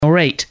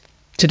rate.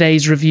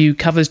 Today's review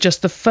covers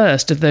just the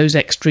first of those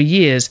extra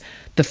years,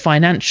 the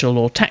financial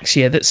or tax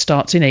year that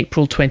starts in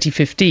April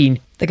 2015.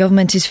 The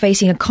government is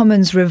facing a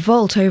Commons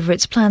revolt over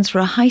its plans for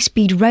a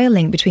high-speed rail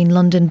link between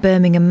London,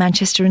 Birmingham,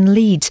 Manchester and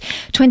Leeds.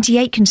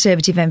 28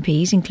 Conservative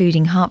MPs,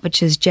 including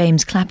Hertfordshire's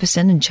James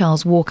Clapperson and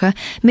Charles Walker,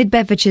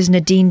 Mid-Bedfordshire's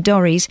Nadine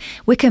Dorries,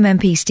 Wickham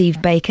MP Steve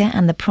Baker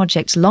and the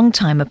project's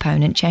long-time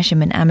opponent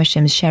Chesham and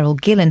Amersham's Cheryl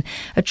Gillen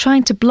are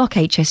trying to block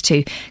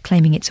HS2,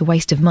 claiming it's a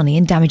waste of money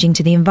and damaging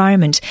to the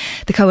environment.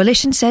 The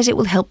coalition says it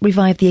will help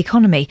revive the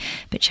economy,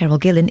 but Cheryl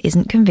Gillen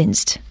isn't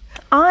convinced.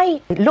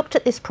 I looked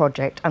at this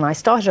project and I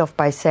started off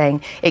by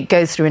saying it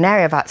goes through an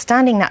area of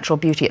outstanding natural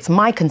beauty. It's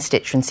my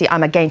constituency.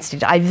 I'm against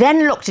it. I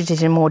then looked at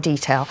it in more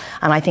detail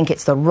and I think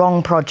it's the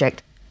wrong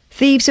project.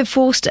 Thieves have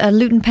forced a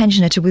Luton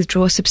pensioner to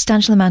withdraw a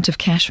substantial amount of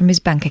cash from his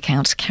bank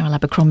account. Carol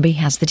Abercrombie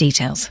has the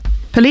details.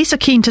 Police are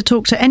keen to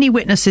talk to any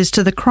witnesses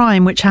to the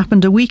crime which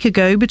happened a week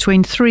ago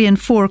between 3 and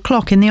 4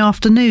 o'clock in the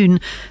afternoon.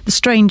 The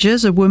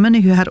strangers, a woman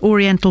who had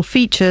oriental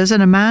features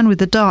and a man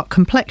with a dark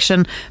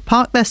complexion,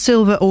 parked their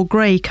silver or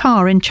grey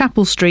car in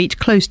Chapel Street,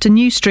 close to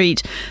New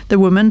Street. The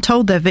woman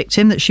told their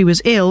victim that she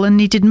was ill and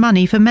needed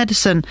money for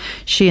medicine.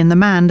 She and the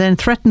man then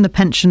threatened the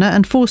pensioner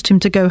and forced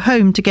him to go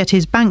home to get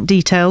his bank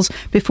details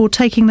before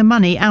taking the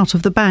money out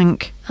of the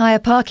bank. Higher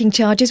parking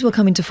charges will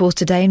come into force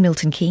today in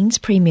Milton Keynes.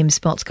 Premium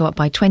spots go up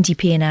by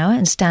 20p an hour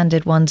and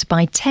standard ones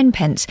by 10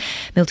 pence.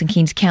 Milton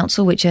Keynes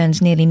Council, which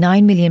earns nearly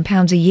 £9 million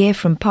a year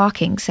from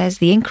parking, says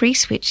the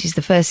increase, which is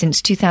the first since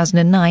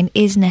 2009,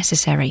 is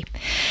necessary.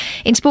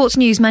 In sports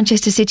news,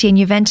 Manchester City and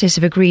Juventus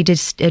have agreed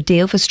a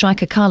deal for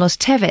striker Carlos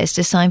Tevez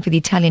to sign for the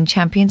Italian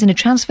champions in a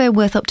transfer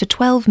worth up to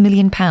 £12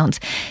 million.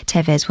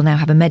 Tevez will now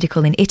have a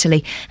medical in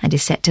Italy and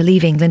is set to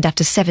leave England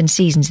after 7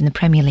 seasons in the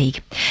Premier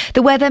League.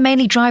 The weather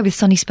mainly dry with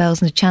sunny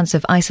spells and a chance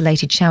of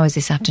isolated showers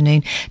this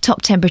afternoon.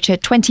 Top temperature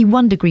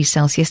 21 degrees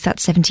Celsius,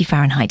 that's 70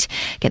 Fahrenheit.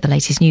 Get the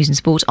latest news and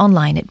sport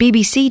online at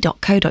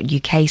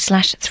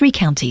bbc.co.uk/3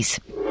 counties.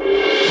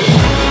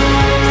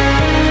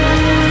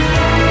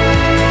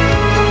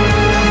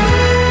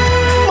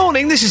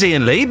 Morning, this is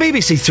Iain Lee,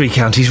 BBC Three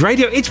Counties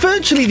Radio. It's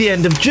virtually the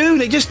end of June.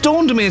 It just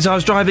dawned on me as I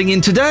was driving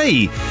in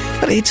today.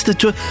 But it's the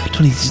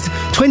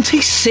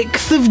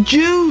 26th of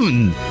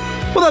June.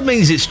 Well, that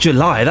means it's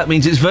July. That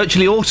means it's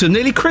virtually autumn,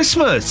 nearly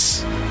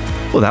Christmas.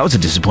 Well, that was a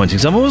disappointing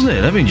summer, wasn't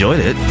it? I've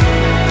enjoyed it.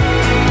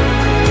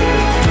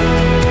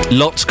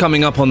 Lots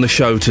coming up on the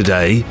show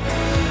today.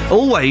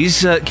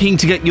 Always keen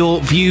to get your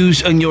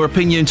views and your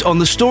opinions on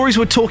the stories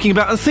we're talking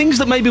about and things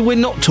that maybe we're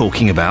not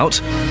talking about.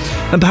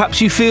 And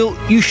perhaps you feel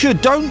you should.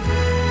 Don't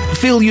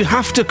feel you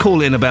have to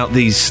call in about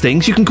these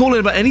things. You can call in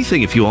about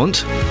anything if you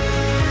want.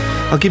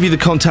 I'll give you the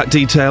contact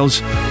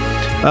details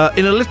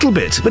in a little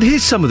bit. But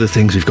here's some of the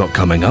things we've got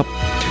coming up.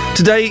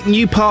 Today,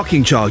 new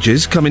parking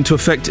charges come into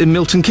effect in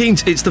Milton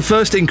Keynes. It's the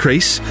first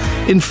increase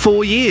in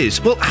 4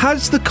 years. Well,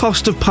 has the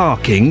cost of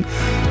parking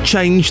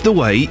changed the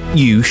way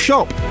you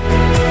shop?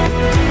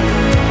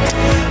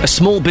 A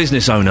small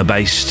business owner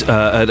based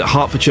at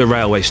Hertfordshire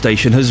railway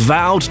station has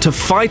vowed to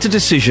fight a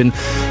decision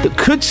that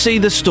could see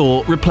the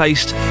store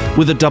replaced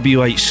with a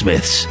WH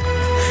Smith's.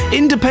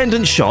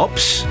 Independent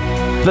shops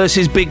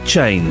versus big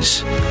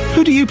chains.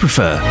 Who do you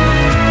prefer?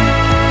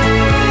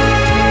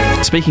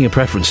 Speaking of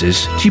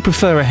preferences, do you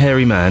prefer a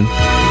hairy man?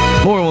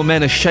 More and more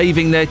men are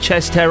shaving their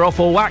chest hair off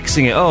or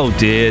waxing it. Oh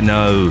dear,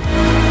 no.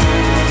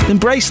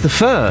 Embrace the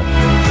fur.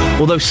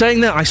 Although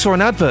saying that, I saw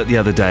an advert the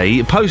other day,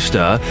 a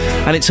poster,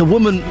 and it's a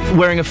woman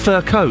wearing a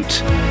fur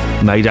coat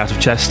made out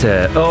of chest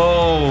hair.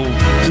 Oh,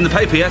 it's in the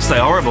paper yesterday,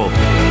 horrible.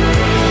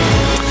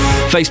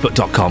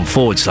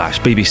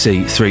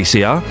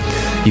 Facebook.com/BBC3CR.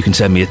 You can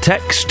send me a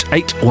text,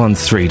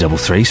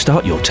 81333,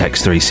 start your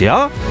text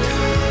 3CR,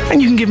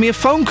 and you can give me a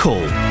phone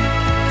call.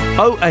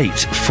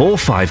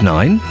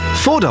 08459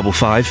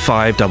 455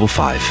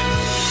 555.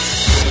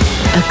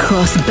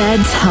 Across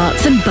beds,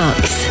 hearts and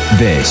bucks.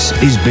 This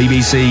is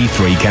BBC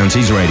Three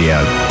Counties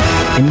Radio.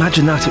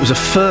 Imagine that, it was a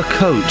fur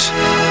coat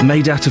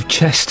made out of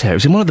chest hair. It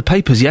was in one of the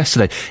papers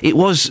yesterday. It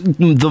was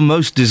the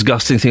most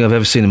disgusting thing I've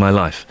ever seen in my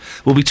life.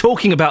 We'll be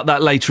talking about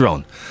that later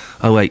on.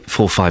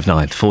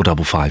 08459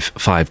 455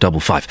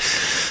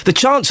 555. The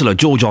Chancellor,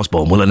 George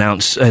Osborne, will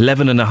announce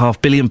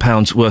 £11.5 billion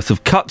worth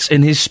of cuts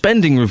in his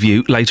spending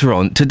review later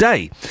on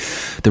today.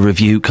 The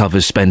review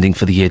covers spending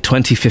for the year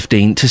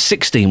 2015 to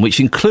 16,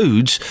 which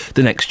includes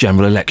the next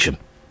general election.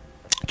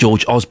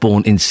 George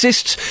Osborne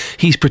insists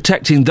he's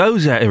protecting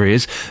those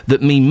areas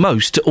that mean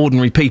most to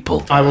ordinary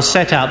people. I will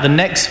set out the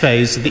next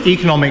phase of the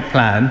economic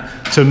plan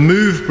to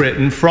move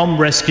Britain from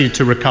rescue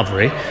to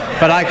recovery,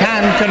 but I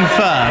can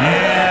confirm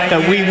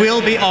that we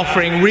will be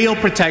offering real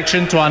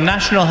protection to our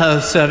National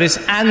Health Service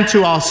and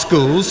to our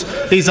schools.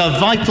 These are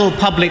vital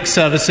public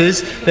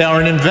services. They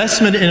are an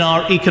investment in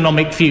our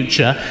economic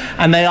future,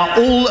 and they are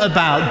all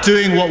about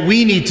doing what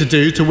we need to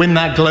do to win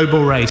that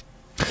global race.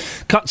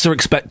 Cuts are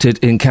expected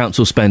in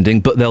council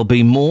spending, but there'll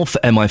be more for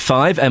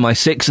MI5,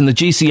 MI6 and the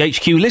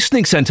GCHQ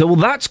Listening Centre. Well,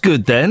 that's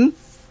good then.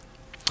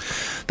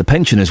 The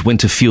pensioners'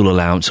 winter fuel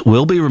allowance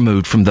will be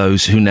removed from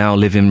those who now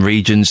live in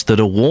regions that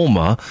are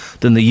warmer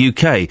than the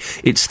UK.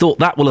 It's thought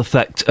that will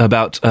affect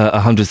about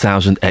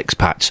 100,000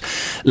 expats.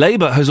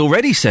 Labour has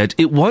already said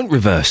it won't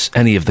reverse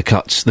any of the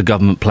cuts the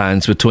government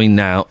plans between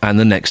now and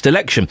the next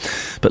election.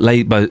 But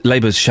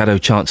Labour's Shadow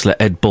Chancellor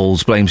Ed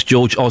Balls blames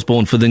George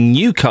Osborne for the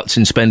new cuts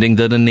in spending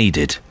that are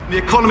needed. The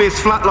economy has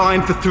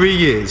flatlined for 3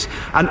 years,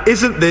 and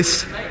isn't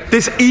this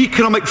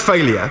economic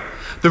failure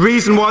the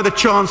reason why the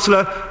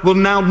Chancellor will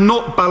now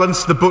not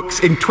balance the books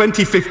in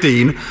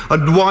 2015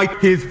 and why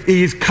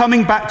he is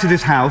coming back to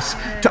this House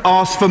to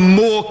ask for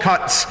more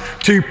cuts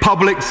to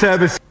public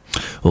service?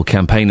 Well,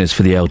 campaigners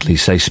for the elderly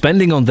say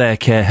spending on their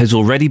care has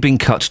already been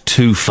cut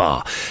too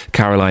far.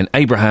 Caroline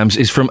Abrahams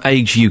is from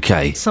Age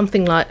UK.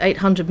 Something like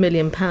 £800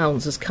 million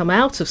has come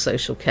out of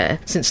social care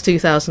since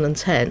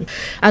 2010.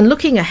 And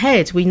looking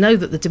ahead, we know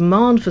that the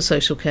demand for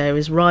social care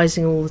is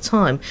rising all the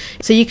time.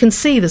 So you can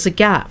see there's a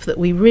gap that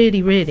we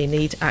really, really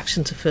need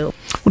action to fill.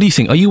 What do you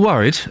think? Are you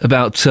worried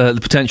about the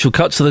potential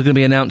cuts that are going to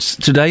be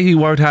announced today? Are you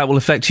worried how it will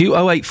affect you?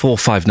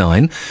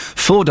 08459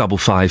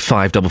 455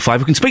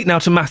 555. We can speak now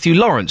to Matthew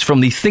Lawrence from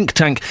the think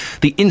tank,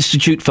 the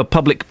Institute for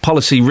Public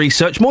Policy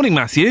Research. Morning,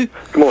 Matthew.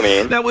 Good morning,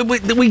 Ian. Now, we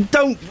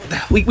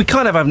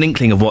kind of have an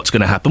inkling of what's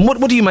going to happen.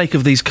 What do you make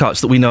of these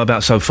cuts that we know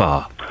about so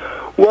far?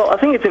 Well, I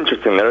think it's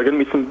interesting. There are going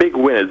to be some big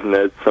winners and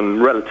there's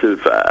some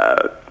relative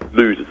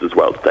losers as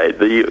well today.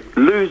 The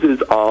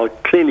losers are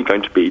clearly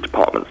going to be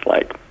departments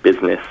like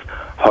business,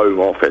 Home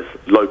Office,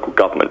 local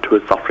government, who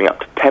are suffering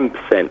up to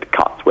 10%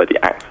 cuts where the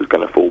axe is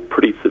going to fall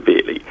pretty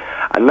severely.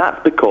 And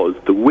that's because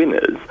the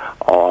winners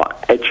are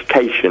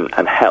education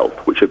and health,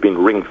 which have been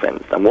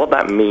ring-fenced. And what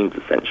that means,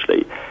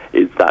 essentially,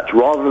 is that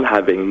rather than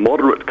having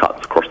moderate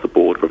cuts across the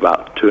board of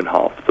about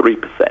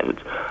 2.5%-3%,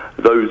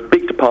 those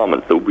big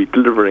departments that will be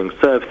delivering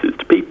services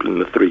to people in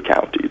the three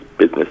counties,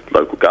 business,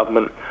 local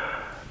government,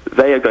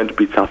 they are going to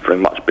be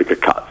suffering much bigger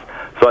cuts.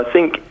 So I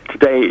think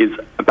today is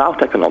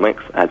about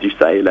economics, as you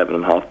say,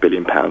 £11.5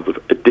 billion of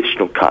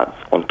additional cuts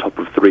on top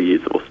of 3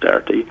 years of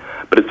austerity,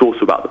 but it's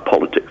also about the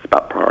politics,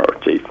 about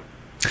priorities.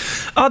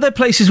 Are there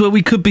places where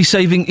we could be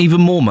saving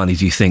even more money,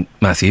 do you think,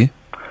 Matthew?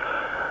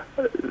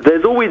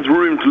 There's always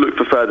room to look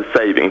for further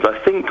savings. I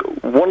think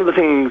one of the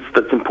things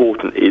that's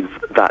important is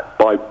that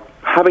by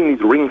having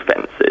these ring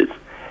fences,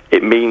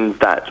 it means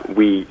that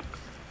we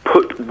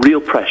put real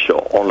pressure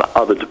on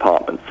other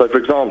departments. So, for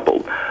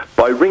example,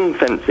 by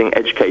ring-fencing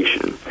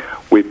education,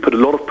 we've put a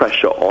lot of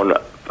pressure on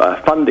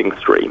a funding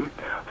stream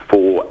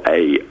for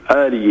a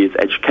early years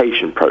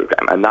education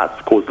programme, and that's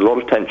caused a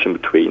lot of tension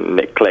between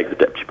Nick Clegg, the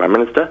Deputy Prime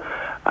Minister,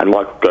 and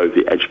Michael Gove,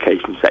 the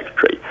Education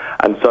Secretary.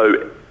 And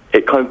so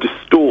it kind of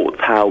distorts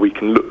how we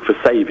can look for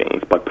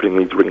savings by putting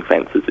these ring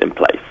fences in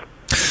place.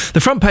 The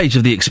front page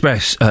of the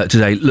Express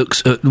today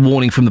looks at the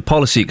warning from the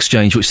Policy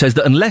Exchange, which says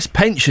that unless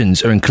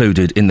pensions are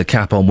included in the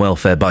cap on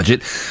welfare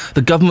budget,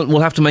 the government will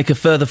have to make a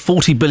further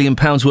 £40 billion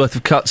worth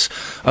of cuts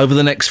over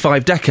the next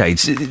 5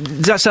 decades.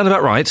 Does that sound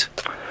about right?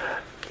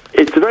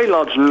 It's a very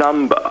large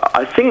number.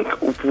 I think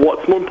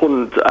what's more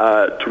important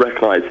to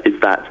recognise is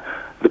that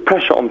the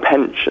pressure on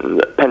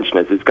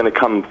pensioners is going to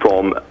come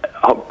from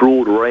a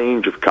broad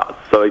range of cuts.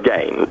 So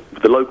again,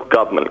 the local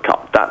government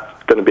cut,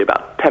 that's going to be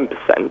about 10%,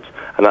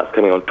 and that's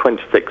coming on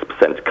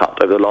 26%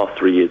 cut over the last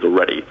 3 years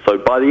already. So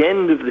by the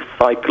end of this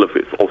cycle of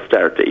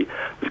austerity,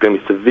 there's going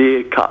to be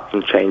severe cuts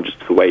and changes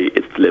to the way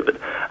it's delivered.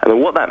 And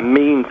then what that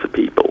means for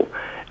people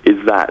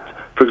is that,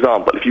 for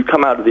example, if you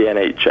come out of the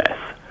NHS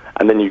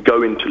and then you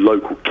go into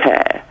local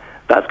care,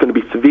 that's going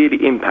to be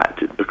severely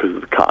impacted because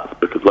of the cuts,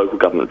 because local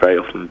government very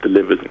often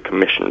delivers and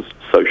commissions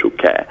social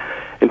care.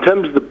 In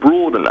terms of the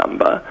broader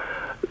number,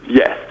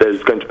 yes,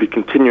 there's going to be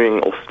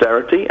continuing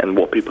austerity, and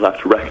what people have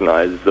to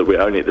recognise is that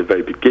we're only at the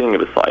very beginning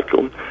of the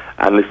cycle,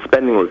 and this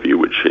spending review,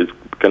 which is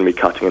going to be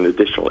cutting an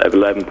additional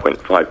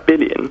 £11.5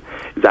 billion,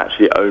 is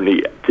actually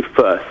only the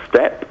first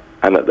step,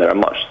 and that there are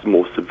much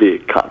more severe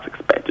cuts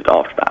expected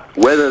after that.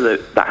 Whether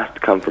that has to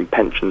come from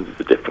pensions is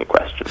a different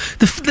question.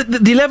 The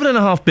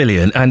 £11.5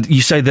 billion, and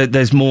you say that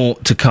there's more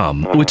to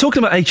come. We're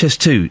talking about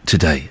HS2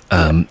 today,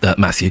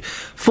 Matthew.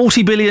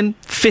 40 billion,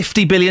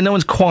 50 billion, no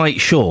one's quite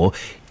sure.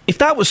 If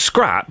that was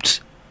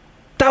scrapped,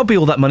 that would be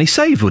all that money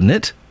saved, wouldn't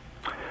it?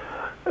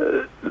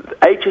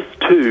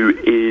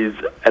 HS2 is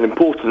an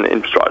important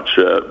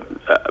infrastructure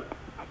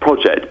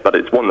project, but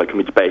it's one that can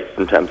be debated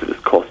in terms of its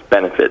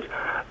cost-benefit.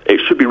 It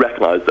should be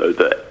recognised, though,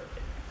 that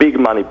big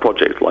money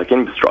projects like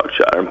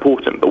infrastructure are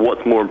important, but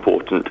what's more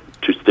important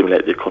to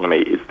stimulate the economy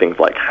is things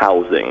like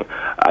housing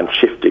and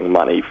shifting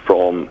money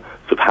from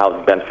sort of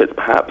housing benefits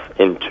perhaps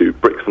into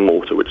bricks and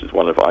mortar, which is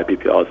one of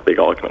IPPR's big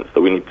arguments.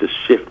 So we need to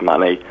shift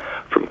money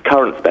from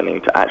current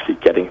spending to actually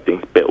getting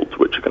things built,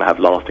 which are going to have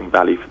lasting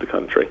value for the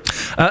country.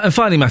 And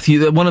finally,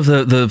 Matthew, one of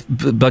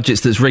the budgets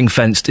that's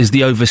ring-fenced is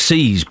the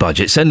overseas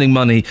budget, sending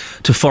money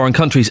to foreign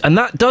countries, and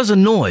that does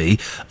annoy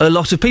a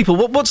lot of people.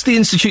 What's the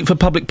Institute for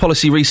Public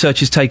Policy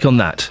Research's take on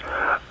that?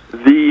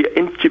 The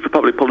Institute for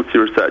Public Policy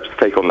Research's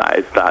take on that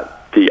is that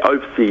the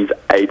overseas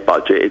aid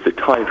budget is a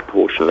tiny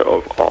proportion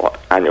of our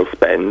annual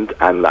spend,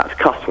 and that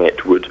cutting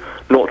it would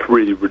not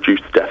really reduce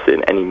the deficit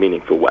in any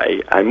meaningful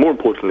way. And more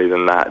importantly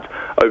than that,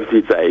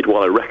 overseas aid,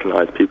 while I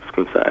recognise people's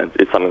concerns,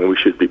 is something we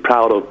should be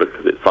proud of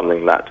because it's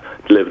something that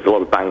delivers a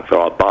lot of bang for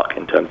our buck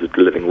in terms of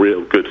delivering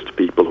real goods to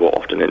people who are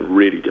often in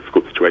really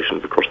difficult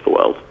situations across the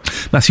world.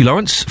 Matthew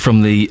Lawrence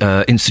from the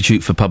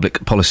Institute for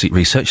Public Policy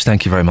Research,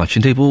 thank you very much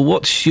indeed. Well,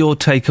 what's your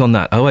take on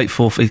that?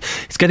 084...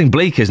 It's getting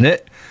bleak, isn't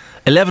it?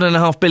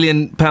 £11.5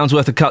 billion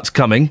worth of cuts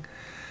coming,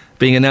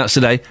 being announced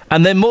today,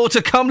 and then more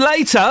to come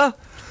later.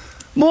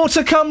 More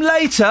to come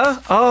later.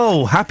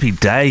 Oh, happy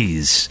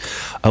days.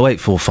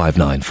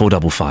 08459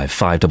 455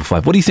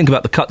 555. What do you think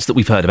about the cuts that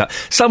we've heard about?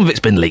 Some of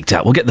it's been leaked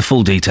out. We'll get the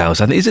full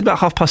details. I think is it about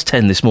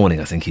 10:30 this morning?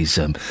 I think he's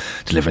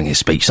delivering his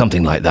speech,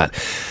 something like that.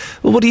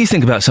 Well, what do you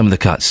think about some of the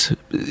cuts?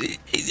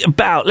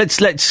 About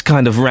let's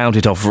kind of round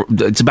it off.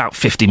 It's about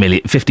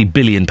 £50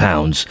 billion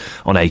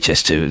on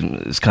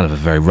HS2. It's kind of a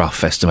very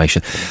rough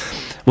estimation.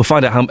 We'll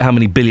find out how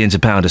many billions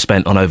of pounds are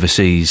spent on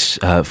overseas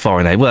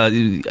foreign aid. Well,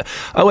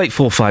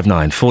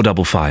 08459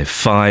 455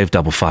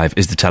 555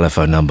 is the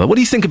telephone number. What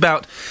do you think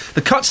about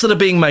the cuts that are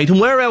being made, and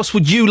where else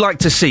would you like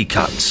to see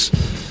cuts?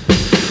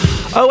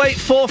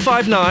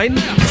 08459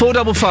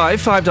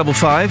 455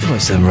 555. Oh,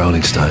 it's them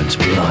Rolling Stones,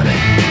 blimey.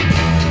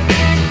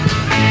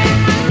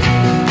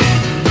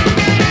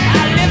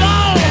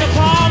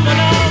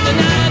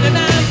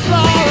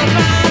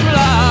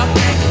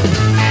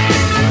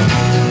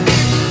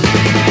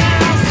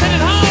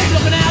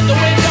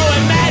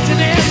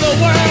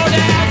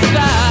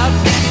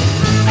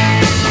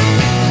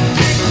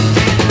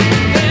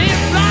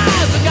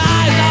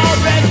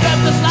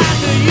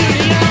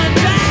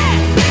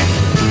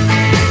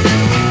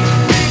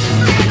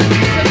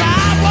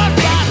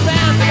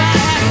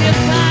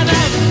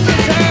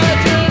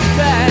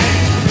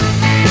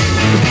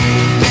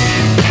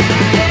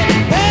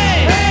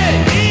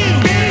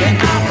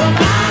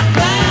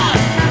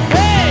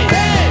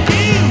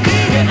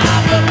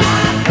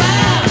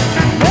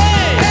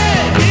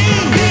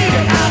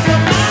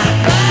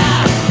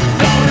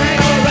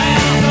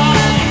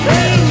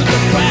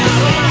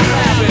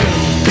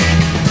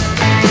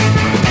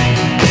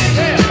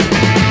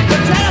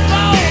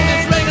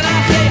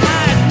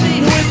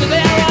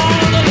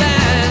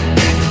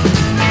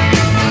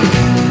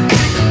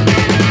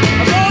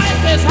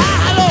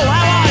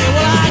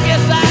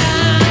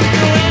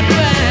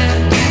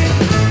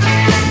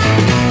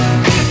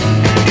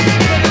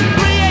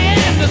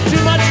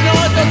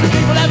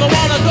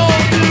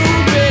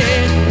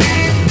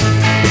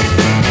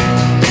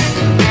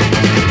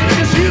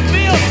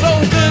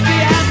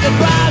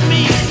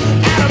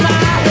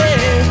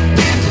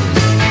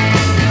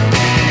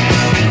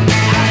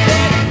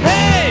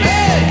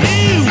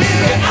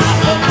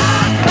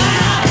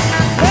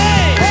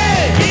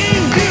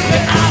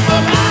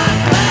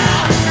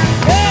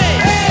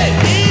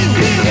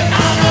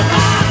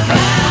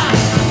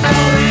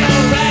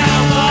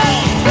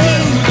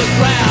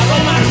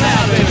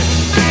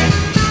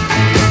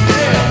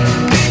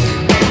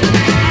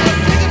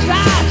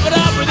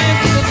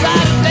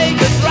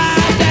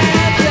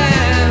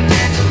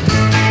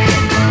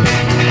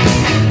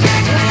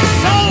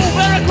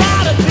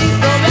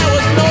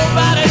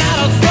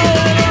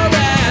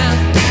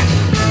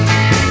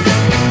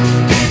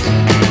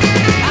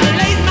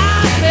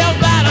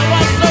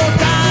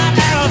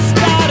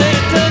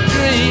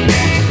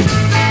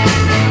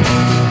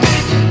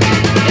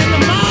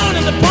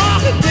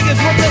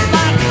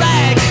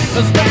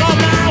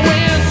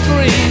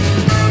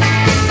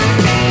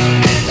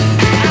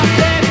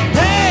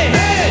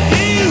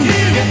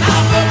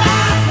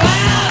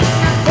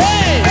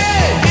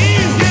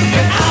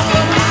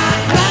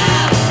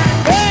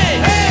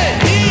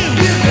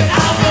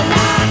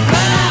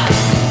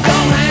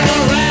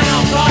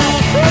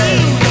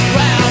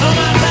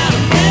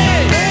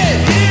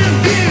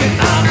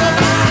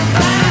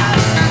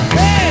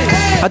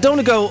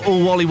 Go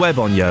all Wally Webb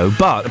on Yo,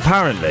 but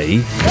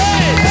apparently,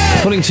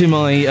 according to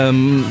my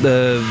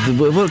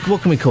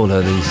what can we call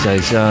her these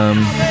days?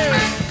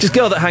 Just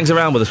girl that hangs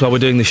around with us while we're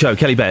doing the show,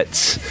 Kelly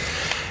Betts.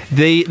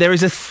 There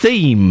is a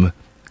theme.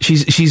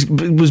 She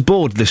was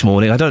bored this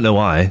morning. I don't know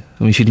why.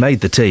 I mean, she'd made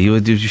the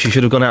tea. She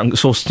should have gone out and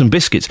sourced some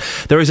biscuits.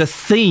 There is a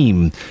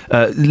theme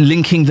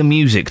linking the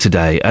music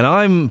today, and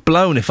I'm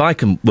blown if I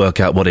can work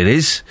out what it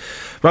is.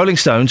 Rolling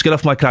Stones, get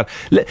off my cloud.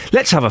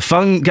 Let's have a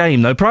fun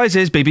game. No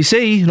prizes.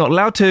 BBC, not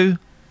allowed to.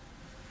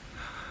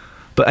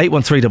 But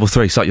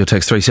 81333, start your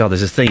text 3CR.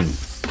 There's a theme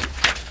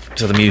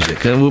to the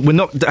music. We're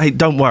not. Hey,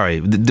 don't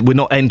worry. We're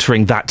not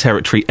entering that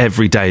territory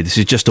every day. This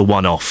is just a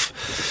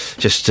one-off.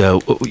 Just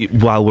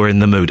while we're in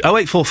the mood.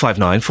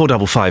 08459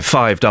 455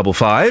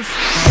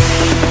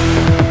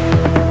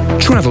 555.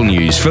 Travel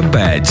news for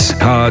beds,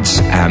 cards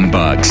and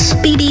bucks.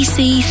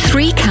 BBC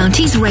Three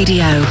Counties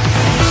Radio.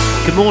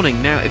 Good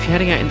morning. Now, if you're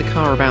heading out in the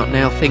car about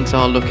now, things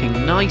are looking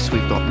nice.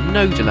 We've got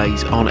no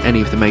delays on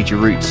any of the major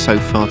routes so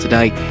far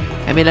today.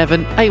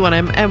 M11,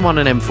 A1M, M1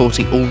 and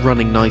M40 all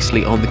running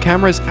nicely on the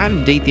cameras, and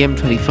indeed the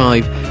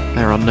M25.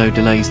 There are no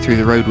delays through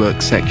the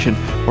roadworks section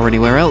or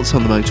anywhere else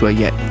on the motorway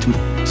yet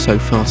so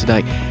far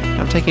today.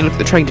 I'm taking a look at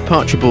the train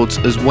departure boards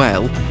as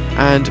well,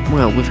 and,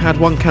 well, we've had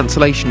one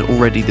cancellation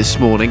already this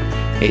morning.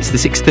 It's the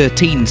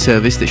 6:13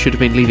 service that should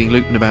have been leaving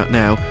Luton about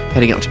now,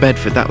 heading up to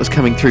Bedford. That was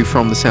coming through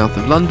from the south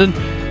of London,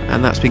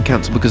 and that's been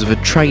cancelled because of a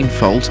train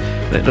fault.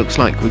 And it looks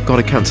like we've got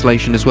a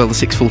cancellation as well, the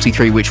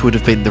 6:43, which would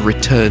have been the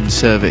return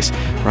service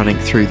running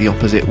through the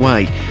opposite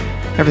way.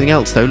 Everything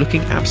else, though,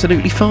 looking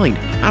absolutely fine.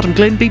 Adam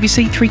Glynn,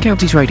 BBC Three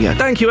Counties Radio.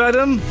 Thank you,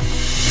 Adam.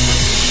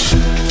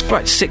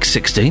 Right,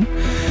 6:16.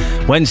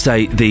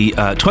 Wednesday, the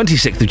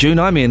 26th of June.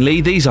 I'm Iain Lee.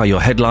 These are your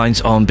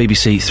headlines on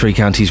BBC Three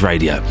Counties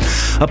Radio.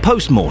 A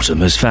post-mortem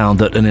has found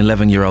that an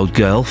 11-year-old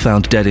girl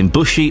found dead in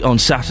Bushey on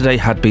Saturday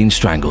had been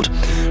strangled.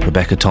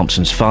 Rebecca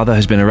Thompson's father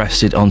has been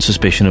arrested on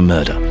suspicion of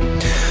murder.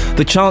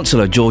 The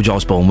Chancellor, George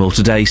Osborne, will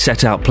today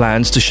set out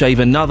plans to shave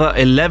another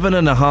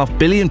 £11.5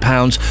 billion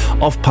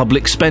off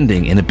public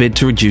spending in a bid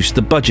to reduce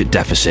the budget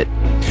deficit.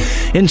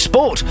 In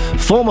sport,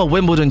 former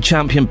Wimbledon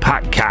champion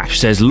Pat Cash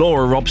says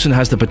Laura Robson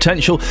has the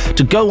potential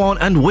to go on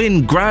and win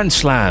Grand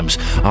Slams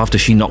after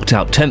she knocked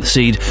out 10th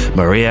seed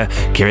Maria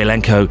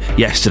Kirilenko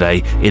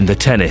yesterday in the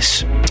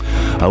tennis.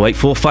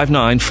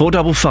 08459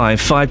 455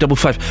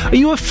 555. Are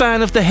you a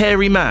fan of the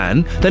Hairy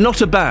Man? They're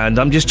not a band,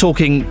 I'm just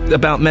talking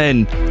about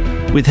men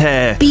with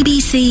hair.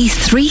 BBC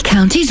Three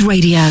Counties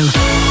Radio.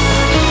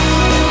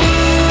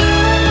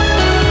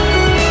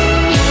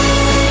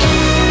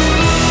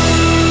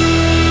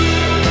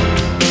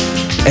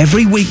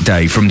 Every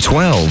weekday from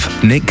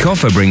 12, Nick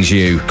Coffer brings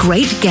you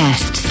great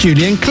guests.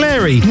 Julian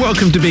Clary,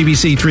 welcome to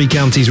BBC Three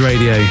Counties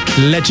Radio.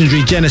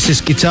 Legendary Genesis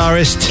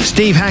guitarist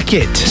Steve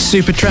Hackett,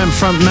 Supertramp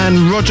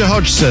frontman Roger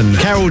Hodgson,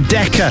 Carol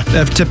Decker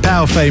of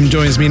Tapao fame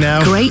joins me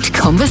now. Great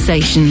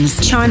conversations.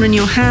 China in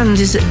your hand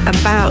is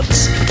about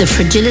the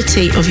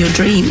fragility of your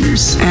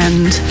dreams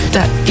and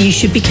that you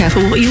should be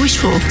careful what you wish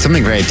for.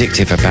 Something very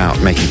addictive about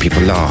making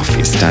people laugh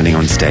is standing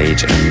on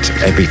stage and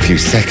every few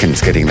seconds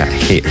getting that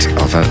hit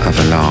of a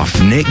laugh.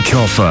 Nick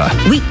Coffer.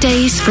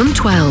 Weekdays from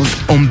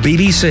 12. On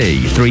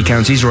BBC Three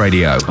Counties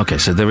Radio. OK,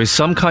 so there is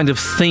some kind of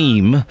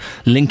theme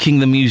linking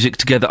the music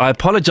together. I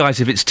apologise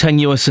if it's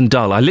tenuous and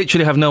dull. I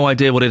literally have no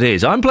idea what it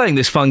is. I'm playing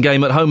this fun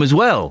game at home as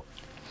well.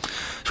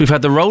 So we've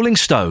had the Rolling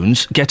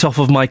Stones, Get Off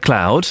of My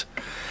Cloud,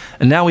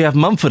 and now we have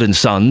Mumford &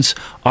 Sons,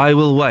 I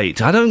Will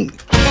Wait. I can't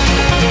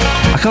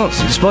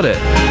spot it.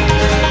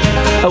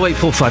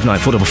 08459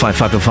 455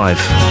 555.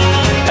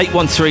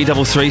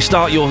 81333.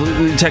 Start your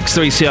text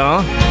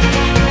 3CR.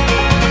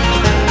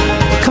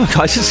 Come on,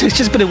 guys, it's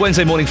just been a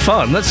Wednesday morning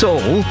fun, that's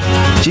all.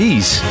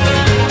 Jeez.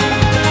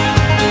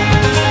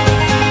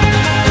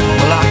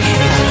 Well, I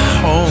came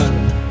home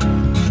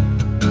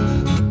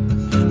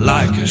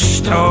like a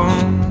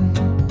stone,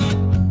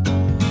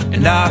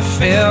 and I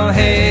fell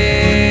heavy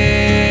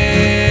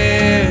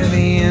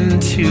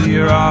into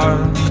your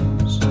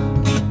arms.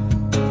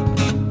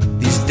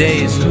 These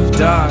days of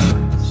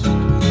darkness,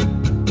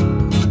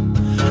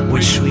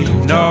 which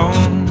we've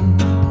known,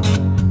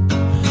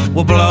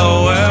 will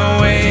blow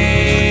away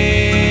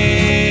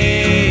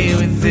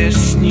with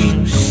this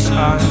new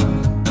sun.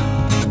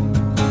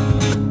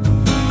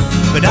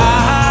 But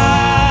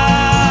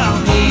I'll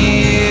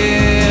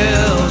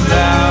kneel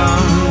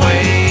down,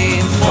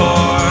 wait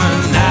for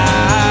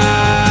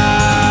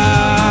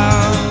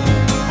now.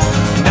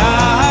 And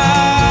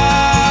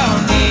I'll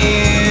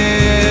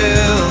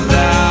kneel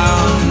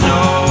down,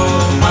 know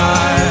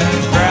my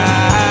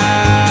ground.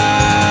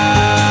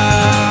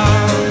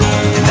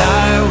 And I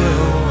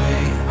will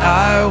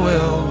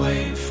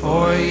wait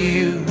for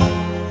you.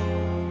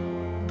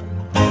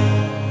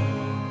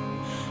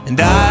 And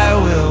I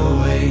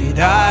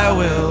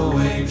will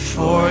wait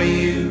for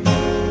you.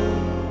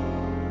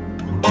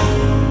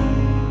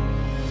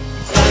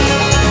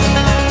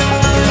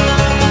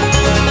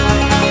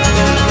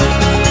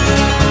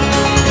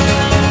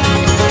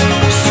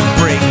 So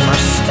break my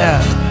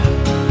step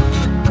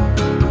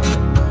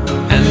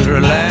and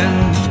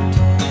relent.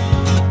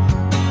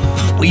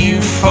 Well,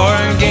 you forgave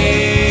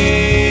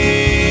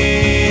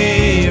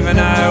and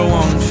I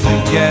won't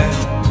forget.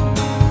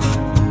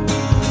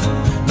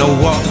 Know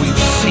what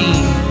we've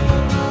seen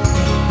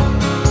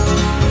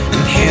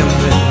and him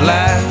with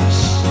less.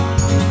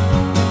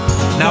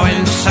 Now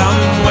in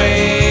some way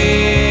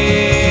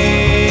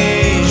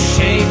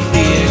shape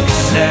the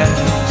excess.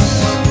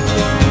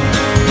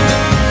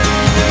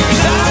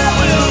 'Cause I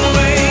will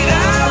wait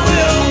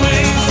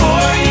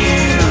for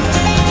you.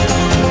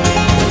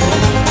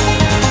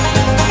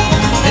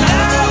 And I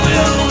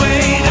will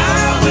wait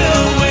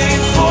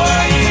for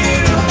you.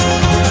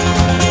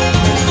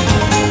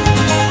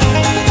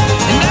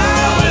 And I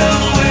will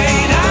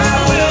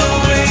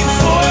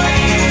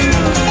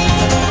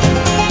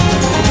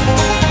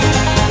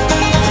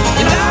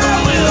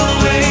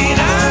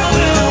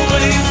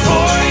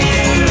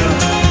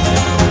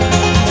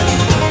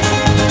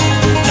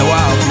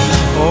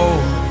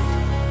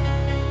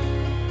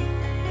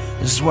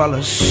as well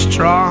as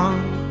strong,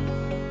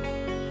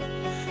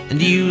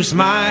 and use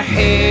my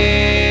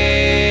head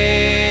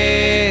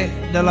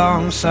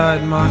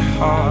alongside my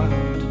heart.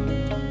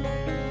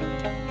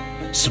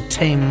 So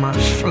tame my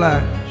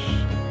flesh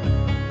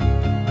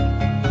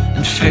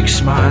and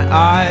fix my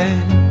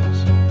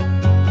eyes,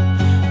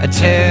 a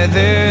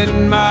tethered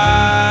mind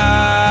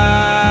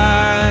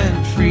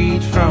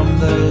freed from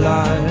the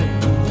lies.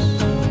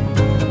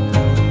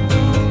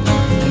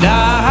 And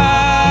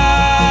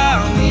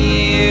I'll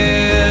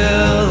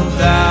kneel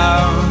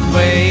down,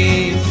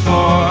 wait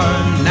for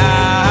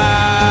now.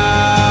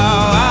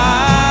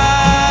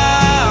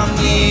 I'll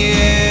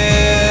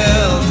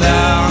kneel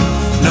down,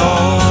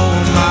 know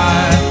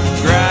my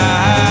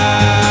ground.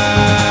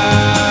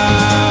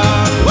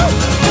 Woo!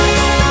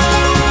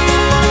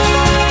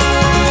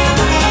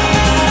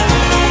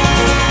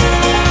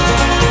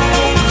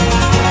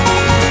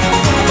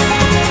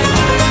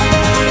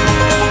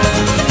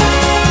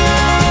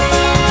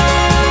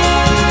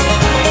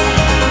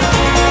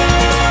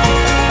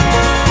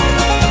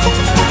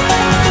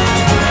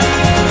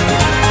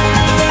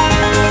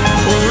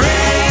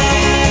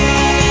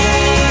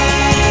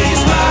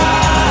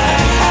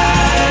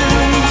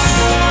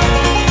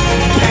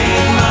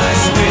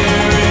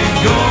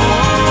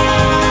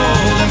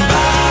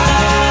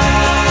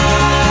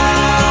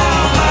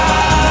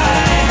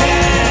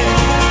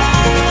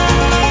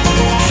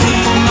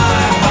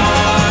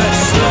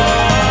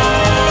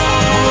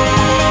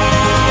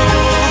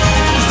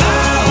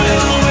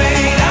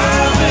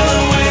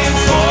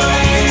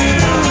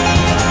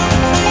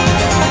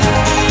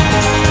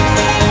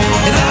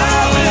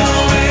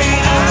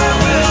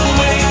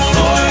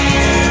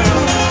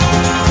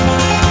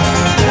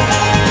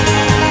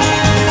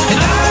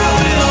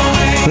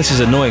 This is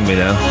annoying me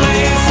now.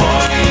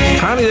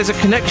 Apparently there's a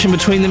connection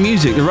between the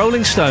music. The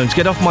Rolling Stones,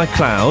 Get Off My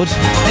Cloud.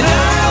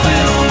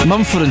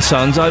 Mumford &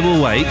 Sons, I Will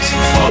Wait.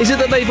 Is it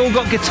that they've all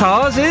got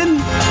guitars in?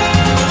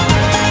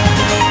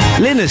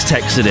 Lynn has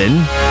texted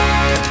in.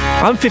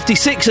 I'm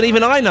 56 and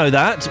even I know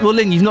that. Well,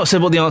 Lynn, you've not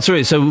said what the answer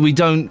is, so we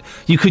don't...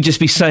 You could just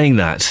be saying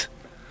that.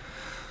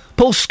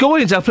 Paul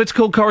Scoyne's our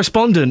political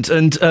correspondent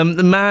and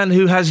the man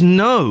who has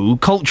no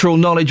cultural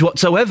knowledge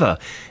whatsoever.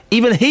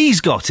 Even he's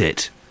got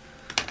it.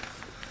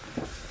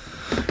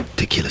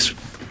 Ridiculous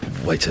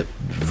way to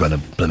run a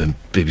blooming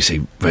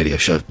BBC radio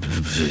show.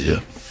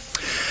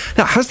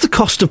 Now, has the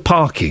cost of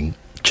parking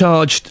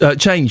changed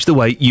the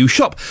way you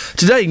shop?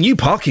 Today, new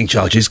parking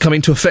charges come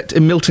into effect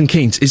in Milton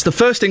Keynes. It's the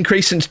first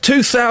increase since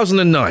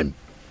 2009.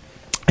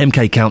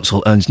 MK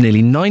Council earns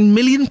nearly £9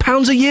 million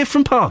a year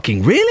from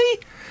parking. Really?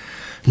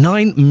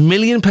 £9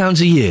 million a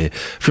year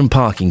from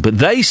parking, but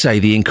they say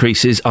the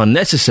increases are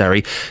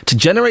necessary to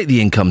generate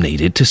the income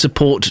needed to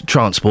support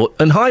transport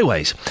and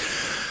highways.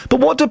 But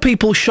what do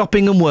people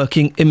shopping and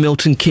working in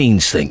Milton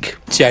Keynes think?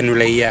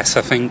 Generally, yes.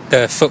 I think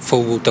the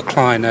footfall will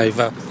decline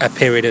over a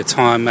period of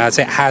time, as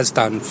it has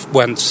done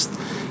once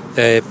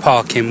the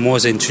parking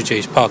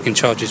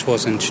charges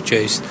was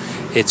introduced.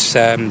 It's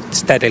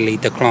steadily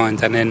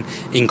declined, and then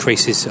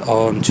increases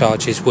on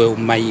charges will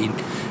mean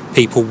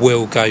people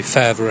will go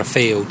further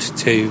afield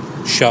to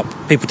shop.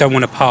 People don't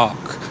want to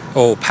park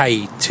or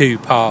pay to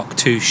park,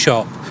 to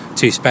shop,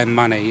 to spend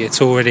money.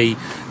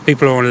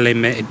 People are on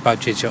limited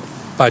budgets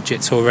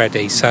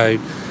already, so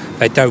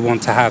they don't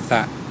want to have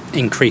that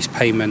increased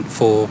payment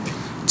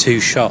to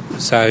shop.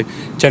 So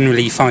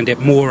generally you find it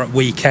more at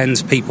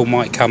weekends. People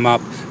might come up.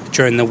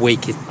 During the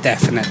week is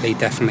definitely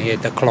a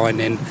decline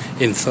in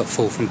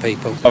footfall from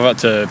people. I've had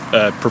to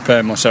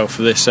prepare myself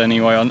for this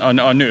anyway.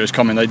 I knew it was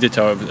coming. They did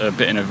tell a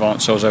bit in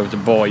advance, so I was able to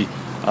buy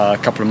a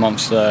couple of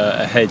months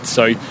ahead.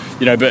 So,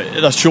 but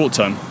that's short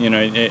term.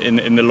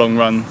 In the long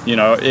run,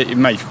 it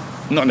may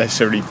not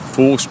necessarily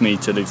force me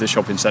to leave the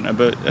shopping centre,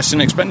 but that's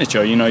an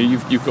expenditure.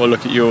 You've got to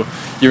look at your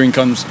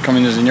incomes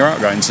coming in and your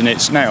outgoings, and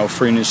it's now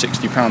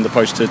 £360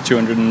 opposed to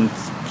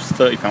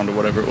 £230 or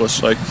whatever it was.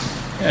 So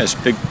yeah, it's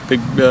big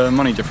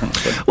money difference.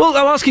 So. Well,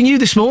 I'm asking you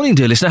this morning,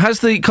 dear listener,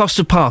 has the cost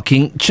of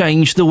parking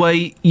changed the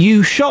way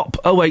you shop?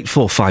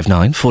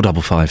 08459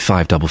 455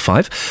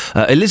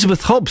 555.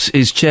 Elizabeth Hobbs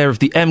is chair of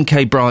the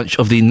MK branch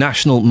of the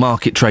National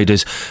Market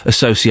Traders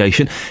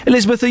Association.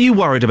 Elizabeth, are you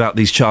worried about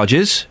these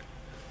charges?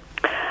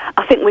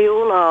 I think we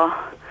all are,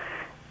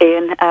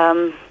 Ian.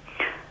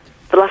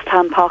 The last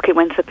time parking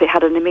went up, it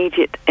had an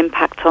immediate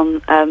impact on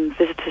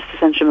visitors to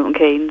Central Milton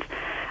Keynes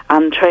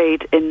and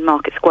trade in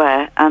Market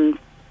Square, and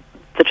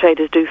the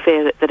traders do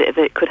fear that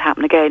it could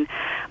happen again.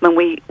 I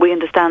mean, we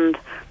understand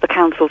the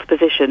council's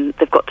position.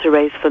 They've got to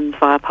raise funds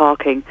via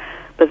parking,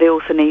 but they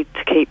also need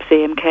to keep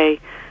CMK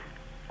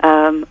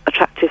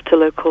attractive to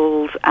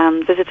locals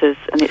and visitors,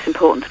 and it's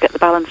important to get the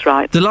balance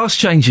right. The last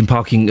change in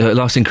parking,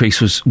 last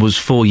increase was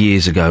 4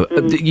 years ago.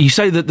 You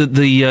say that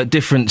the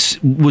difference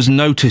was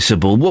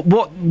noticeable.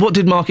 What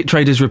did market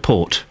traders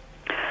report?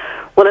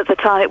 Well, at the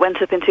time it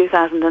went up in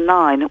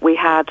 2009, we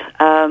had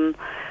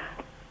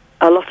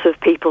a lot of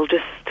people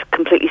just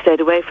completely stayed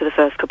away for the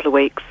first couple of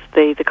weeks.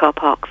 The car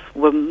parks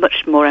were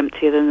much more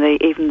emptier than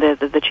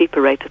the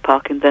cheaper rate of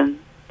parking than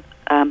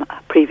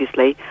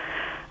previously.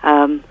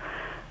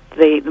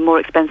 the more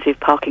expensive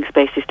parking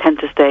spaces tend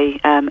to stay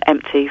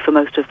empty for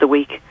most of the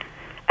week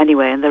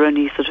anyway, and they're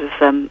only sort of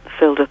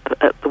filled up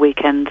at the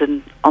weekend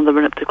and on the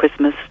run-up to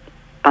Christmas,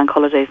 bank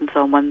holidays and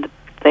so on, when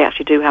they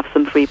actually do have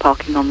some free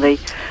parking on the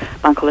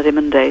bank holiday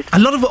Mondays. A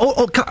lot of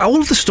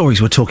all of the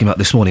stories we're talking about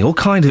this morning all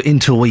kind of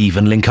interweave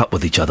and link up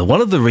with each other.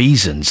 One of the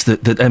reasons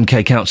that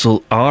MK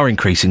Council are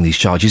increasing these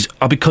charges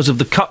are because of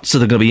the cuts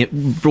that are going to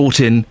be brought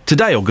in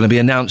today or going to be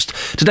announced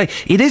today.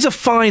 It is a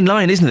fine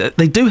line, isn't it?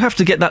 They do have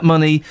to get that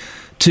money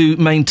to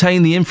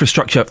maintain the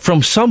infrastructure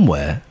from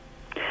somewhere.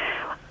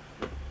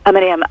 I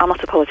mean, I'm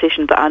not a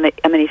politician, but I mean,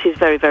 it is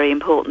very, very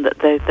important that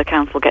the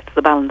council gets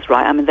the balance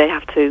right. I mean, they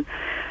have to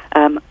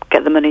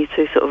get the money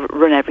to sort of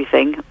run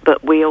everything,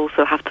 but we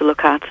also have to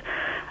look at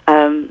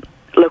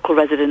local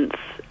residents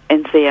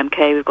in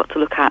CMK. We've got to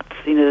look at,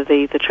 you know,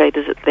 the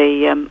traders at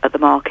the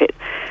market.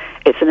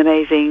 It's an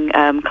amazing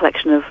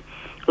collection of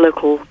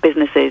local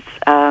businesses,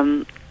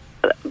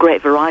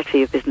 great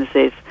variety of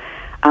businesses,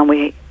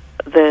 and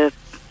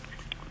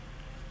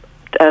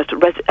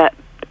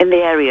in the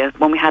area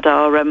when we had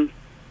our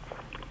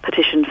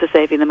petition for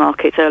saving the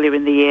markets earlier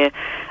in the year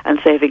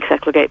and saving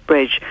Secklegate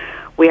Bridge,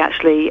 we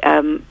actually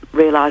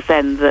realised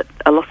then that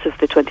a lot of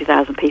the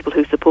 20,000 people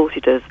who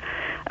supported us,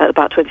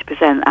 about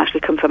 20%,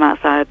 actually come from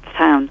outside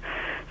town.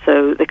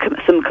 So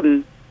some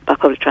come by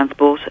public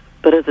transport,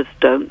 but others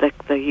don't.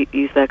 They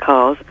use their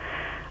cars.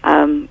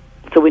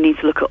 So we need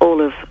to look at all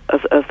of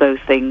those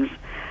things.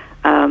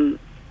 The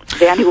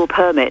annual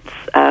permits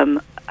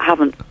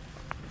haven't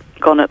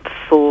gone up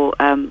for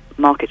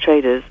market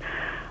traders,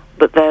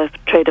 but their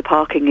trader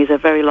parking is a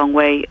very long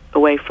way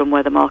away from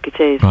where the market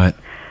is. Right.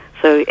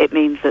 So it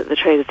means that the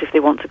traders, if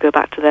they want to go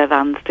back to their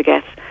vans to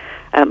get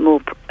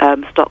more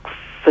stock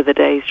for the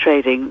day's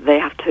trading, they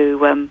have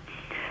to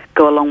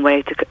go a long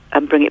way to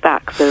bring it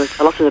back. So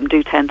a lot of them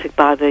do tend to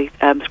buy the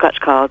scratch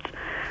cards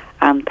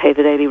and pay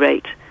the daily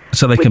rate.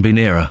 So they can be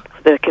nearer.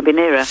 They can be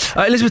nearer.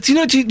 Elizabeth, do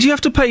you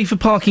have to pay for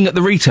parking at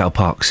the retail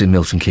parks in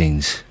Milton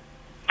Keynes?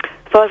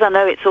 As far as I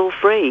know, it's all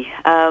free.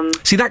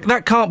 See,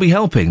 that can't be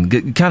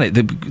helping, can it?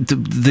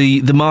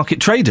 The market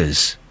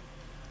traders.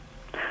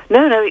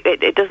 No,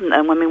 it doesn't.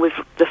 I mean, with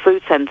the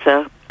food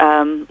centre,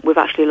 we've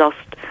actually lost.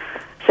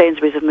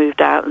 Sainsbury's have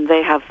moved out, and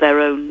they have their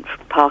own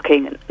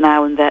parking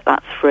now, and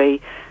that's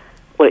free.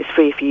 Well, it's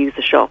free if you use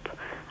the shop.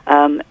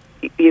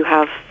 You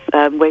have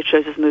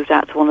Waitrose has moved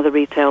out to one of the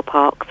retail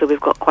parks, so we've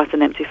got quite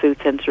an empty food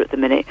centre at the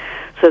minute.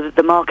 So that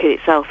the market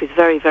itself is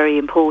very, very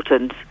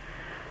important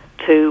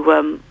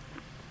to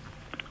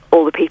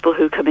all the people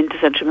who come into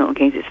Central Milton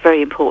Keynes. It's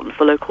very important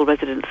for local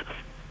residents,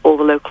 all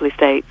the local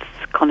estates,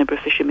 Conniborough,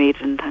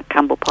 Fishermead and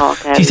Campbell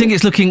Park areas. Do you think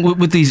it's looking,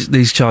 with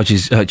these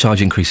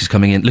charge increases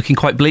coming in, looking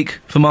quite bleak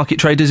for market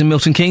traders in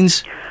Milton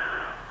Keynes?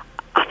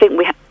 I think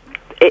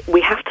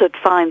we have to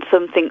find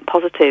something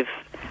positive.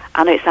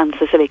 I know it sounds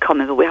a silly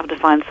comment, but we have to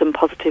find some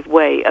positive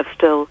way of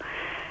still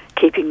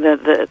keeping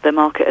the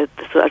market as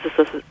a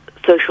sort of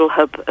social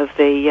hub of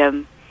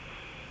the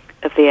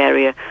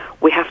area.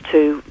 We have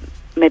to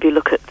maybe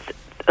look at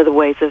other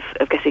ways of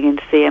getting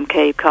into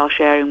CMK, car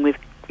sharing with,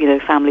 you know,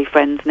 family,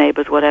 friends,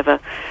 neighbours, whatever.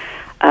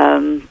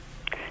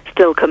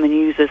 Still come and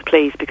use us,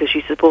 please, because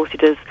you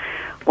supported us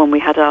when we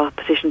had our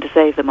petition to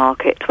save the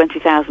market.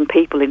 20,000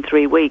 people in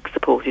 3 weeks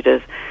supported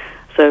us.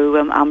 So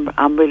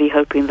I'm really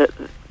hoping that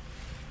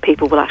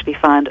people will actually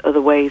find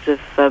other ways of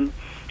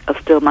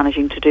still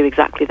managing to do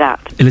exactly that.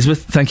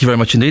 Elizabeth, thank you very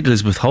much indeed.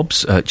 Elizabeth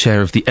Hobbs,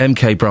 chair of the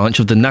MK branch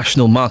of the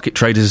National Market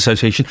Traders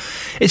Association.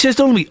 It's just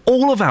on me,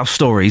 all of our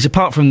stories,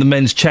 apart from the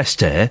men's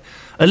chest hair,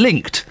 are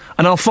linked,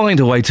 and I'll find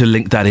a way to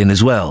link that in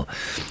as well.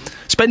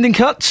 Spending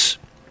cuts,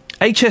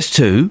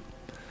 HS2,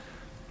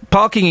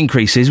 parking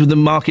increases with the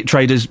market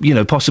traders, you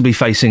know, possibly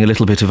facing a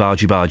little bit of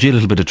argy-bargy, a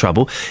little bit of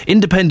trouble.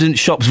 Independent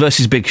shops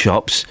versus big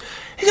shops.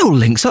 It all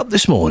links up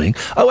this morning.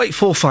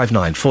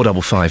 08459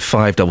 455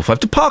 555.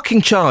 Do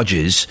parking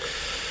charges,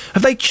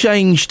 have they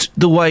changed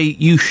the way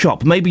you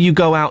shop? Maybe you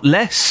go out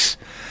less.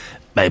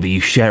 Maybe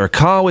you share a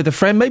car with a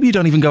friend. Maybe you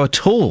don't even go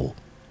at all.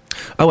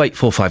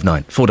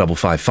 08459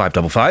 455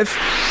 555.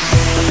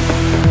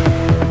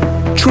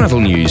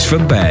 Travel news for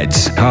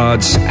beds,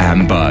 cards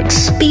and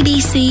bugs.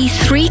 BBC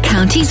Three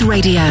Counties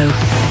Radio.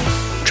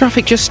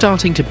 Traffic just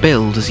starting to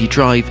build as you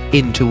drive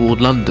in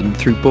toward London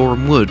through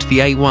Boreham Wood. The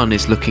A1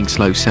 is looking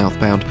slow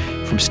southbound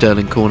from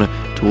Stirling Corner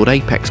toward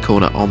Apex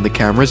Corner on the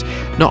cameras.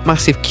 Not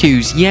massive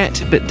queues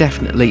yet, but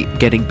definitely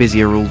getting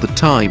busier all the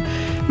time.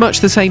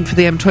 Much the same for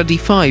the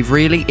M25,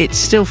 really. It's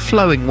still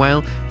flowing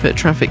well, but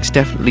traffic's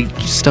definitely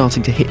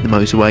starting to hit the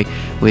motorway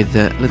with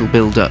little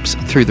build-ups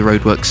through the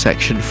roadworks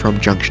section from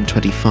junction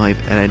 25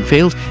 at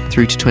Enfield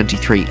through to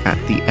 23 at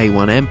the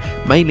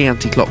A1M, mainly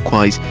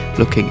anti-clockwise,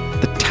 looking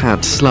a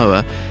tad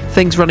slower.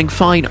 Things running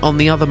fine on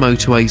the other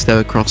motorways, though,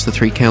 across the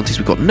three counties.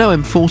 We've got no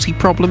M40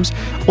 problems,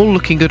 all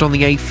looking good on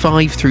the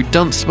A5 through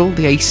Dunstable.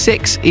 The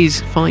A6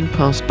 is fine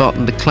past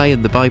Barton le Clay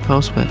and the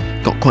bypass, where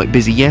it got quite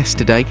busy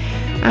yesterday.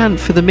 and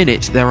for the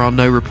minute there are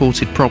no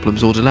reported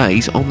problems or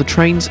delays on the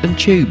trains and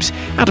tubes.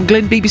 Adam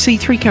Glynn, BBC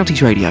Three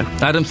Counties Radio.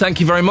 Adam, thank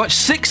you very much.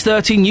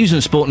 6:30 News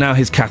and Sport now.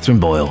 Here's Catherine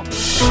Boyle.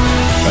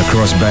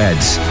 Across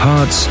beds,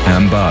 hearts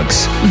and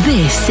bucks.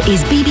 This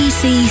is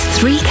BBC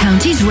Three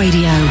Counties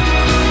Radio.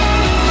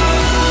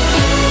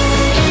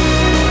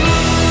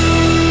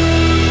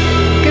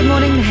 Good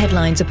morning. The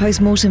headlines. A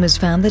post-mortem has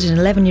found that an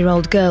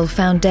 11-year-old girl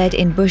found dead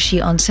in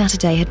Bushey on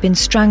Saturday had been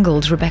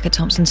strangled. Rebecca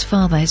Thompson's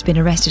father has been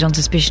arrested on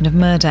suspicion of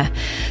murder.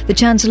 The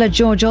Chancellor,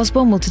 George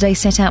Osborne, will today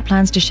set out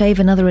plans to shave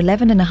another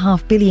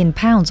 £11.5 billion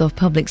off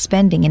public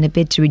spending in a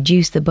bid to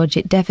reduce the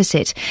budget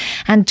deficit.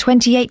 And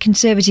 28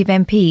 Conservative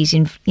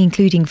MPs,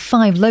 including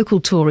 5 local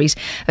Tories,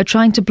 are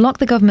trying to block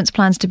the government's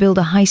plans to build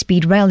a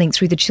high-speed rail link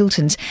through the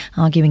Chilterns,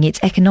 arguing it's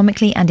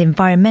economically and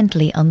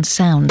environmentally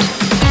unsound.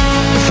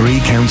 Three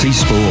Counties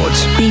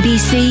Sports.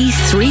 BBC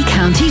Three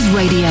Counties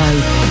Radio.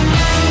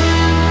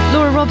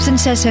 Laura Robson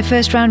says her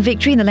first-round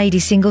victory in the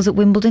ladies' singles at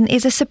Wimbledon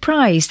is a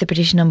surprise. The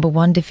British number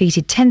 1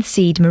 defeated 10th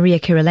seed Maria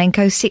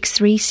Kirilenko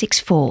 6-3,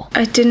 6-4.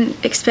 I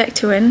didn't expect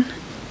to win.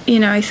 You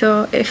know, I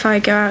thought if I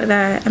go out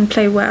there and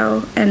play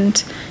well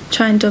and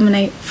try and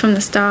dominate from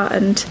the start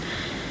and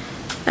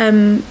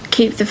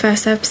keep the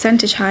first serve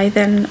percentage high,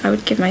 then I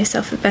would give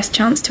myself the best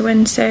chance to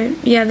win. So,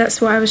 yeah, that's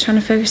what I was trying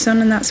to focus on,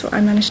 and that's what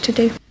I managed to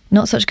do.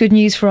 Not such good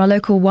news for our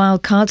local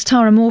wild cards.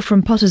 Tara Moore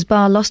from Potters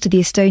Bar lost to the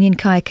Estonian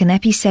Kaia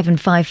Kanepi 7-5,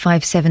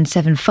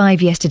 5-7, 7-5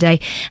 yesterday,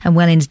 and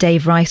Welling's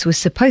Dave Rice was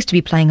supposed to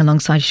be playing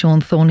alongside Sean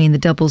Thornley in the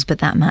doubles, but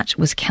that match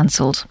was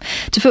cancelled.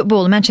 To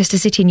football, Manchester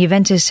City and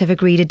Juventus have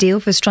agreed a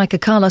deal for striker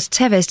Carlos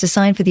Tevez to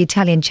sign for the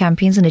Italian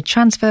champions and a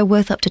transfer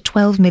worth up to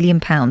 £12 million.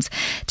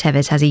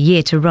 Tevez has a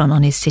year to run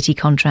on his City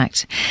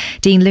contract.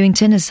 Dean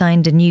Lewington has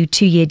signed a new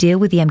 2-year deal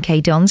with the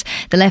MK Dons.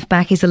 The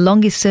left-back is the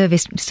longest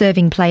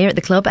serving player at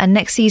the club, and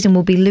next season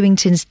will be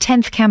Lewington's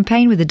 10th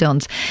campaign with the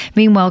Dons.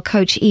 Meanwhile,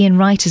 coach Iain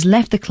Wright has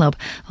left the club,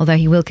 although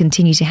he will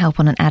continue to help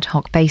on an ad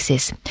hoc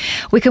basis.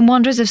 Wycombe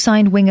Wanderers have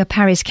signed winger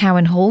Paris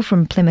Cowan-Hall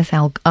from Plymouth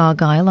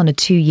Argyle on a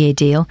 2-year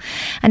deal.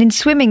 And in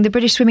swimming, the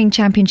British Swimming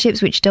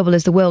Championships, which double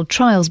as the World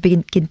Trials,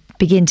 begin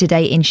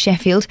today in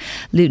Sheffield.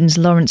 Luton's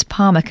Lawrence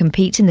Palmer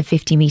competes in the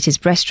 50 metres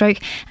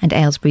breaststroke, and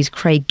Aylesbury's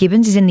Craig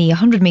Gibbons is in the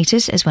 100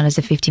 metres as well as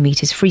the 50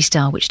 metres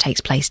freestyle, which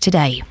takes place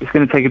today. It's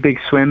going to take a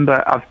big swim,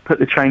 but I've put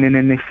the training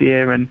in this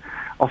year, and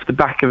off the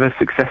back of a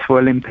successful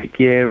Olympic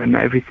year and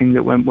everything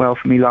that went well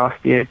for me last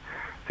year,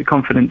 the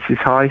confidence is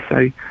high, so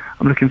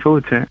I'm looking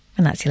forward to it.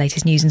 And that's your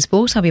latest news and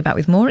sport. I'll be back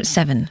with more at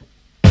 7.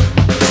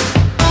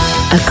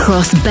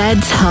 Across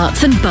beds,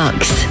 hearts and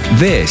bucks.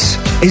 This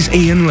is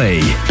Iain Lee.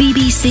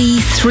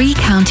 BBC Three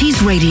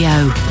Counties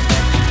Radio.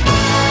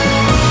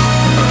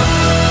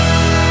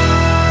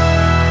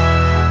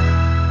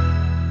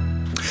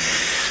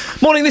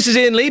 Morning, this is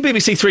Iain Lee,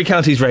 BBC Three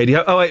Counties Radio,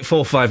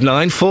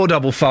 08459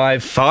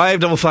 455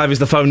 555 is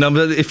the phone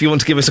number if you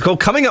want to give us a call.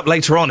 Coming up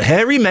later on,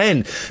 hairy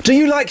men. Do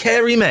you like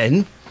hairy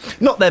men?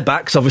 Not their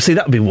backs, obviously,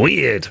 that would be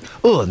weird.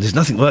 Oh, and there's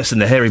nothing worse than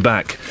the hairy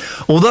back.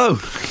 Although,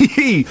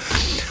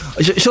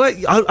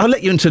 I'll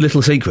let you into a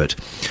little secret.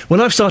 When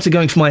I've started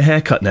going for my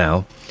haircut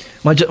now,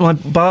 my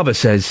barber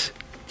says,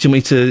 do you want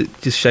me to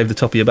just shave the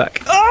top of your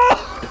back?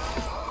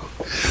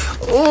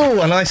 Oh,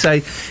 and I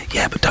say,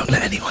 yeah, but don't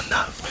let anyone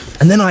know.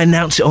 And then I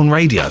announce it on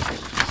radio.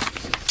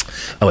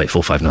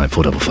 08459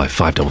 455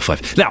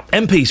 555. Now,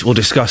 MPs will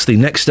discuss the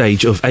next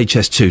stage of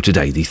HS2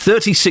 today, the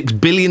 £36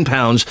 billion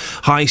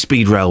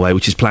high-speed railway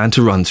which is planned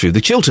to run through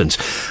the Chilterns.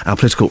 Our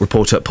political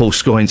reporter Paul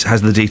Scoynes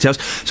has the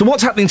details. So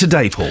what's happening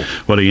today, Paul?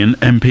 Well, Ian,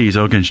 MPs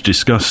are going to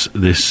discuss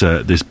this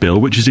bill,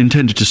 which is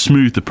intended to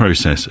smooth the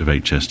process of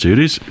HS2. It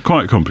is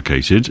quite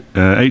complicated.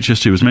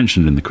 HS2 was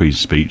mentioned in the Queen's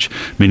speech,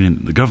 meaning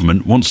that the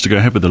government wants to go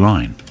ahead with the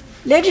line.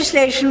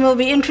 Legislation will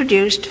be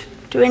introduced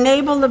to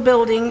enable the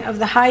building of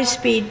the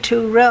high-speed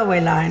 2 railway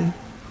line,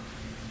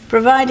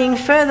 providing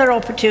further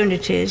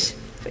opportunities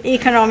for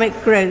economic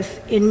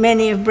growth in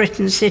many of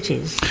Britain's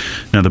cities.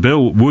 Now, the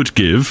bill would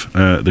give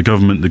the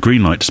government the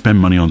green light to spend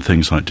money on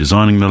things like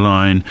designing the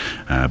line,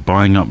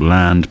 buying up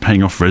land,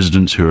 paying off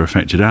residents who are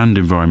affected, and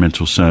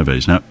environmental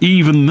surveys. Now,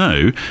 even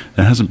though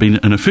there hasn't been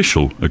an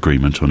official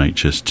agreement on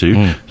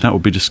HS2, that will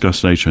be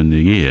discussed later in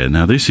the year.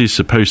 Now, this is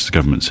supposed, the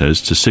government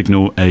says, to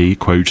signal a,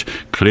 quote,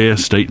 clear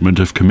statement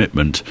of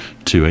commitment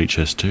to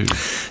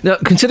HS2. Now,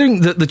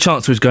 considering that the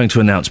Chancellor is going to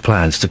announce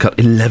plans to cut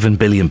 £11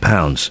 billion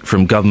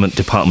from government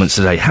departments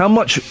today, how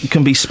much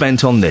can be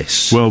spent on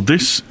this? Well,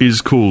 this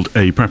is called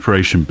a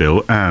preparation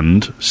bill,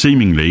 and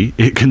seemingly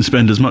it can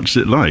spend as much as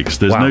it likes.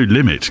 There's no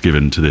limit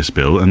given to this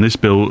bill, and this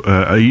bill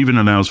even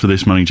allows for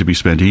this money to be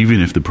spent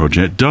even if the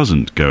project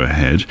doesn't go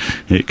ahead.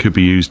 It could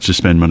be used to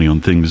spend money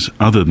on things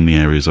other than the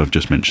areas I've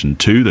just mentioned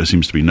too. There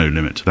seems to be no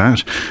limit to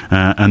that,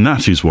 and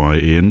that is why,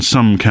 Ian,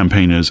 some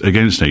campaigners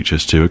against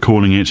HS2 are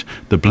calling it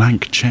the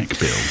blank cheque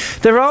bill.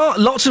 There are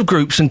lots of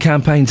groups and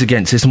campaigns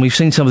against this, and we've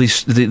seen some of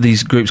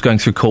these groups going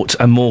through courts,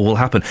 and more will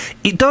happen.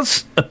 It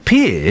does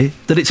appear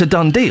that it's a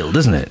done deal,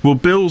 doesn't it? Well,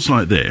 bills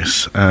like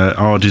this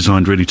are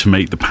designed really to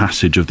make the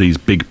passage of these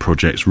big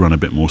projects run a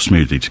bit more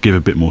smoothly, to give a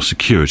bit more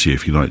security,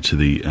 if you like, to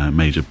the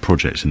major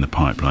projects in the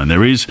pipeline.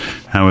 There is,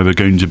 however,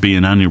 going to be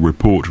an annual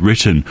report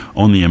written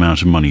on the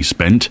amount of money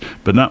spent,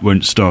 but that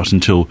won't start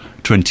until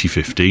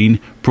 2015,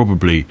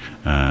 probably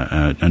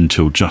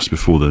until just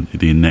before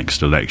the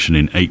next election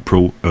in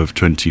April of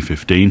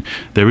 2015.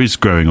 There is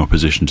growing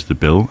opposition to the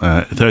bill.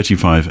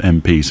 35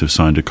 MPs have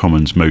signed a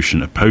Commons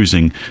motion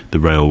opposing the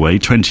railway.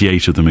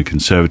 28 of them are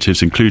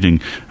Conservatives, including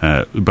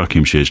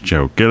Buckinghamshire's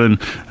Gerald Gillen,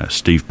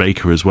 Steve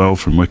Baker as well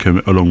from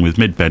Wickham, along with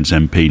Mid-Bed's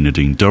MP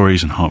Nadine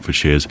Dorries and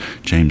Hertfordshire's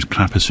James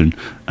Clapperson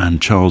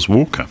and Charles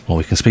Walker. Well,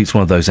 we can speak to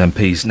one of those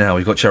MPs now.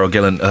 We've got Cheryl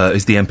Gillen,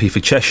 who's the MP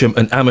for Chesham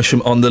and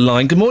Amersham on the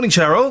line. Good morning,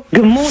 Cheryl.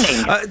 Good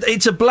morning.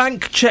 It's a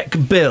blank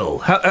cheque bill.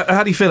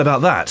 How do you feel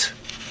about that?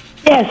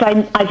 Yes,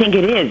 I think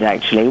it is,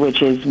 actually,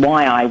 which is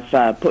why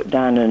I've put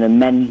down an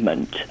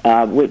amendment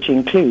which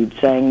includes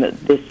saying that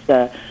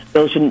this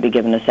bill shouldn't be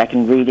given a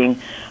second reading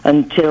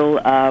until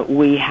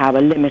we have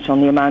a limit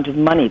on the amount of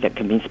money that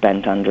can be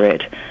spent under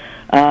it.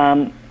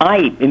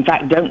 I, in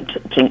fact, don't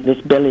think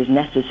this bill is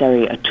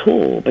necessary at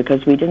all,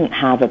 because we didn't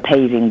have a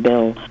paving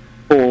bill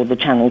for the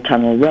Channel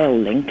Tunnel rail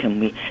link,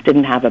 and we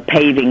didn't have a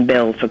paving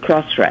bill for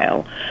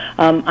Crossrail.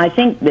 I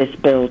think this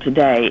bill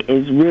today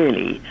is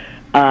really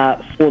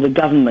for the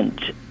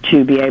government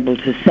to be able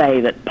to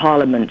say that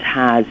Parliament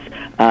has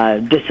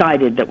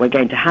decided that we're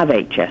going to have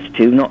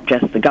HS2, not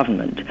just the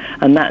government.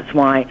 And that's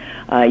why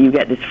you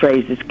get this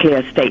phrase, this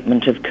clear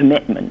statement of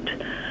commitment.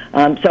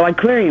 So I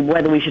query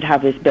whether we should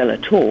have this bill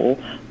at all,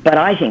 but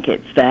I think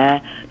it's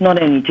there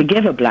not only to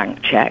give a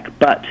blank cheque,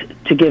 but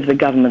to give the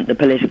government the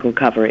political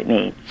cover it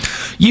needs.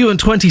 You and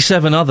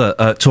 27 other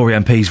Tory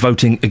MPs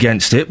voting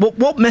against it.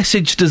 What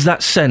message does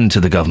that send to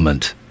the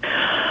government?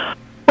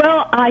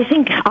 Well, I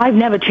think I've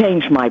never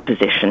changed my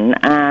position,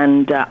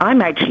 and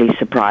I'm actually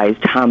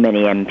surprised how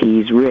many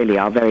MPs really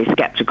are very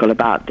sceptical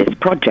about this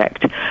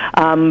project.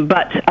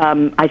 But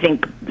I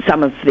think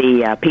some of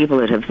the people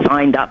that have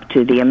signed up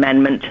to the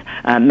amendment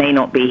may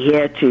not be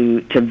here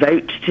to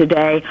vote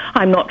today.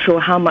 I'm not sure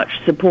how much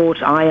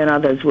support I and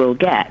others will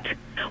get.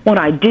 What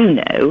I do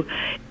know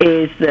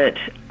is that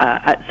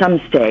at some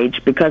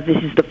stage, because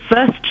this is the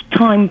first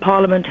time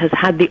Parliament has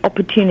had the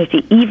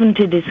opportunity even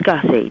to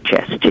discuss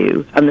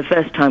HS2, and the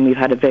first time we've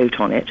had a vote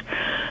on it,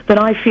 that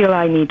I feel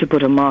I need to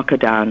put a marker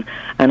down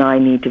and I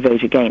need to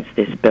vote against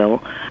this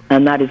bill.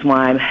 And that is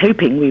why I'm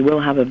hoping we will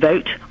have a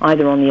vote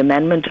either on the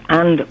amendment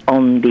and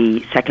on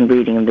the second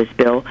reading of this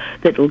bill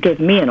that will give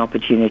me an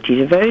opportunity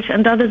to vote,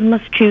 and others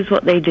must choose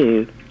what they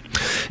do.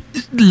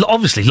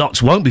 Obviously,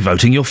 lots won't be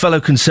voting. Your fellow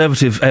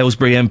Conservative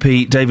Aylesbury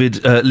MP,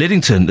 David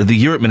Liddington, the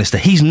Europe Minister,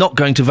 he's not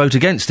going to vote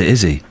against it,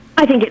 is he?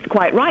 I think it's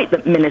quite right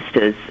that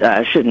ministers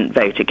shouldn't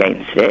vote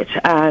against it,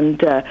 and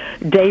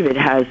David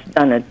has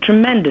done a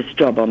tremendous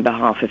job on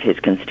behalf of his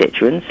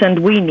constituents, and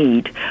we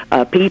need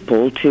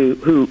people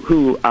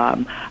who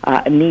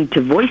need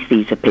to voice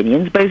these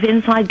opinions, both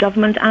inside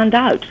government and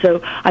out.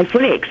 So I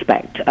fully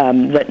expect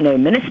that no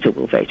minister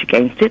will vote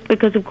against it,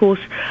 because, of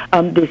course,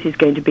 this is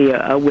going to be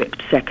a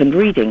whipped second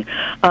reading.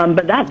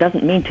 But that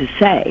doesn't mean to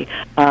say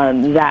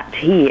that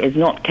he is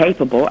not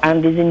capable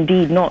and is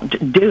indeed not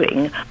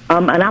doing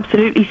an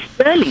absolutely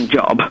sterling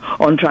job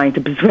on trying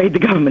to persuade the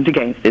government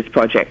against this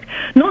project.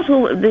 Not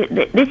all.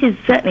 This is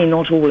certainly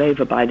not all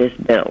over by this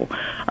bill.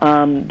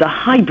 The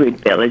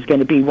hybrid bill is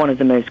going to be one of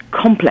the most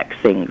complex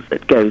things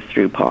that goes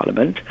through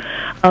Parliament,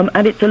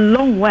 and it's a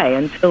long way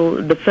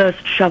until the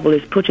first shovel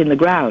is put in the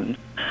ground.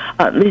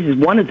 This is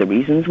one of the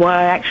reasons why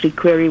I actually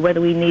query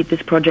whether we need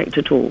this project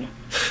at all.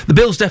 The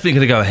bill's definitely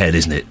going to go ahead,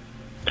 isn't it?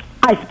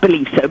 I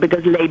believe so,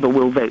 because Labour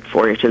will vote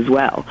for it as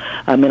well.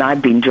 I mean,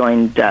 I've been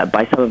joined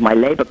by some of my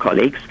Labour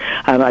colleagues.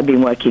 I've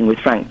been working with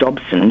Frank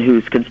Dobson,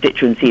 whose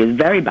constituency is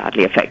very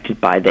badly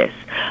affected by this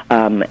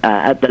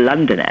at the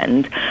London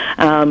end,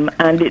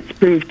 and it's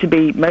proved to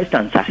be most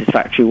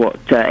unsatisfactory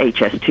what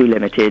HS2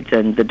 Limited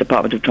and the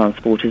Department of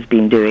Transport has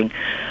been doing,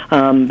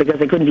 because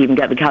they couldn't even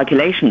get the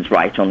calculations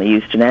right on the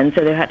Euston end,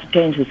 so they had to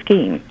change the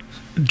scheme.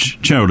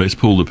 Cheryl, it's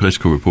Paul, the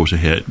political reporter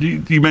here.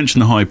 You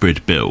mentioned the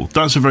hybrid bill.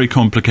 That's a very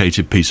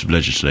complicated piece of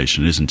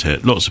legislation, isn't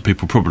it? Lots of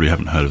people probably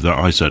haven't heard of that.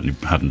 I certainly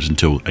hadn't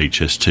until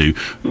HS2.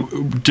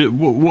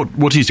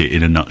 What is it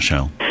in a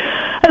nutshell?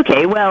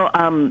 Okay, well,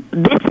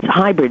 this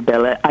hybrid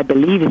bill, I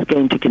believe, is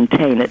going to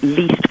contain at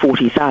least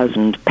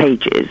 40,000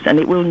 pages, and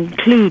it will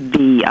include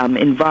the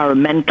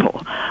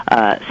environmental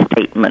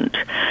statement.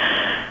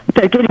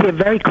 So it's going to be a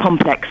very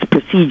complex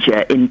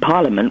procedure in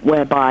Parliament,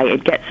 whereby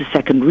it gets a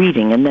second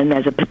reading, and then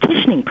there's a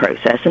petitioning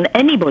process, and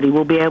anybody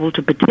will be able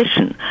to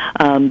petition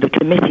the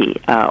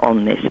committee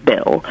on this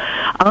bill.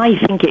 I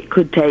think it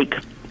could take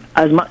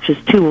as much as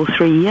 2 or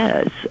 3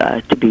 years,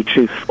 to be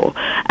truthful.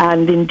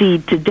 And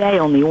indeed, today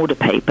on the order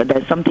paper,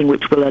 there's something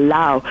which will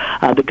allow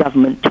the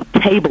government to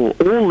table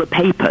all the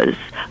papers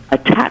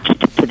attached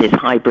to this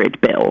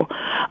hybrid bill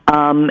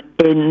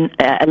in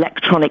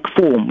electronic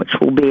form, which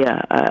will be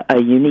a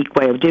unique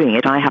way of doing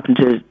it. I happen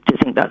to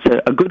think that's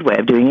a good way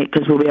of doing it,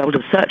 because we'll be able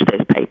to search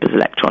those papers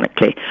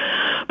electronically.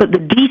 But the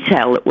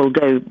detail that will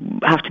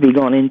have to be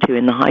gone into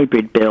in the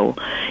hybrid bill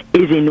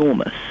is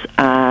enormous,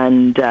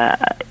 and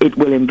it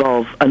will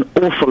involve an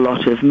awful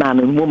lot of man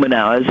and woman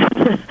hours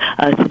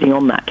sitting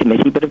on that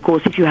committee. But of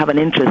course, if you have an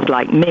interest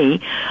like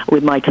me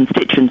with my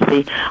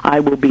constituency, I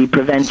will be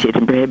prevented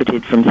and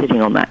prohibited from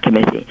sitting on that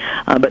committee.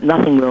 But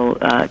nothing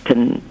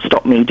can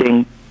stop me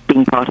being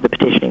part of the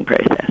petitioning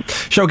process.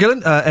 Cheryl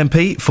Gillen,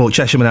 MP for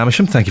Chesham and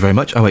Amersham, thank you very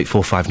much.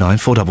 08459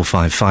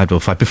 455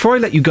 555. Before I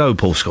let you go,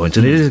 Paul Scoington,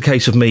 it is a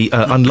case of me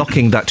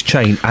unlocking that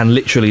chain and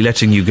literally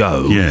letting you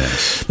go.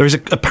 Yes. There is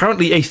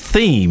apparently a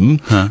theme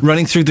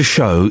running through the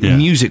show,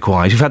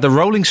 music-wise. We've had the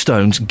Rolling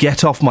Stones,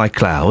 Get Off My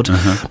Cloud,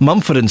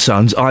 Mumford &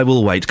 Sons, I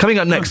Will Wait. Coming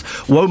up next,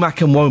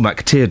 Womack and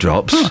Womack,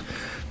 Teardrops.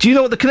 Do you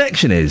know what the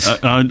connection is?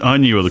 I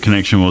knew what the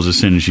connection was as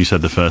soon as you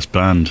said the first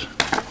band.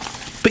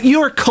 But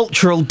you're a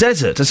cultural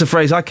desert. That's a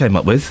phrase I came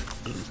up with.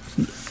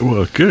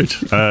 Well, good.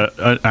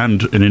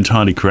 And an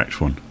entirely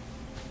correct one.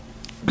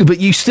 But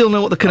you still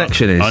know what the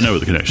connection is? I know what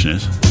the connection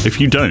is.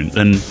 If you don't,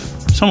 then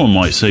someone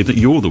might say that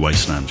you're the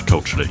wasteland,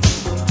 culturally.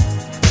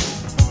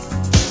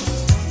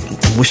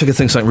 I wish I could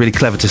think something really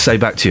clever to say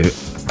back to you,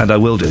 and I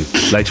will do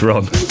later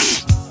on.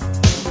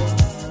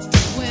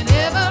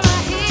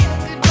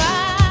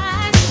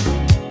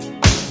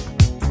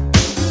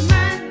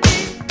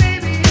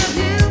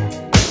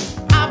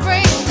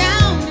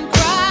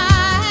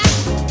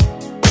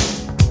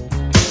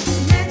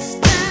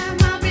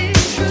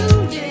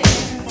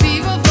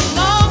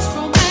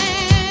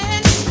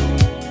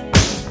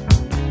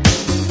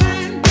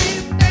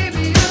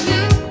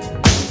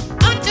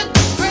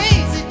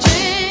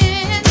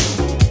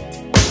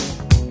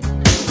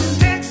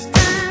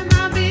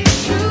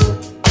 True.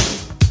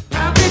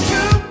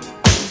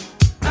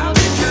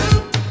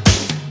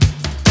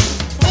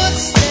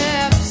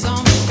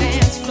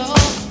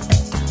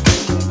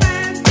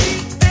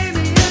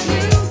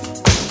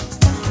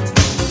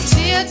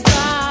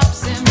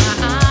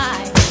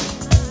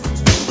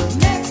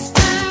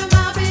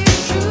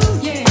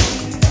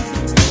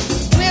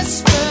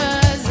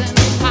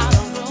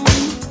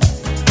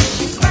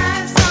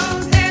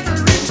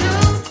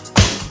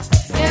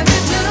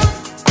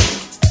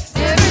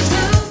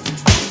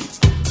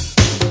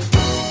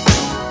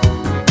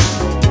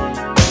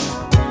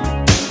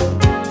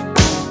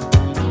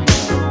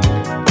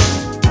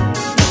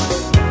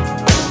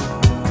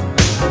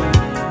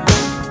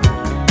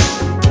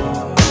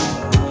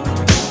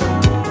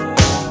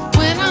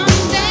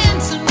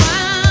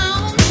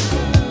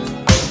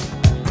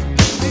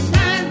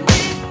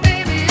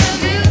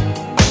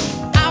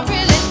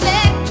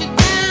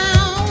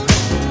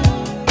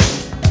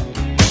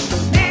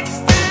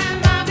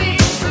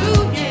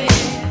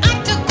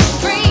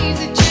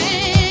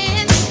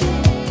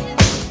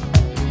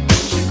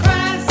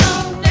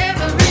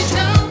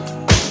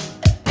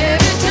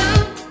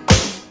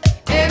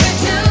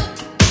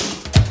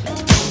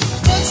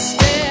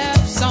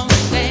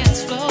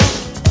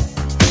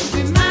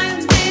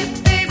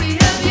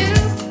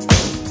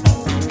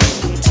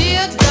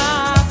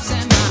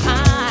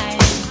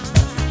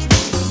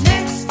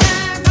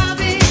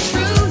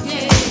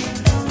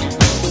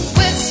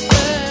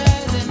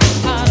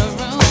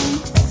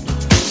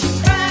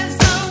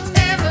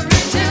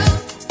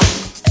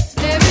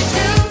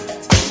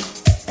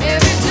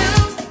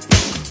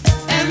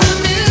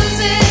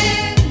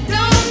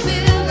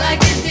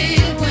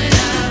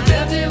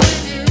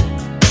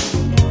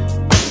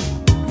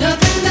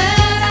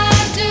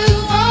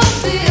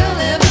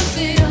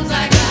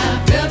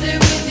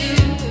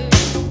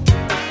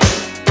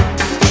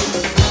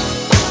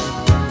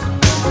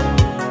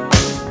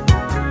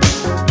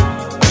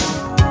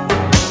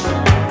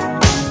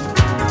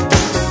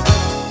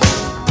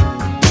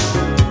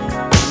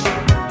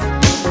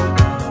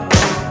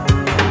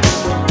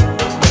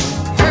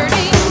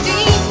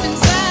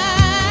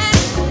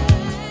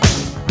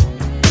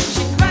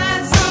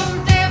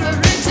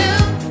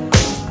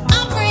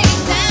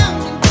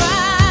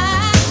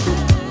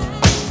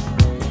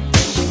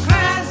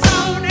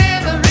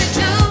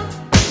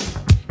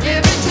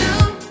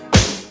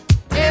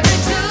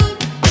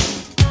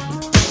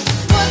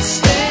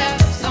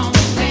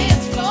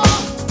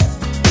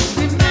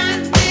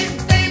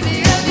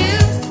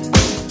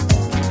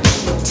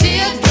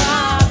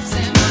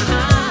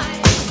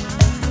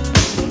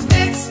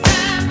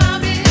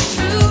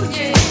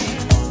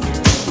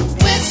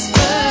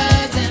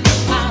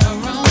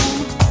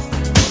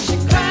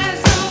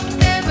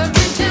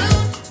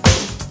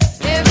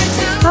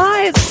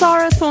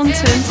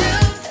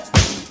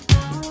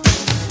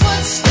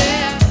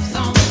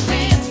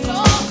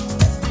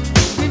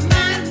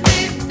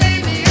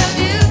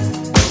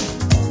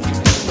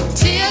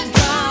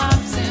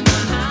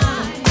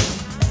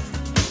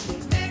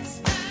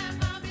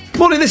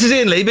 Morning, this is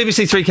Iain Lee,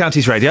 BBC Three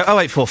Counties Radio,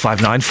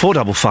 08459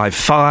 455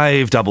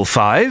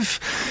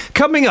 555.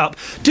 Coming up,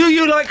 do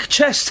you like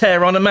chest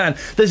hair on a man?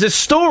 There's a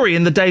story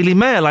in the Daily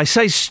Mail, I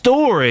say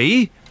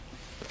story,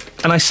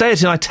 and I say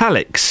it in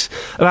italics,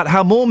 about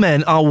how more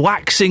men are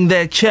waxing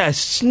their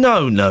chests.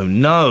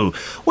 No.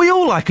 We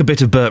all like a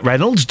bit of Burt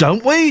Reynolds,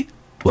 don't we?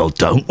 Well,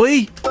 don't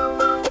we?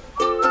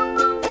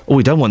 Oh,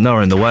 we don't want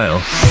Noah in the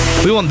Whale.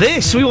 We want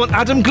this. We want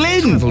Adam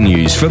Glynn. Travel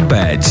news for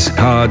beds,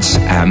 cards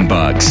and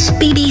bugs.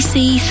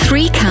 BBC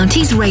Three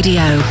Counties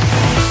Radio.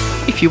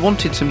 If you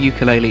wanted some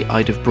ukulele,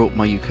 I'd have brought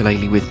my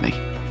ukulele with me.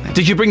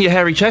 Did you bring your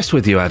hairy chest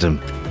with you, Adam?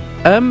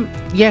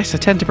 Yes, I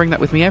tend to bring that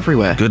with me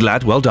everywhere. Good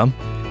lad, well done.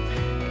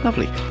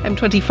 Lovely.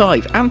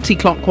 M25,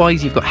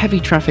 anti-clockwise, you've got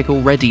heavy traffic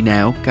already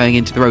now going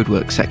into the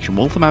roadworks section.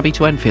 Waltham Abbey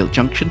to Enfield,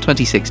 junction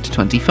 26 to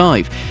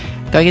 25.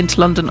 Going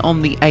into London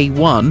on the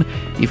A1,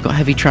 you've got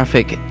heavy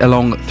traffic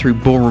along through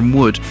Boreham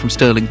Wood from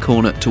Stirling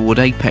Corner toward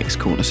Apex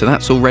Corner. So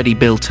that's already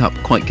built up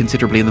quite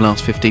considerably in the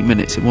last 15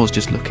 minutes. It was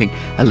just looking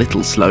a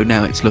little slow.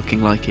 Now it's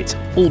looking like it's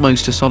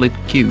almost a solid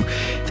queue.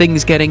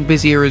 Things getting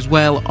busier as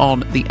well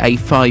on the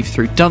A5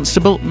 through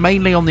Dunstable,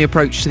 mainly on the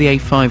approach to the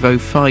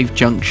A505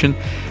 junction.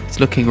 It's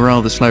looking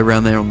rather slow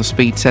around there on the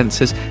speed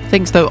sensors.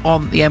 Things, though,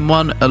 on the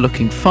M1 are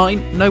looking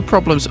fine. No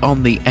problems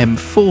on the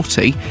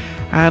M40.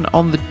 And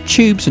on the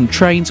tubes and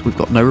trains, we've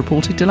got no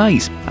reported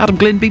delays. Adam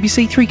Glynn,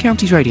 BBC Three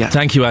Counties Radio.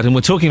 Thank you, Adam.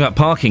 We're talking about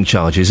parking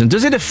charges, and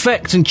does it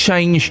affect and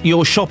change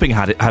your shopping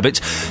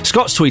habits?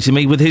 Scott's tweeting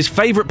me with his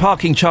favourite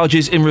parking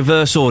charges in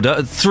reverse order.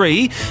 At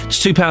 3,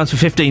 it's £2 for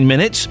 15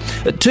 minutes.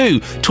 At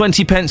 2,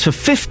 20 pence for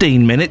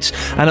 15 minutes.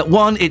 And at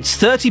 1, it's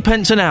 30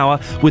 pence an hour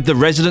with the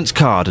residence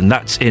card, and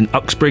that's in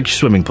Uxbridge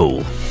Swimming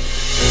Pool.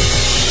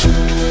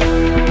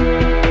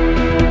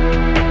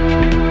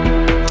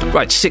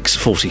 Right,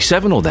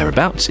 6:47 or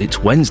thereabouts. It's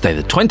Wednesday,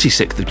 the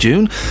 26th of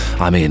June.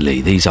 I'm Iain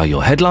Lee. These are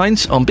your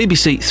headlines on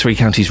BBC Three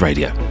Counties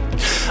Radio.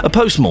 A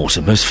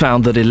post-mortem has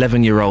found that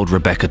 11-year-old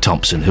Rebecca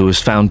Thompson, who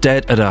was found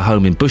dead at her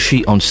home in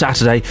Bushey on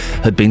Saturday,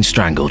 had been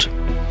strangled.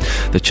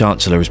 The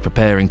Chancellor is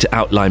preparing to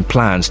outline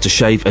plans to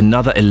shave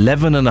another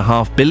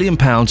 £11.5 billion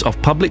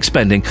off public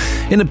spending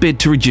in a bid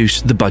to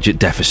reduce the budget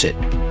deficit.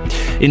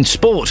 In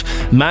sport,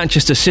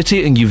 Manchester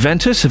City and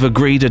Juventus have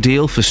agreed a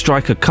deal for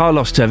striker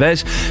Carlos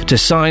Tevez to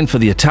sign for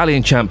the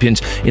Italian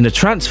champions in a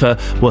transfer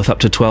worth up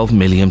to £12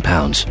 million.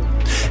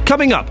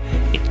 Coming up,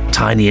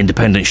 tiny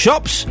independent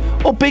shops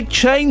or big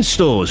chain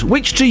stores?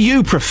 Which do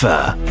you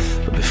prefer?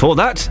 But before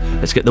that,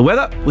 let's get the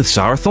weather with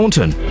Sarah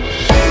Thornton.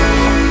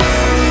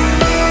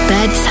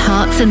 Beds,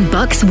 Hearts and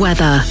Bucks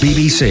weather.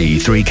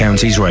 BBC Three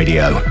Counties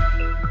Radio.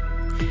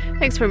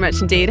 Thanks very much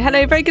indeed.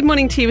 Hello, very good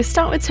morning to you. We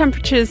start with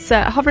temperatures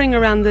hovering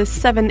around the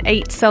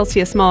 7-8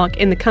 Celsius mark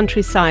in the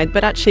countryside,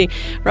 but actually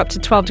we're up to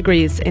 12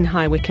 degrees in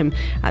High Wycombe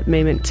at the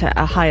moment,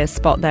 a higher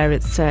spot there.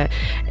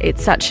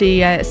 It's actually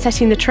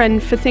setting the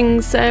trend for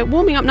things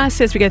warming up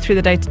nicely as we go through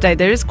the day today.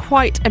 There is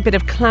quite a bit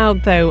of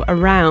cloud, though,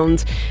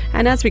 around,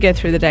 and as we go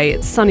through the day,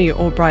 it's sunny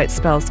or bright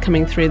spells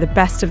coming through. The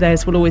best of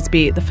those will always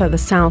be the further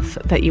south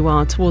that you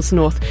are. Towards the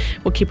north,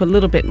 we'll keep a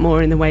little bit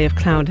more in the way of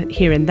cloud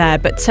here and there,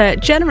 but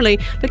generally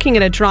looking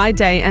at a dry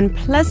day and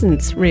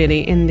pleasant,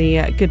 really, in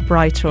the good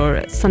bright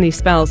or sunny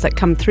spells that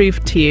come through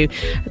to you.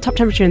 The top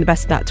temperature in the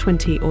best of that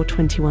 20 or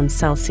 21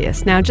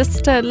 Celsius. Now,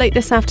 just late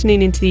this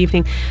afternoon into the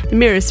evening, the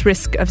merest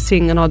risk of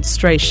seeing an odd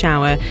stray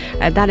shower.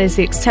 That is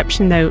the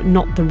exception, though,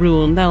 not the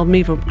rule. And they'll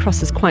move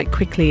across us quite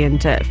quickly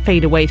and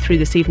fade away through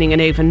this evening and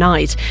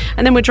overnight.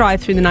 And then we're dry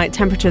through the night.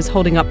 Temperatures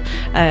holding up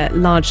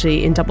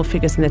largely in double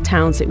figures in the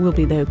towns. It will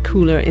be, though,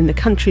 cooler in the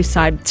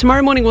countryside.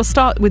 Tomorrow morning we'll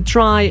start with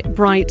dry,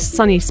 bright,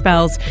 sunny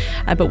spells,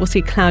 but we'll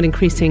see cloud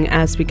increasing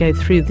as we go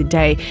through the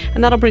day,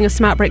 and that'll bring us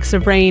some outbreaks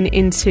of rain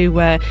into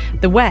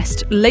the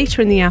west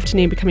later in the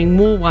afternoon, becoming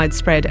more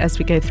widespread as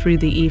we go through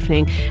the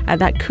evening.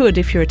 That could,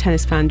 if you're a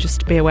tennis fan,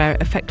 just be aware,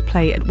 affect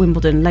play at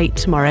Wimbledon late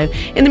tomorrow.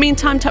 In the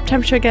meantime, top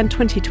temperature again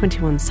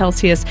 20-21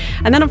 Celsius,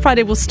 and then on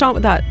Friday we'll start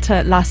with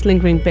that last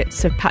lingering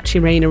bits of patchy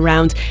rain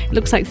around. It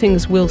looks like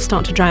things will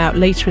start to dry out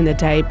later in the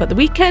day, but the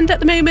weekend at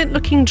the moment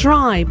looking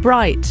dry,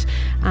 bright,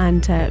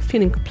 and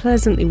feeling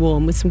pleasantly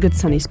warm with some good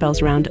sunny spells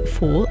around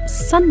for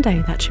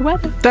Sunday. That's your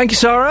weather. Thank you,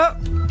 Sarah.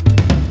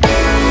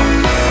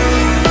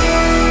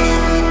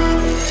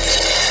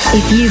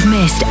 If you've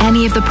missed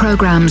any of the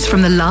programmes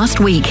from the last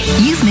week,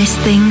 you've missed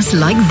things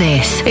like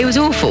this. It was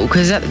awful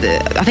because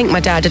I think my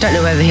dad, I don't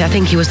know whether I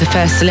think he was the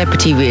first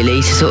celebrity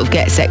really to sort of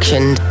get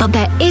sectioned. But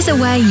there is a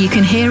way you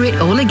can hear it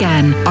all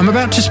again. I'm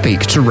about to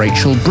speak to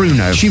Rachel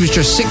Bruno. She was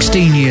just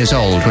 16 years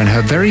old when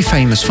her very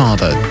famous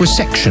father was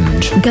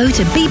sectioned. Go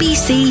to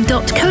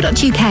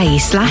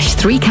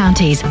bbc.co.uk/3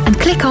 counties and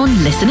click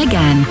on Listen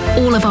Again.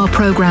 All of our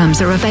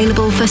programmes are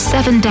available for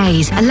 7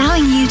 days,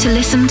 allowing you to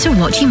listen to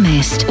what you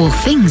missed or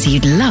things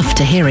you'd love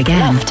to hear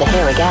again.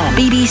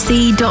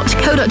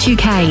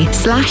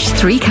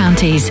 bbc.co.uk/3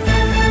 counties.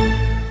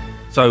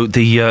 So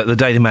the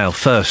Daily Mail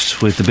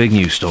first with the big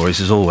news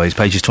stories as always,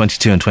 pages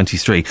 22 and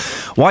 23.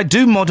 Why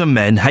do modern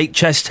men hate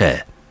chest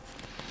hair?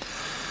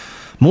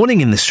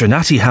 Morning in the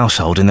Strinati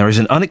household, and there is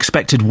an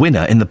unexpected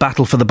winner in the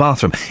battle for the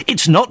bathroom.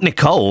 It's not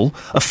Nicole,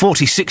 a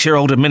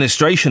 46-year-old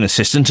administration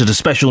assistant at a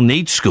special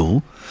needs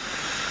school,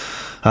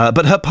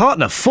 but her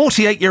partner,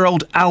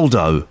 48-year-old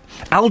Aldo.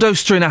 Aldo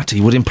Strinati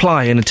would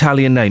imply an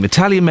Italian name.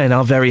 Italian men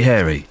are very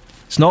hairy.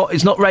 It's not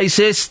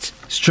racist.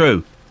 It's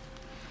true.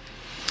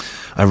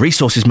 A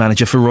resources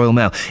manager for Royal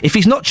Mail. If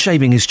he's not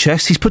shaving his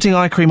chest, he's putting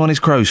eye cream on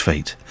his crow's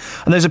feet.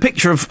 And there's a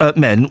picture of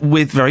men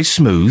with very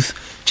smooth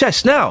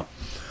chests. Now,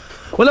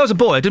 when I was a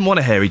boy, I didn't want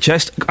a hairy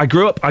chest. I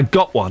grew up, I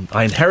got one.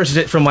 I inherited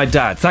it from my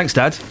dad. Thanks,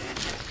 Dad.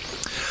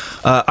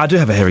 I do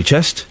have a hairy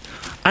chest.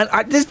 And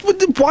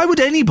why would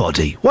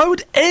anybody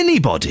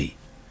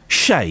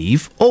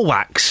shave or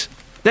wax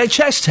their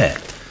chest hair?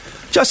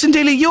 Justin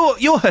Dealey,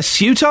 you're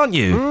hirsute, aren't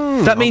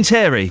you? That means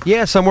hairy.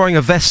 Yes, I'm wearing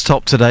a vest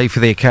top today for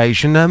the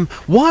occasion.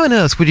 Why on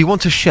earth would you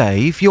want to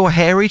shave your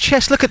hairy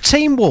chest? Look at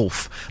Teen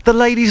Wolf. The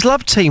ladies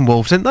loved Teen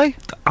Wolf, didn't they?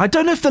 I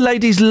don't know if the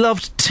ladies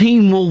loved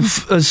Teen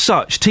Wolf as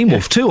such. Teen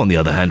Wolf 2, on the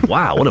other hand.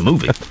 Wow, what a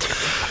movie.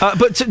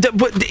 But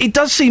it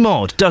does seem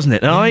odd, doesn't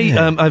it?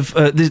 And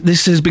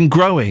this has been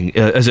growing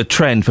as a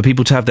trend for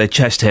people to have their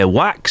chest hair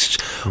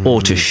waxed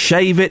or to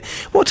shave it.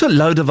 What a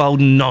load of old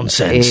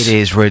nonsense. It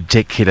is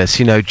ridiculous.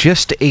 You know,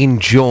 just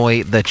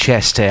enjoy the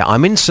chest hair.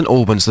 I'm in St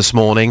Albans this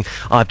morning.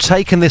 I've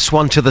taken this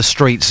one to the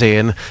streets,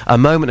 Ian. A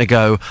moment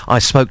ago, I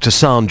spoke to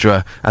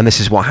Sandra, and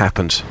this is what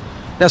happened.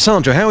 Now,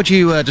 Sandra, how would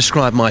you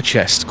describe my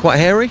chest? Quite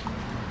hairy?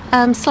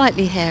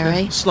 Slightly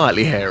hairy.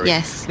 Slightly hairy?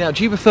 Yes. Now,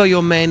 do you prefer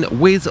your men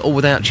with or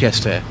without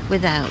chest hair?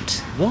 Without.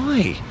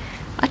 Why?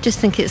 I just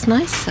think it's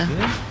nicer.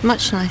 Yeah.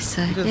 Much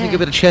nicer. You don't think a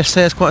bit of chest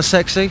hair is quite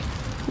sexy?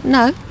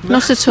 No,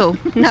 not at all.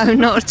 No,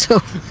 not at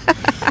all.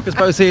 Because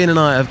both Ian and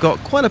I have got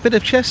quite a bit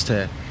of chest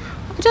hair.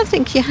 I don't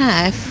think you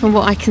have, from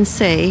what I can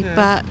see,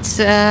 but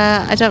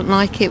I don't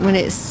like it when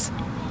it's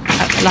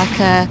like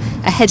a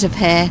head of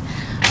hair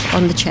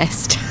on the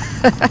chest.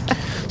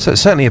 So it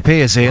certainly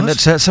appears, Ian, that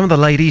some of the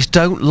ladies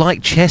don't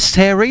like chest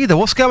hair either.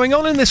 What's going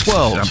on in this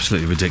world? It's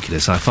absolutely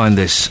ridiculous. I find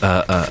this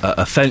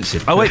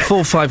offensive.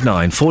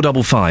 08459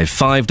 455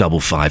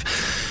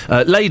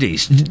 555.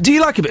 Ladies, do you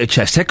like a bit of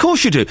chest hair? Of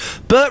course you do.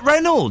 Burt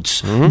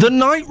Reynolds, the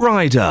Knight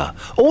Rider,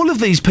 all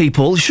of these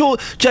people. Sure,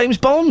 James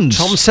Bond,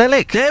 Tom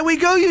Selleck. There we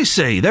go. You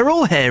see, they're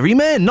all hairy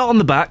men. Not on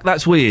the back.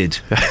 That's weird.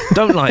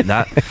 Don't like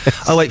that.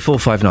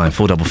 08459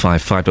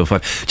 455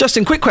 555.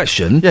 Justin, quick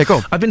question. Yeah, go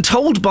on. I've been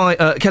told by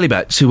Kelly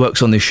Betts, who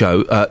works on this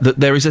show, that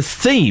there is a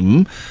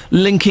theme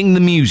linking the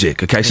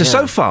music. Okay,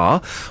 so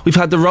far we've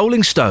had the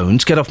Rolling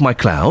Stones, Get Off My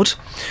Cloud,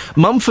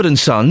 Mumford &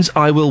 Sons,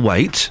 I Will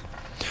Wait,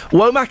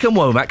 Womack and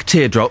Womack,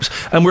 Teardrops,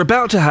 and we're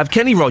about to have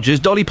Kenny Rogers,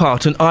 Dolly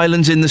Parton,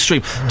 Islands in the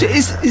Stream.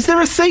 Is there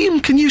a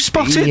theme? Can you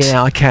spot it?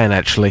 Yeah, I can,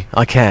 actually.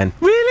 I can.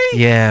 Really?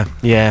 Yeah.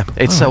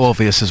 It's so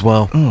obvious as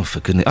well. Oh, for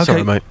goodness. Okay.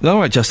 Sorry, mate. All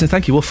right, Justin,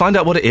 thank you. We'll find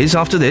out what it is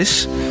after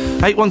this.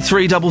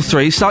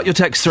 81333, start your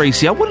text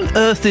 3CR. What on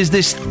earth is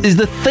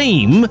the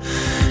theme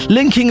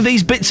linking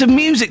these bits of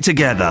music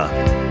together?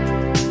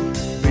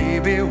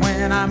 Baby,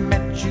 when I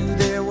met you,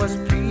 there was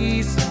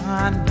peace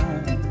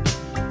unknown.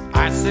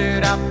 I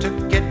set out to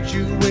get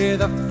you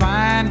with a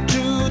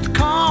fine-tooth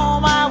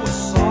comb. I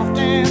was soft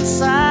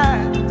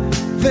inside.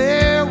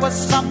 There was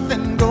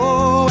something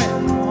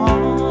going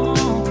on.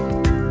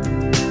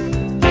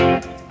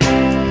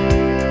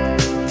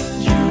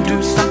 You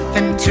do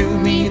something to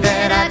me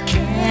that I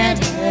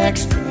can't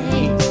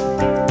explain.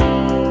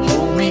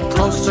 Hold me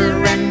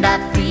closer and I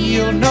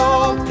feel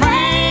no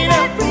pain.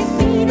 Every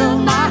beat of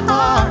my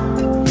heart,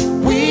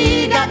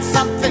 we got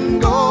something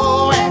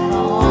going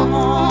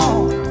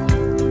on.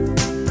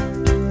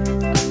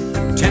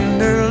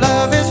 Tender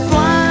love is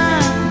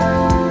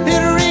blind,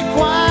 it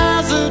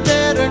requires a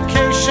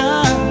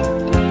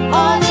dedication.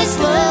 All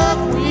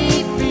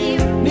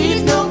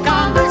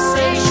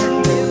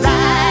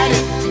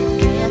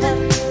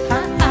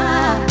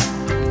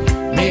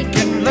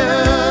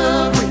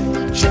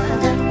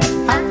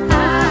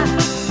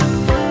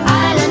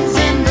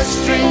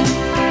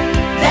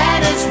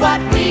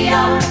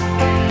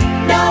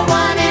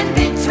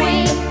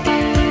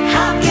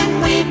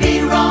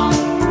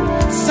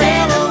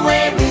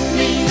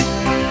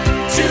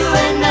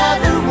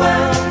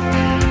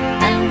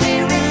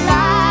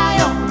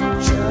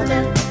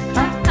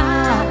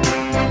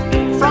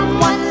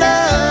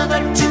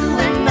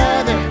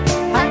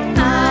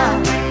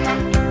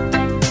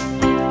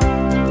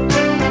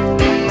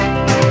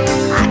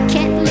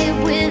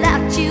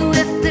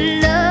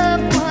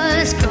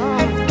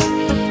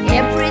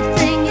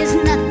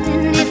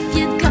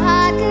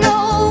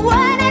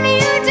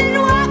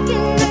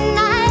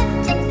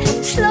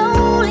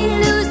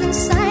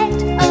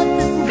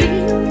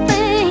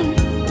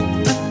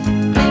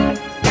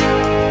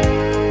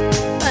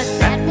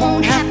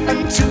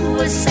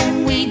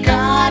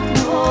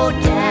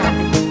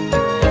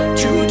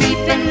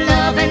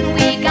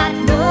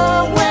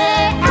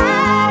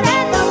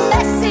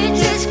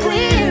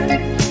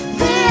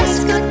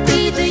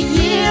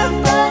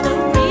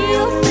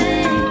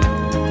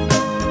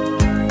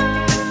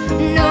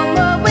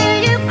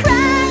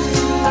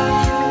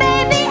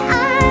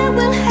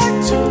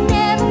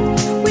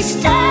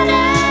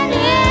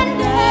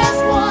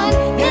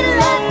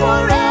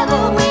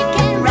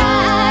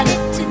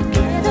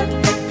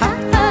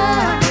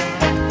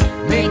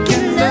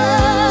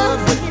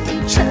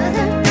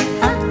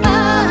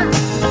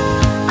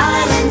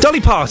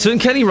Parton,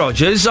 Kenny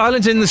Rogers,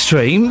 Islands in the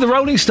Stream, The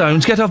Rolling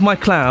Stones, Get Off My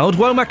Cloud,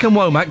 Womack and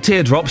Womack,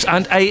 Teardrops,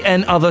 and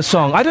AN Other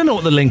Song. I don't know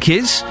what the link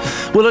is.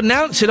 We'll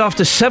announce it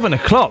after 7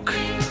 o'clock.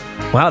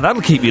 Wow,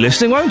 that'll keep you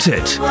listening, won't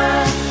it?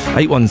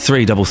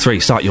 81333,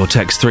 start your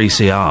text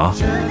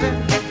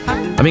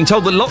 3CR. I'm being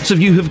told that lots of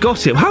you have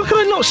got it. How can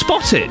I not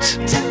spot it?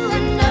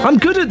 I'm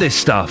good at this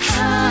stuff.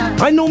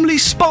 I normally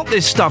spot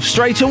this stuff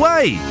straight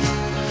away.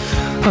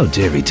 Oh,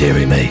 dearie,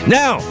 dearie me.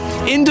 Now,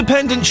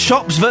 independent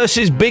shops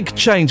versus big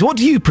chains. What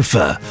do you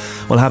prefer?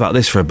 Well, how about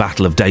this for a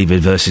battle of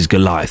David versus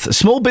Goliath? A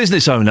small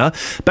business owner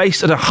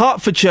based at a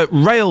Hertfordshire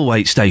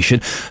railway station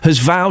has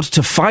vowed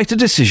to fight a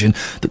decision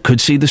that could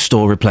see the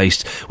store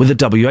replaced with a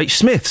WH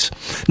Smith's.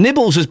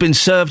 Nibbles has been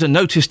served a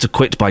notice to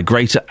quit by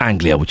Greater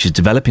Anglia, which is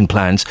developing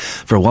plans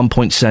for a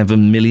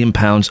 £1.7 million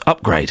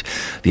upgrade.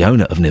 The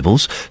owner of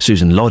Nibbles,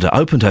 Susan Lodder,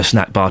 opened her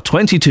snack bar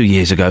 22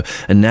 years ago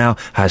and now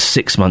has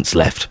 6 months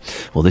left.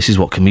 Well, this is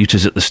what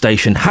commuters at the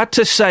station had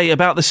to say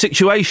about the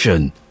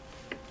situation.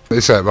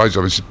 It's outrageous.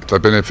 I mean,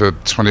 they've been here for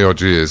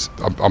 20-odd years.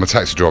 I'm a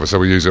taxi driver, so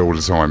we use it all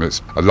the time.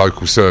 It's a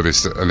local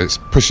service, and it's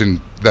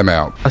pushing them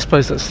out. I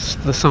suppose that's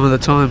the sum of the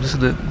times,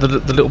 isn't it?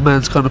 The little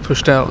man's kind of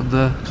pushed out, and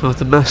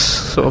the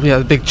mass,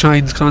 the big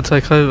chains kind of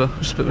take over.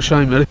 It's a bit of a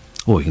shame, really.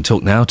 Well, we can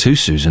talk now to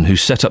Susan, who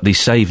set up the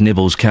Save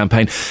Nibbles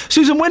campaign.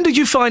 Susan, when did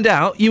you find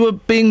out you were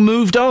being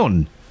moved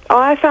on?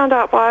 I found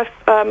out by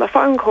a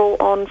phone call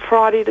on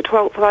Friday the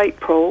 12th of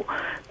April.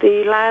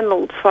 The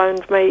landlords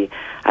phoned me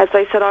as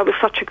they said I was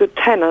such a good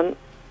tenant.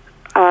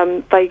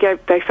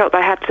 They felt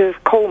they had to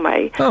call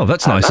me. Oh,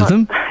 that's nice of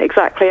them.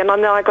 Exactly, and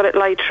then I got it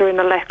later in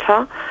a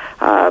letter.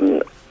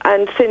 And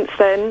since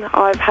then,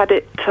 I've had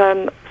it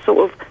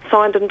sort of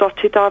signed and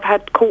dotted. I've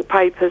had court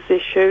papers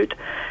issued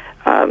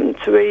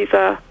to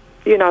either,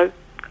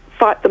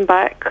 fight them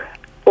back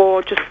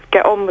or just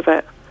get on with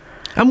it.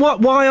 And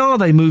why are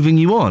they moving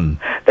you on?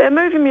 They're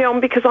moving me on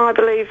because I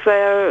believe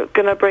they're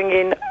going to bring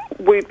in,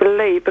 we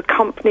believe, a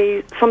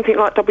company, something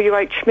like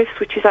WH Smith's,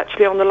 which is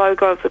actually on the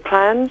logo of the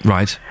plans.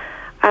 Right.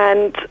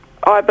 And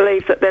I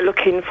believe that they're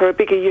looking for a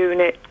bigger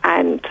unit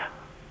and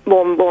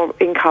more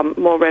income,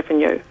 more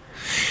revenue.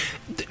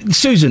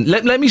 Susan,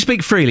 let me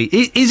speak freely.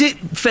 Is it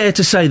fair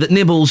to say that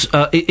Nibbles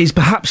is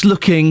perhaps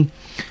looking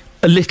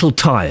a little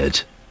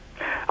tired?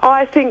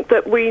 I think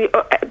that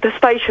the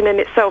station in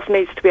itself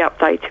needs to be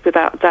updated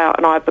without doubt,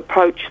 and I've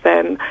approached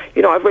them.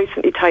 I've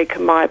recently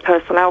taken my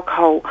personal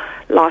alcohol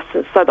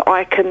licence so that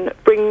I can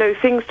bring new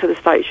things to the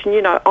station.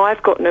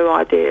 I've got new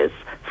ideas,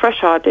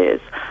 fresh ideas.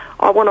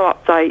 I want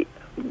to update,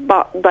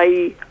 but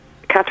they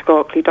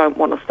categorically don't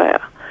want us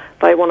there.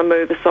 They want to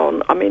move us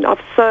on. I mean,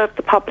 I've served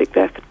the public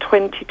there for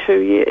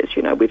 22 years.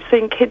 We've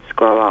seen kids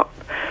grow up.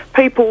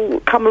 People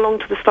come along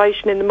to the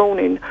station in the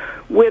morning.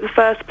 We're the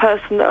first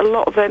person that a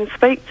lot of them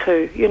speak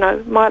to.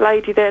 My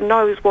lady there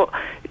knows what...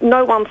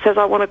 No one says,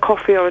 I want a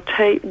coffee or a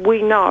tea.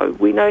 We know.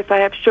 We know if they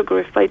have sugar,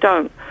 if they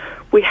don't.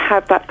 We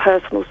have that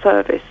personal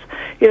service.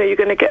 You're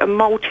going to get a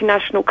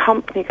multinational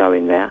company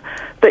going there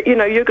that,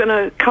 you're going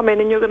to come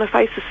in and you're going to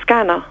face a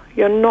scanner.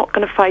 You're not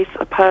going to face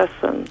a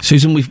person.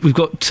 Susan, we've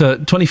got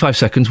 25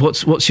 seconds.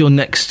 What's your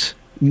next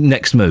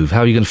move?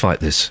 How are you going to fight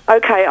this?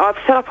 OK, I've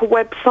set up a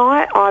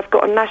website. I've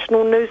got a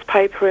national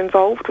newspaper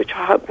involved, which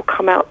I hope will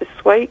come out this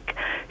week.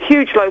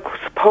 Huge local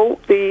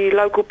support, the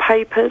local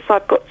papers.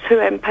 I've got 2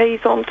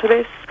 MPs onto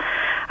this.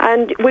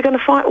 And we're going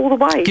to fight all the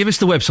way. Give us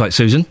the website,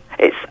 Susan.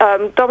 It's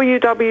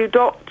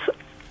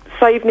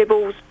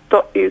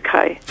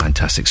www.savenibbles.uk.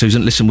 Fantastic.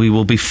 Susan, listen, we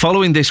will be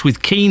following this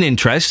with keen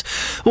interest.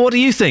 What do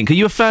you think? Are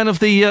you a fan of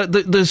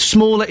the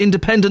smaller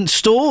independent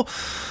store?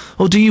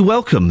 Or do you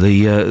welcome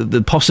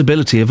the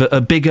possibility of a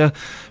bigger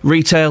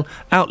retail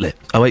outlet?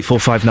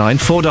 08459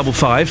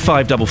 455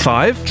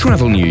 555.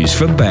 Travel news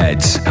for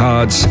beds,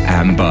 cards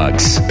and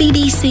bugs.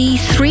 BBC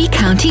Three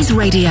Counties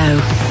Radio.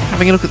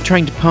 Having a look at the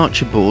train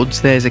departure boards,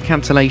 there's a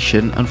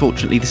cancellation.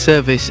 Unfortunately, the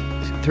service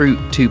through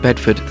to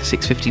Bedford, the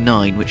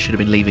 6:59, which should have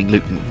been leaving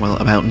Luton,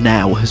 about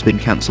now, has been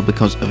cancelled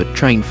because of a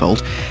train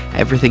fault.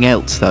 Everything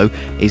else, though,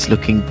 is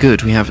looking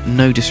good. We have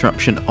no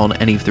disruption on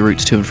any of the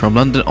routes to and from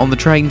London on the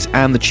trains,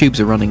 and the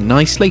tubes are running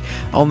nicely.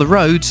 On the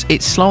roads,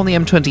 it's slow on the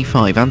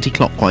M25,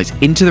 anti-clockwise,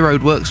 into the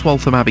roadworks,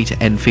 Waltham Abbey to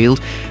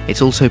Enfield.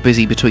 It's also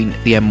busy between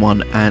the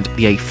M1 and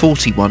the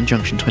A41,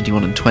 junction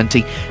 21 and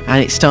 20,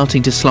 and it's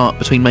starting to slow up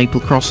between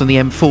Maple Cross and the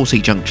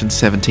M40, junction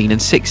 17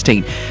 and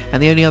 16.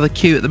 And the only other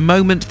queue at the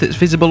moment that's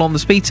visible on the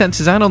speed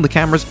sensors and on the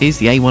cameras is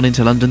the A1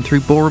 into London through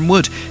Boreham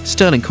Wood,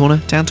 Stirling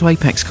Corner down to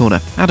Apex Corner.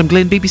 Adam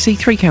Glynn, BBC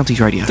Three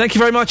Counties Radio. Thank you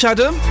very much,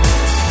 Adam.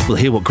 We'll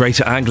hear what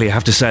Greater Anglia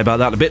have to say about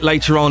that a bit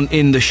later on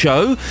in the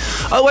show.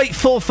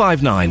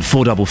 08459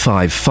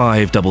 455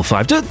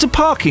 555. Do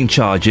parking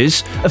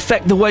charges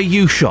affect the way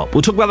you shop?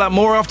 We'll talk about that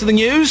more after the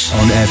news.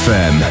 On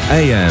FM,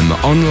 AM,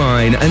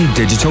 online and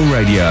digital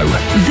radio.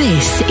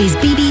 This is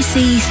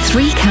BBC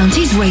Three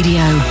Counties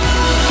Radio.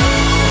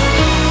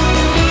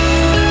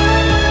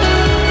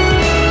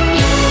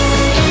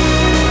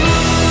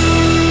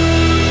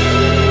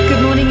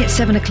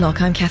 7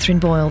 o'clock, I'm Catherine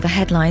Boyle. The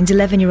headlines: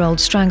 11-year-old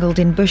strangled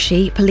in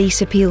Bushey,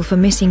 police appeal for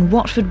missing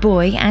Watford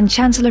boy, and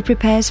Chancellor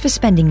prepares for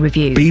spending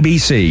review.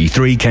 BBC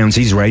Three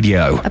Counties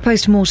Radio. A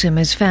post-mortem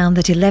has found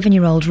that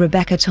 11-year-old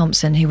Rebecca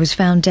Thompson, who was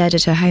found dead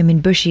at her home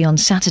in Bushey on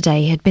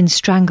Saturday, had been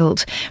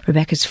strangled.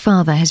 Rebecca's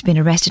father has been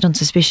arrested on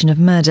suspicion of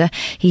murder.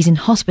 He's in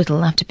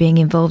hospital after being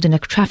involved in a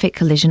traffic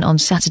collision on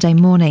Saturday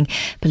morning.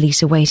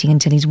 Police are waiting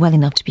until he's well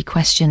enough to be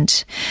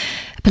questioned.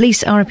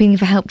 Police are appealing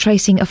for help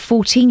tracing a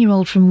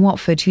 14-year-old from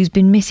Watford who's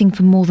been missing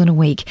for more than a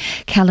week.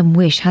 Callum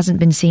Wish hasn't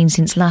been seen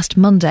since last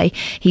Monday.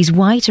 He's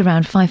white,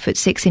 around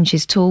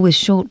 5'6" tall, with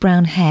short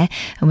brown hair,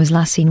 and was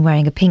last seen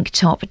wearing a pink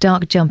top,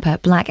 dark jumper,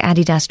 black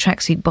Adidas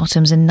tracksuit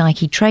bottoms and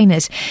Nike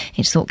trainers.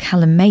 It's thought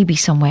Callum may be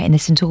somewhere in the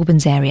St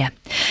Albans area.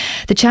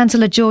 The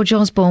Chancellor, George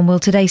Osborne, will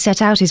today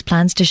set out his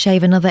plans to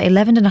shave another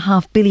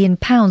 £11.5 billion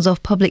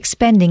off public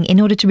spending in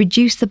order to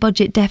reduce the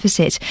budget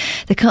deficit.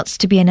 The cuts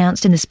to be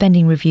announced in the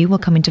spending review will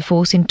come into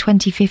force in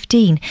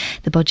 2015.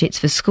 The budgets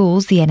for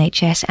schools, the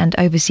NHS and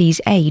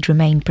overseas aid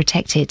remain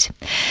protected.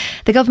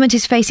 The government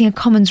is facing a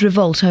Commons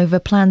revolt over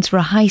plans for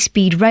a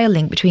high-speed rail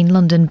link between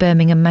London,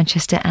 Birmingham,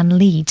 Manchester and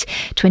Leeds.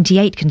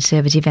 28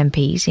 Conservative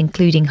MPs,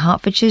 including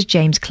Hertfordshire's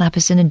James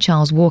Clapperson and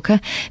Charles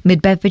Walker,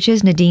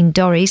 Mid-Bedfordshire's Nadine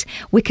Dorries,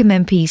 Wickham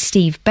MPs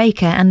Steve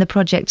Baker and the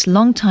project's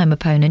long-time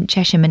opponent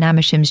Chesham and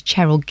Amersham's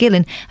Cheryl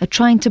Gillan are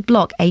trying to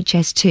block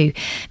HS2.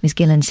 Ms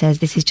Gillan says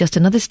this is just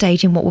another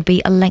stage in what will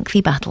be a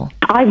lengthy battle.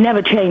 I've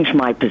never changed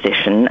my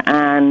position,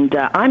 and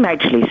I'm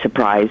actually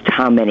surprised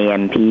how many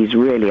MPs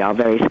really are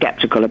very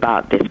sceptical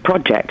about this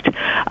project.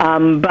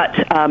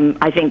 But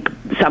I think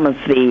some of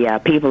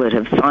the people that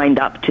have signed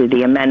up to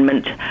the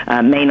amendment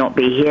may not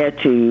be here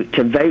to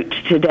vote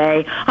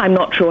today. I'm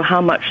not sure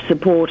how much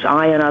support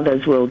I and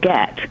others will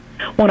get.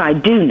 What I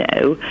do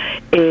know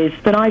is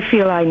that I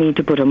feel I need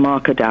to put a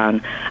marker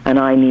down and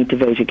I need to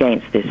vote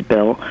against this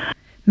bill.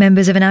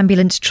 Members of an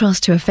ambulance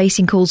trust who are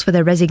facing calls for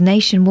their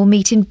resignation will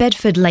meet in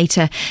Bedford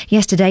later.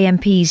 Yesterday,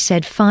 MPs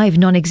said 5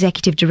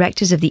 non-executive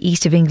directors of the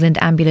East of England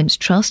Ambulance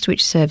Trust,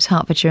 which serves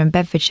Hertfordshire and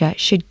Bedfordshire,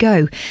 should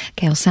go.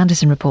 Gail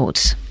Sanderson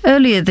reports.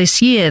 Earlier this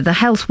year, the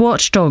health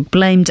watchdog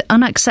blamed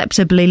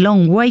unacceptably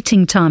long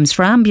waiting times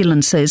for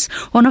ambulances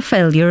on a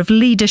failure of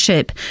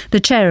leadership. The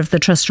chair of the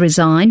trust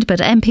resigned, but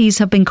MPs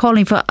have been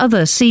calling for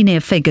other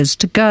senior figures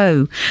to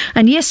go.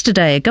 And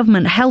yesterday, a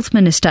Government Health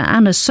Minister,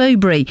 Anna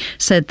Soubry,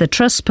 said the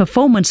trust's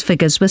performance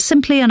figures were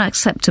simply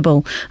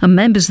unacceptable and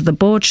members of the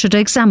board should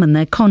examine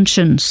their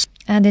conscience.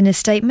 And in a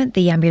statement,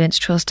 the Ambulance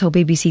Trust told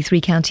BBC Three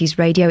Counties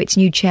Radio its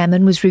new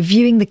chairman was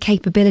reviewing the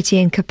capability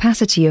and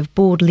capacity of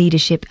board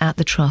leadership at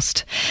the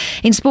Trust.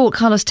 In sport,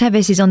 Carlos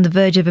Tevez is on the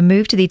verge of a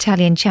move to the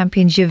Italian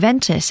champions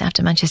Juventus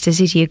after Manchester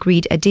City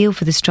agreed a deal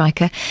for the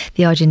striker.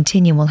 The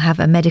Argentinian will have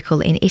a medical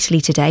in Italy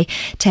today.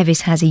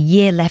 Tevez has a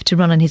year left to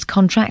run on his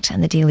contract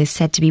and the deal is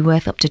said to be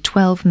worth up to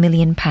 £12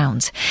 million.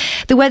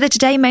 The weather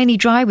today mainly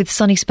dry with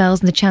sunny spells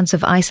and the chance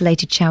of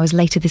isolated showers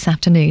later this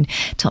afternoon.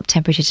 Top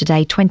temperature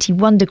today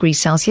 21 degrees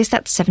Celsius.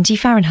 That's 70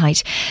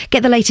 Fahrenheit.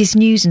 Get the latest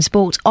news and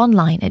sport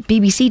online at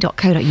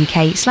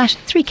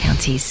bbc.co.uk/Three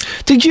Counties.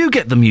 Did you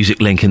get the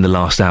music link in the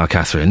last hour,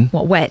 Catherine?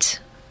 What,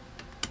 wet?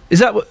 Is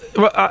that...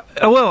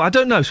 well, I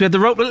don't know. So we had the...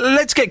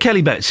 Let's get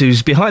Kelly Betts,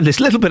 who's behind this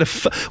little bit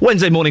of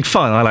Wednesday morning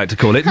fun, I like to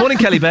call it. Morning,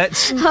 Kelly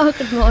Betts. Oh,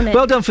 good morning.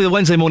 Well done for the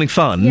Wednesday morning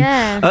fun.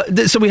 Yeah.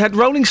 So we had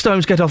Rolling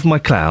Stones Get Off My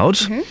Cloud.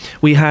 Mm-hmm.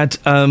 We had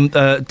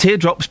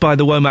Teardrops by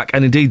the Womack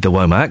and Indeed the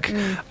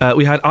Womack.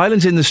 We had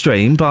Islands in the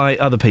Stream by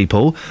other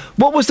people.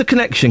 What was the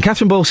connection?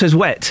 Catherine Boyle says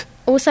wet.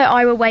 Also,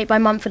 I Will Wait by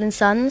Mumford &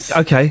 Sons.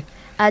 OK.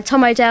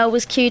 Tom O'Dell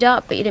was queued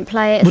up, but you didn't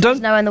play it. Well,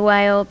 Snow and the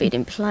Whale, but you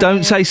didn't play it.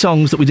 Don't say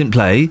songs that we didn't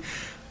play.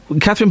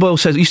 Catherine Boyle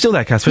says... Are you still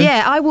there, Catherine?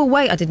 Yeah, I Will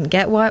Wait I didn't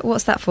get.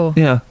 What's that for?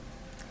 Yeah.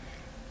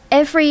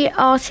 Every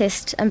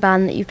artist and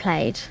band that you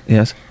played...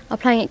 Yes. are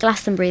playing at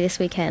Glastonbury this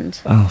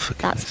weekend. Oh, for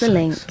That's the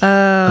link.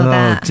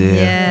 That. Dear.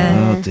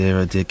 Yeah. Oh, dear,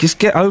 oh, dear. Just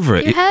get over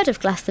it. You heard of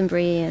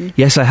Glastonbury, Iain?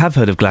 Yes, I have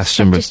heard of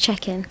Glastonbury. Just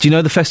checking. Do you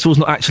know the festival's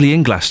not actually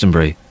in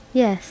Glastonbury?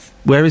 Yes.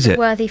 Where is it?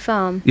 Worthy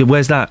Farm. Yeah,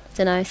 where's that?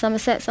 Don't know,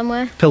 Somerset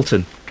somewhere?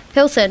 Pilton.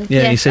 Pilton,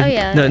 yeah, yes. You see? Oh,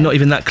 yeah. No, not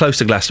even that close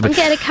to Glastonbury. I'm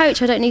getting a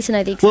coach, I don't need to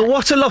know the exact... Well,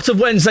 what a lot of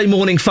Wednesday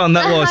morning fun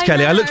that was,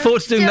 Kelly. I look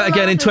forward to doing that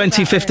again in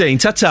 2015.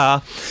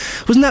 Ta-ta.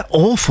 Wasn't that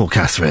awful,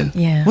 Catherine?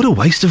 Yeah. What a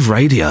waste of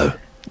radio.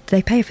 Did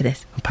they pay for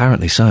this?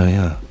 Apparently so,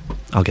 yeah.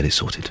 I'll get it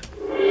sorted.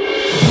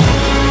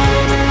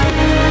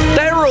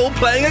 They're all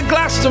playing at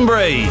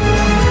Glastonbury!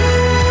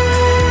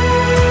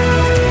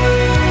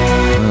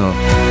 Well,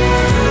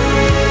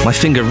 my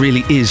finger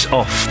really is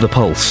off the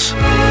pulse.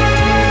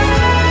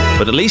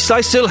 But at least I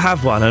still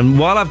have one, and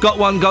while I've got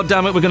one,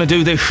 goddammit, we're going to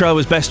do this show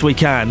as best we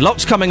can.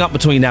 Lots coming up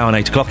between now and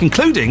 8 o'clock,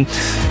 including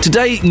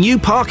today, new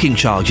parking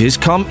charges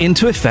come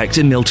into effect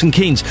in Milton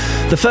Keynes.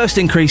 The first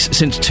increase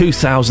since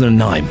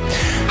 2009.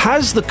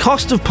 Has the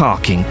cost of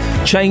parking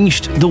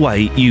changed the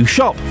way you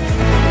shop?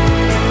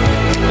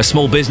 A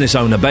small business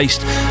owner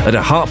based at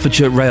a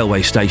Hertfordshire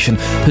railway station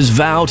has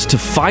vowed to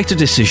fight a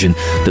decision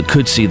that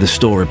could see the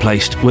store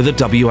replaced with a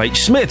WH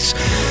Smith's.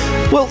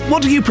 Well,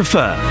 what do you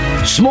prefer?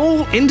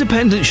 Small,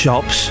 independent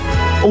shops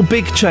or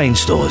big chain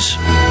stores?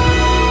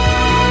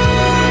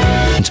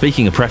 And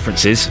speaking of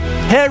preferences,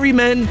 hairy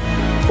men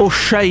or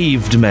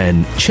shaved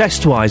men?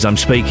 Chest-wise, I'm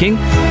speaking.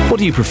 What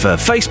do you prefer?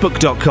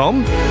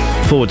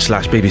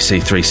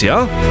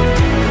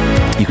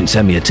 Facebook.com/BBC3CR. You can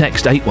send me a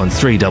text,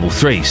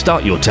 81333.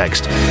 Start your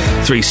text,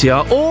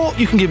 3CR, or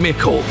you can give me a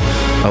call,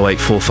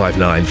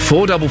 08459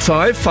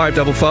 455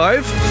 555.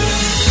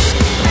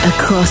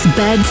 Across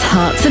beds,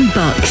 hearts and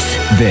bucks.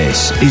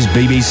 This is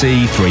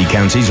BBC Three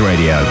Counties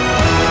Radio.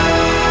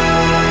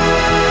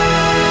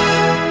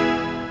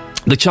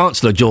 The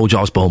Chancellor, George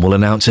Osborne, will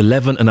announce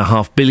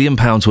 £11.5 billion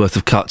worth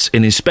of cuts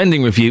in his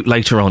spending review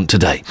later on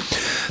today.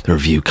 The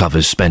review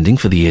covers spending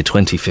for the year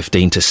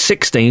 2015 to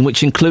 16,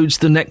 which includes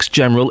the next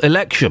general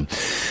election.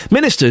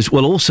 Ministers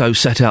will also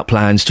set out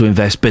plans to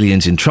invest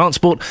billions in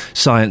transport,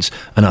 science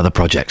and other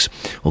projects.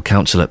 Well,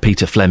 Councillor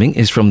Peter Fleming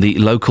is from the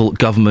Local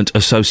Government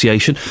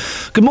Association.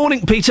 Good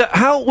morning, Peter.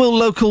 How will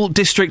local,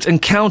 district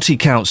and county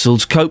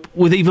councils cope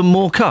with even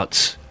more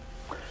cuts?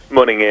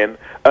 Morning, Ian.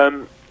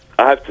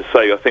 I have to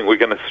say, I think we're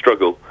going to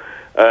struggle.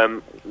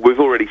 We've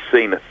already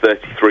seen a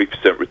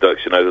 33%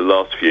 reduction over the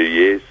last few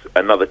years,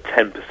 another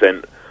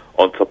 10%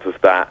 on top of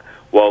that,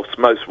 whilst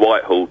most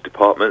Whitehall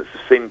departments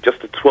have seen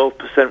just a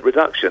 12%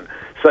 reduction.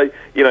 So,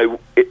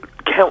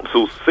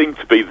 councils seem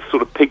to be the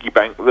sort of piggy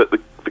bank that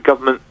the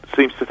government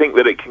seems to think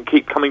that it can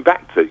keep coming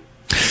back to.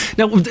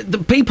 Now, the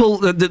people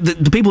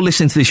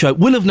listening to this show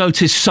will have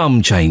noticed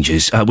some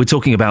changes. We're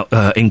talking about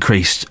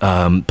increased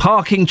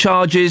parking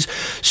charges,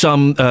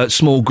 some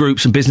small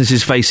groups and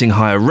businesses facing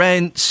higher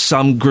rents,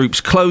 some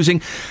groups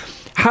closing.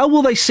 How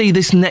will they see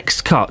this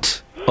next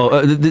cut,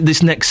 or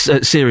this next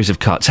series of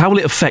cuts? How will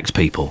it affect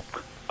people?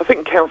 I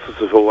think councils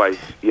have always,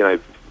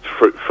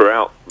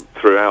 throughout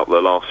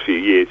the last few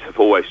years, have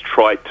always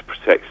tried to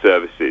protect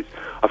services.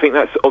 I think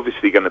that's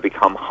obviously going to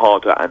become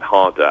harder and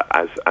harder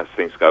as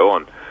things go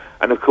on.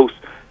 And, of course,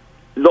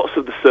 lots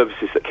of the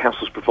services that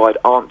councils provide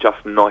aren't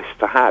just nice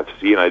to have.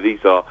 So,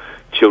 these are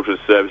children's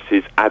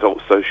services,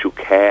 adult social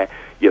care,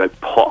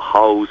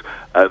 potholes,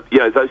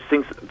 those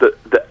things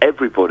that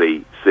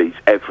everybody sees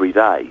every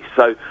day.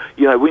 So,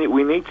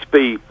 we need to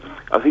be,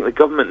 I think the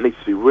government needs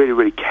to be really,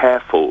 really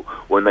careful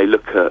when they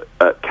look at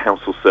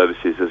council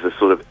services as a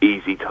sort of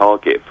easy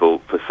target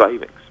for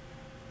savings.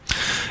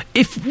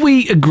 If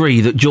we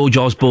agree that George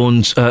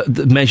Osborne's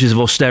measures of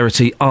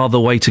austerity are the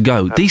way to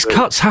go, these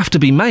cuts have to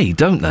be made,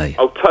 don't they?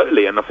 Oh,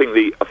 totally. And I think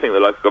the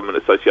Local Government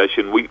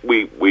Association, we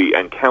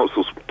and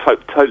councils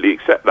totally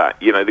accept that.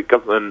 The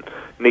government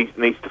needs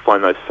to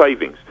find those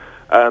savings.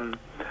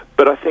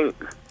 But I think,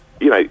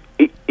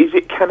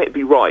 can it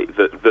be right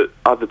that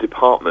other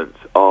departments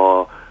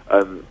are,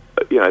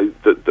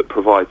 that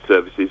provide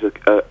services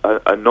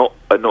are not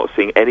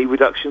seeing any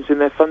reductions in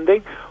their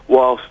funding,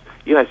 whilst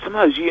some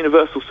of those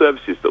universal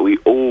services that we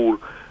all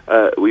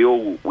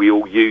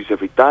use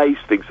every day,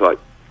 things like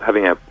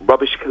having our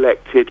rubbish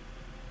collected,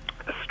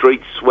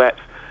 streets swept,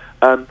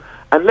 and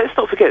let's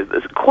not forget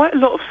there's quite a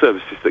lot of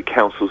services that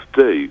councils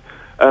do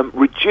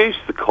reduce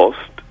the cost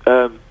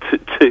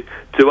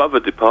to other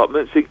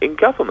departments in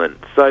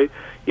government. So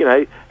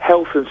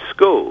health and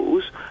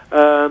schools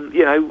are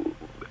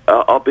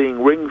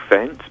being ring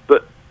fenced,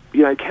 but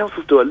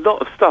councils do a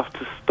lot of stuff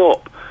to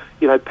stop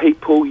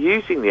people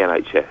using the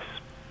NHS.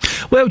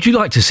 Where would you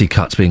like to see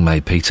cuts being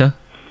made, Peter?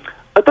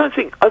 I don't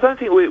think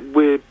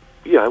we're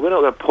not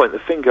going to point the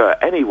finger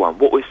at anyone.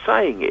 What we're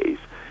saying is,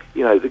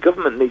 the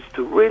government needs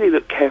to really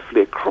look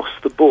carefully across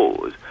the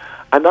board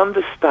and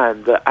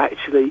understand that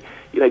actually,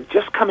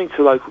 just coming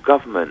to local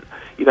government,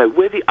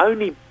 we're the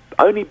only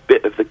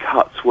bit of the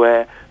cuts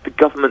where the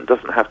government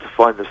doesn't have to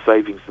find the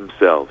savings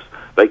themselves.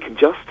 They can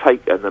just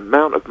take an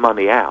amount of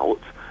money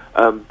out,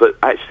 but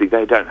actually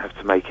they don't have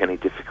to make any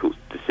difficult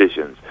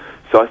decisions.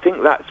 So I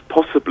think that's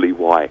possibly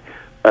why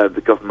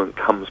the government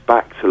comes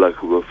back to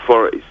local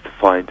authorities to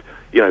find,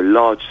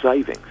 large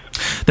savings.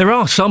 There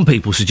are some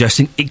people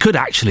suggesting it could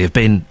actually have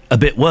been a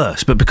bit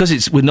worse, but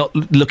because we're not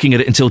looking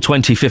at it until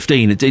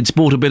 2015, it's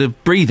bought a bit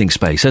of breathing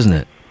space, hasn't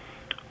it?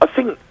 I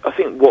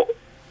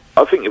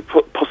think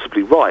you're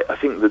possibly right. I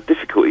think the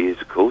difficulty is,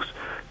 of course,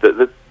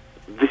 that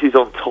this is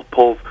on top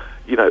of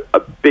a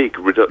big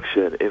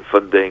reduction in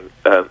funding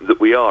that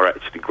we are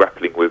actually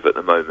grappling with at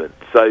the moment.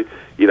 So,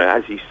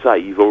 as you say,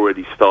 you've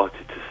already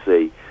started to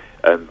see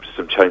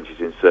some changes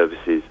in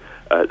services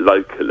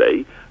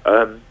locally.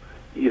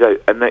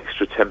 An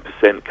extra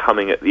 10%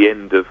 coming at the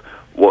end of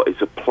what is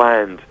a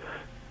planned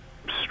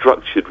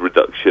structured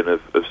reduction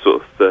of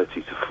sort of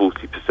 30 to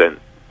 40%,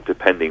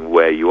 depending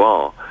where you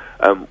are,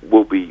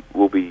 will be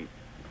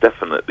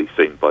definitely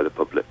seen by the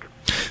public.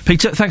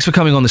 Peter, thanks for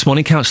coming on this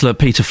morning. Councillor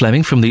Peter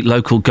Fleming from the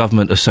Local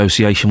Government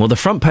Association. Well, the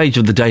front page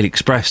of the Daily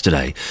Express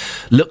today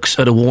looks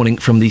at a warning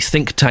from the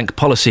think tank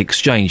Policy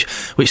Exchange,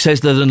 which says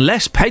that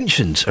unless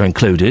pensions are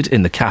included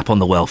in the cap on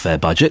the welfare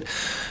budget,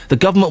 the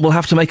government will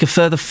have to make a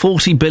further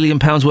 £40 billion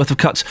worth of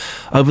cuts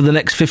over the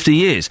next 50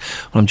 years.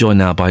 Well, I'm joined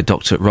now by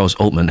Dr. Ros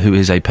Altman, who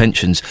is a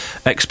pensions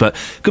expert.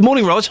 Good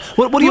morning, Ros.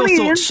 What are your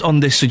thoughts on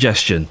this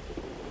suggestion?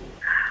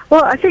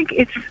 Well, I think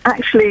it's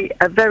actually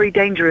a very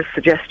dangerous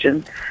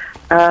suggestion.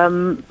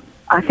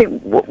 I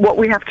think what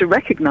we have to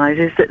recognise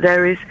is that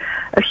there is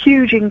a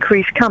huge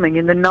increase coming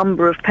in the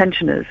number of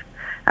pensioners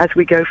as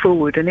we go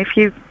forward. And if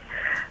you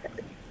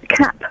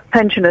cap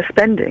pensioner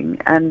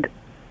spending and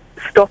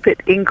stop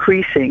it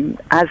increasing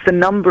as the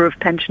number of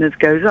pensioners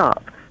goes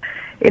up,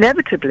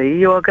 inevitably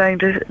you are going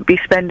to be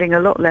spending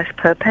a lot less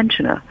per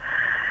pensioner.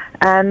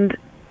 And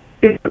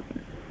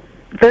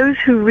those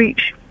who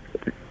reach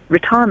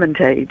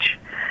retirement age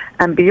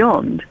and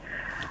beyond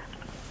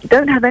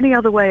don't have any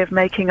other way of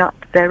making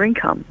up their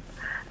income.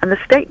 And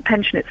the state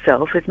pension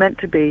itself is meant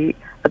to be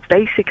a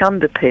basic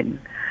underpin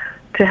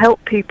to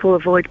help people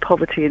avoid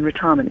poverty in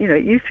retirement.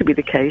 It used to be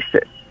the case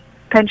that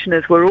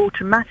pensioners were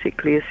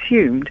automatically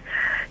assumed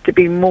to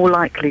be more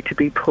likely to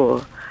be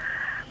poor.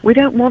 We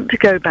don't want to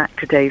go back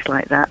to days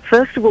like that.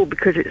 First of all,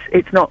 because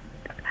it's not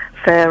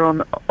fair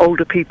on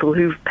older people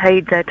who've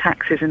paid their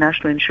taxes and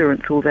national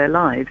insurance all their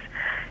lives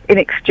in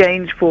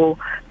exchange for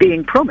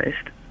being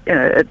promised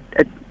a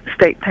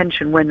state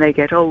pension when they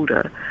get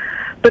older.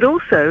 But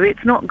also,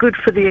 it's not good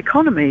for the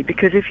economy,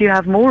 because if you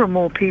have more and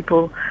more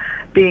people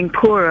being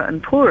poorer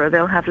and poorer,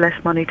 they'll have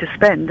less money to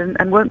spend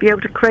and won't be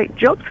able to create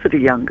jobs for the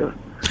younger.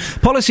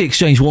 Policy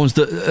Exchange warns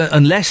that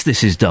unless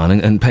this is done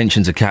and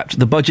pensions are capped,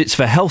 the budgets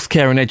for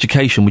healthcare and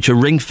education, which are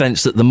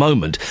ring-fenced at the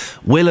moment,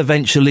 will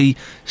eventually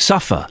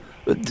suffer.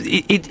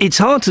 It's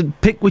hard to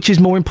pick which is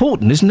more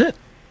important, isn't it?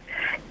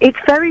 It's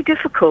very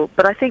difficult,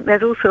 but I think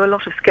there's also a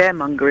lot of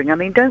scaremongering. I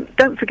mean,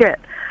 don't forget,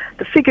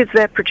 the figures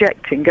they're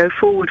projecting go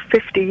forward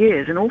 50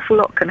 years. An awful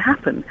lot can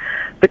happen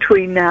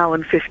between now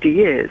and 50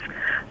 years.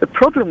 The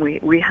problem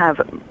we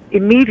have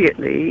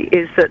immediately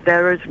is that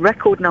there is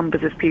record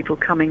numbers of people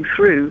coming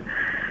through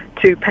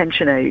to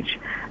pension age.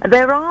 And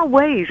there are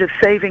ways of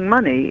saving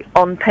money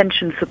on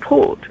pension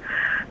support,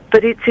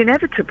 but it's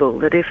inevitable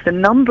that if the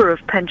number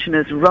of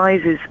pensioners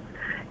rises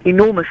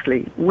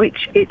enormously,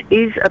 which it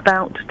is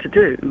about to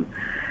do,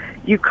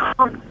 you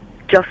can't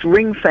just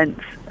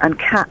ring-fence and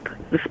cap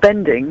the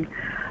spending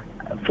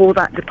for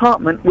that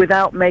department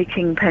without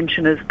making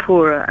pensioners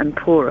poorer and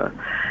poorer.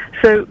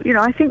 So,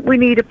 I think we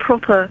need a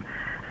proper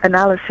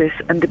analysis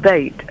and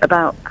debate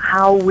about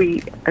how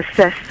we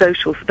assess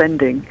social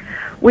spending.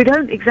 We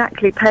don't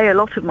exactly pay a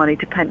lot of money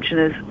to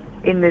pensioners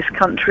in this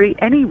country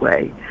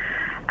anyway.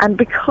 And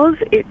because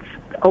it's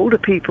older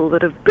people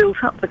that have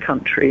built up the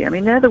country, I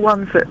mean, they're the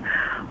ones that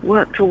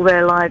worked all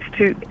their lives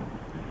to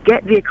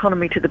get the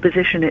economy to the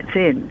position it's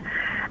in.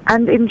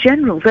 And in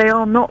general, they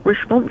are not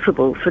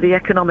responsible for the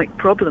economic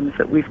problems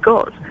that we've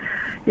got.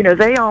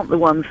 They aren't the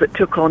ones that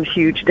took on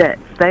huge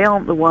debts. They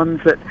aren't the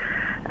ones that,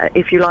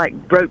 if you like,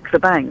 broke the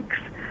banks.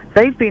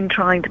 They've been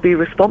trying to be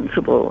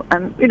responsible.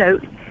 And,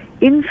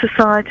 in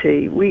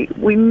society,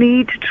 we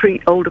need to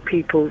treat older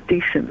people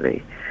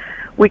decently.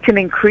 We can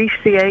increase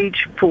the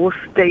age for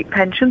state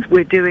pensions.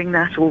 We're doing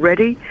that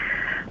already.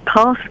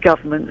 Past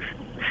governments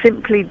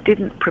simply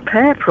didn't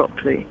prepare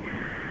properly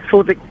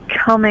for the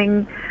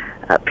coming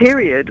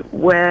period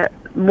where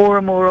more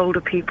and more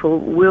older people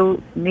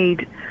will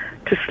need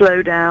to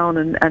slow down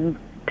and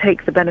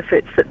take the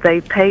benefits that they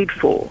paid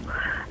for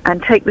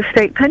and take the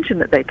state pension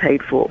that they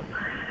paid for.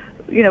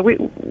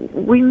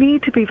 We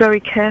need to be very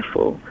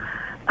careful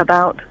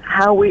about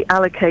how we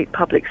allocate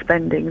public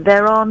spending.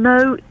 There are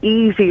no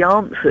easy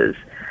answers,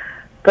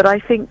 but I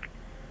think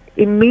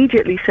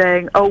immediately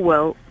saying, oh,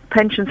 well,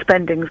 pension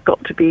spending's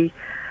got to be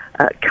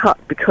cut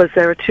because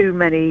there are too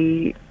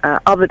many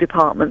other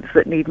departments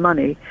that need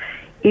money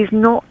is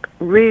not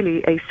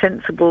really a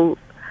sensible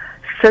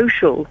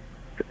social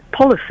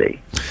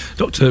policy.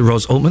 Dr.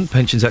 Ros Altman,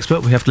 pensions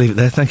expert. We have to leave it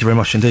there. Thank you very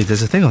much indeed.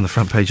 There's a thing on the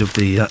front page of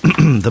the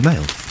the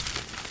Mail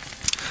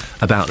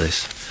about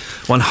this.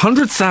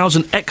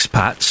 100,000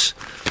 expats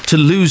to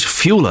lose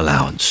fuel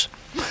allowance.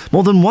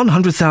 More than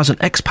 100,000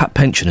 expat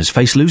pensioners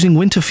face losing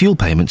winter fuel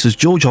payments as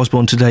George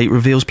Osborne today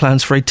reveals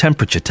plans for a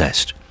temperature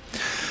test.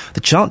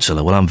 The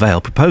Chancellor will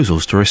unveil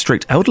proposals to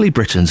restrict elderly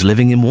Britons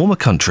living in warmer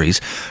countries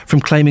from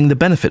claiming the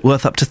benefit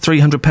worth up to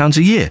 £300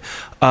 a year.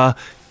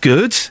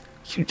 Good.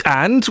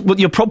 And what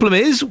your problem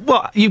is?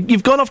 What?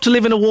 You've gone off to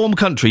live in a warm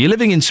country. You're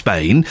living in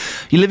Spain.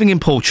 You're living in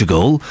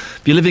Portugal.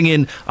 You're living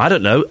in, I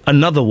don't know,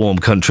 another warm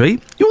country.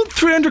 You want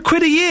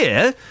 £300 a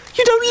year?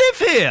 You don't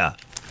live here.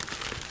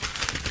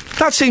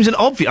 That seems an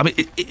obvious... I mean,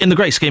 in the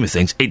great scheme of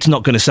things, it's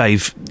not going to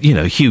save,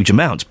 huge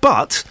amounts.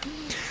 But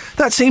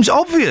that seems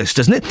obvious,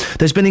 doesn't it?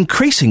 There's been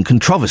increasing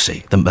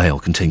controversy, the Mail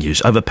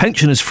continues, over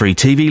pensioners' free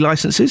TV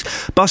licences,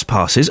 bus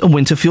passes and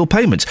winter fuel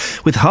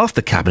payments, with half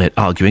the Cabinet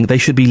arguing they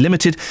should be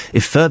limited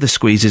if further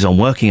squeezes on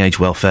working-age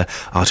welfare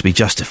are to be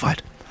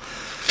justified.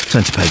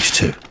 Turn to page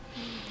 2.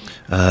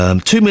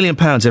 £2 million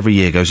every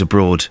year goes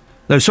abroad...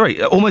 No,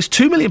 sorry, almost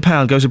 £2 million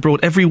goes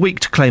abroad every week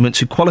to claimants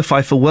who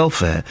qualify for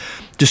welfare,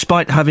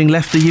 despite having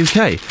left the UK.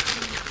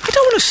 I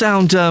don't want to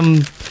sound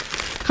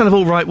kind of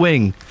all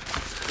right-wing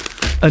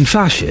and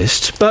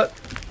fascist, but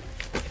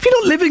if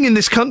you're not living in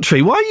this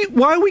country, why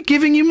are we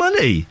giving you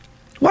money?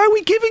 Why are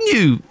we giving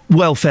you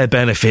welfare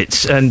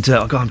benefits and...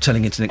 I'm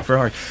turning into Nick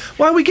Ferrari.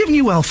 Why are we giving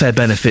you welfare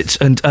benefits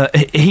and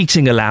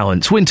heating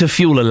allowance, winter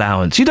fuel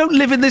allowance? You don't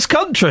live in this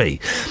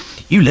country.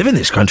 you live in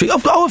this country.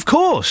 Of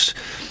course.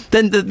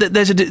 Then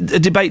there's a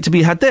debate to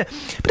be had there.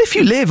 But if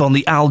you live on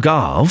the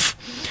Algarve,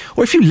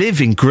 or if you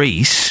live in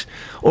Greece,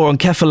 or on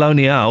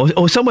Kefalonia,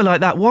 or somewhere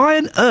like that, why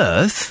on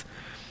earth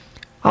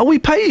are we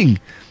paying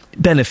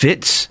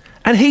benefits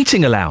and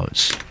heating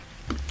allowance?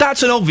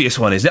 That's an obvious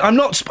one, isn't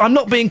it? I'm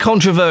not being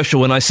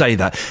controversial when I say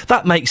that.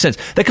 That makes sense.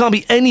 There can't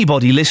be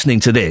anybody listening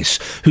to this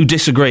who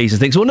disagrees and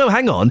thinks, well, no,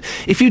 hang on.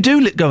 If you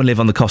do go and live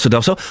on the Costa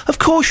del Sol, of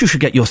course you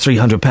should get your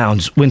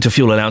 £300 winter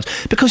fuel allowance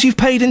because you've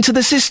paid into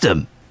the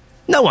system.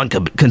 No one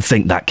can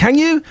think that, can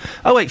you?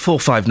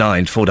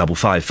 08459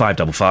 455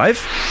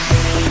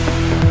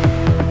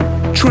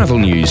 555. Travel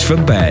news for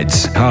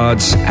beds,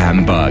 cards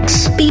and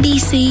bugs.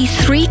 BBC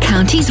Three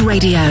Counties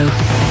Radio.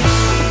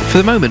 For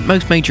the moment,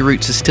 most major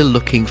routes are still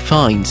looking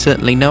fine.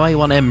 Certainly no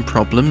A1M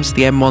problems,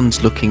 the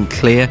M1's looking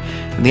clear,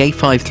 and the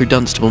A5 through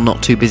Dunstable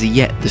not too busy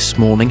yet this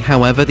morning.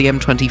 However, the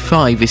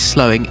M25 is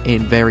slowing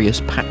in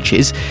various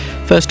patches.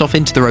 First off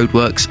into the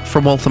roadworks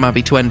from Waltham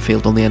Abbey to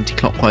Enfield on the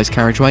anti-clockwise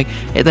carriageway.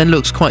 It then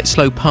looks quite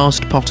slow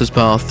past Potters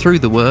Bar through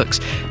the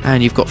works,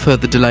 and you've got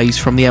further delays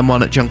from the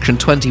M1 at junction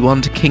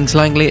 21 to Kings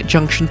Langley at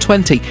junction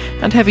 20,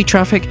 and heavy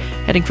traffic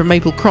heading from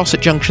Maple Cross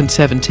at junction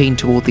 17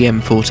 toward the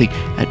M40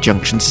 at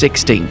junction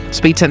 16.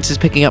 Speed sensors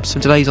picking up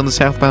some delays on the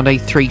southbound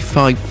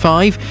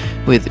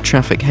A355 with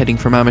traffic heading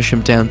from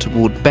Amersham down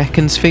toward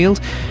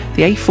Beaconsfield.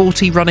 The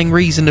A40 running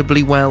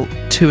reasonably well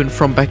to and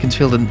from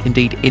Beaconsfield and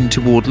indeed in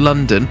toward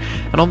London.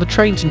 And on the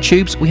trains and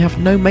tubes, we have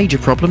no major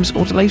problems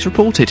or delays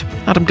reported.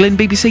 Adam Glynn,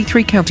 BBC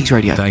Three Counties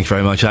Radio. Thank you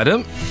very much,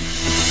 Adam.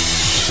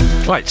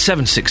 Right,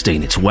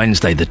 7:16. It's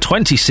Wednesday, the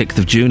 26th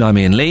of June. I'm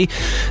Iain Lee.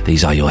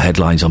 These are your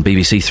headlines on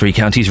BBC Three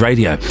Counties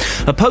Radio.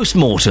 A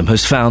post-mortem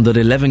has found that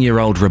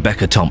 11-year-old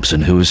Rebecca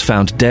Thompson, who was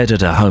found dead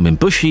at her home in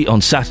Bushey on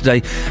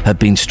Saturday, had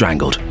been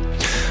strangled.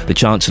 The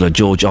Chancellor,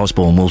 George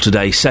Osborne, will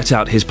today set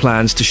out his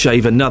plans to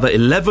shave another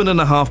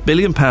 £11.5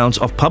 billion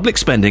of public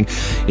spending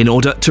in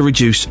order to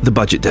reduce the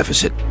budget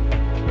deficit.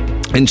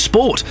 In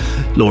sport,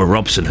 Laura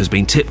Robson has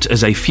been tipped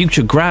as a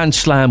future Grand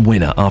Slam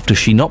winner after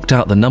she knocked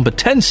out the number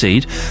 10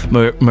 seed,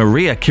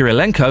 Maria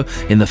Kirilenko,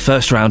 in the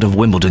first round of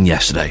Wimbledon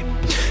yesterday.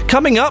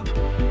 Coming up,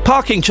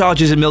 parking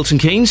charges in Milton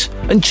Keynes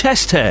and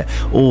chest hair.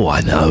 Oh,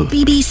 I know.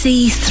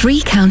 BBC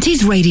Three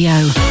Counties Radio.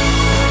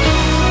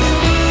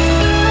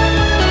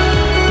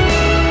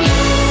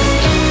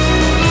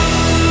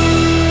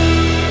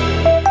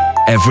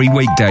 Every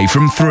weekday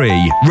from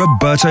 3,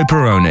 Roberto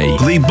Perrone.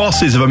 The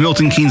bosses of a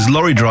Milton Keynes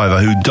lorry driver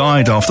who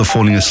died after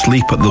falling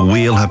asleep at the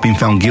wheel have been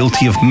found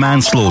guilty of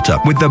manslaughter.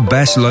 With the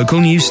best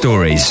local news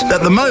stories.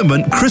 At the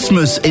moment,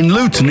 Christmas in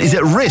Luton is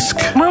at risk.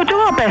 We'll do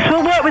our best.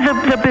 We'll work with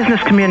the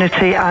business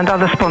community and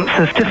other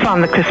sponsors to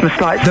fund the Christmas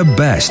lights. The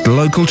best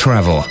local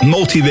travel.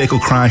 Multi-vehicle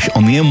crash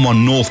on the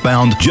M1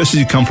 northbound just as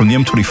you come from the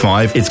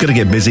M25. It's going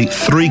to get busy.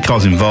 3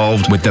 cars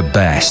involved. With the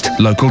best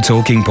local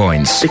talking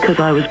points.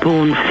 Because I was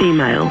born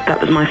female, that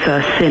was my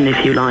first sin,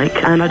 if you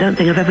like, and I don't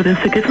think I've ever been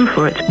forgiven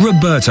for it.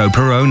 Roberto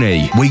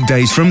Perrone,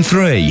 weekdays from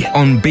 3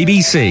 on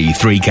BBC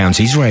Three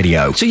Counties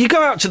Radio. So you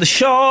go out to the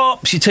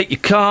shops, you take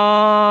your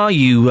car,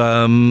 you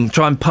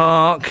try and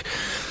park,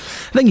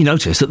 then you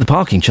notice that the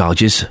parking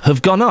charges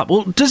have gone up.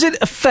 Well, does it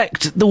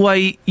affect the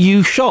way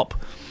you shop?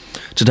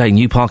 Today,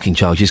 new parking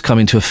charges come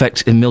into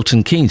effect in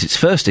Milton Keynes. Its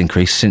first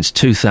increase since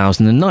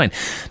 2009.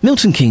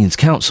 Milton Keynes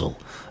Council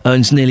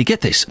earns nearly,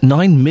 get this,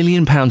 £9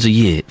 million a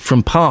year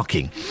from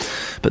parking.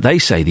 But they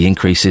say the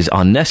increases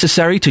are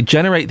necessary to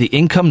generate the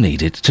income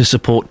needed to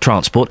support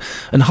transport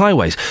and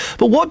highways.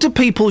 But what do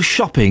people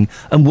shopping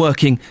and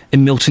working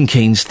in Milton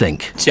Keynes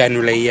think?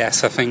 Generally,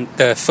 yes. I think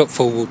the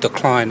footfall will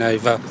decline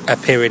over a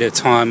period of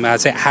time,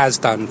 as it has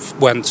done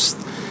once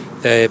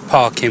the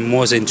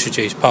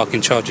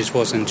parking charges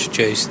was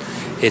introduced.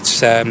 It's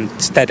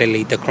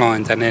steadily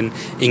declined, and then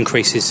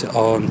increases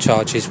on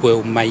charges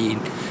will mean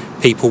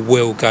people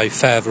will go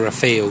further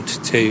afield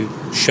to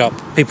shop.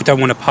 People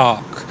don't want to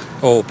park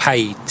or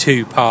pay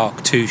to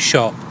park, to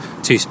shop,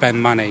 to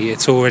spend money.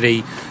 It's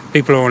already,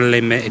 people are on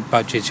limited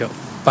budgets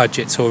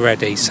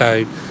already,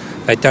 so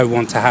they don't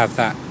want to have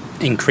that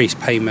increased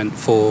payment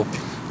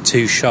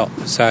to shop.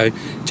 So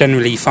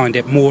generally you find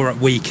it more at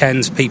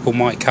weekends, people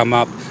might come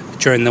up.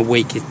 During the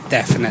week, it's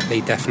definitely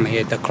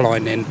a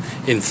decline in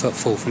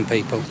footfall from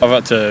people. I've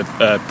had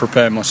to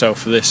prepare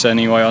myself for this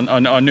anyway.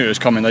 I knew it was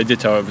coming. They did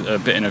tell a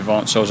bit in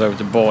advance, so I was able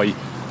to buy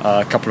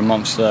a couple of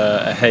months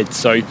ahead.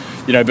 So,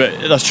 but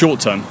that's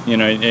short term.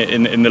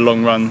 In the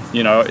long run,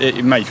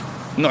 it may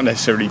not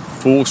necessarily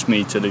force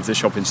me to leave the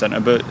shopping centre,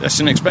 but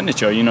it's an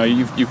expenditure.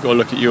 You've got to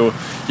look at your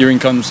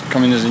incomes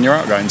coming in and your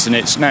outgoings, and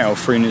it's now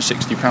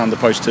 £360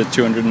 opposed to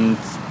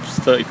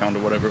 £230 or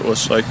whatever it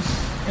was. So.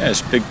 Yeah,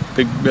 it's big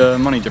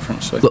money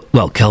difference. So.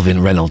 Well,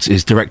 Kelvin Reynolds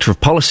is Director of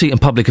Policy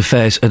and Public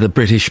Affairs at the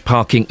British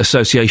Parking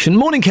Association.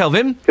 Morning,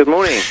 Kelvin. Good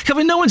morning.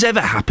 Kelvin, no one's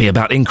ever happy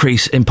about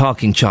increase in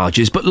parking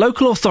charges, but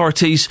local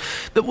authorities,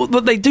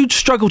 they do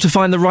struggle to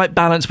find the right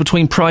balance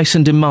between price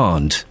and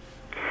demand.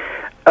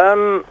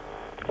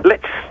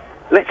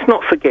 Let's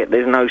not forget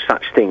there's no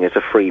such thing as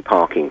a free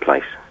parking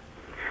place.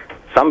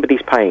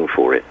 Somebody's paying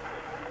for it.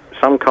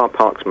 Some car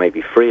parks may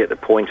be free at the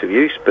point of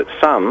use, but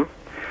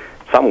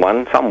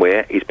someone,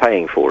 somewhere is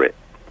paying for it.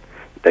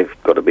 They've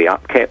got to be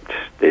upkept,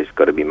 there's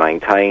got to be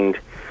maintained.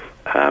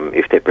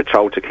 If they're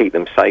patrolled to keep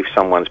them safe,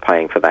 someone's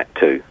paying for that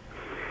too.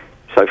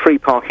 So free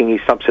parking is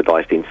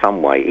subsidised in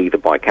some way, either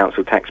by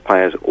council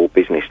taxpayers or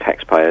business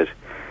taxpayers,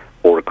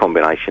 or a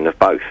combination of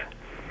both.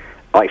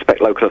 I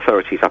expect local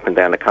authorities up and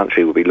down the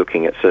country will be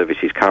looking at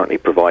services currently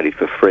provided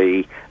for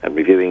free and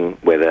reviewing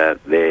whether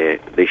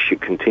this should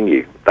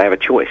continue. They have a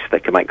choice. They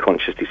can make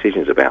conscious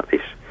decisions about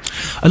this.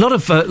 A lot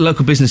of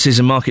local businesses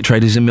and market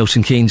traders in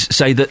Milton Keynes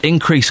say that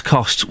increased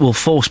costs will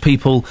force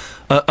people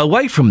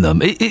away from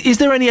them. Is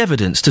there any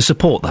evidence to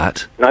support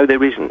that? No,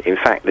 there isn't. In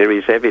fact, there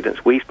is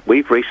evidence.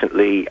 We've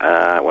recently,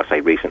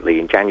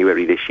 in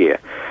January this year,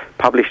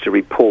 published a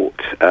report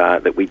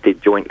that we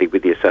did jointly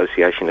with the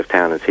Association of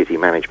Town and City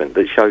Management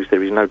that shows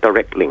there is no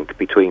direct link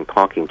between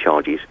parking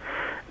charges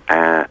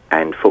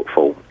and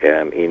footfall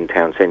in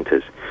town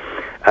centres.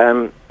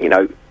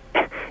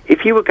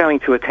 If you were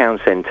going to a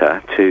town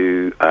centre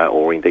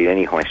or indeed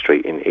any high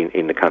street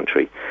in the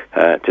country,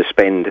 to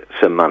spend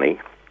some money,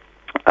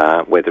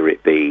 whether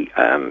it be,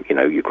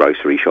 your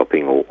grocery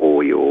shopping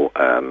or your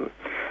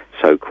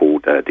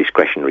so-called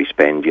discretionary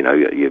spend,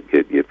 your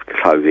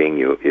clothing,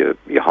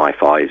 your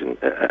hi-fis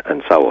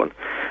and so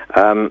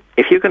on.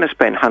 If you're going to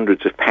spend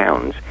hundreds of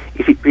pounds,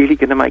 is it really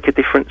going to make a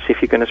difference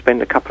if you're going to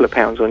spend a couple of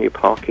pounds on your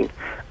parking?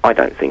 I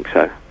don't think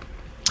so.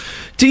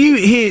 Do you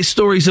hear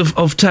stories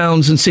of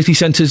towns and city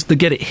centres that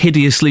get it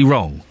hideously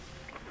wrong?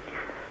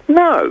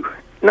 No,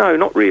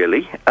 not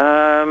really.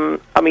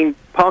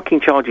 Parking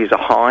charges are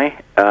high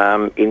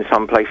in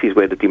some places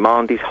where the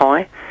demand is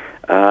high.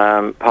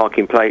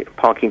 Parking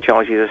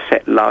charges are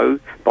set low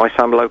by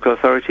some local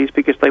authorities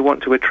because they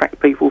want to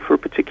attract people for a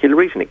particular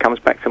reason. It comes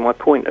back to my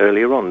point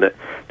earlier on that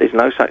there's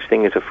no such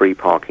thing as a free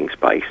parking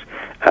space,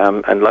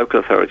 and local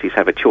authorities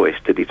have a choice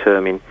to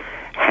determine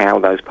how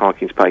those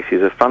parking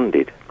spaces are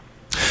funded.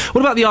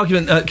 What about the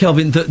argument,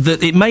 Kelvin,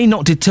 that it may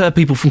not deter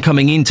people from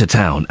coming into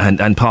town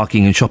and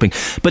parking and shopping,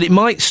 but it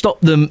might stop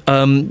them,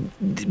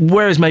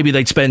 whereas maybe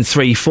they'd spend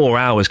 3-4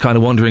 hours kind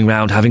of wandering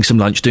around, having some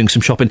lunch, doing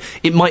some shopping,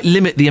 it might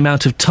limit the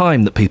amount of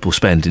time that people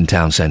spend in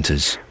town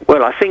centres?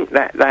 Well, I think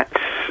that's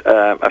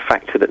a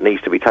factor that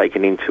needs to be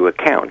taken into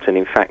account, and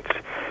in fact,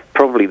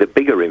 probably the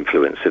bigger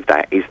influence of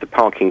that is the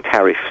parking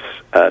tariff's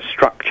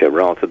structure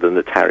rather than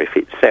the tariff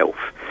itself.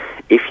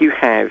 If you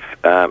have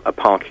a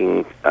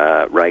parking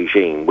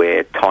regime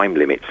where time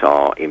limits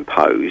are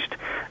imposed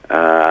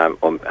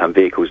and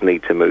vehicles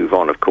need to move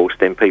on, of course,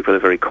 then people are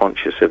very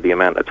conscious of the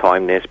amount of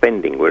time they're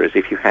spending. Whereas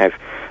if you have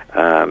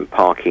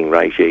parking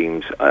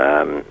regimes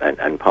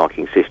and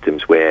parking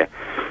systems where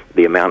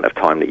the amount of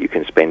time that you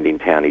can spend in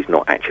town is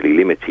not actually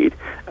limited,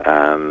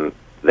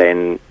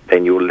 then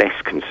you're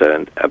less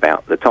concerned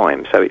about the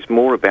time. So it's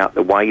more about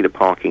the way the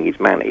parking is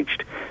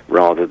managed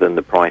rather than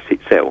the price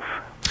itself.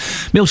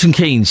 Milton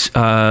Keynes is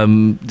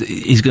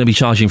going to be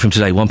charging from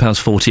today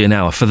 £1.40 an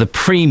hour for the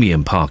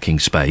premium parking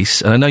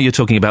space. And I know you're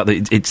talking about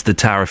it's the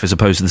tariff as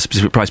opposed to the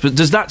specific price, but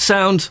does that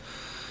sound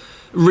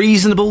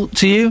reasonable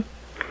to you?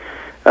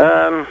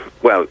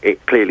 Well,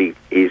 it clearly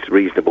is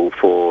reasonable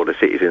for the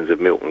citizens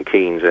of Milton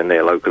Keynes and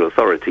their local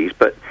authorities,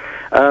 but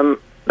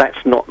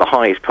that's not the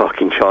highest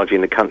parking charge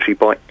in the country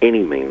by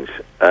any means.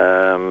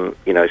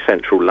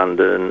 Central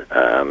London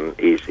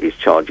is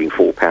charging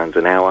 £4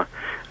 an hour.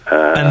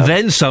 And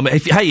then some.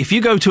 If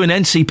you go to an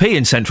NCP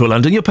in central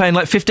London, you're paying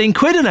like 15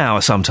 quid an hour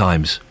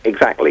sometimes.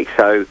 Exactly.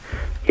 So,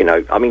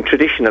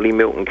 traditionally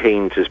Milton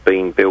Keynes has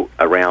been built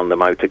around the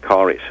motor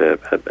car. It's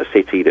a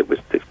city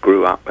that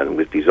grew up and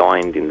was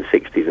designed in the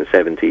 60s and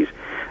 70s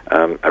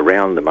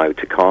around the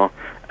motor car,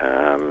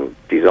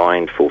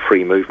 designed for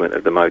free movement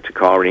of the motor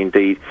car. And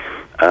indeed,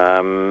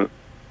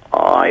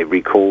 I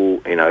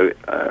recall,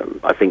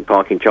 I think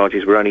parking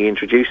charges were only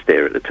introduced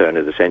there at the turn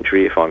of the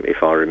century, if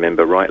I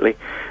remember rightly,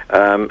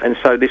 and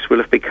so this will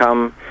have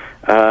become,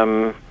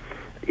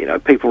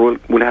 people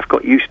will have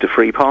got used to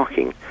free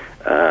parking.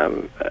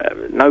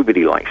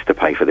 Nobody likes to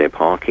pay for their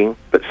parking,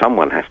 but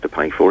someone has to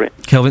pay for it.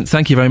 Kelvin,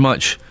 thank you very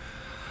much.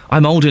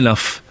 I'm old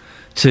enough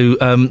to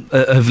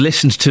have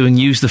listened to and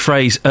used the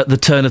phrase "at the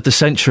turn of the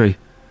century."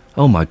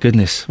 Oh my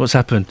goodness, what's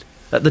happened?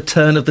 At the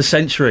turn of the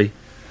century.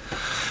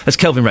 That's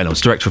Kelvin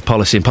Reynolds, Director of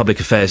Policy and Public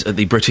Affairs at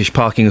the British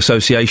Parking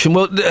Association.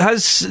 Well,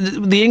 has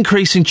the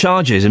increase in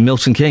charges in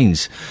Milton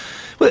Keynes,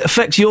 will it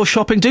affect your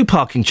shopping? Do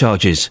parking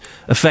charges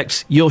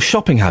affect your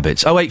shopping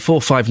habits?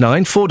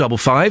 08459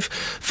 455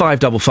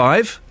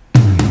 555.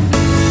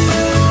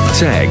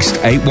 Text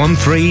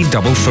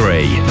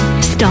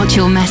 81333. Start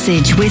your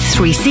message with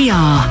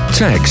 3CR.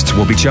 Text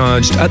will be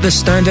charged at the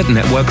standard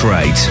network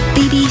rate.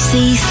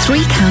 BBC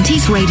Three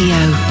Counties Radio.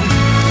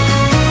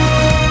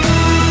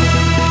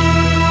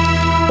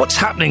 What's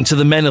happening to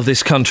the men of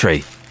this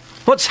country?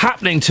 What's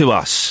happening to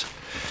us?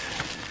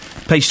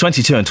 Page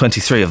 22 and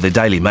 23 of the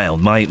Daily Mail,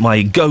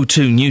 my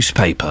go-to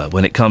newspaper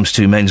when it comes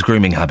to men's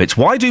grooming habits.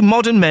 Why do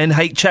modern men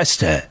hate chest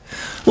hair?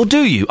 Or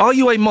do you? Are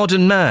you a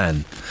modern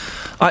man?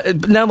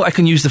 Now I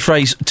can use the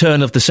phrase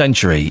turn of the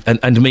century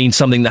and mean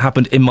something that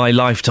happened in my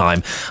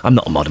lifetime. I'm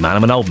not a modern man,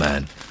 I'm an old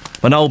man.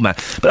 An old man.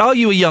 But are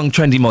you a young,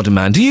 trendy modern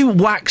man? Do you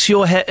wax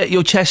your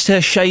chest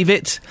hair, shave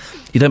it?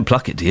 You don't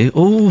pluck it, do you?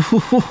 Ooh.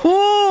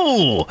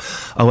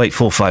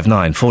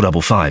 08459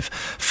 455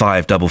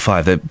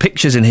 555. There are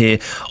pictures in here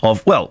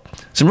of, well,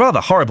 some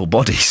rather horrible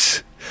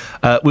bodies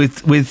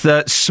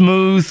with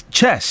smooth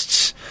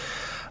chests.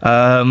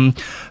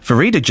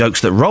 Farida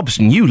jokes that Rob's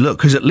new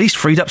look has at least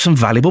freed up some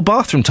valuable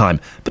bathroom time.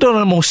 But on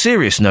a more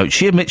serious note,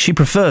 she admits she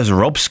prefers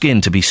Rob's skin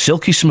to be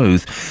silky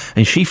smooth,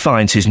 and she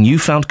finds his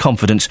newfound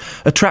confidence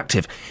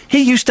attractive.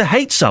 He used to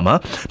hate summer,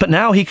 but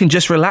now he can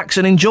just relax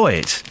and enjoy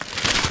it.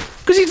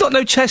 Because he's got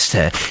no chest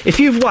hair. If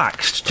you've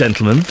waxed,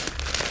 gentlemen,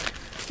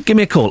 give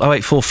me a call,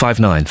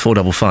 08459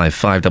 455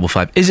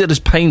 555. Is it as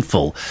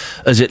painful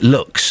as it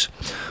looks?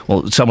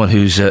 Well, someone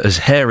who's as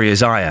hairy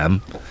as I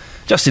am...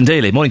 Justin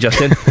Dealey. Morning,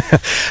 Justin.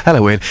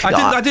 Hello, Ian.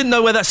 I didn't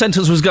know where that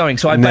sentence was going,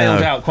 so I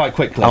bailed out quite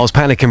quickly. I was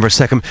panicking for a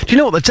second. Do you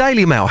know what? The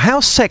Daily Mail, how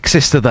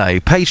sexist are they?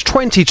 Page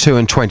 22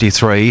 and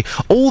 23,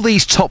 all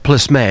these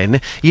topless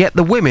men, yet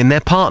the women, their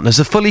partners,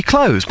 are fully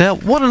clothed. Now,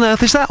 what on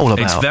earth is that all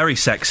about? It's very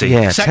sexy.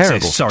 Yeah, sexist.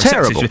 terrible. Sorry,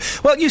 terrible.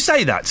 Sexist. Well, you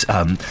say that.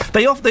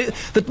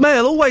 The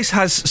Mail always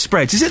has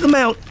spreads. Is it the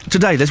Mail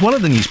today? There's one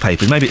of the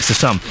newspapers, maybe it's the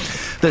Sun.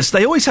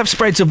 They always have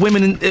spreads of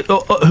women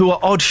who are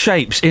odd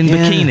shapes in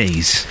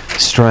bikinis.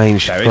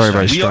 Strange. Very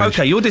strange.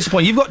 You're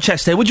disappointed. You've got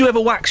chest hair. Would you ever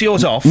wax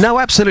yours off? No,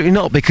 absolutely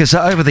not, because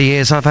over the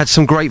years I've had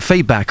some great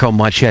feedback on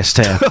my chest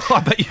hair.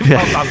 I bet you...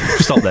 I'll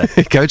stop there.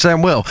 It goes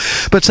down well.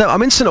 But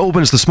I'm in St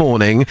Albans this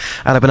morning,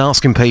 and I've been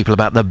asking people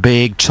about the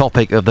big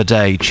topic of the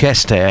day,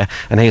 chest hair,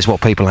 and here's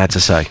what people had to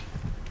say.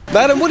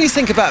 Madam, what do you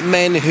think about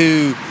men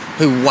who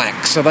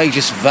wax? Are they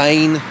just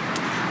vain?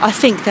 I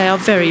think they are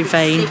very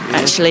vain,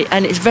 actually,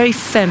 and it's very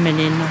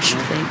feminine, I should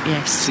think,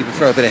 yes. So you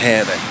prefer a bit of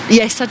hair, then?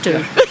 Yes, I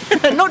do.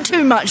 Not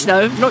too much,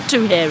 though, not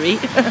too hairy.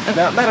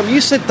 Now, madam, you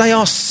said they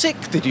are sick,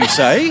 did you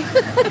say?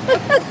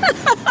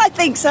 I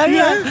think so,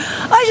 yeah.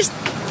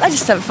 I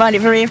just don't find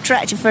it very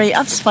attractive, I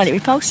just find it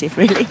repulsive,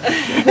 really.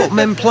 What,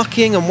 men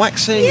plucking and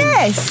waxing?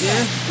 Yes,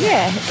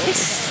 yeah,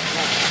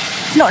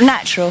 it's not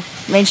natural.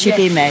 Men should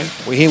be men.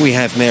 Well, here we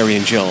have Mary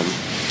and John.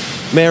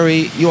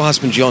 Mary, your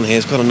husband John here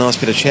has got a nice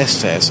bit of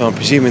chest hair, so I'm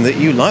presuming that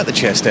you like the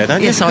chest hair,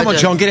 don't you? Yes, I do. Come on,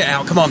 John, get it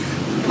out, come on.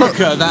 Look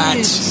at that.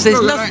 There's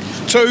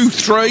nothing... 2,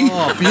 3.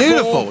 Oh,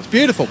 beautiful. It's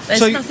beautiful.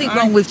 There's nothing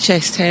wrong with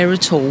chest hair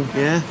at all.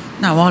 Yeah?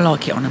 No, I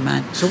like it on a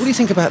man. So what do you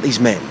think about these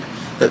men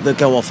that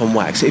go off on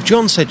wax? If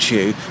John said to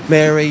you,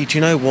 Mary, do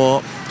you know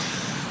what?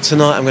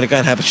 Tonight I'm going to go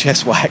and have a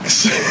chest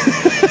wax.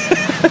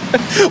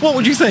 What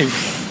would you think?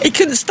 He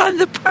couldn't stand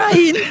the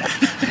pain.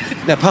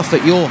 Now,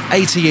 Puffet, you're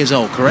 80 years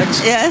old,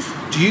 correct? Yes.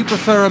 Do you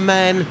prefer a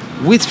man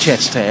with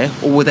chest hair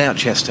or without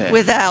chest hair?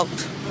 Without.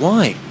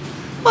 Why?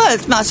 Well,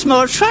 it's much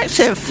more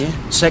attractive. Yeah.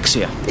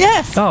 Sexier.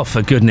 Yes. Oh,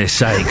 for goodness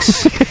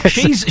sakes.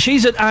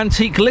 She's an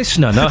antique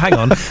listener. No, hang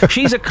on.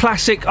 She's a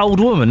classic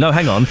old woman. No,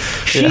 hang on.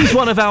 She's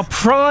one of our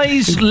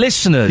prize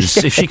listeners,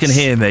 if she can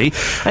hear me,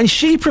 and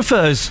she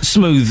prefers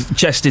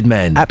smooth-chested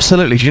men.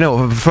 Absolutely. Do you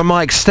know, from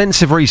my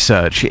extensive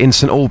research in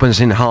St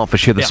Albans in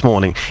Hertfordshire this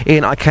morning,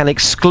 Ian, I can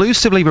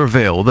exclusively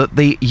reveal that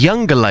the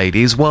younger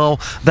ladies, well,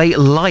 they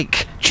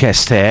like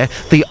chest hair.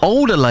 The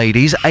older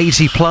ladies,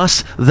 80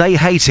 plus, they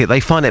hate it. They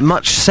find it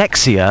much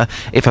sexier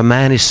if a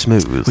man is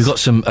smooth. We've got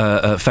some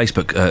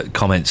Facebook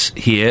comments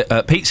here.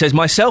 Pete says,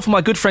 myself and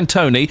my good friend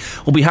Tony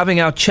will be having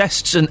our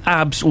chests and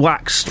abs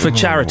waxed for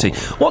charity.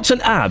 What's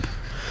an ab?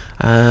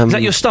 Is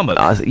that your stomach?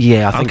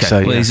 Yeah, I think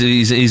so. Well, yeah.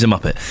 he's a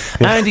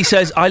muppet. Yeah. And he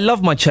says, I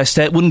love my chest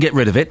hair, wouldn't get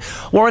rid of it.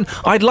 Warren,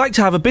 I'd like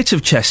to have a bit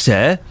of chest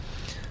hair.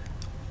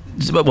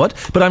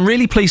 What? But I'm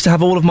really pleased to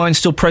have all of mine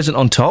still present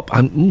on top.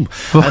 And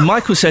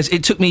Michael says,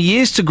 it took me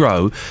years to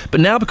grow, but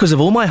now because of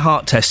all my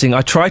heart testing,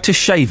 I try to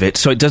shave it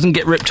so it doesn't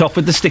get ripped off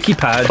with the sticky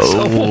pads.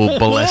 Oh,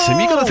 bless him.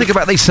 You've got to think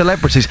about these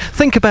celebrities.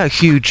 Think about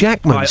Hugh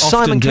Jackman,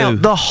 Simon Cowell,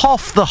 the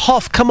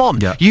Hoff. Come on.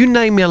 Yeah. You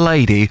name me a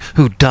lady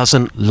who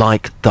doesn't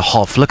like the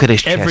Hoff. Look at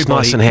his chest,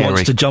 nice and hairy. Everybody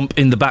wants to jump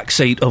in the back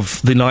seat of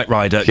the Knight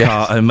Rider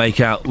car and make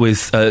out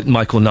with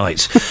Michael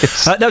Knight.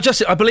 Now,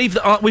 Justin, I believe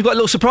that we've got a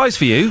little surprise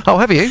for you. Oh,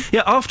 have you?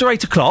 Yeah, after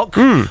 8 o'clock,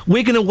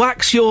 we're going to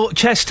wax your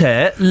chest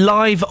hair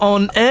live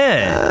on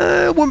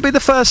air. It wouldn't be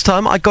the first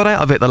time. I got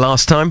out of it the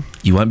last time.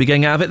 You won't be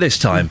getting out of it this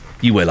time.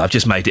 You will. I've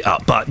just made it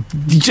up. But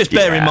just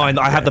bear in mind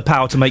that I have the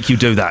power to make you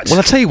do that. Well,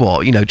 I'll tell you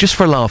what, just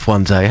for a laugh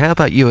one day, how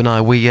about you and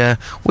I, we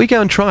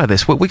go and try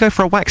this. We go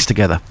for a wax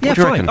together. Yeah, what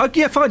do you fine. reckon?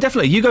 Yeah, fine,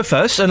 definitely. You go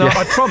first, and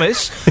I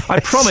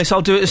promise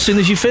I'll do it as soon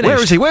as you finish. Where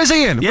is he? Where's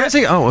Ian? Yeah. Where's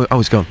he? Oh,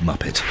 he's gone.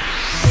 Muppet.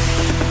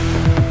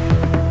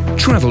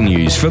 Travel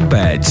news for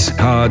beds,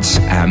 cards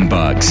and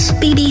bugs.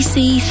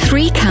 BBC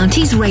Three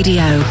Counties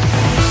Radio.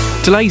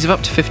 Delays of up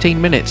to 15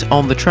 minutes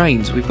on the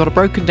trains. We've got a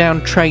broken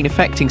down train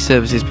affecting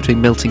services between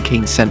Milton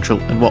Keynes Central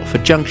and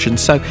Watford Junction,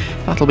 so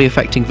that'll be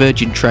affecting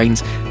Virgin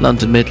Trains,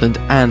 London Midland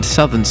and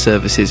Southern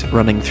services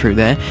running through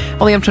there.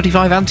 On the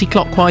M25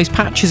 anti-clockwise,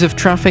 patches of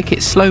traffic.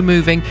 It's slow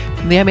moving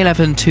from the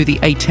M11 to the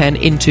A10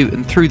 into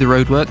and through the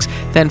roadworks,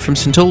 then from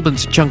St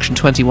Albans Junction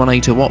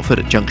 21A to Watford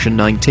at Junction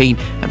 19,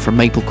 and from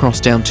Maple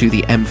Cross down to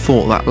the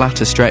M4, that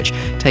latter stretch,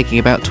 taking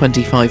about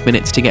 25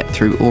 minutes to get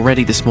through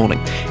already this morning.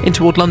 In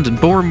toward London,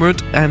 Boreham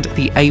Wood and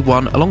the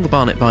A1 along the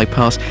Barnet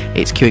bypass,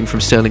 it's queuing from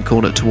Stirling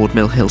Corner toward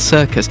Mill Hill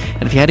Circus.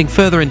 And if you're heading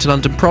further into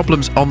London,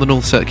 problems on the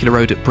North Circular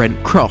Road at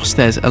Brent Cross.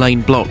 There's a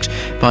lane blocked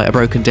by a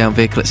broken down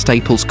vehicle at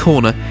Staples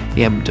Corner,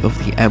 the end of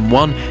the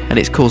M1, and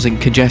it's causing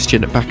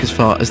congestion back as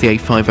far as the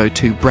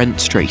A502 Brent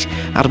Street.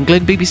 Adam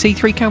Glynn, BBC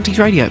Three Counties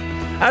Radio.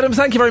 Adam,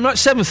 thank you very much.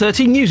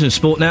 7:30, News and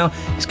Sport now.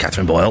 It's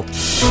Catherine Boyle.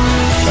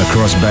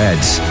 Across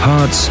beds,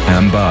 hearts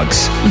and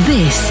bugs.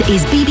 This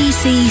is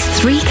BBC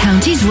Three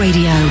Counties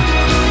Radio.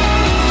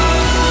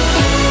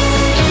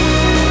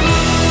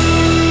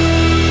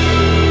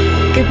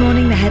 Good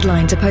morning. The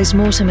headlines. A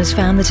post-mortem has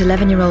found that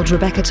 11-year-old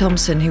Rebecca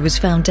Thompson, who was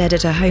found dead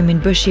at her home in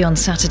Bushey on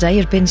Saturday,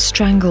 had been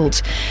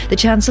strangled. The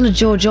Chancellor,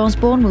 George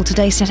Osborne, will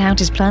today set out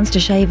his plans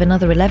to shave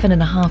another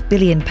 £11.5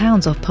 billion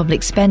off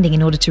public spending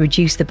in order to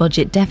reduce the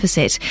budget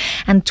deficit.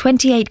 And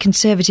 28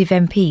 Conservative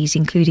MPs,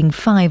 including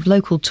 5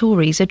 local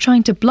Tories, are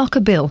trying to block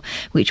a bill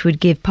which would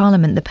give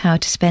Parliament the power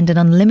to spend an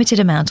unlimited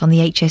amount on the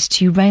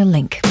HS2 rail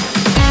link.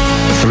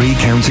 Three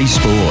Counties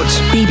Sports.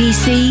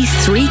 BBC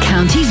Three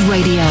Counties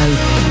Radio.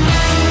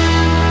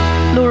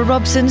 Laura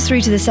Robson's through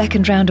to the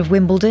second round of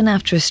Wimbledon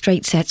after a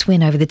straight sets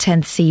win over the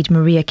 10th seed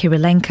Maria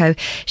Kirilenko.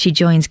 She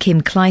joins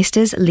Kim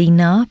Clijsters, Lee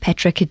Na,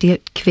 Petra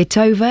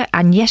Kvitova,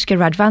 Agnieszka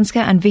Radwanska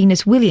and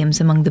Venus Williams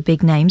among the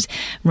big names.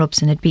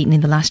 Robson had beaten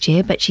in the last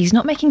year, but she's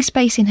not making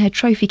space in her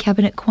trophy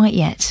cabinet quite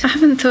yet. I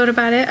haven't thought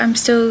about it. I'm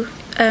still,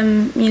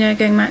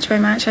 going match by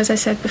match, as I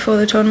said before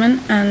the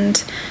tournament,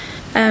 and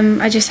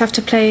I just have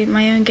to play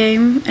my own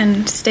game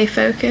and stay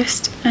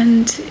focused.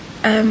 And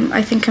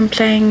I think I'm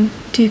playing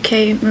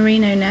Duque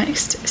Marino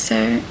next.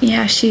 So,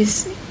 yeah,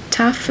 she's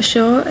tough for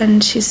sure,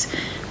 and she's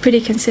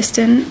pretty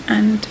consistent,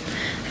 and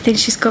I think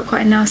she's got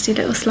quite a nasty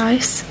little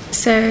slice.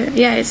 So,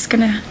 yeah, it's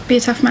going to be a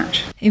tough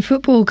match. In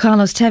football,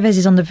 Carlos Tevez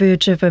is on the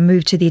verge of a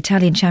move to the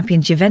Italian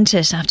champion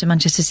Juventus after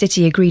Manchester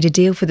City agreed a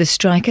deal for the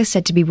striker,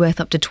 said to be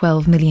worth up to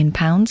 £12 million.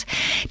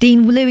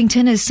 Dean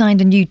Lewington has signed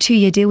a new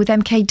 2-year deal with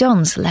MK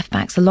Dons. The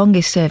left-back's the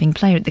longest-serving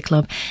player at the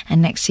club,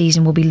 and next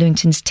season will be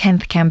Lewington's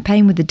 10th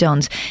campaign with the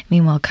Dons.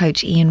 Meanwhile,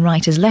 coach Iain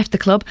Wright has left the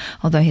club,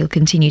 although he'll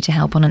continue to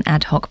help on an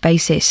ad hoc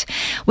basis.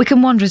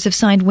 Wycombe Wanderers have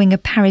signed winger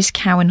Paris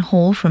Cowan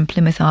Hall from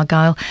Plymouth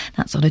Argyle.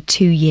 That's on a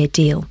 2-year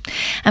deal.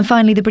 And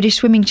finally, the British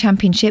Swimming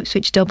Championships,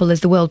 which double as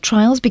the World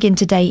Trials, begin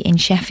today in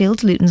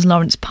Sheffield. Luton's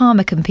Lawrence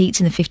Palmer competes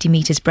in the 50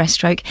 metres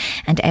breaststroke,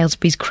 and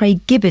Aylesbury's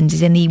Craig Gibbons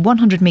is in the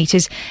 100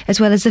 metres, as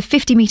well as the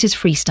 50 metres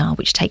freestyle,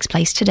 which takes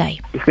place today.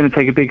 It's going to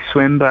take a big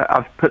swim, but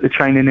I've put the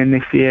training in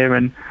this year,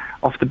 and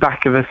off the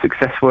back of a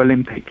successful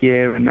Olympic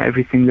year and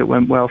everything that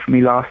went well for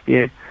me last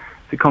year,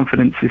 the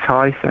confidence is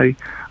high, so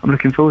I'm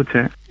looking forward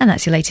to it. And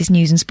that's your latest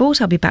news and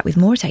sport. I'll be back with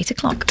more at 8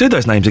 o'clock. Do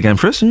those names again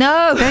for us.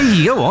 No!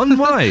 Hey, go on.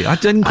 Why? I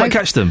didn't quite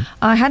catch them.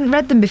 I hadn't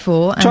read them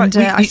before, and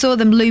I saw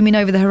them looming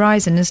over the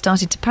horizon and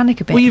started to panic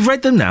a bit. Well, you've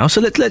read them now,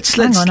 so let's...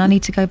 Hang on, I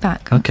need to go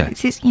back. Okay.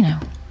 It's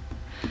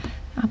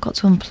I've got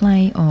to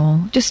unplay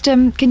or... Just,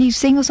 can you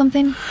sing or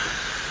something?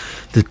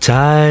 The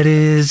tide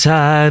is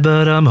high,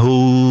 but I'm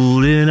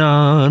holding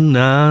on.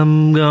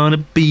 I'm gonna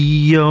be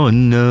your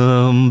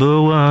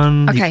number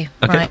one. Okay.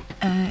 Right.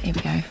 Here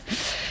we go.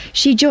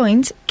 She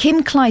joins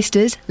Kim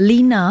Clijsters,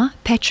 Lee Na,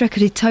 Petra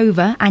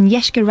Kvitova,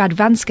 Agnieszka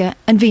Radwanska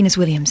and Venus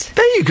Williams.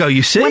 There you go,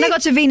 you see. When I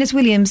got to Venus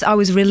Williams, I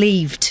was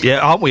relieved. Yeah,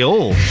 aren't we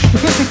all?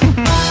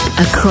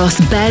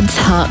 Across beds,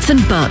 hearts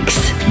and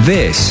bucks.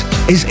 This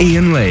is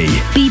Iain Lee.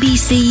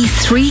 BBC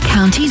Three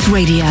Counties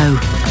Radio.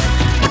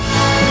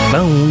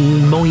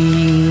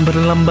 Morning,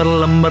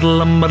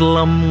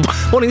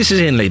 this is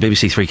Iain Lee,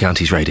 BBC Three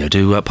Counties Radio.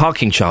 Do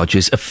parking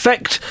charges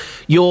affect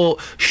your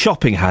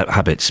shopping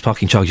habits?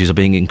 Parking charges are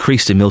being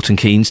increased in Milton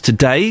Keynes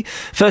today.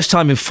 First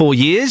time in 4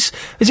 years.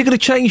 Is it going to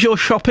change your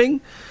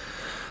shopping?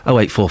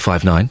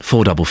 08459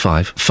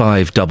 455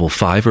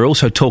 555. We're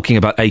also talking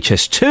about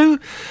HS2.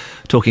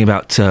 Talking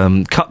about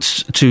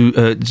cuts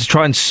to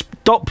try and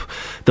stop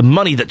the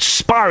money that's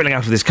spiralling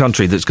out of this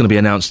country that's going to be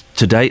announced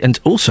today. And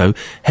also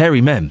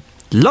hairy men.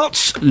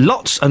 Lots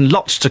and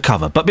lots to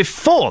cover. But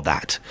before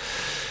that,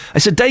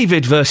 it's a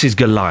David versus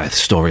Goliath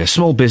story. A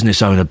small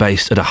business owner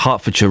based at a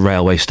Hertfordshire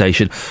railway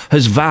station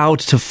has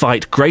vowed to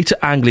fight Greater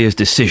Anglia's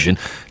decision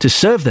to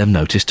serve them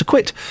notice to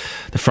quit.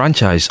 The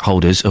franchise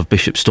holders of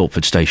Bishop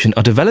Stortford Station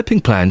are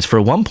developing plans for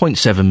a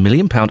 £1.7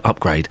 million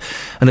upgrade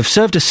and have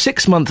served a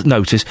 6-month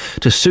notice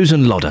to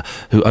Susan Lodder,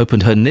 who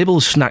opened her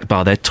Nibbles snack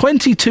bar there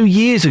 22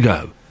 years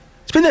ago.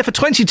 It's been there for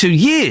 22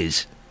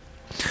 years.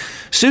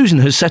 Susan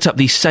has set up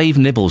the Save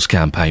Nibbles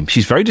campaign.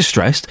 She's very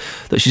distressed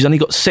that she's only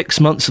got 6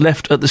 months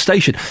left at the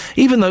station,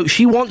 even though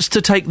she wants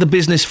to take the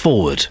business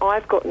forward.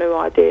 I've got new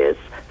ideas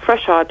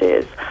fresh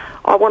ideas.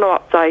 I want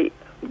to update,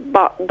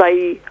 but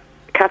they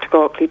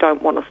categorically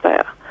don't want us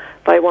there.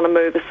 They want to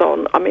move us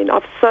on. I mean,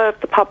 I've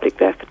served the public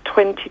there for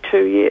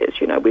 22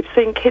 years. You know, we've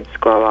seen kids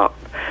grow up.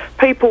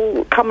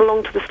 People come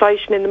along to the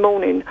station in the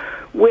morning.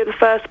 We're the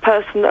first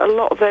person that a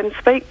lot of them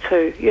speak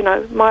to. You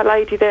know, my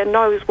lady there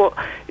knows what...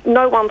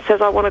 No one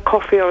says, I want a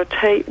coffee or a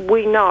tea.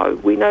 We know.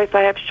 We know if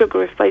they have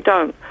sugar, if they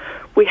don't.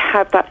 We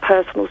have that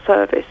personal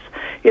service.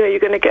 You know, you're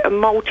going to get a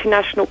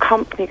multinational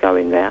company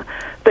going there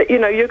that, you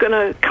know, you're going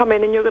to come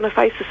in and you're going to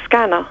face a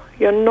scanner.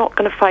 You're not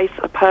going to face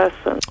a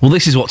person. Well,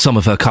 this is what some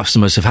of her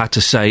customers have had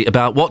to say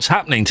about what's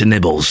happening to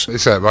Nibbles.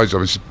 It's outrageous. I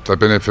mean, they've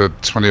been here for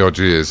 20-odd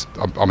years.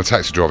 I'm a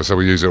taxi driver, so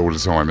we use it all the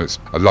time. It's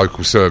a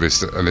local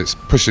service, and it's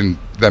pushing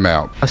them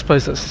out. I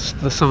suppose that's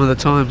the some of the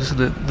times,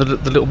 isn't it? The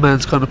little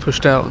man's kind of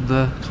pushed out, and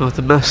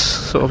the mass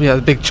sort of,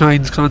 the big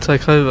chains kind of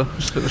take over.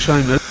 It's a bit of a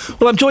shame, really.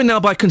 Well, I'm joined now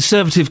by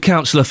Conservative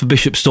councillor for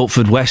Bishop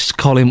Stortford West,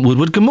 Colin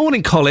Woodward. Good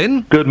morning,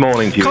 Colin. Good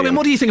morning to you. Colin,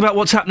 what do you think about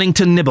what's happening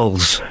to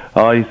Nibbles?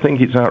 I think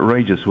it's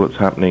outrageous what's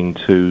happening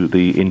to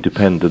the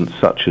independents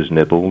such as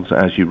Nibbles.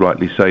 As you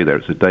rightly say there,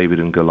 it's a David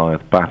and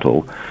Goliath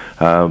battle,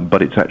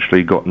 but it's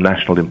actually got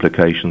national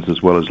implications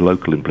as well as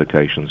local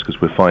implications,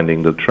 because we're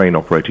finding that train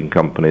operating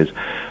companies,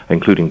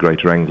 including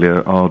Greater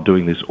Anglia, are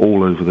doing this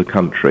all over the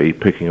country,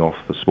 picking off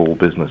the small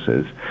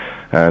businesses.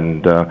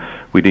 And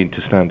we need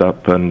to stand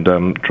up and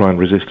try and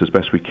resist as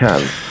best we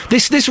can.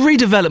 This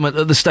redevelopment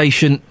at the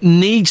station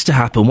needs to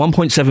happen.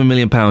 £1.7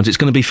 million. It's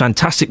going to be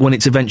fantastic when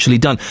it's eventually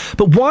done.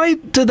 But why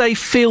do they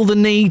feel the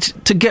need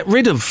to get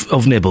rid of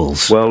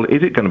Nibbles? Well,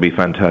 is it going to be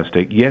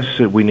fantastic? Yes,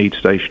 we need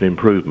station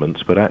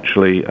improvements, but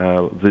actually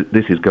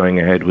this is going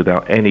ahead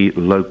without any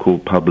local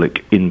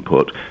public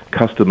input.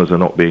 Customers are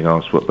not being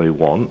asked what they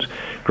want.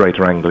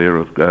 Greater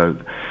Anglia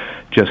have...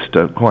 just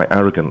quite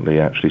arrogantly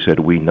actually said,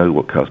 we know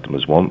what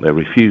customers want. They're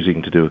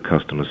refusing to do a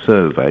customer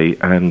survey,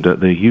 and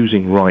they're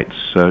using rights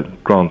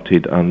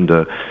granted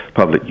under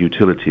public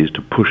utilities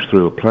to push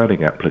through a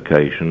planning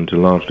application to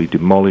largely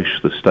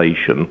demolish the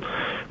station,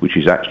 which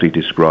is actually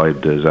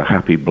described as a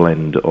happy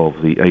blend of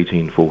the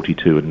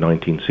 1842 and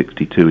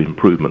 1962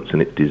 improvements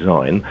in its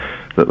design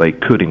that they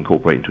could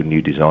incorporate into a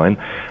new design.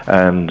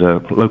 And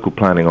local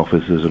planning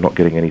officers are not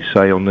getting any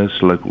say on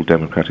this. Local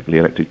democratically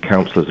elected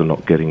councillors are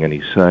not getting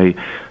any say.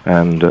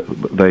 And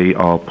they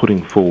are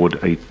putting forward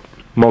a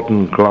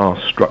modern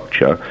glass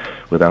structure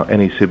without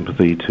any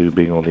sympathy to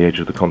being on the edge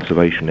of the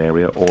conservation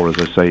area, or, as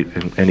I say,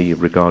 in any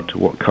regard to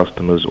what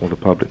customers or the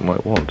public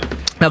might want.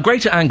 Now,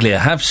 Greater Anglia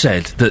have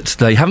said that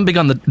they haven't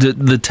begun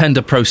the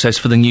tender process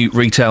for the new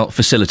retail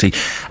facility,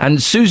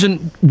 and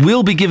Susan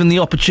will be given the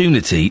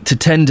opportunity to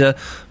tender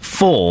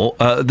for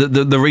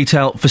the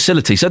retail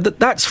facility. So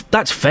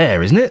that's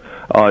fair, isn't it?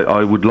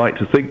 I would like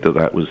to think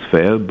that was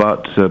fair,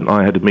 but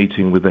I had a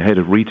meeting with the head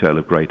of retail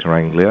of Greater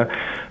Anglia,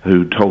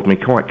 who told me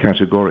quite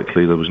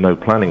categorically there was no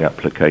planning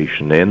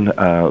application in.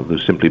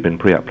 There's simply been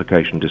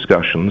pre-application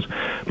discussions.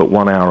 But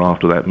 1 hour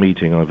after that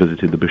meeting, I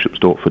visited the Bishop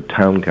Stortford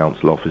Town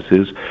Council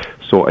offices,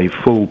 saw a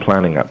full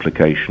planning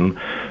application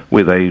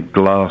with a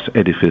glass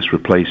edifice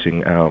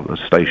replacing our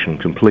station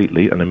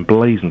completely, and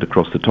emblazoned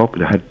across the top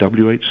it had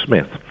W.H.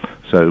 Smith.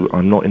 So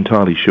I'm not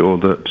entirely sure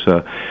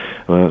that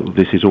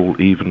this is all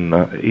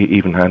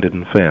even-handed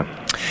and fair.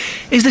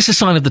 Is this a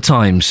sign of the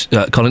times,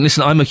 Colin?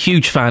 Listen, I'm a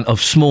huge fan of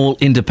small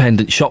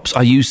independent shops.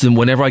 I use them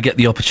whenever I get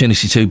the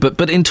opportunity to.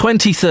 But in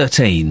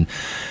 2013,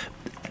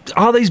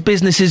 are these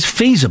businesses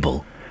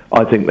feasible?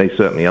 I think they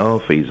certainly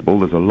are feasible.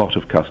 There's a lot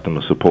of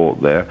customer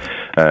support there,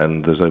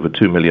 and there's over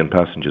 2 million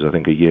passengers, I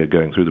think, a year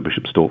going through the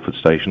Bishop Stortford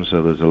station,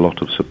 so there's a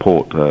lot of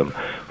support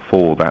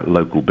for that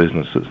local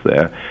business that's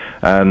there.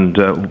 And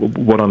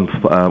what I'm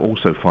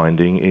also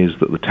finding is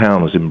that the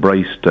town has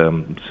embraced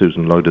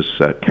Susan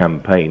Loder's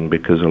campaign,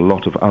 because a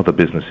lot of other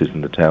businesses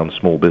in the town,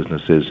 small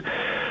businesses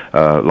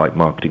like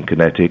Marketing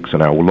Kinetics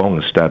and our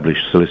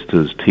long-established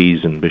solicitors,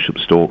 Tees and Bishop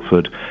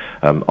Stortford,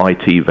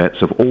 IT vets,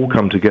 have all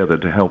come together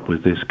to help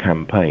with this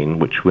campaign,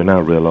 which we're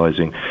now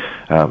realising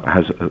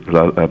has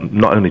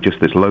not only just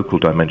this local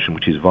dimension,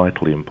 which is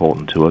vitally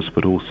important to us,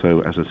 but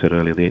also, as I said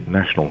earlier, the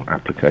national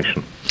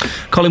application.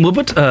 Colin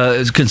Woodward,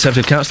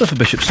 Conservative councillor for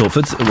Bishop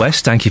Stortford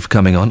West, thank you for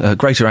coming on.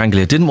 Greater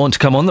Anglia didn't want to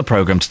come on the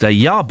programme today.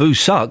 Yaboo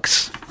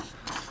sucks.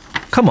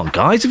 Come on,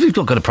 guys, if you've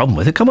not got a problem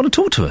with it, come on and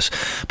talk to us.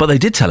 But they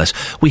did tell us,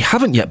 we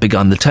haven't yet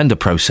begun the tender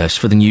process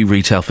for the new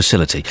retail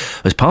facility.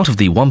 As part of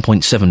the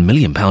 £1.7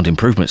 million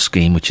improvement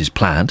scheme, which is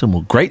planned and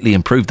will greatly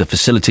improve the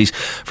facilities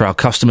for our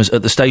customers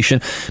at the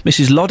station,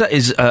 Mrs. Lodder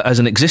is, as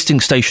an existing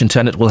station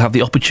tenant, will have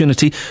the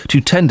opportunity to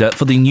tender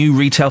for the new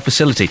retail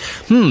facility.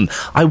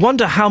 I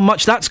wonder how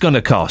much that's going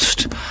to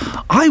cost.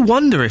 I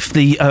wonder if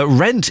the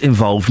rent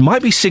involved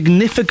might be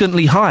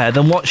significantly higher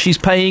than what she's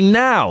paying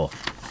now.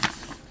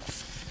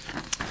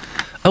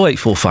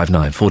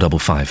 08459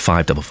 455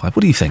 555.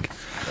 What do you think?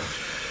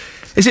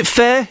 Is it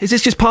fair? Is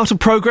this just part of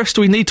progress?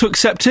 Do we need to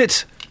accept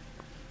it?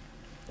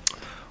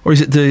 Or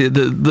is it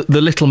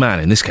the little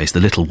man, in this case the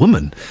little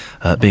woman,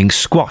 being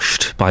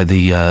squashed by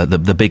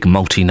the big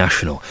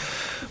multinational?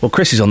 Well,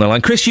 Chris is on the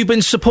line. Chris, you've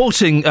been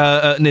supporting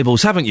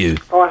Nibbles, haven't you?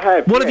 I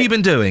have. What have you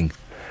been doing?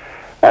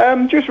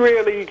 Just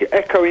really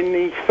echoing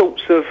the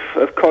thoughts of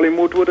Colin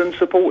Woodward and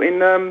supporting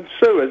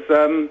Sue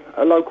as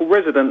a local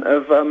resident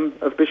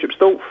of Bishop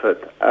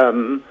Stortford.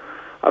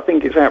 I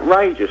think it's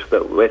outrageous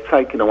that we're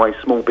taking away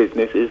small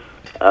businesses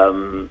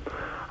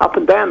up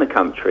and down the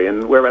country,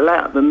 and we're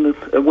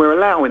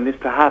allowing this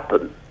to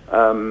happen.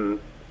 And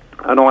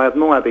I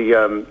admire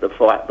the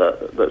fight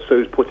that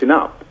Sue's putting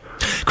up.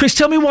 Chris,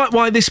 tell me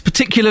why this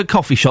particular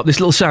coffee shop, this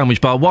little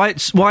sandwich bar, why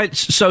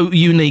it's so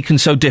unique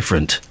and so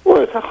different.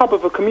 Well, it's a hub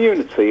of a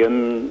community,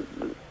 and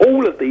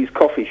all of these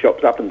coffee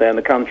shops up and down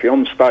the country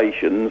on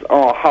stations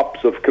are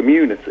hubs of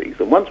communities.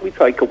 And once we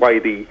take away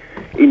the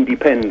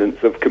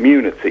independence of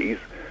communities,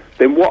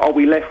 then what are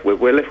we left with?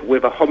 We're left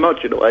with a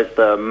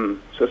homogenised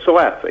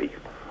society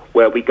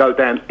where we go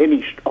down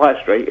any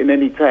high street in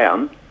any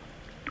town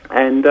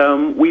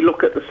and we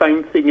look at the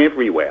same thing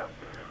everywhere.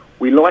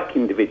 We like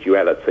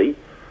individuality,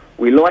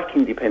 we like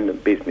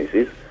independent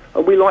businesses,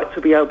 and we like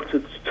to be able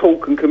to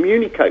talk and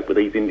communicate with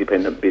these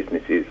independent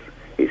businesses.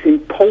 It's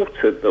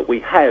important that we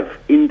have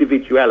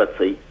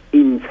individuality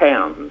in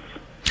towns.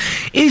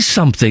 Is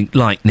something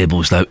like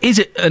Nibbles, though, is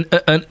it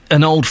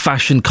an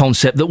old-fashioned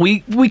concept that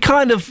we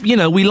kind of,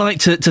 we like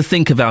to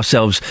think of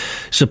ourselves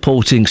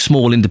supporting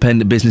small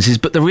independent businesses,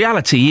 but the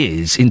reality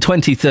is, in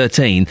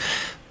 2013,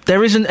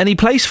 there isn't any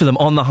place for them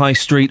on the high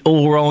street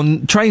or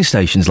on train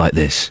stations like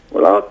this?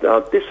 Well,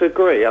 I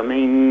disagree. I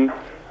mean,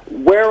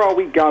 where are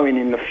we going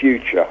in the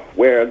future?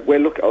 I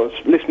was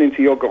listening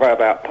to your guy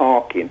about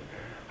parking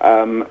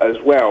as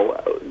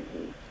well.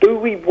 Do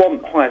we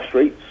want high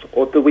streets,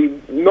 or do we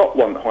not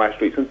want high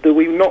streets, and do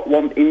we not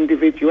want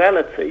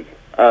individuality?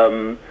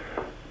 Was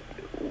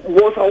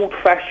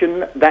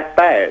old-fashioned that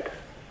bad?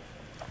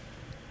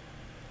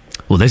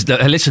 Well,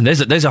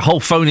 there's a whole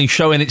phoning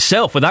show in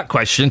itself with that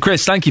question.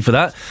 Chris, thank you for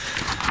that.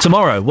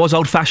 Tomorrow, was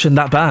old-fashioned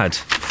that bad?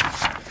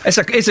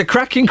 It's a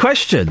cracking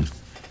question.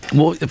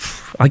 Well,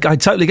 I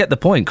totally get the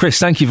point. Chris,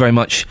 thank you very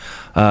much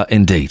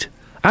indeed.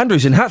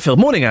 Andrew's in Hatfield.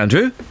 Morning,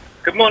 Andrew.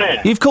 Good morning.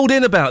 You've called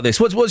in about this.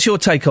 What's your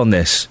take on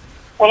this?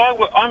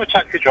 Well, I'm a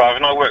taxi driver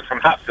and I work from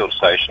Hatfield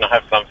Station. I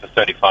have done for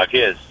 35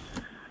 years.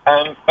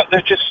 But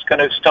they're just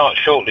going to start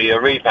shortly a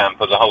revamp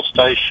of the whole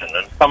station,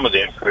 and some of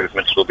the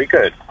improvements will be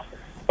good.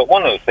 But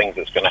one of the things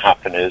that's going to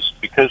happen is,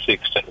 because the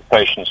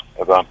stations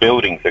of our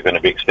buildings are going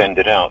to be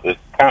extended out, there's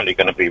apparently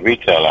going to be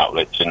retail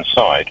outlets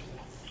inside.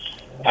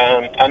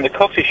 And the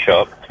coffee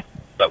shop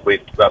that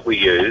we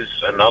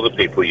use and other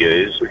people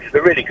use, which is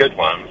a really good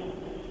one,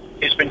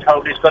 he's been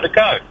told he's got to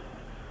go.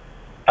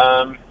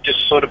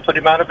 Just sort of put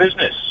him out of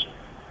business.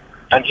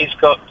 And he's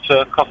got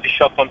a coffee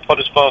shop on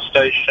Potters Bar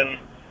Station,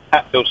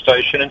 Hatfield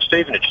Station and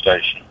Stevenage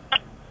Station.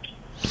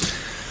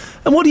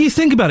 And what do you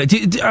think about it?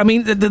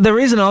 There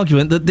is an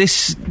argument that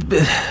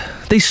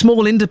these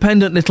small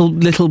independent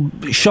little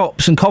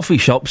shops and coffee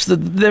shops,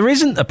 there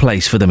isn't a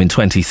place for them in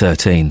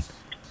 2013.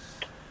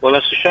 Well,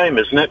 that's a shame,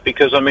 isn't it?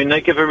 Because,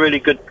 they give a really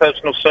good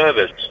personal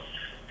service.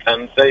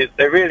 And they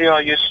really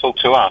are useful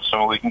to us.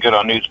 We can get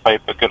our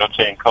newspaper, get our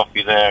tea and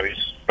coffee there.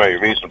 It's very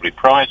reasonably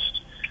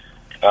priced.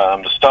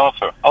 The staff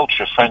are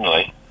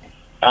ultra-friendly.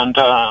 And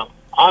I'm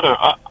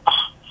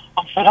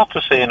fed up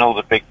of seeing all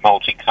the big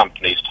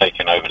multi-companies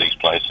taking over these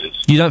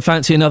places. You don't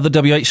fancy another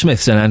W.H.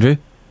 Smith's then, Andrew?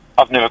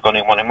 I've never gone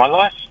in one in my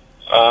life.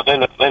 They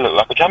look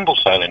like a jumble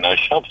sale in those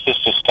shops. There's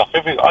just stuff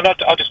everywhere.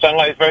 I just don't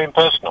like it. It's very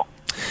impersonal.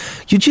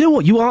 Do you know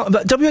what you are?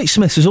 W.H.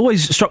 Smith's has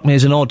always struck me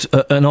as an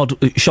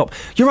odd shop.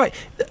 You're right,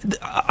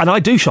 and I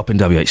do shop in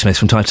W.H. Smith's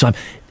from time to time.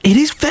 It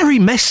is very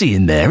messy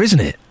in there, isn't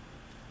it?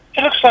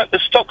 It looks like the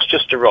stock's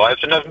just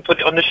arrived and haven't put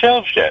it on the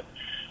shelves yet.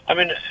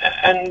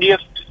 And you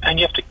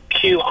have to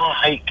queue. I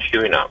hate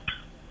queuing up.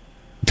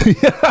 Do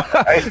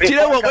you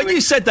know what? When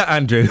you said that,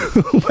 Andrew,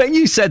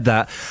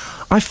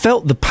 I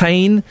felt the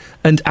pain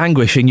and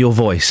anguish in your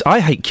voice. I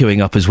hate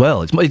queuing up as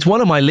well. It's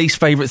one of my least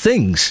favourite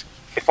things.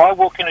 If I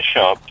walk in a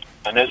shop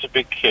and there's a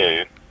big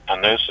queue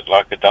and there's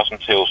like a dozen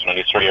tills and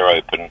only 3 are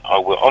open,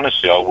 I'll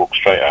walk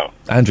straight out.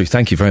 Andrew,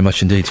 thank you very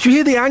much indeed. Did you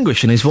hear the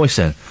anguish in his voice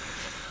then?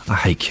 I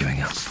hate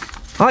queuing up.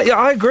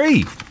 I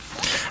agree.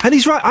 And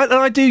he's right.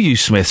 I do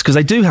use Smiths because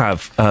they do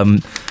have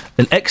an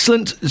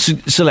excellent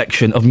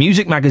selection of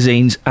music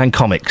magazines and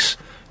comics.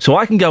 So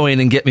I can go in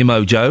and get me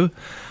Mojo,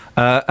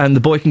 and the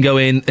boy can go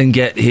in and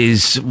get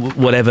his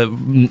whatever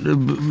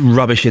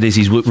rubbish it is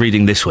he's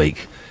reading this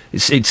week.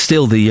 It's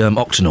still the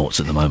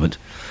Octonauts at the moment.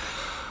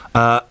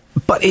 But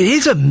it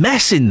is a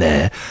mess in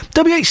there.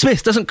 W.H.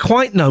 Smith doesn't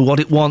quite know what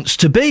it wants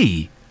to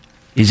be.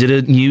 Is it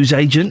a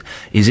newsagent?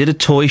 Is it a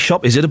toy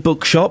shop? Is it a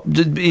bookshop?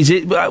 Is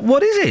it...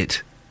 what is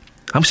it?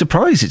 I'm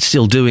surprised it's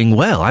still doing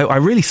well. I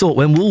really thought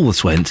when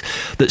Woolworths went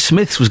that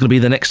Smith's was going to be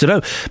the next to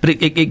know. But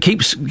it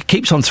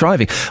keeps on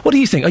thriving. What do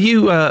you think? Are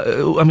you...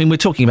 we're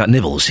talking about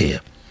Nibbles here.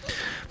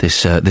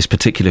 This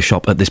particular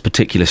shop at this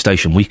particular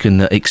station. We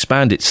can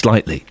expand it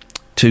slightly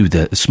to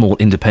the small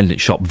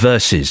independent shop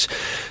versus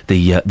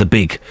the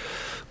big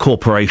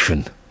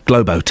corporation,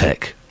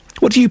 Globotech.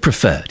 What do you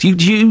prefer? Do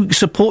you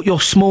support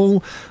your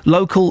small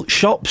local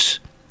shops?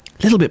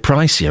 A little bit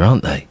pricier,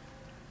 aren't they?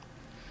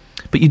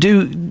 But you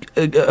do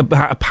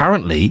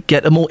apparently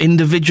get a more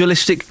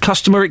individualistic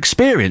customer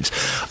experience.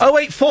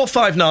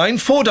 08459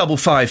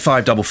 455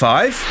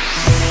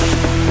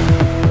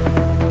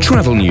 555.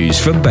 Travel news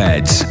for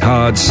beds,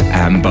 cards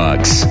and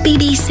bugs.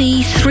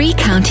 BBC Three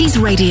Counties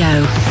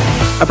Radio.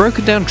 A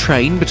broken down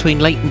train between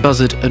Leighton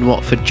Buzzard and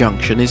Watford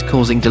Junction is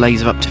causing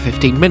delays of up to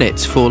 15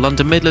 minutes for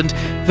London Midland,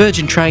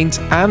 Virgin Trains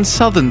and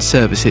Southern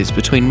services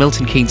between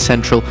Milton Keynes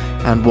Central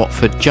and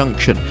Watford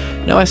Junction.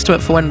 No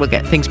estimate for when we'll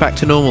get things back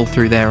to normal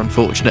through there,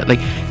 unfortunately.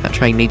 That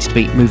train needs to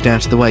be moved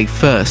out of the way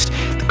first.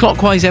 The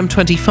clockwise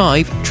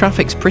M25,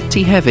 traffic's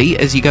pretty heavy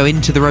as you go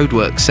into the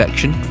roadworks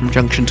section from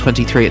junction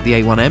 23 at the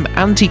A1M,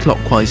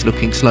 anti-clockwise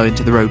looking slow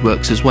into the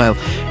roadworks as well,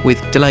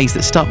 with delays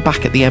that start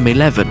back at the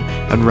M11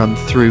 and run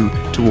through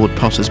toward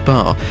Potters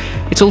Bar.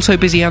 It's also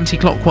busy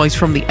anti-clockwise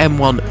from the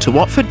M1 to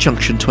Watford,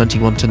 junction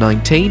 21 to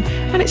 19,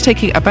 and it's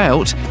taking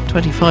about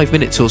 25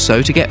 minutes or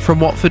so to get from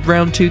Watford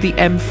round to the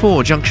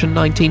M4, junction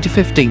 19 to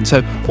 15,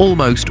 so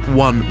almost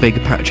one big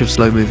patch of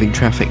slow-moving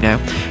traffic now.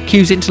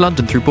 Queues into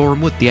London through Boreham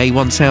Wood, the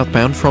A1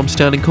 southbound from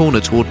Stirling Corner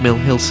toward Mill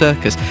Hill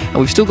Circus, and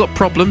we've still got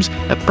problems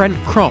at Brent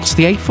Cross,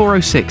 the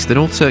A406, the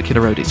North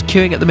Circular Road. It's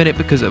queuing at the minute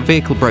because a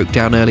vehicle broke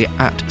down earlier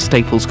at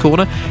Staples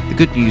Corner. The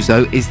good news,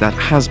 though, is that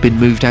has been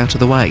moved out of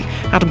the way.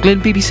 Adam Glynn,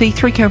 BBC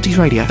Three Counties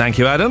Radio. Thank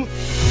you, Adam.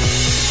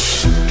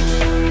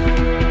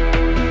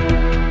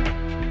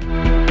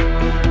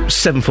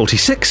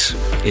 7:46.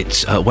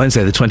 It's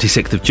Wednesday the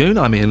 26th of June.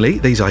 I'm Iain Lee.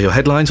 These are your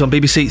headlines on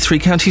BBC Three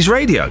Counties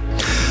Radio.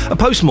 A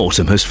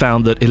post-mortem has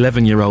found that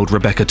 11-year-old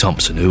Rebecca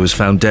Thompson, who was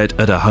found dead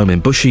at her home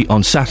in Bushey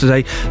on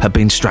Saturday, had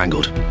been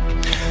strangled.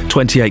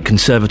 28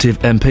 Conservative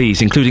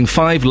MPs, including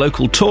 5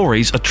 local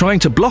Tories, are trying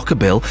to block a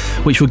bill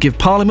which would give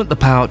Parliament the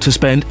power to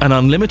spend an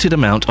unlimited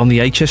amount on the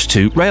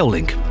HS2 rail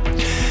link.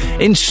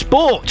 In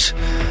sport...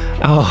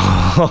 Oh,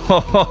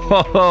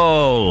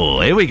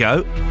 here we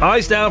go.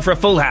 Eyes down for a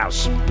full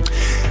house.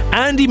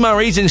 Andy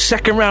Murray's in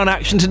second round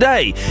action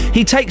today.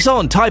 He takes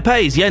on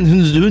Taipei's Yen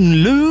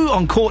Lu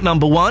on court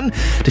number 1.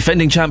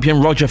 Defending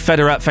champion Roger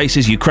Federer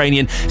faces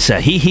Ukrainian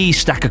Serhiy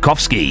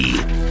Stakakovsky.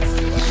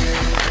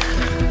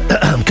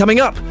 Coming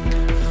up,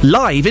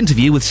 live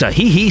interview with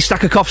Serhiy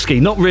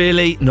Stakakovsky. Not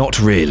really.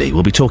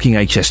 We'll be talking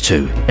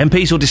HS2.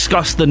 MPs will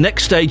discuss the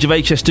next stage of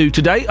HS2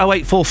 today.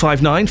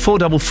 08459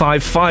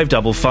 455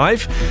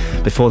 555.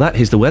 Before that,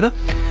 here's the weather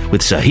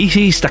with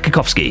Serhiy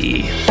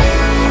Stakakovsky.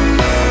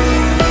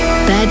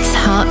 Beds,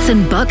 Hearts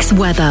and Bucks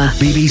weather.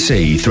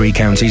 BBC Three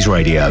Counties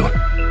Radio.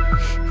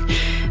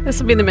 This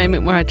will be the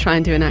moment where I try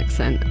and do an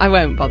accent. I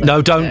won't bother.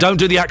 No, don't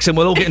do the accent.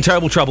 We'll all get in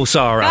terrible trouble,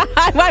 Sarah.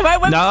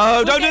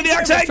 No, don't do the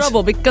accent.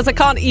 Trouble because I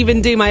can't even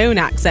do my own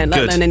accent, let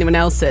alone anyone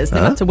else's,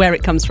 no matter where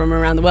it comes from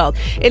around the world.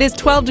 It is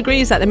 12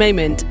 degrees at the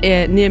moment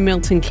near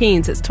Milton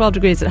Keynes. It's 12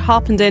 degrees at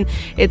Harpenden.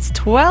 It's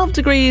 12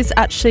 degrees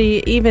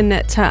actually even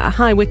at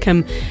High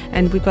Wycombe,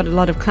 and we've got a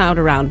lot of cloud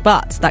around.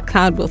 But that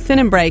cloud will thin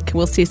and break.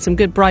 We'll see some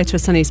good brighter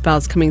sunny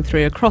spells coming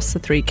through across the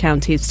three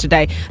counties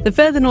today. The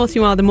further north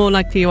you are, the more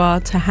likely you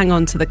are to hang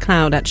on to the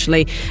cloud, actually.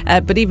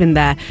 But even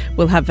there,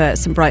 we'll have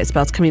some bright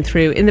spells coming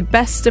through. In the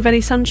best of any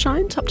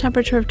sunshine, top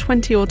temperature of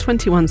 20 or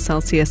 21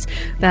 Celsius.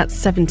 That's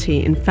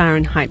 70 in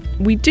Fahrenheit.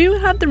 We do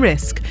have the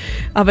risk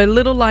of a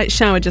little light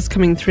shower just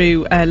coming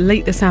through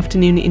late this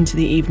afternoon into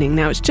the evening.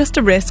 Now, it's just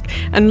a risk,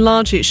 and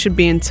largely it should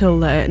be until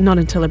not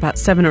until about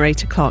 7 or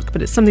 8 o'clock,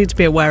 but it's something to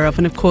be aware of.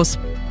 And of course,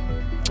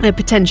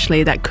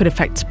 potentially that could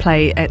affect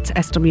play at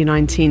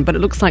SW19, but it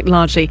looks like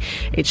largely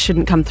it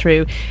shouldn't come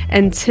through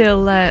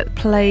until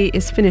play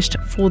is finished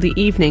for the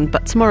evening.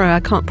 But tomorrow I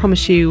can't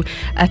promise you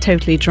a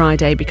totally dry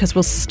day, because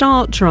we'll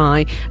start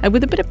dry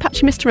with a bit of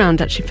patchy mist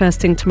around actually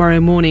first thing tomorrow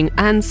morning,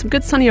 and some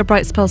good sunny or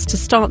bright spells to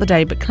start the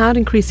day, but cloud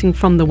increasing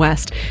from the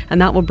west, and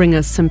that will bring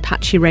us some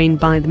patchy rain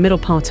by the middle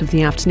part of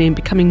the afternoon,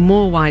 becoming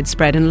more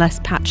widespread and less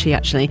patchy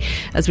actually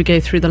as we go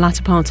through the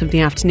latter part of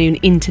the afternoon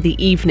into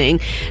the evening.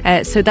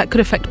 So that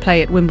could affect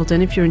play at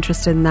Wimbledon if you're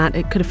interested in that.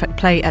 It could affect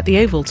play at the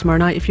Oval tomorrow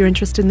night if you're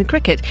interested in the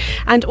cricket.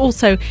 And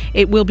also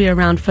it will be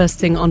around first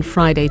thing on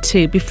Friday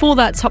too. Before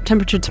that, top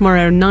temperature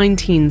tomorrow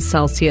 19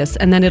 Celsius,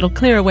 and then it'll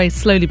clear away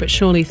slowly but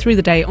surely through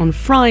the day on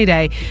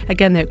Friday.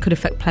 Again, that could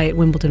affect play at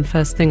Wimbledon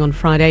first thing on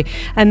Friday.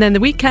 And then the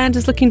weekend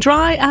is looking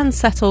dry and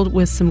settled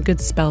with some good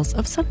spells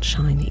of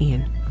sunshine.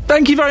 Ian.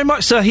 Thank you very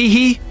much, Sir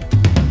Hee.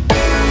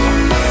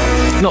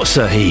 Not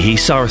Sir Hee,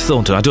 Sarah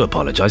Thornton. I do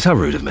apologise. How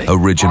rude of me.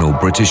 Original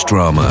British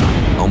drama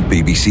on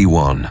BBC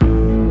One.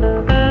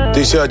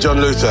 DCI John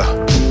Luther.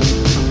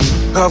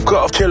 I've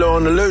got a killer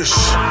on the loose.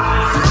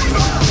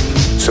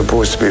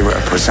 Supposed to be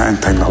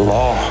representing the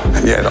law,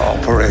 and yet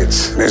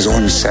operates in his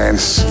own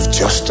sense of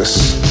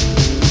justice.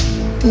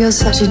 You're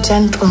such a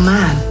gentle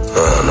man. I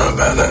don't know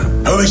about that.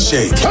 Who is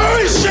she? Who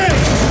is she?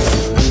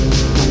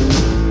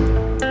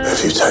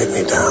 If you take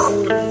me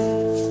down,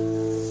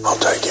 I'll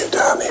take you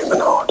down even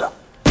harder.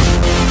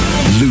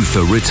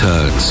 Luther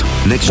returns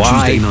next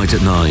Tuesday night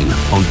at 9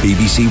 on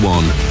BBC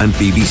One and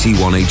BBC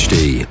One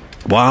HD.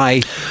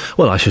 Why?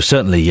 Well, I shall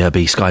certainly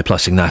be Sky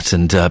Plussing that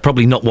and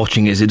probably not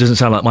watching it. It doesn't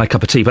sound like my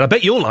cup of tea, but I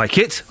bet you'll like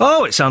it.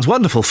 Oh, it sounds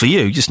wonderful for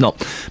you, just not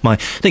my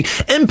thing.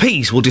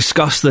 MPs will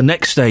discuss the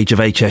next stage of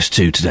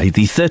HS2 today.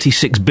 The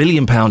 £36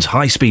 billion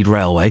high-speed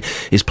railway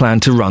is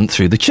planned to run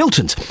through the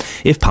Chilterns.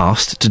 If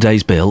passed,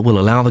 today's bill will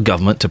allow the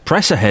government to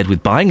press ahead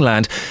with buying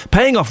land,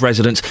 paying off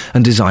residents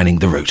and designing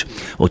the route.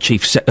 Well,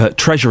 Chief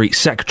Treasury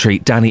Secretary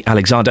Danny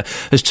Alexander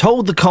has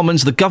told the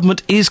Commons the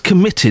government is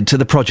committed to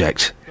the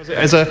project.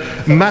 It's a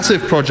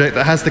massive project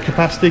that has the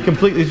capacity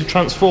completely to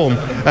transform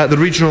the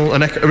regional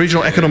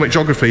economic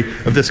geography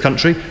of this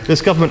country.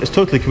 This government is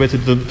totally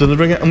committed to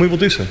delivering it, and we will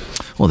do so.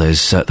 Well,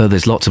 though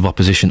there's lots of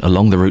opposition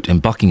along the route in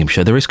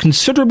Buckinghamshire, there is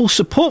considerable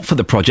support for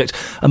the project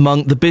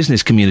among the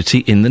business community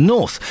in the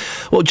north.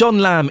 Well, John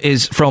Lamb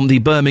is from the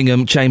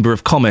Birmingham Chamber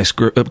of Commerce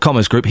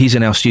Group. He's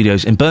in our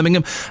studios in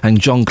Birmingham,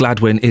 and John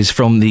Gladwin is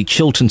from the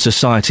Chiltern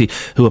Society,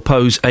 who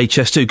oppose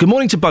HS2. Good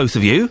morning to both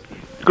of you.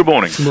 Good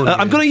morning.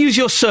 I'm going to use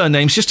your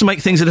surnames just to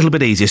make things a little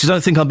bit easier, so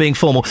don't think I'm being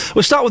formal.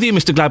 We'll start with you,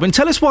 Mr. Gladwin.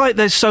 Tell us why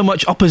there's so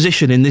much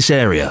opposition in this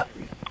area.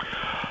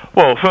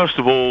 Well, first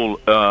of all,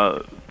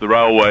 the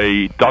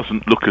railway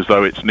doesn't look as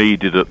though it's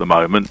needed at the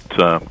moment.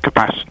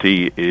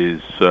 Capacity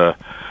is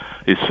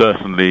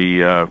certainly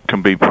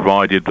can be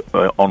provided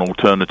on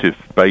alternative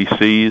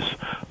bases.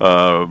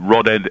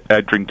 Rod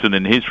Edrington,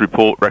 in his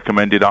report,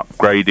 recommended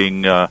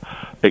upgrading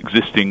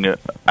existing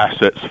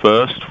assets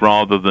first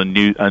rather than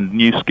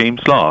new schemes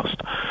last.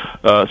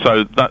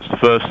 So that's the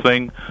first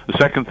thing. The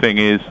second thing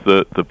is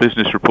that the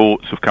business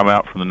reports have come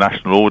out from the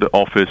National Audit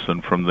Office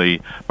and from the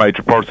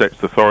Major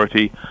Projects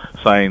Authority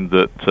saying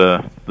that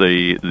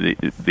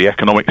the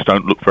economics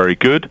don't look very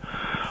good.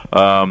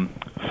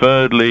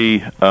 Thirdly,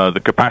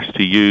 the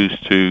capacity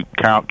used to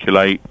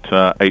calculate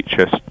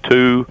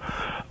HS2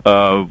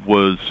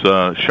 was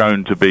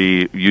shown to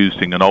be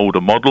using an older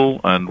model,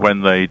 and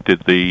when they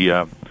did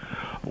the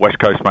West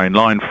Coast Main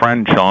Line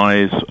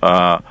franchise,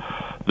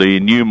 the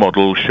new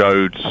model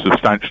showed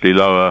substantially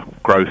lower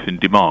growth in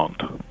demand.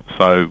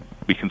 So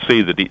we can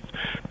see that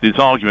this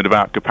argument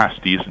about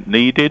capacity isn't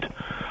needed.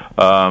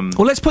 Well,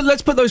 let's put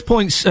those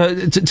points to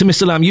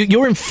Mr. Lamb.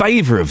 You're in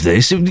favour of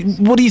this.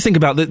 What do you think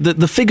about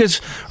the figures?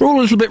 Are all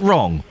a little bit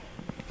wrong.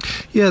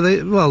 Yeah,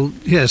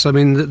 yes. I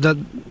mean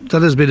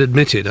that has been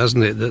admitted,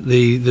 hasn't it? That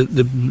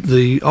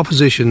the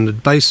opposition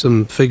had based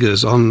some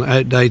figures on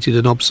outdated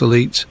and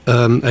obsolete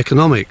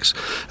economics.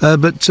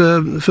 But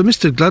for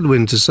Mr.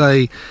 Gladwin to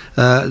say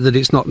that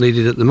it's not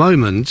needed at the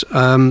moment,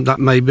 that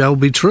may well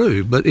be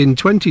true. But in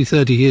 20,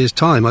 30 years'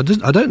 time, I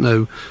don't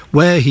know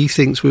where he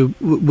thinks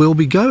we'll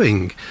be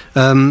going.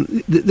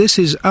 This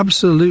is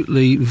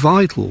absolutely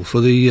vital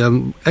for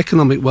the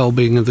economic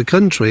well-being of the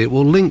country. It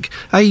will link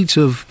 8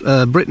 of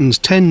Britain's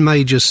 10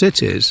 major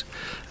cities,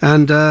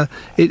 and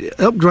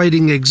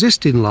upgrading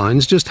existing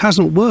lines just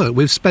hasn't worked.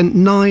 We've spent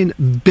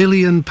 £9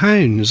 billion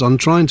on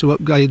trying to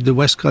upgrade the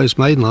West Coast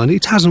Main Line.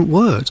 It hasn't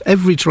worked.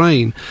 Every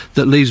train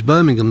that leaves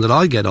Birmingham that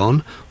I get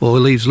on, or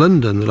leaves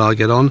London that I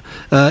get on,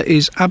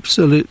 is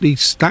absolutely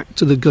stacked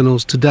to the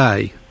gunnels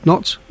today,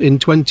 not in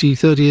 20,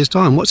 30 years'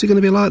 time. What's it going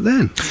to be like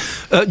then?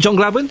 John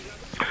Gladwin?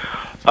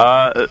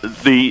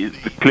 The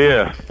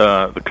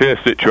clear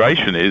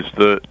situation is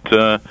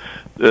that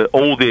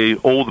all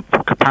the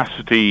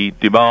capacity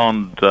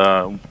demand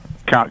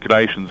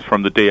calculations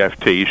from the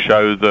DFT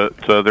show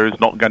that there is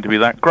not going to be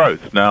that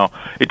growth. Now,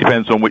 it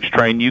depends on which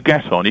train you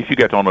get on. If you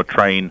get on a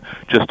train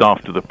just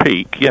after the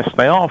peak, yes,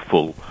 they are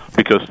full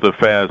because the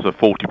fares are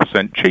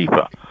 40%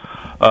 cheaper.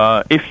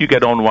 If you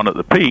get on one at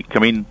the peak, I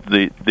mean,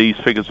 these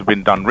figures have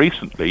been done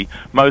recently.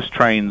 Most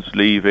trains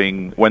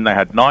leaving, when they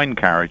had 9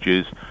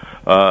 carriages,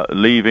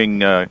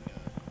 leaving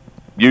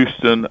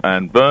Euston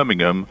and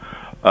Birmingham,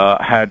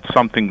 had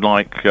something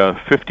like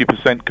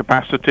 50%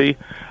 capacity,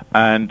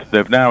 and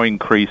they've now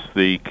increased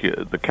the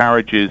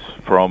carriages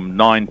from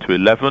 9 to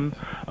 11,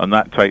 and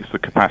that takes the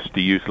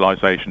capacity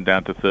utilisation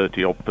down to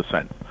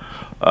 30-odd%.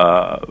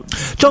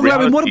 John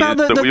Gladwin, what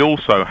about we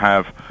also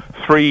have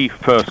 3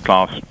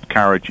 first-class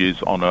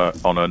carriages on a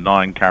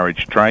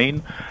 9-carriage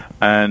train,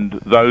 and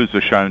those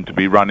are shown to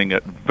be running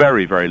at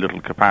very, very little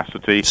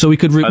capacity. So we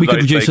could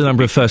reduce the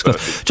number of first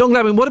class. John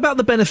Gladwin, what about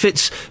the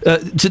benefits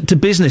to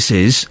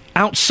businesses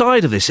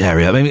outside of this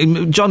area? I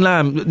mean, John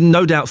Lamb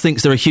no doubt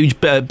thinks there are huge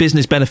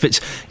business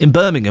benefits in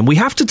Birmingham. We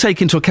have to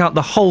take into account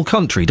the whole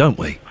country, don't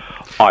we?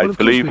 I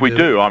believe we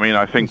do. I mean,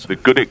 I think the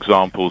good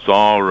examples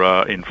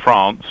are in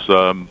France,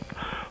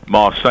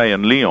 Marseille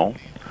and Lyon,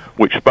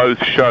 which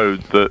both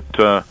showed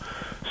that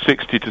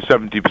 60 to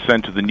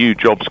 70% of the new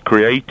jobs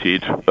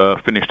created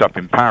finished up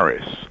in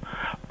Paris.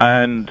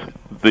 And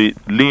the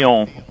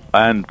Lyon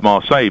and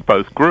Marseille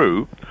both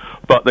grew,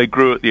 but they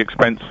grew at the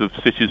expense of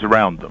cities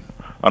around them.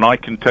 And I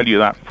can tell you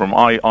that from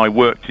I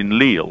worked in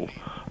Lille,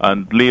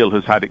 and Lille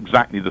has had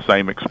exactly the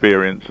same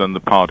experience and the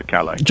Pas de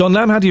Calais. John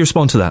Lamb, how do you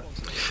respond to that?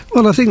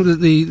 Well, I think that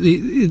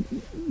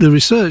the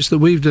research that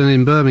we've done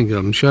in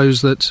Birmingham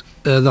shows that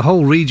the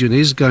whole region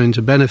is going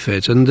to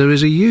benefit, and there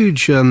is a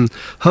huge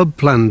hub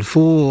planned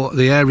for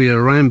the area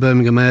around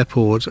Birmingham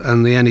Airport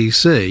and the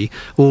NEC,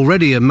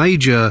 already a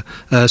major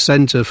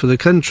centre for the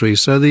country.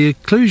 So the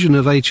inclusion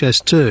of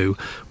HS2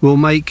 will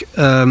make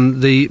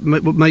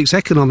makes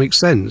economic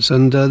sense,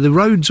 and the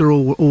roads are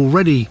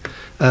already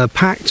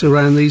packed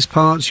around these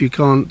parts. You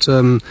can't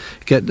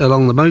get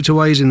along the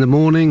motorways in the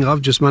morning.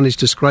 I've just managed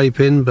to scrape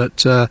in, but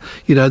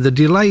the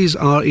delays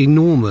are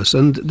enormous,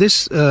 and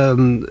this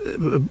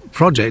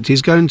project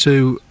is going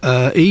to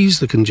ease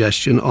the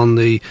congestion on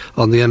the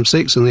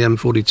M6 and the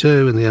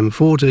M42 and the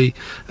M40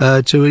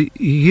 to a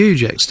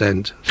huge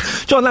extent.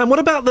 John Lamb, what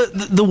about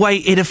the way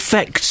it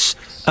affects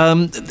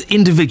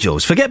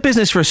individuals? Forget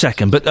business for a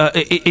second, but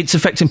it's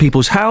affecting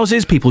people's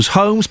houses, people's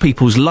homes,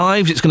 people's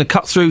lives. It's going to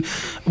cut through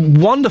a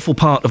wonderful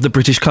part of the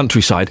British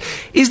countryside.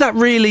 Is that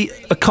really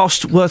a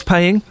cost worth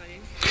paying?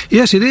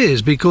 Yes, it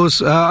is, because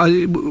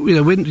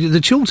the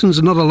Chilterns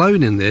are not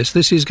alone in this.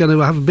 This is going to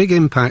have a big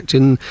impact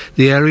in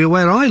the area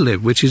where I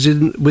live, which is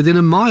within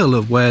a mile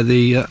of where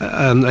the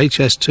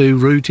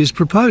HS2 route is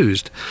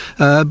proposed.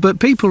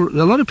 But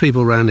a lot of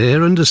people around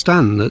here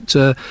understand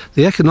that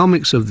the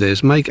economics of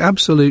this make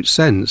absolute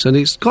sense, and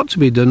it's got to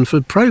be done for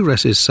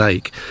progress's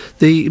sake.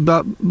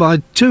 But by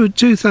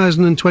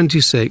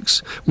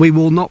 2026, we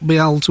will not be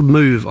able to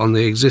move on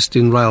the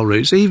existing rail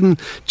routes. Even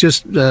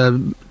just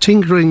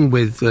tinkering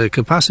with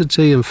capacity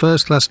and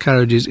first-class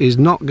carriages is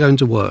not going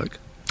to work.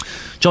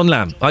 John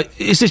Lamb,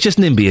 is this just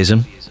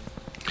NIMBYism?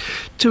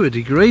 To a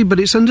degree, but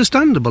it's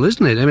understandable,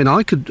 isn't it? I mean,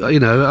 I could,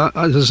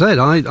 as I said,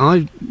 I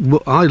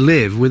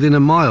live within a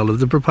mile of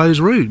the proposed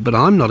route, but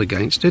I'm not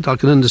against it. I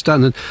can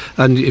understand it.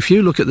 And if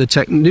you look at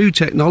the new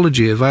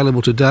technology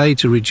available today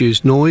to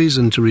reduce noise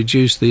and to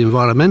reduce the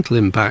environmental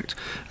impact,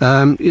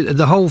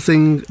 the whole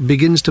thing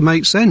begins to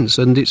make sense.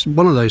 And it's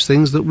one of those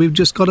things that we've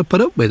just got to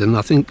put up with. And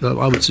I think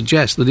I would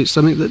suggest that it's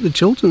something that the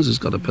Chilterns has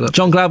got to put up.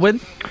 John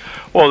Gladwin?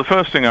 Well, the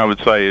first thing I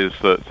would say is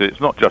that it's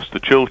not just the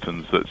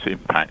Chilterns that's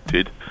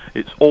impacted.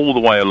 It's all the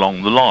way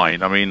along the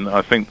line. I mean,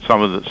 I think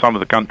some of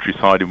the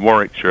countryside in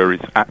Warwickshire is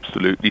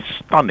absolutely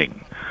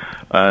stunning,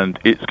 and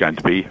it's going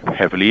to be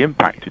heavily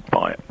impacted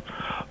by it.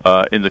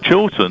 In the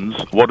Chilterns,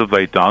 what have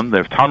they done?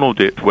 They've tunnelled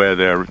it where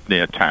they're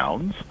near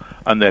towns,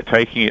 and they're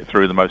taking it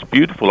through the most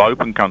beautiful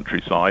open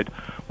countryside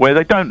where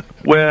there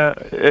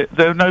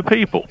are no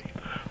people.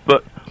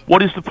 But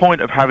what is the point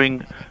of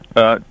having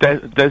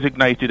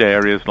designated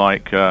areas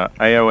like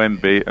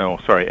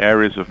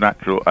areas of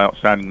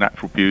outstanding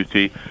natural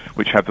beauty,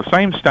 which have the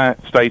same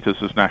status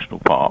as national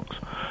parks,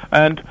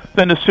 and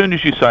then as soon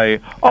as you say,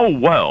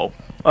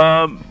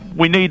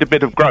 we need a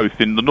bit of growth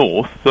in the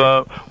north,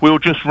 we'll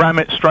just ram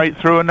it straight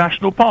through a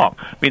national park.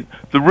 I mean,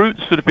 the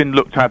routes that have been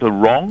looked at are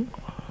wrong.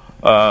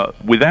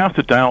 Without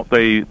a doubt,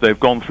 they've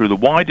gone through the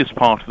widest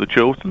part of the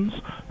Chilterns.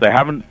 They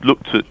haven't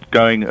looked at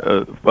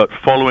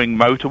following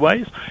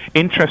motorways.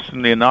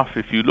 Interestingly enough,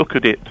 if you look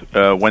at it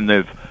when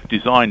they've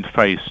designed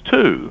Phase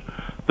 2,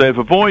 they've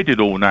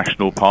avoided all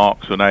national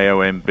parks and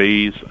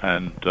AOMBs,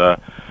 and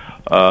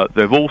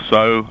they've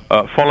also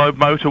followed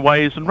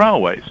motorways and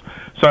railways.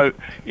 So,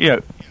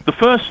 the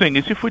first thing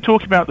is, if we're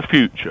talking about the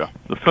future,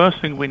 the first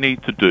thing we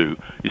need to do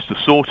is to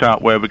sort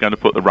out where we're going to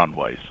put the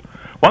runways.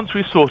 Once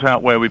we sort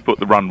out where we put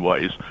the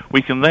runways,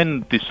 we can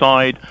then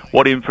decide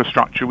what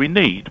infrastructure we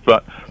need.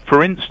 But,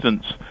 for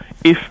instance,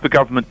 if the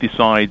government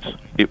decides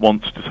it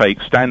wants to take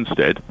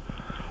Stansted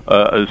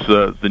as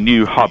the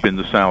new hub in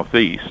the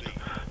southeast,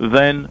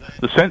 then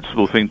the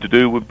sensible thing to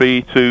do would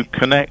be to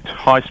connect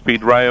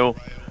high-speed rail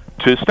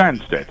to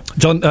Stansted.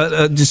 John,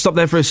 just stop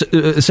there for a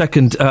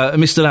second.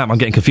 Mr. Lamb, I'm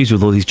getting confused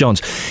with all these Johns.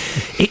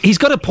 He's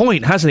got a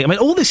point, hasn't he? I mean,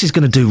 all this is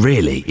going to do,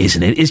 really,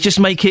 isn't it, is just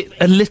make it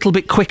a little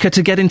bit quicker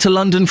to get into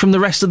London from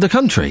the rest of the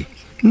country.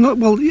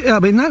 I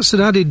mean, that's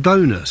an added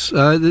bonus.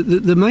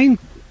 The main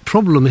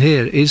problem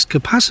here is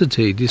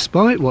capacity.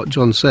 Despite what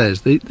John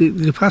says, the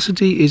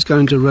capacity is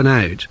going to run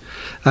out,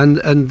 and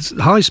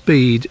high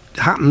speed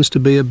happens to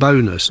be a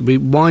bonus.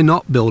 Why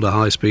not build a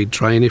high speed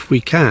train if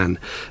we can?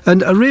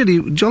 And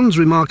really, John's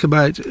remark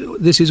about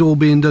this is all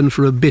being done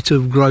for a bit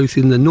of growth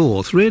in the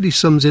north really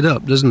sums it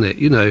up, doesn't it?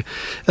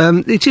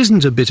 It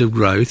isn't a bit of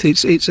growth.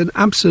 It's an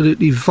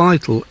absolutely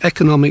vital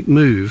economic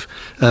move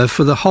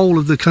for the whole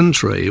of the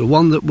country,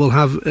 one that will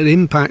have an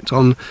impact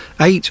on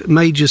 8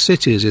 major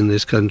cities in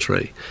this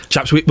country.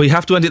 Chaps, we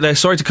have to end it there.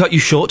 Sorry to cut you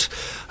short.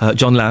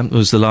 John Lamb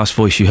was the last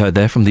voice you heard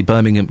there from the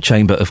Birmingham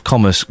Chamber of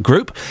Commerce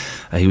Group.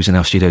 He was in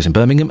our studios in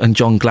Birmingham, and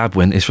John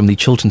Gladwin is from the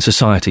Chiltern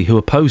Society, who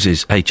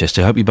opposes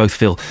HS2. I hope you both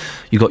feel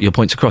you got your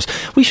points across.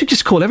 We should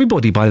just call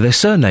everybody by their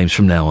surnames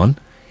from now on.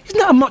 Isn't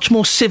that a much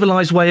more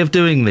civilised way of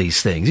doing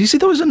these things? You see,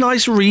 there was a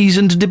nice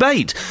reasoned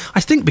debate.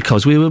 I think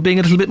because we were being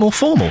a little bit more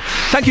formal.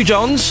 Thank you,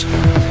 Johns.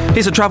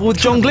 Here's a travel with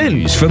John Glynn.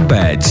 News for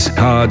beds,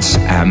 cards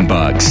and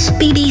bugs.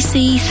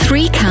 BBC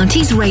Three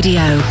Counties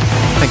Radio.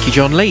 Thank you,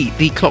 John Lee.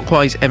 The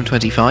clockwise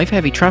M25,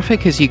 heavy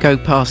traffic as you go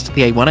past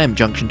the A1M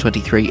junction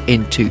 23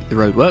 into the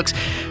roadworks.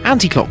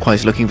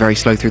 Anti-clockwise looking very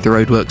slow through the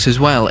roadworks as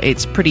well.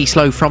 It's pretty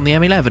slow from the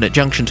M11 at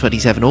junction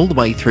 27 all the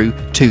way through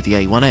to the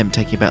A1M,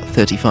 taking about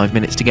 35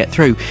 minutes to get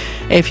through.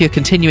 If you're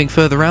continuing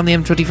further around the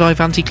M25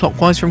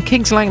 anti-clockwise from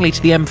Kings Langley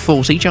to the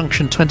M40,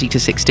 junction 20 to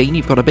 16,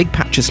 you've got a big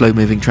patch of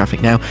slow-moving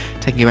traffic now,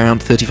 taking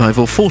around 35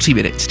 or 40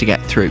 minutes to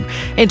get through.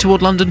 In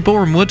toward London,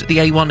 Boreham Wood, the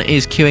A1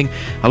 is queuing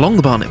along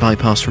the Barnet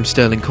bypass from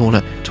Stirling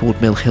Corner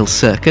toward Mill Hill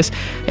Circus.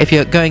 If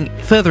you're going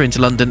further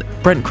into London,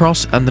 Brent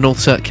Cross and the North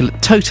Circular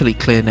totally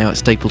clear now at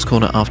Staples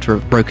Corner after a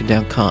broken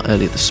down car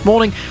earlier this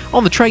morning.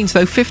 On the trains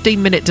though,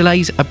 15-minute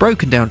delays, a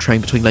broken down train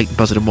between Leighton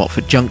Buzzard and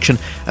Watford Junction,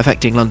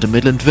 affecting London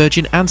Midland,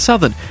 Virgin and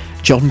Southern.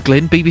 John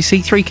Glynn,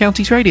 BBC Three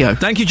Counties Radio.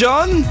 Thank you,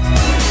 John.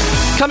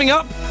 Coming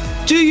up,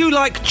 do you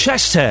like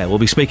chest hair? We'll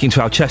be speaking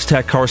to our chest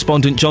hair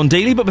correspondent, John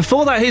Dealey. But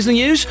before that, here's the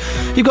news.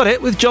 You've got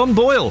it with John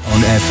Boyle. On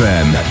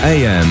FM,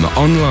 AM,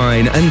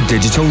 online and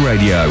digital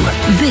radio.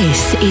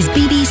 This is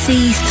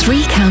BBC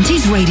Three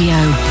Counties Radio.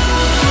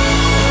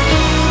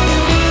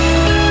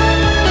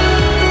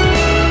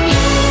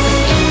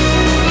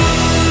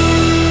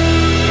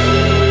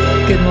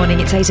 Good morning,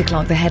 it's 8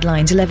 o'clock. The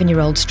headlines: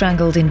 11-year-old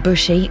strangled in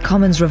Bushey,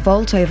 Commons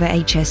revolt over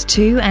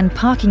HS2, and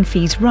parking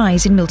fees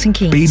rise in Milton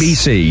Keynes.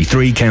 BBC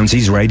Three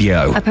Counties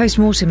Radio. A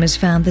post-mortem has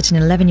found that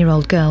an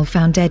 11-year-old girl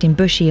found dead in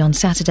Bushey on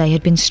Saturday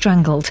had been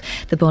strangled.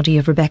 The body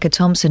of Rebecca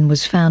Thompson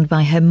was found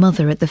by her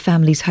mother at the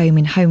family's home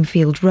in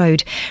Homefield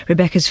Road.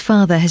 Rebecca's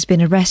father has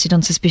been arrested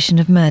on suspicion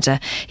of murder.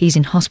 He's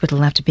in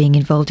hospital after being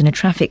involved in a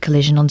traffic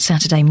collision on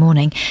Saturday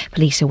morning.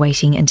 Police are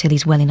waiting until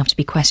he's well enough to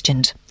be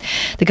questioned.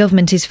 The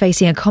government is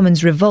facing a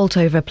Commons revolt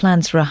over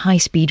plans for a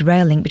high-speed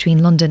rail link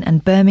between London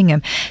and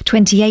Birmingham.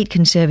 28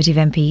 Conservative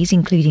MPs,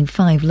 including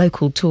 5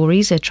 local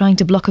Tories, are trying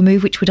to block a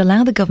move which would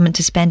allow the government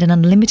to spend an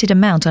unlimited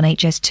amount on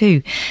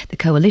HS2. The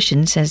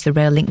coalition says the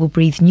rail link will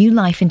breathe new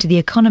life into the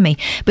economy,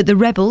 but the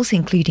rebels,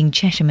 including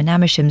Chesham and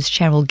Amersham's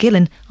Cheryl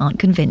Gillan, aren't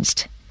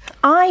convinced.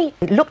 I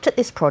looked at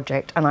this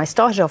project and I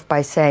started off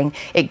by saying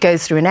it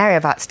goes through an area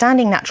of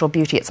outstanding natural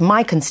beauty. It's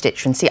my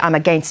constituency. I'm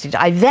against it.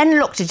 I then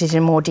looked at it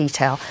in more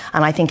detail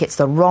and I think it's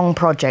the wrong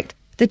project.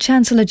 The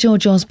Chancellor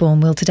George Osborne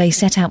will today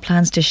set out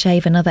plans to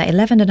shave another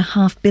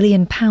 £11.5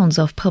 billion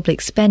off public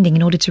spending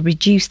in order to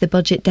reduce the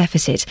budget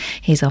deficit.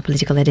 Here's our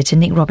political editor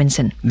Nick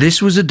Robinson. This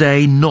was a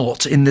day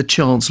not in the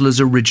Chancellor's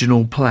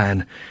original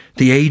plan.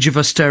 The age of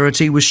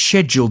austerity was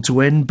scheduled to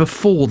end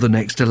before the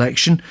next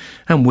election,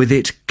 and with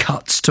it,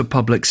 cuts to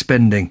public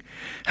spending.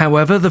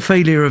 However, the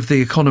failure of the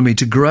economy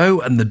to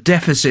grow and the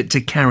deficit to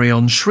carry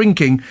on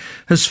shrinking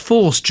has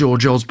forced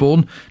George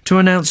Osborne to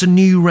announce a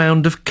new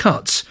round of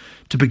cuts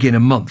to begin a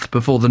month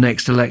before the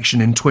next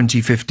election in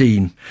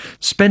 2015.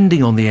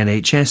 Spending on the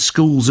NHS,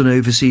 schools and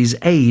overseas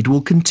aid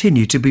will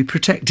continue to be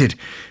protected.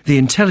 The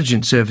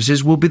intelligence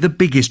services will be the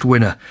biggest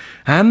winner,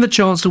 and the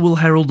Chancellor will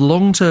herald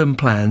long-term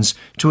plans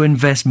to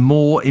invest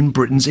more in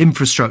Britain's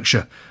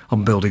infrastructure,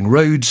 on building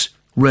roads,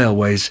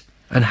 railways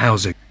and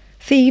housing.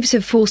 Thieves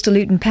have forced a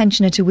Luton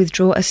pensioner to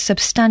withdraw a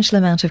substantial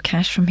amount of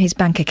cash from his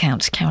bank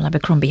account. Carol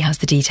Abercrombie has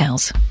the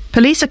details.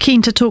 Police are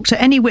keen to talk to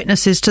any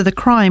witnesses to the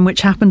crime,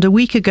 which happened a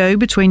week ago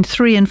between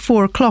 3 and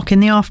 4 o'clock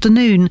in the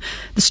afternoon.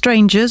 The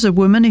strangers, a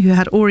woman who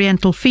had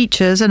oriental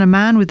features and a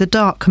man with a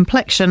dark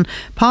complexion,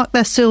 parked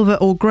their silver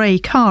or grey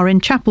car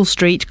in Chapel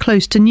Street,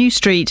 close to New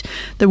Street.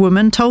 The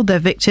woman told their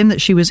victim that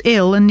she was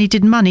ill and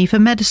needed money for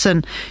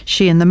medicine.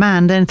 She and the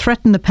man then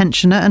threatened the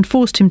pensioner and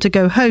forced him to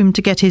go home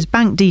to get his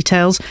bank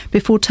details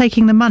before taking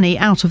the money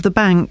out of the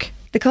bank.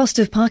 The cost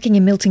of parking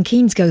in Milton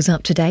Keynes goes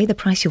up today. The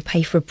price you'll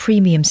pay for a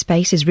premium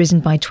space has risen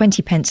by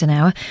 20 pence an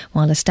hour,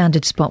 while a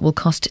standard spot will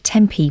cost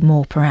 10p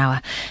more per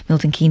hour.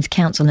 Milton Keynes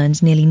Council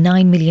earns nearly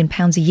 £9 million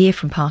a year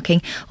from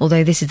parking,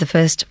 although this is the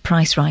first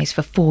price rise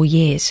for 4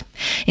 years.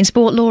 In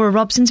sport, Laura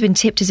Robson's been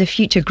tipped as a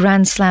future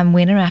Grand Slam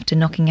winner after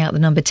knocking out the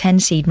number 10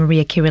 seed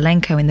Maria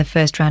Kirilenko in the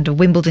first round of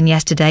Wimbledon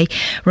yesterday.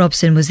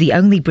 Robson was the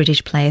only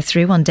British player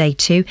through on day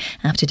 2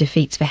 after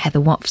defeats for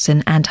Heather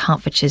Watson and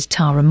Hertfordshire's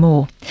Tara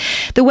Moore.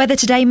 The weather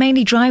today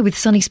mainly dry with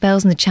sunny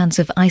spells and the chance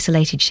of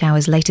isolated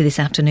showers later this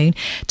afternoon.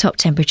 Top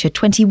temperature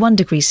 21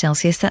 degrees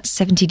Celsius, that's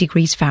 70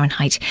 degrees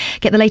Fahrenheit.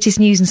 Get the latest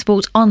news and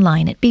sport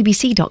online at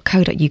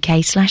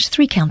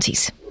bbc.co.uk/3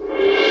 counties.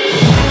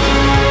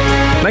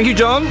 Thank you,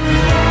 John.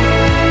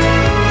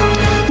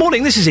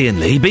 Morning, this is Iain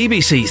Lee,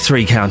 BBC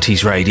Three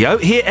Counties Radio,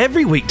 here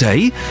every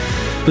weekday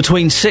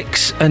between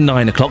 6 and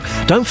 9 o'clock.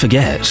 Don't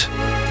forget,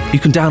 you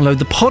can download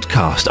the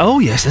podcast. Oh,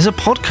 yes, there's a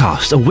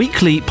podcast, a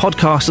weekly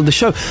podcast of the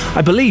show.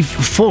 I believe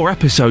 4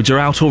 episodes are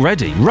out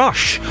already.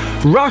 Rush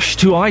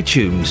to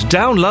iTunes,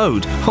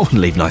 download. Oh, and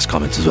leave nice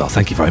comments as well.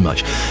 Thank you very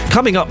much.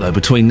 Coming up, though,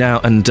 between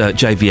now and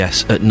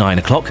JVS at 9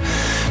 o'clock,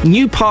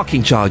 new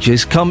parking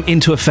charges come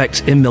into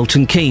effect in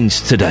Milton Keynes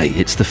today.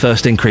 It's the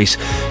first increase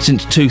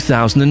since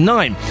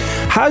 2009.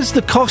 Has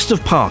the cost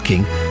of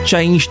parking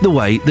changed the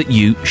way that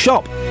you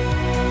shop?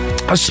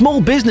 A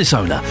small business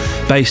owner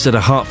based at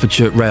a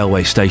Hertfordshire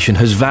railway station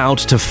has vowed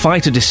to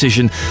fight a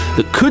decision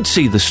that could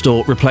see the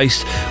store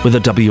replaced with a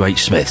WH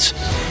Smith's.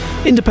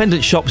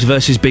 Independent shops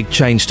versus big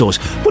chain stores.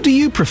 What do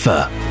you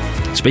prefer?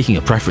 Speaking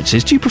of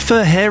preferences, do you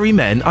prefer hairy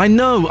men? I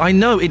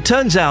know. It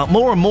turns out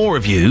more and more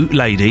of you,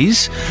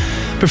 ladies,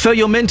 prefer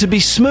your men to be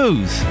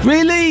smooth.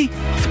 Really?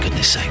 Oh, for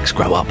goodness sakes,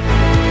 grow up.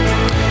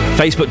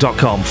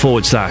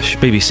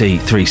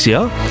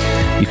 Facebook.com/BBC3CR.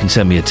 You can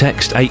send me a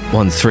text,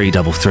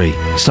 81333.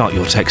 Start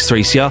your text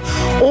 3CR.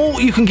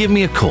 Or you can give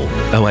me a call,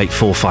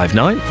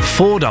 08459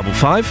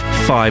 455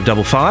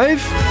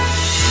 555.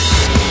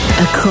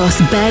 Across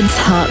beds,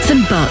 hearts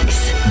and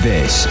bucks.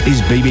 This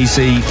is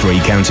BBC Three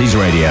Counties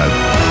Radio.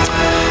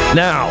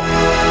 Now,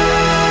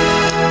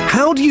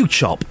 how do you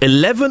chop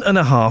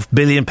 £11.5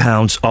 billion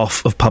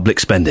off of public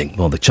spending?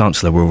 Well, the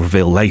Chancellor will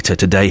reveal later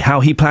today how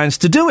he plans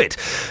to do it.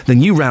 The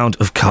new round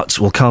of cuts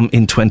will come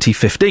in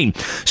 2015.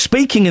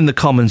 Speaking in the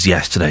Commons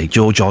yesterday,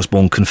 George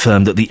Osborne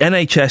confirmed that the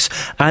NHS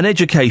and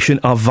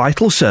education are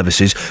vital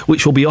services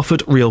which will be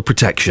offered real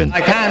protection. I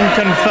can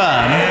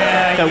confirm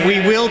that we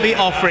will be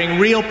offering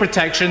real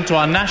protection to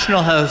our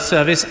National Health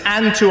Service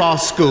and to our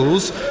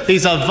schools.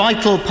 These are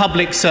vital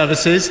public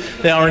services.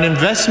 They are an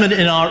investment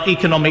in our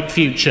economic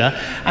future,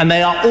 and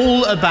they are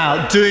all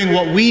about doing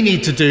what we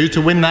need to do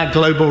to win that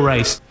global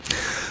race.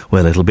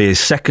 Well, it'll be his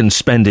second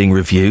spending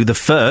review. The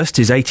first,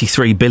 his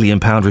 £83 billion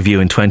review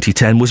in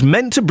 2010, was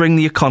meant to bring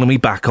the economy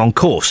back on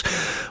course.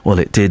 Well,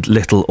 it did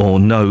little or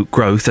no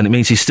growth, and it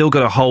means he's still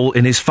got a hole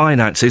in his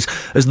finances,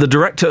 as the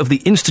director of the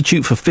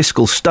Institute for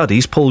Fiscal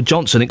Studies, Paul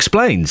Johnson,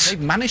 explains.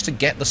 They've managed to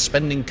get the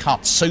spending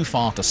cuts so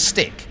far to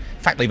stick.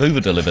 In fact, they've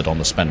over-delivered on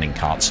the spending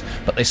cuts,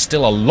 but there's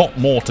still a lot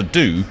more to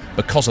do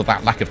because of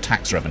that lack of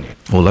tax revenue.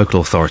 Well,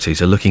 local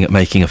authorities are looking at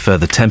making a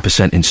further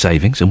 10% in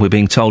savings, and we're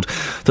being told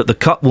that the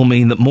cut will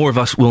mean that more of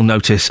us will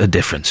notice a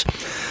difference.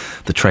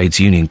 The Trades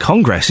Union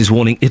Congress is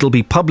warning it'll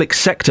be public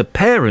sector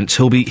parents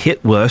who'll be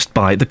hit worst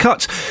by the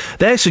cuts.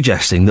 They're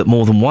suggesting that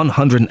more than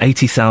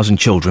 180,000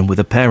 children with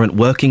a parent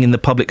working in the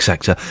public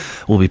sector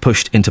will be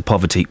pushed into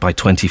poverty by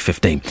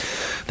 2015.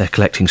 They're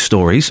collecting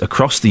stories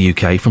across the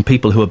UK from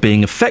people who are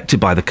being affected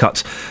by the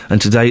cuts,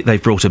 and today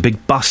they've brought a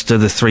big bus to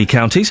the three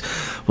counties.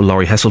 Well,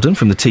 Laurie Hesselton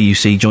from the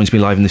TUC joins me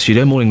live in the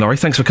studio. Morning, Laurie.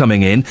 Thanks for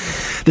coming in.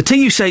 The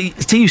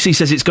TUC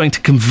says it's going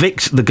to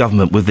convict the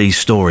government with these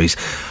stories.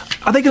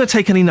 Are they going to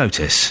take any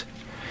notice?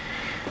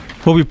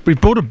 Well, we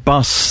brought a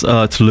bus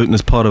to Luton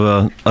as part of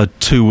a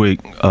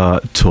 2-week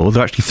tour.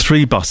 There are actually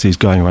 3 buses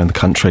going around the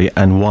country,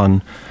 and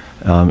one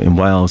in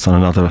Wales and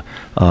another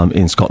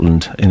in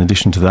Scotland in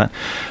addition to that.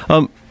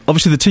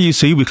 Obviously, the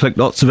TUC, we collect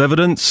lots of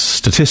evidence,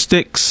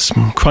 statistics,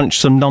 crunch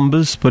some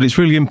numbers, but it's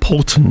really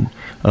important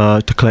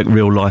to collect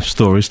real-life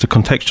stories, to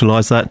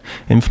contextualise that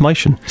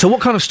information. So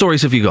what kind of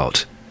stories have you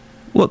got?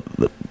 Well,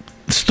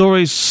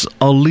 stories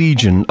are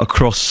legion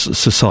across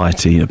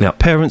society. Now,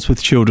 parents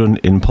with children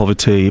in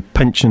poverty,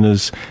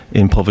 pensioners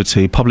in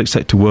poverty, public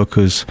sector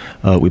workers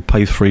with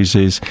pay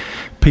freezes,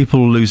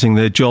 people losing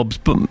their jobs,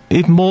 but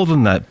even more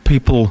than that,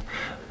 people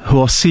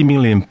who are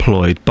seemingly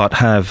employed but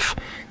have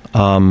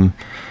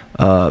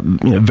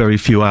very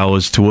few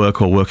hours to work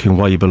or working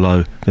way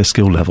below their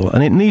skill level.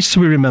 And it needs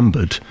to be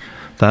remembered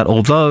that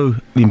although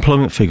the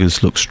employment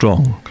figures look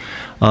strong,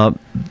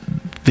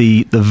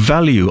 the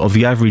value of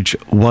the average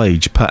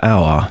wage per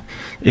hour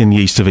in the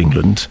east of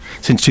England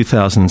since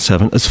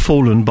 2007 has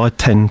fallen by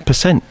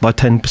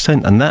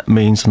 10%, and that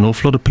means an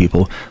awful lot of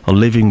people are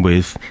living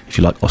with, if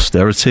you like,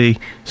 austerity,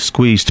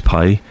 squeezed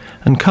pay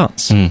and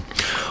cuts.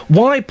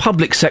 Why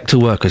public sector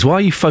workers? Why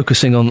are you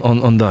focusing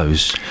on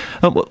those?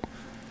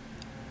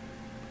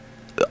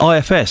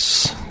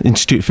 IFS,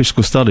 Institute for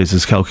Fiscal Studies,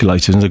 has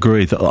calculated and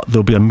agreed that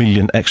there'll be 1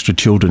 million extra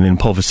children in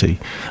poverty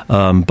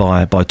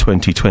by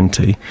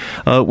 2020.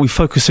 We're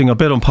focusing a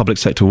bit on public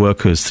sector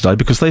workers today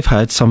because they've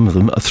had, some of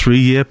them, a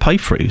 3-year pay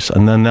freeze,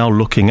 and they're now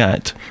looking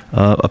at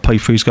a pay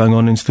freeze going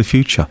on into the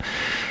future.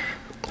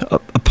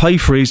 A pay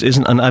freeze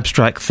isn't an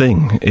abstract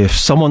thing. If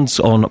someone's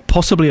on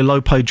possibly a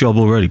low-paid job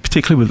already,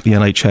 particularly with the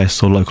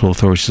NHS or local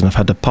authorities, and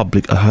have had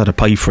a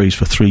pay freeze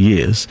for 3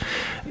 years,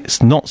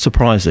 it's not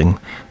surprising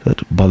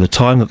that by the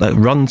time that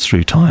runs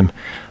through time,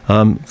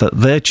 that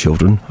their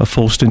children are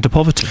forced into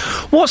poverty.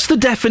 What's the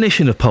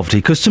definition of poverty?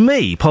 Because to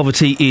me,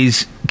 poverty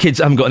is kids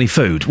haven't got any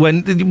food.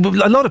 When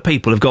a lot of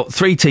people have got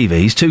 3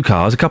 TVs, 2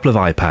 cars, a couple of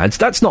iPads,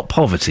 that's not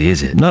poverty,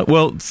 is it? No,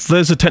 well,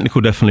 there's a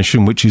technical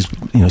definition which is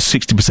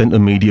 60%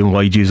 of median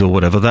wages or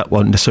whatever. That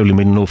won't necessarily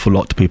mean an awful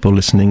lot to people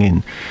listening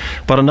in.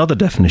 But another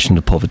definition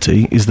of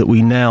poverty is that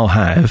we now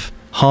have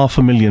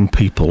 500,000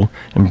 people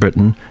in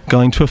Britain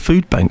going to a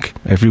food bank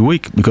every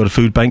week. We've got a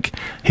food bank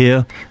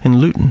here in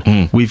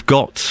Luton. We've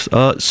got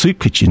soup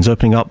kitchens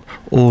opening up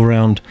all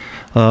around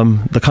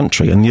the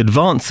country, and the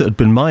advance that had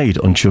been made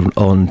on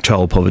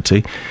child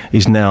poverty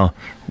is now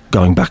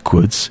going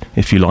backwards,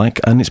 if you like,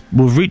 and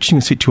we're reaching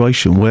a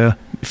situation where,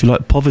 if you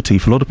like, poverty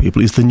for a lot of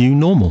people is the new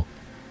normal.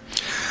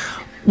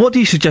 What do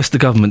you suggest the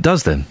government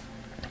does then?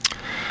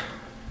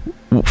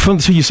 From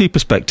the TUC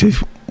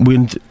perspective,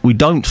 we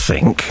don't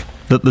think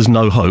that there's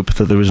no hope,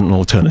 that there isn't an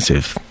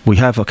alternative. We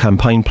have a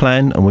campaign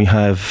plan, and we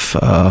have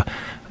a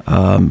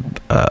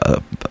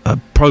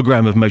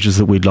programme of measures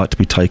that we'd like to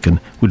be taken.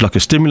 We'd like a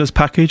stimulus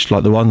package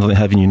like the one that they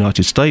have in the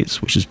United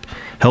States, which has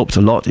helped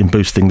a lot in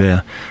boosting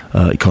their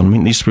economy.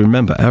 It needs to be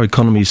remembered, our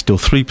economy is still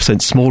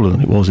 3% smaller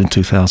than it was in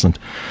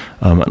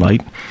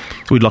 2008.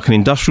 We'd like an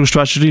industrial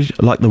strategy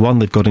like the one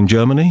they've got in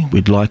Germany.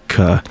 We'd like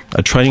a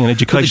training and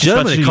education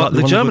strategy like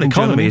the German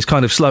economy is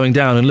kind of slowing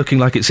down and looking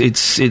like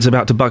it's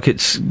about to buck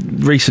its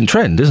recent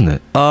trend, isn't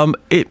it?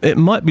 It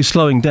might be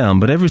slowing down,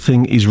 but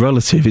everything is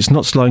relative. It's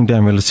not slowing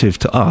down relative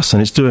to us,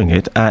 and it's doing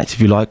it at, if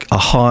you like, a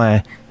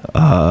high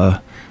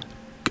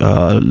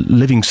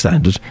living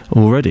standard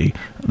already.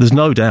 There's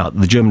no doubt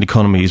the German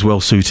economy is well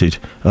suited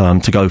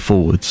to go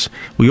forwards.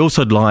 We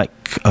also like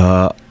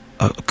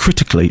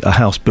critically a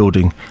house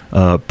building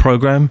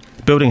programme.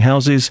 Building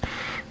houses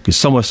gives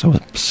somewhere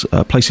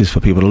places for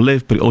people to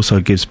live, but it also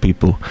gives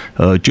people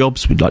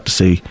jobs. We'd like to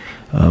see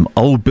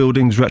old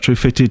buildings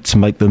retrofitted to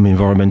make them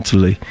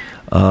environmentally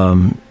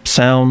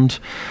sound.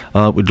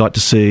 We'd like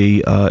to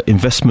see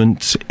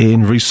investment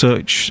in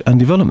research and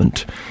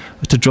development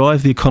to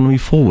drive the economy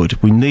forward.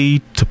 We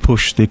need to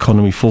push the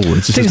economy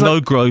forward. There's no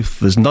growth,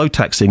 there's no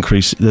tax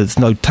increase, there's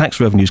no tax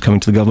revenues coming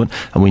to the government,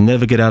 and we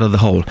never get out of the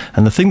hole.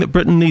 And the thing that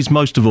Britain needs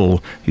most of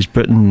all is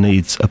Britain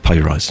needs a pay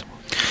rise.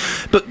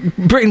 But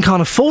Britain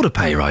can't afford a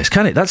pay rise,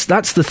 can it? That's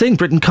the thing.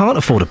 Britain can't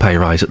afford a pay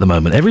rise at the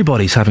moment.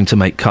 Everybody's having to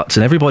make cuts,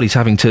 and everybody's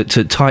having to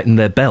tighten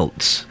their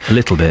belts a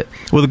little bit.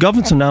 Well, the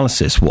government's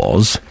analysis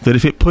was that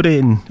if it put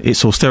in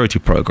its austerity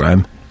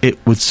programme, it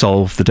would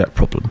solve the debt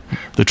problem.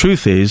 The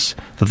truth is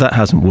that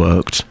hasn't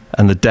worked,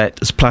 and the debt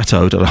has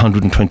plateaued at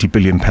 £120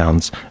 billion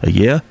a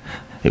year.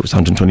 It was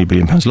 £120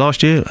 billion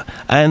last year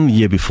and the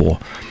year before.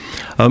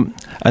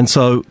 And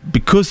so,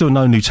 because there are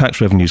no new tax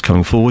revenues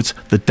coming forwards,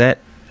 the debt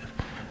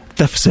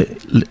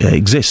deficit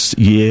exists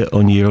year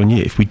on year on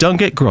year. If we don't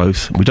get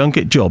growth, we don't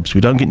get jobs,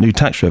 we don't get new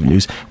tax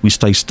revenues, we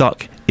stay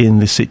stuck in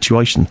this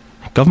situation.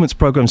 Government's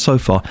programme so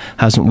far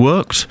hasn't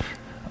worked,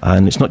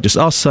 and it's not just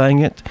us saying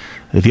it.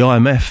 The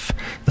IMF,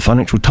 the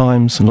Financial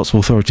Times, and lots of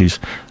authorities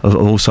have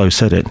also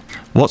said it.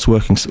 What's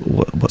working,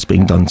 what's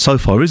being done so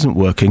far isn't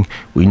working.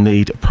 We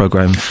need a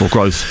programme for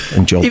growth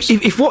and jobs.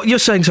 If what you're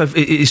saying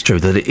is true,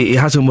 that it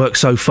hasn't worked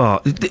so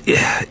far,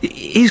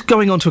 is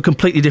going on to a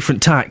completely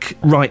different tack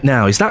right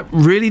now, is that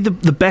really the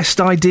best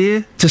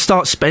idea? To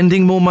start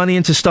spending more money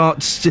and to start...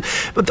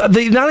 But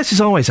the analysis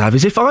I always have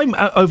is if I'm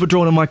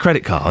overdrawn on my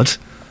credit card,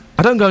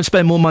 I don't go and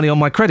spend more money on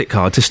my credit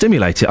card to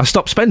stimulate it. I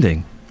stop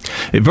spending.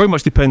 It very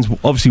much depends,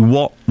 obviously,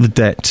 what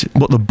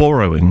the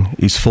borrowing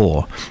is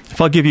for.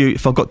 If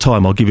I've got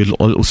time, I'll give you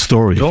a little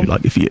story, if you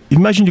like. If you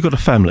imagine you've got a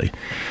family,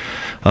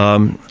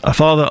 a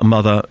father, a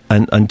mother,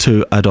 and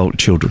two adult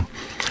children,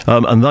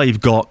 and they've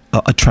got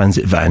a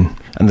transit van,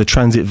 and the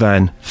transit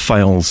van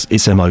fails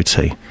its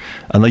MOT,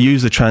 and they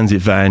use the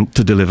transit van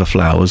to deliver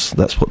flowers.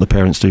 That's what the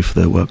parents do for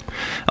their work.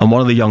 And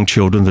one of the young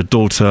children, the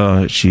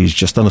daughter, she's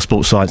just done a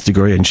sports science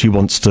degree, and she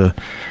wants to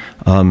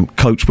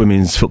coach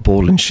women's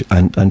football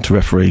and to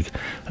referee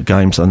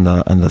games, and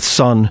the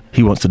son,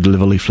 he wants to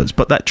deliver leaflets,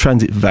 but that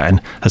transit van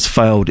has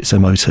failed its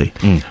MOT.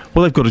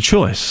 Well, they've got a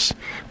choice.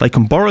 They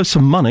can borrow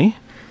some money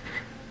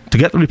to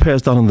get the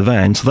repairs done on the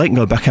van so they can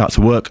go back out to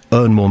work,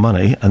 earn more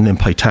money, and then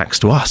pay tax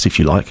to us, if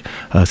you like,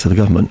 to the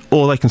government.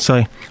 Or they can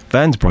say,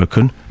 van's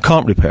broken,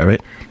 can't repair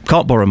it,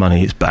 can't borrow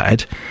money, it's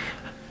bad.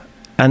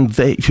 And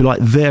if you like,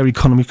 their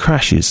economy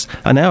crashes,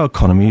 and our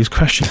economy is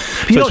crashing.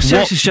 But you're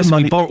saying it's just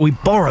we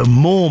borrow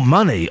more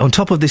money on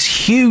top of this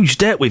huge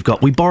debt we've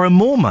got. We borrow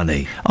more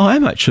money. I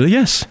am actually,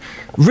 yes.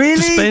 Really?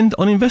 To spend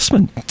on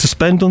investment, to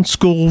spend on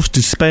schools,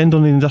 to spend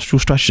on industrial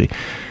strategy.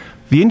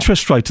 The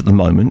interest rate at the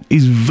moment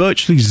is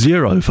virtually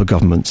zero for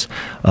governments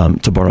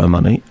to borrow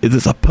money.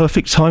 It's a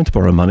perfect time to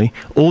borrow money.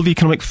 All the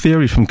economic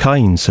theory from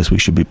Keynes says we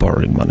should be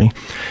borrowing money.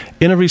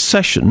 In a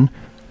recession,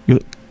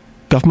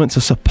 governments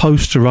are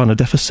supposed to run a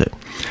deficit.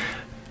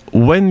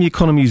 When the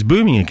economy is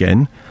booming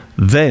again,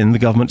 then the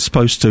government's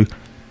supposed to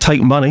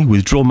take money,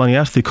 withdraw money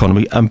out of the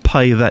economy and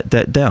pay that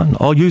debt down.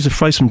 I'll use a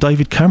phrase from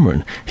David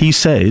Cameron. He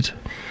said,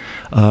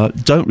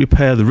 don't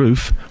repair the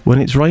roof when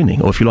it's raining,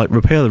 or if you like,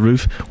 repair the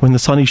roof when the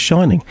sun is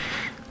shining.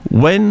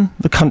 When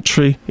the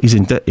country is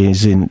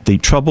in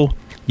deep trouble,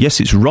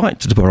 yes, it's right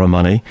to borrow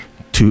money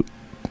to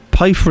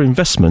pay for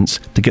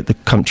investments to get the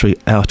country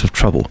out of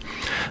trouble.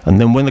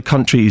 And then when the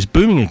country is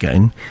booming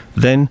again,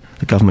 then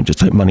the government just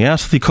take money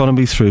out of the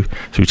economy through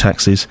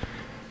taxes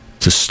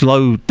to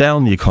slow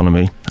down the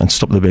economy and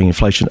stop there being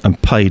inflation and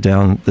pay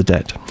down the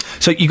debt.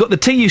 So you've got the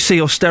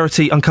TUC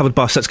Austerity Uncovered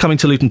Bus that's coming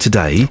to Luton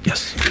today.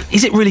 Yes.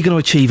 Is it really going to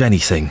achieve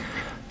anything?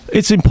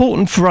 It's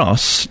important for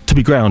us to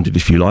be grounded,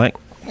 if you like,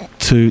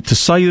 to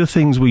say the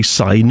things we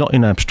say, not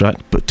in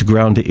abstract, but to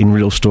ground it in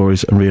real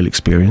stories and real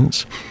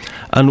experience.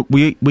 And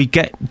we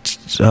get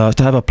to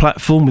have a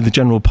platform with the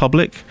general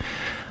public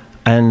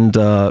and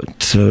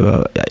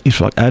to, if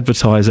you like,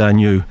 advertise our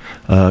new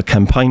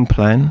campaign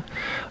plan.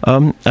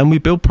 And we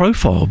build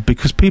profile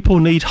because people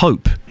need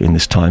hope in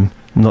this time.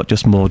 not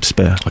just more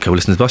despair. OK, well,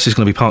 listen, the bus is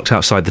going to be parked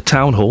outside the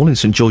Town Hall in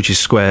St George's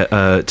Square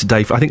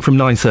today, I think from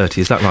 9:30,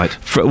 is that right?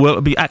 Well,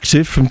 it'll be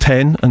active from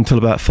 10 until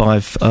about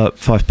 5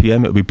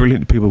 p.m. It'll be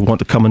brilliant. People want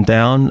to come and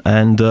down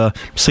and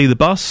see the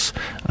bus,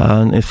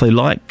 and if they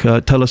like,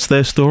 tell us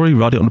their story,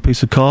 write it on a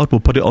piece of card, we'll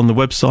put it on the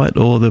website,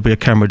 or there'll be a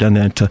camera down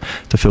there to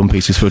film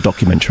pieces for a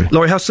documentary.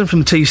 Laurie Hudson from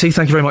the TUC,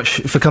 thank you very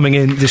much for coming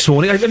in this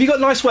morning. Have you got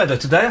nice weather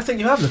today? I think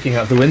you have, looking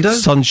out the window.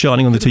 Sun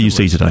shining on the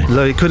TUC today.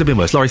 It could have been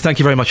worse. Laurie, thank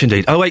you very much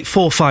indeed.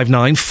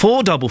 08459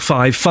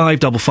 455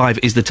 555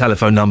 is the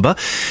telephone number.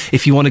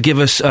 If you want to give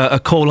us a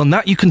call on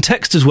that, you can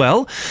text as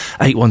well.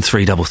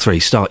 81333.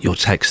 Start your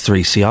text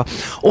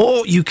 3CR.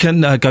 Or you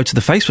can go to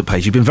the Facebook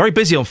page. You've been very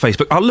busy on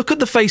Facebook. I'll look at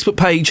the Facebook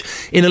page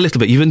in a little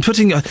bit. You've been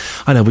putting...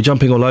 I know, we're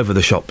jumping all over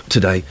the shop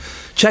today.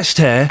 Chest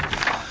hair...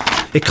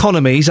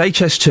 Economies,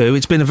 HS2,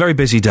 it's been a very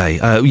busy day.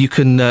 You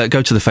can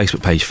go to the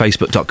Facebook page,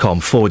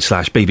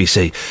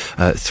 facebook.com/BBC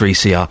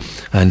 3CR,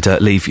 and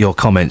leave your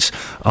comments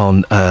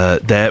on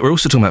there. We're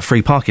also talking about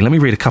free parking. Let me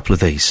read a couple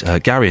of these.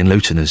 Gary in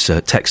Luton has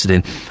texted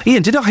in.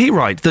 Iain, did I hear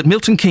right that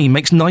Milton Keynes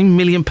makes £9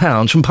 million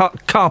from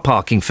car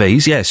parking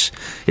fees? Yes,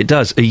 it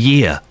does, a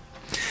year.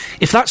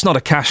 If that's not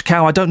a cash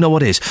cow, I don't know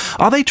what is.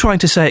 Are they trying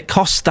to say it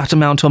costs that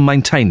amount on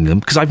maintaining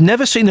them? Because I've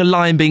never seen a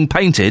lion being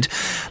painted,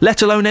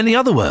 let alone any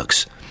other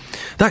works.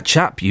 That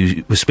chap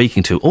you were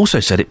speaking to also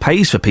said it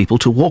pays for people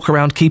to walk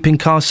around keeping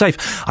cars safe.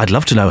 I'd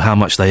love to know how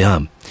much they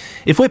earn.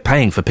 If we're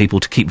paying for people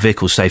to keep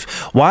vehicles safe,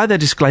 why are there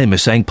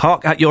disclaimers saying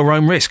park at your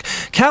own risk?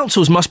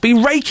 Councils must be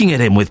raking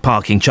it in with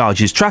parking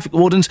charges, traffic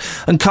wardens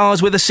and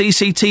cars with a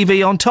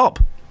CCTV on top.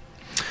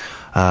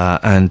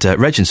 And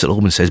Reg in St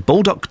Albans says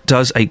Baldock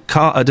does a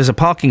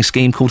parking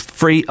scheme called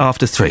Free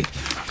After 3. I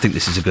think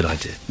this is a good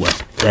idea. Well,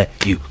 there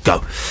you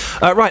go.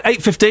 Right,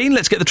 8:15.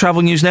 Let's get the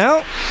travel news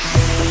now.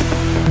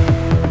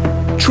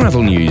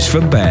 Travel news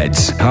for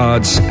beds,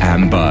 cards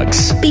and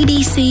bugs.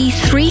 BBC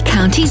Three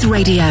Counties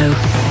Radio.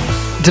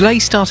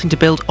 Delays starting to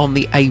build on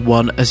the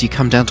A1 as you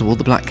come down toward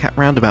the Black Cat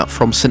roundabout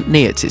from St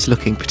Neots. It's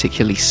looking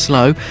particularly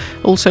slow.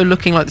 Also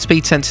looking like the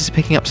speed sensors are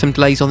picking up some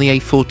delays on the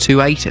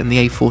A428 and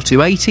the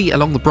A4280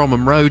 along the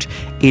Bromham Road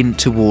in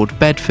toward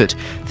Bedford.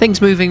 Things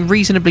moving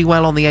reasonably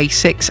well on the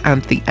A6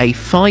 and the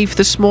A5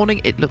 this morning.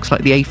 It looks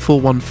like the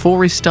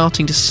A414 is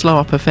starting to slow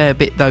up a fair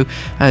bit though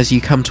as you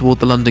come toward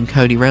the London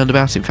Coney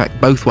roundabout. In fact,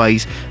 both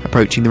ways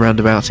approaching the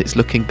roundabout, it's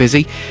looking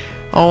busy.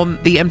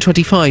 On the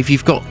M25,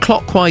 you've got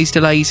clockwise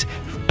delays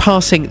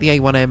passing the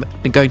A1M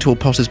and going toward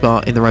Potter's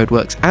Bar in the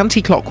roadworks.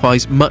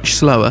 Anti-clockwise, much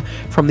slower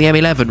from the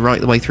M11 right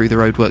the way through the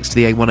roadworks to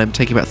the A1M,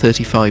 taking about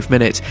 35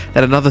 minutes.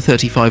 Then another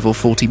 35 or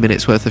 40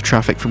 minutes worth of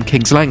traffic from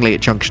Kings Langley at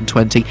junction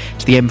 20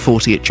 to the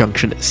M40 at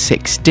junction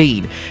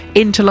 16.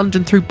 Into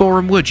London through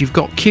Boreham Wood, you've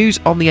got queues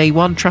on the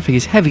A1. Traffic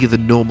is heavier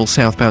than normal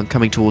southbound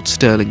coming towards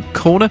Stirling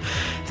Corner.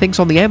 Things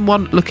on the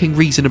M1 looking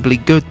reasonably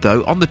good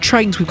though. On the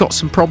trains we've got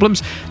some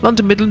problems.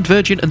 London Midland,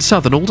 Virgin and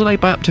Southern all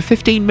delayed by up to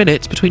 15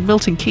 minutes between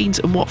Milton Keynes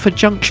and Watford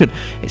Junction.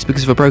 It's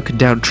because of a broken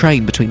down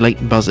train between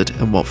Leighton Buzzard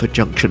and Watford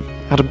Junction.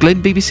 Adam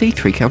Glynn, BBC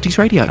Three Counties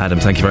Radio. Adam,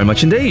 thank you very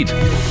much indeed.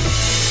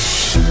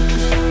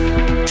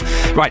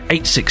 Right,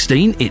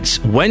 8:16, it's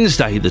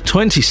Wednesday the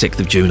 26th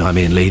of June. I'm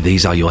Iain Lee.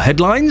 These are your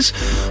headlines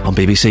on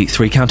BBC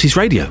Three Counties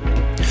Radio.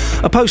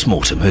 A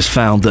post-mortem has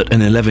found that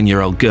an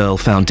 11-year-old girl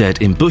found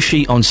dead in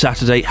Bushey on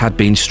Saturday had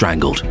been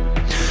strangled.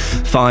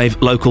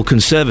 5 local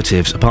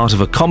Conservatives are part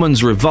of a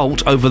Commons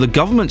revolt over the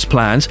government's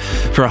plans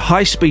for a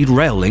high-speed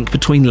rail link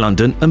between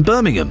London and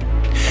Birmingham.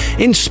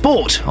 In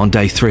sport, on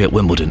day 3 at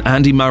Wimbledon,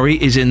 Andy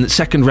Murray is in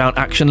second-round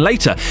action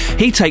later.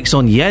 He takes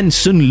on Yen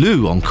Sun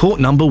Lu on court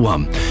number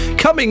 1.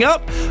 Coming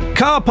up,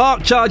 car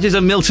park charges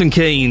at Milton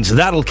Keynes.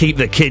 That'll keep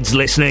the kids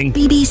listening.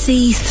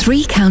 BBC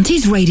Three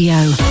Counties Radio.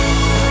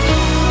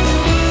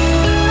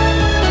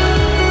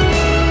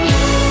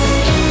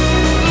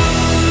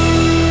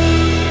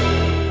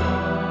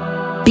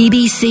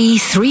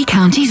 BBC Three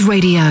Counties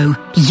Radio.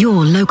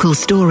 Your local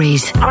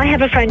stories. I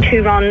have a friend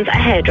who runs a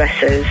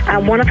hairdresser's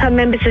and one of her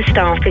members of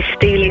staff is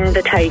stealing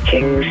the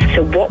takings.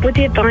 So what would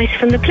the advice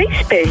from the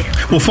police be?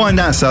 We'll find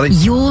out, Sally.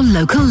 Your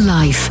local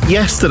life.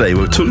 Yesterday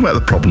we were talking about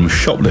the problem of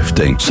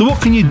shoplifting. So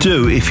what can you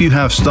do if you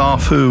have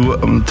staff who,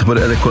 to put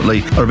it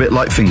eloquently, are a bit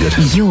light-fingered?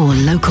 Your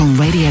local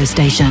radio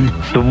station.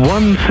 The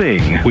one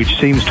thing which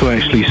seems to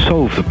actually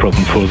solve the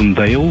problem for them,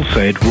 they all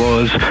said,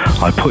 was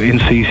I put in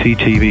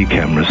CCTV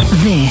cameras.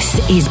 This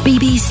is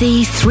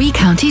BBC Three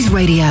Counties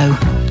Radio.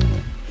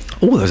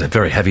 Oh, there's a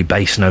very heavy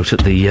bass note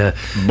at the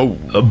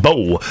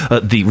bow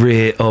at the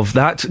rear of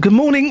that. Good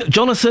morning,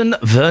 Jonathan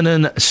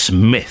Vernon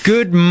Smith.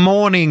 Good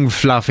morning,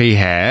 fluffy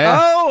hair.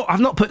 Oh, I've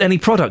not put any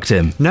product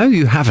in. No,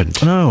 you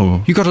haven't.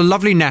 No. You've got a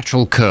lovely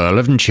natural curl,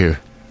 haven't you?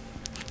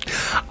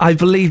 I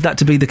believe that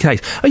to be the case.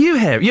 Are you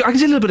hairy? I can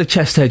see a little bit of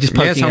chest hair just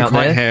poking out there. Yes, I'm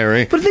quite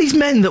hairy. But these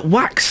men that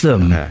wax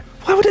them,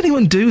 why would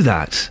anyone do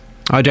that?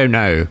 I don't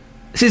know.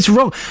 It's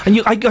wrong.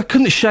 And I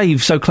couldn't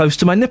shave so close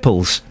to my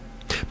nipples.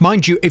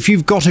 Mind you, if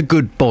you've got a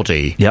good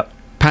body,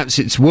 perhaps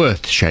it's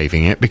worth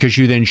shaving it because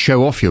you then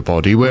show off your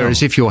body,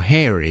 whereas if you're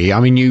hairy, I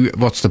mean,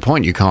 what's the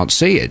point? You can't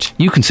see it.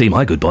 You can see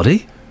my good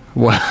body.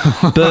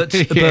 Well,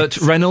 Burt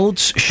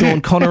Reynolds,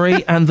 Sean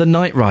Connery, and the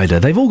Knight Rider.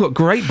 They've all got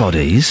great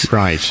bodies,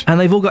 right? And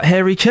they've all got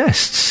hairy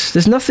chests.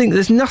 There's nothing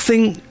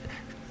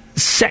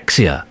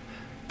sexier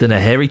than a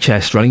hairy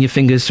chest, running your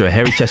fingers through a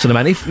hairy chest on a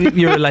man. If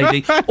you're a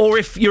lady, or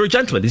if you're a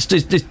gentleman, it's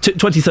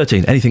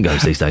 2013. Anything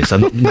goes these days.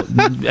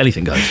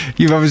 Anything goes.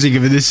 You've obviously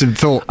given this some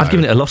thought. I've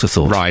given it a lot of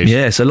thought. Right.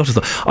 Yes, a lot of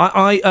thought.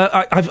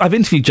 I've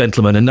interviewed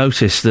gentlemen and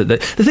noticed that the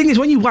thing is,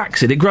 when you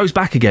wax it grows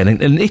back again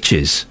and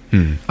itches.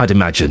 I'd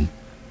imagine.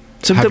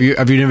 So have you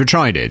never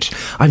tried it?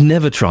 I've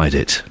never tried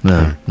it.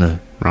 No.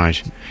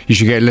 Right. You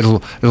should get little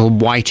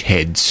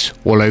whiteheads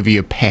all over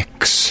your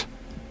pecs.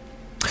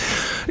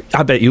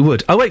 I bet you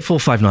would.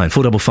 08459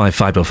 455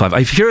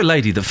 555. If you're a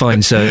lady that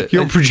finds...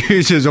 your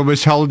producer's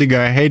almost holding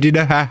her head in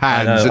her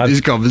hands at this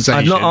conversation.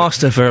 I've not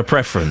asked her for a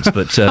preference,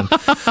 but...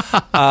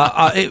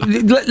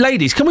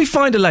 ladies, can we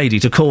find a lady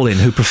to call in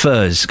who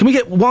prefers... Can we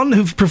get one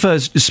who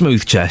prefers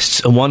smooth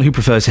chests and one who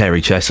prefers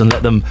hairy chests and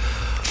let them...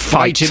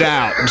 Fight it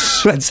out.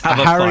 Let's have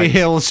a Harry fight.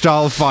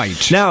 Hill-style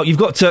fight. Now, you've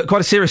got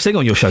quite a serious thing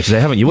on your show today,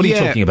 haven't you? What are you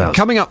talking about?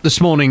 Coming up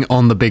this morning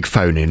on the Big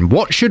Phone-In,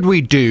 what should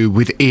we do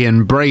with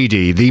Iain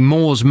Brady? The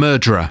Moors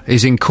murderer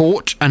is in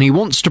court and he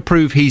wants to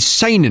prove he's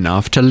sane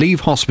enough to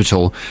leave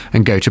hospital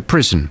and go to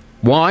prison.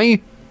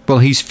 Why? Well,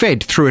 he's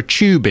fed through a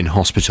tube in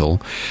hospital,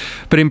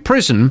 but in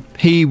prison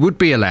he would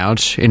be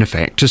allowed, in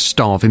effect, to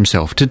starve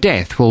himself to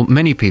death. Well,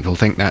 many people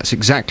think that's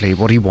exactly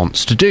what he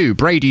wants to do.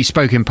 Brady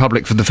spoke in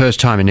public for the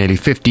first time in nearly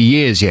 50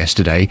 years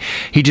yesterday.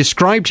 He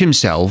described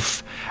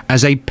himself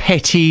as a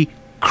petty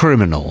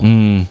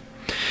criminal.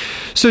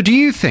 So do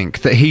you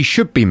think that he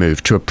should be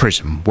moved to a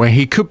prison where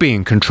he could be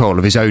in control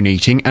of his own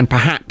eating and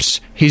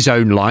perhaps his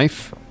own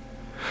life?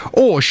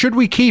 Or should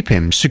we keep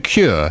him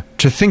secure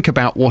to think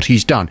about what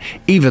he's done,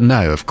 even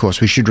though, of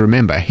course, we should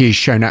remember he has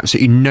shown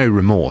absolutely no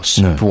remorse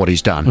for what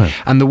he's done. No.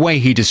 And the way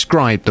he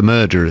described the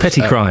murderers...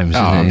 Petty crimes.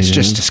 It's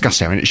just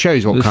disgusting. I mean, it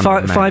shows what kind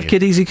of man five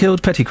kiddies he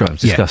killed, petty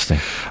crimes. Disgusting.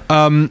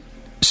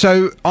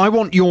 So I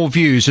want your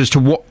views as to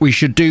what we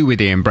should do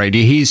with Iain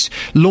Brady. He's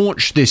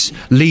launched this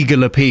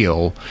legal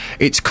appeal.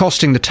 It's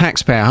costing the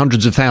taxpayer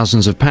hundreds of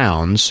thousands of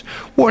pounds.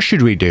 What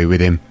should we do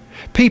with him?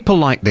 People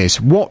like this,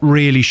 what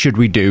really should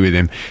we do with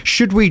him?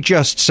 Should we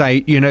just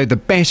say,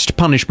 the best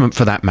punishment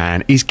for that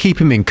man is keep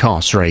him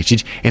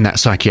incarcerated in that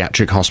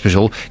psychiatric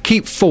hospital,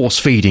 keep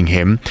force-feeding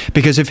him,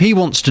 because if he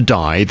wants to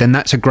die, then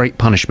that's a great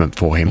punishment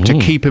for him, to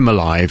keep him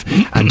alive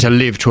and to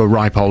live to a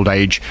ripe old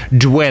age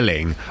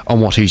dwelling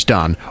on what he's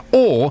done?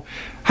 Or...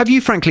 have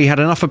you frankly had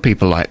enough of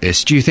people like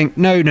this? Do you think,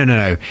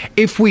 no,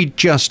 if we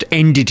just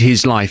ended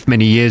his life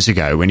many years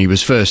ago when he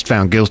was first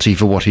found guilty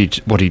for what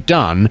he'd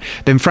done,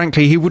 then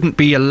frankly he wouldn't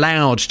be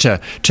allowed to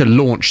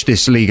launch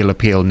this legal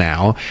appeal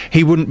now.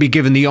 He wouldn't be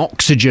given the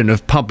oxygen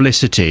of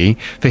publicity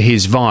for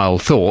his vile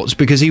thoughts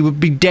because he would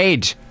be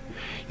dead.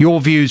 Your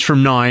views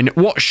from 9.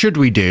 What should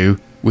we do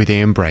with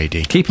Iain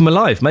Brady? Keep him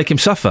alive, make him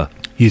suffer.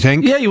 You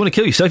think? Yeah, you want to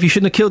kill yourself, you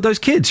shouldn't have killed those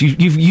kids.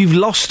 You've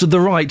lost the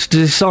right to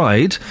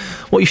decide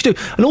what you should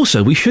do. And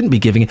also, we shouldn't be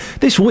giving...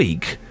 This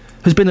week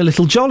has been a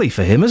little jolly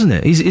for him, hasn't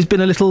it? He's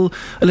been a little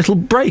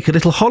break, a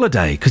little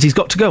holiday, because he's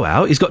got to go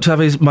out, he's got to have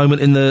his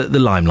moment in the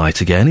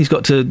limelight again, he's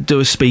got to do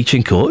a speech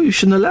in court. You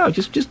shouldn't allow,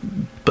 just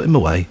put him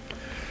away.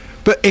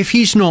 But if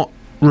he's not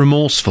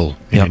remorseful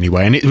in any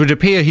way, and it would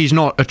appear he's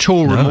not at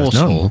all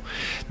remorseful,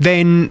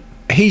 then...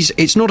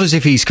 It's not as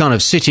if he's kind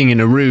of sitting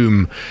in a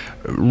room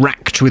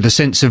racked with a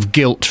sense of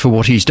guilt for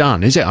what he's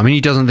done, is it? I mean,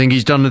 he doesn't think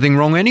he's done anything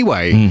wrong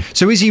anyway.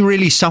 So is he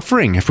really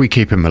suffering if we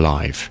keep him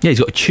alive? Yeah, he's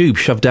got a tube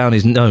shoved down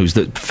his nose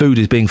that food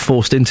is being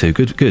forced into.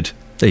 Good.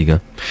 There you go.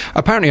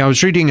 Apparently, I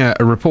was reading a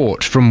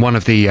report from one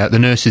of the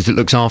nurses that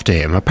looks after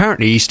him.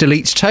 Apparently, he still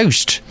eats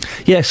toast.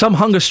 Yeah, some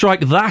hunger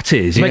strike that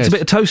is. He makes a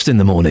bit of toast in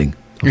the morning.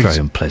 Very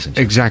unpleasant.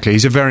 Exactly.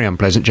 He's a very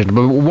unpleasant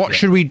gentleman. What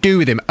should we do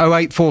with him?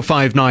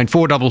 08459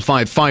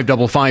 455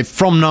 555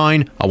 from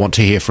 9. I want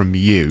to hear from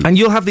you. And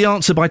you'll have the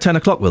answer by 10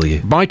 o'clock, will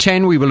you? By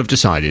 10, we will have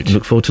decided.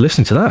 Look forward to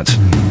listening to that.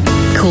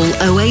 Call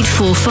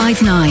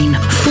 08459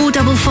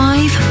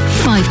 455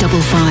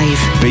 555.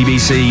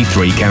 BBC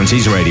Three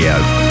Counties Radio.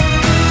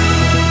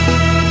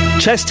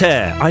 Chest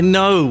hair. I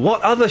know.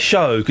 What other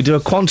show could do a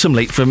quantum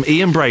leap from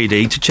Iain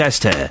Brady to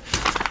chest hair?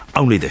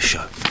 Only this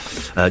show.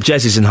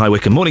 Jez is in High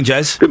Wycombe. Morning,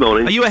 Jez. Good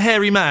morning. Are you a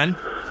hairy man?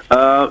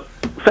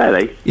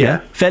 Fairly. Yeah.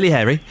 Fairly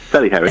hairy?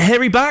 Fairly hairy. A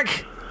hairy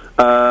back?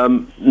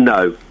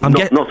 No.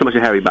 Not so much a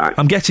hairy back.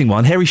 I'm getting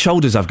one. Hairy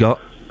shoulders I've got.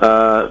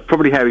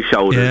 Probably hairy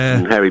shoulders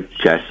and hairy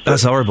chest.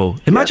 That's horrible.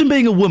 Imagine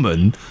being a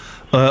woman...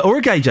 or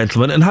a gay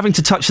gentleman and having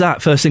to touch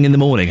that first thing in the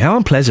morning. How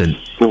unpleasant.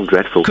 Oh,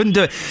 dreadful. Couldn't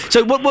do it.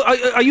 So,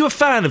 are you a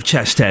fan of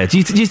chest hair? Do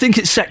you think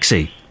it's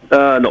sexy?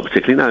 Not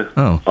particularly, no.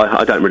 Oh.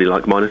 I don't really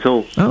like mine at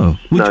all. Oh.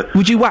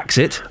 Would you wax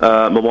it?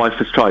 My wife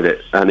has tried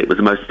it, and it was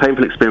the most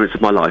painful experience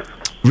of my life.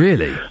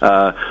 Really?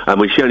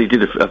 And she only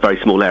did a very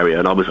small area,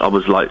 and I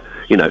was like,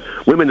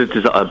 women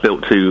are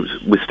built to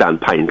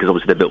withstand pain because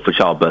obviously they're built for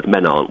childbirth.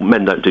 Men aren't.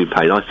 Men don't do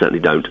pain. I certainly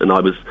don't. And I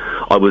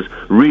was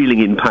reeling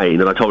in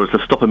pain, and I told her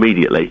to stop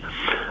immediately.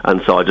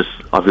 And so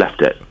I've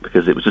left it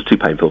because it was just too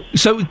painful.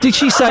 So did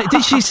she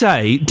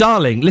say,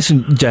 darling,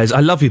 listen, Jez, I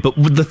love you, but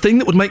the thing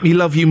that would make me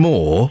love you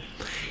more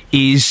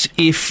is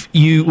if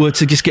you were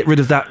to just get rid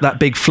of that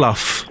big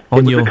fluff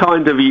on your... It was a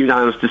kind of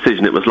unanimous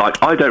decision. It was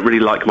like, I don't really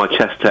like my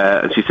chest hair,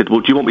 and she said, well,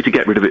 do you want me to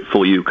get rid of it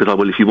for you? Because I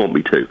will if you want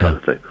me to, kind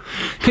of thing.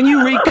 Can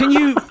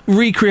you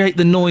recreate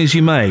the noise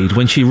you made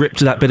when she ripped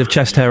that bit of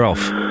chest hair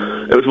off?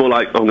 It was more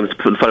like, I'm going to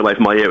put the phone away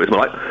from my ear, it was more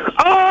like,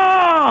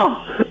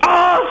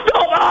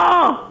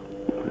 stop,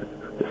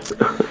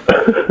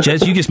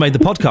 Jez, you just made the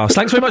podcast.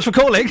 Thanks very much for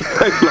calling.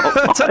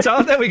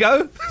 Ta-ta, there we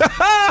go.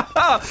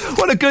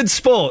 What a good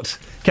sport.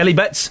 Kelly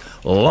Betts,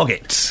 log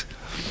it.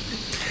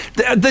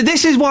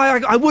 This is why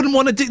I wouldn't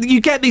want to do...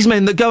 You get these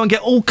men that go and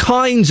get all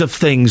kinds of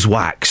things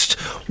waxed.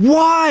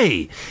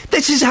 Why?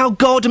 This is how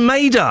God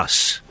made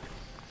us.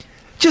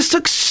 Just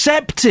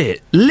accept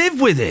it. Live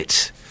with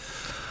it.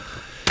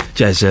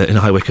 Jez in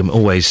High Wycombe,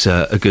 always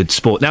a good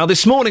sport. Now,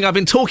 this morning I've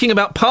been talking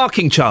about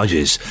parking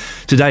charges.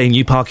 Today,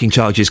 new parking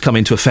charges come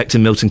into effect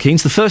in Milton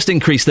Keynes. The first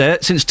increase there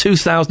since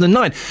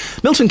 2009.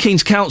 Milton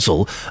Keynes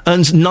Council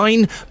earns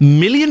 £9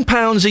 million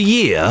a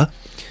year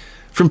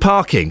from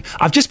parking.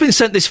 I've just been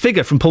sent this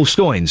figure from Paul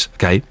Scoynes,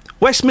 OK?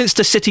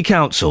 Westminster City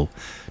Council,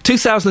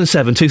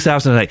 2007,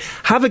 2008.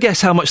 Have a guess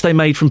how much they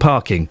made from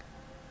parking.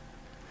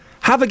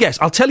 Have a guess.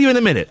 I'll tell you in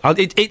a minute.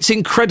 It's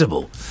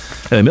incredible.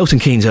 Milton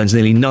Keynes earns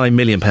nearly £9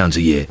 million a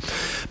year.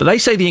 But they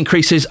say the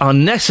increases are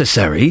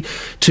necessary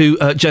to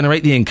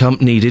generate the income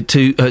needed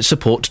to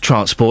support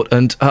transport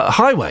and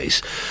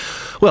highways.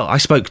 Well, I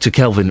spoke to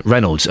Kelvin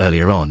Reynolds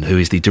earlier on, who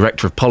is the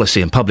Director of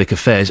Policy and Public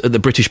Affairs at the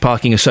British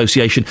Parking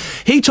Association.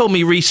 He told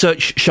me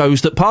research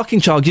shows that parking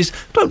charges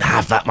don't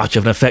have that much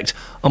of an effect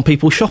on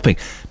people shopping.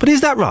 But is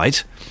that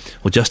right?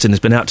 Well, Justin has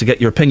been out to get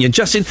your opinion.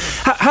 Justin,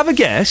 have a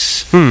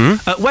guess.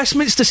 At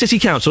Westminster City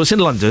Council, it's in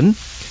London,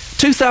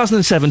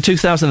 2007,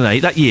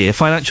 2008, that year,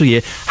 financial year,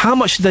 how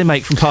much did they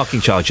make from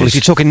parking charges? Well, if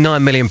you're talking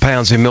 £9 million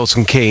in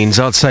Milton Keynes,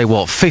 I'd say,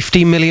 what,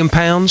 £50 million?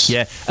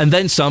 Yeah, and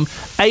then some,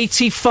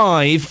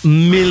 £85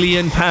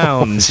 million.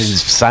 That's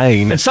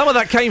insane. And some of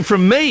that came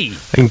from me.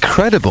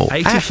 Incredible.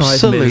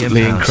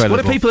 Absolutely incredible.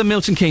 What have people in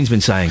Milton Keynes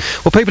been saying?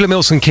 Well, people in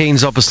Milton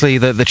Keynes, obviously,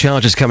 the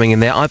charges coming in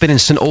there. I've been in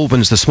St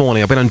Albans this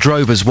morning. I've been on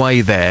Drover's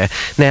Way there.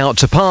 Now,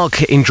 to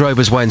park in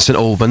Drover's Way in St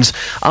Albans,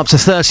 up to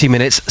 30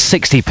 minutes,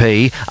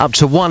 60p, up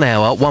to 1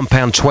 hour,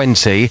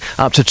 £1.20,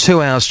 up to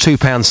 2 hours,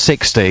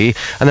 £2.60,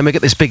 and then we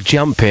get this big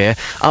jump here,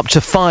 up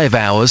to 5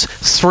 hours,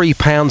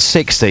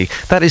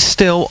 £3.60. That is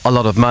still a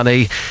lot of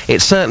money.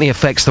 It certainly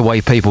affects the way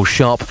people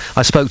shop.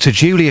 I spoke to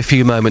Julie a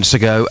few moments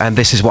ago, and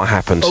this is what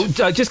happened. Oh,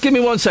 just give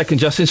me 1 second,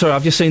 Justin. Sorry,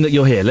 I've just seen that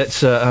you're here.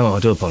 Let's... I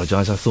do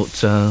apologise. I thought...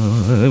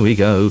 there we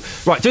go.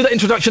 Right, do that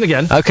introduction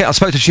again. OK, I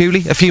spoke to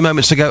Julie a few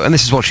moments ago, and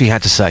this is what she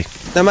had to say.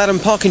 Now, madam,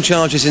 parking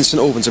charges in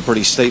St Albans are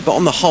pretty steep, but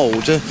on the whole,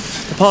 do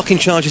the parking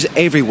charges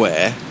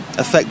everywhere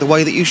affect the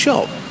way that you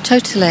shop?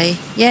 Totally,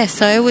 yes.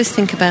 I always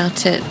think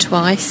about it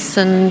twice,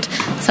 and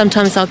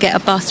sometimes I'll get a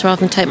bus rather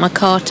than take my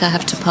car to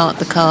have to park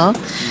the car.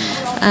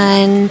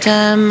 And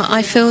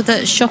I feel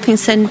that shopping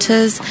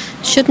centres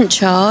shouldn't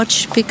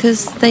charge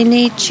because they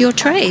need your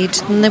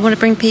trade and they want to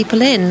bring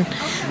people in.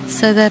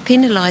 So they're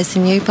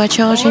penalising you by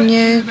charging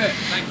you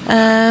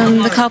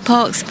the car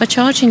parks by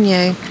charging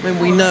you. I mean,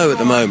 we know at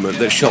the moment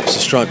that shops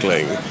are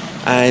struggling,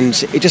 and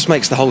it just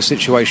makes the whole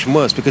situation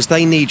worse because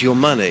they need your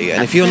money,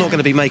 and if you're not going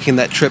to be making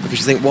that trip because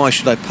you think, why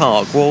should I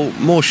park? Well,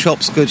 more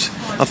shops could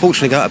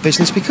unfortunately go out of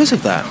business because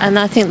of that. And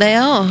I think they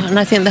are, and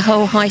I think the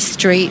whole high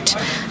street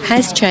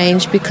has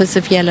changed because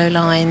of yellow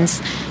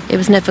lines. It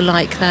was never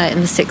like that in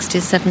the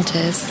 60s,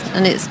 70s,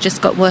 and it's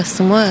just got worse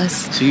and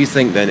worse. So you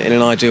think then, in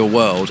an ideal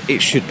world,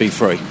 it should be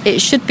free?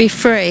 It should be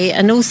free,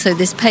 and also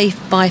this pay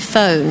by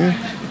phone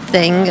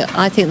thing,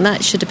 I think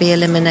that should be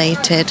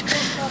eliminated.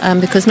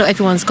 Because not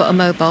everyone's got a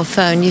mobile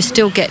phone. You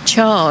still get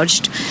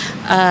charged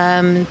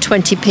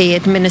 20p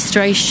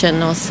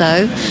administration or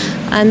so,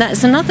 and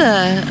that's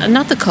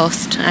another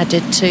cost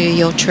added to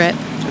your trip.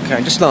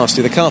 Okay, just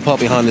lastly, the car park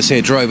behind us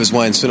here, Drover's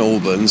Way in St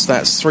Albans,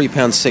 that's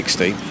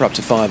 £3.60 for up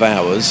to 5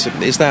 hours.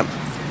 Is that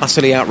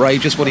utterly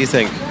outrageous? What do you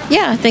think?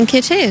 Yeah, I think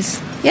it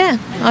is. Yeah,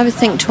 I would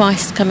think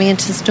twice coming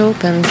into St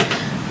Albans.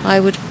 I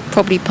would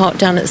probably park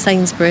down at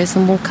Sainsbury's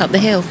and walk up the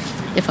hill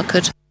if I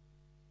could.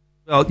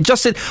 Oh,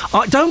 Justin,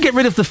 don't get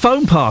rid of the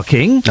phone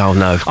parking. Oh,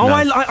 no. Oh,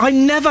 no. I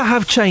never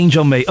have change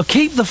on me.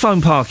 Keep the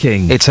phone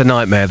parking. It's a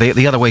nightmare.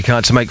 The other week I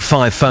had to make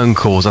 5 phone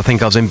calls. I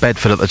think I was in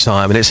Bedford at the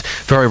time, and it's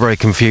very, very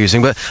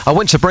confusing. But I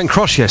went to Brent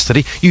Cross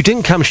yesterday. You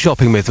didn't come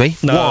shopping with me.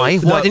 No, Why?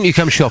 No. Why didn't you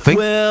come shopping?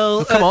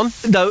 Well, come on.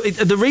 No,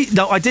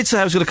 I did say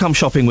I was going to come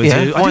shopping with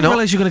you. Why I didn't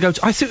realise you were going to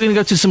go... I thought you were going to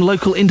go to some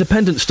local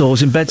independent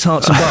stores in Beds,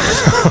 Herts and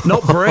Bucks.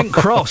 Not Brent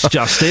Cross,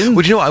 Justin.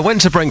 Well, do you know what? I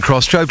went to Brent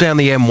Cross, drove down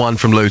the M1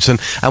 from Luton,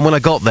 and when I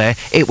got there,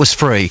 it was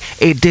free.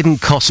 It didn't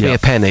cost me a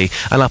penny,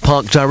 and I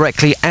parked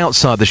directly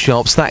outside the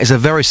shops. That is a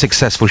very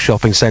successful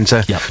shopping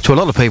centre to a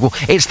lot of people.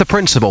 It's the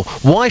principle.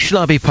 Why should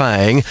I be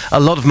paying a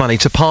lot of money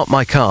to park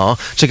my car,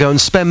 to go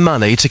and spend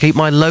money to keep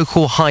my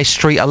local high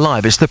street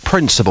alive? It's the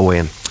principle,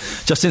 Ian.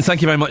 Justin,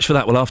 thank you very much for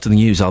that. Well, after the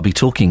news, I'll be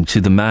talking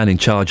to the man in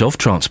charge of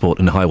transport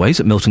and highways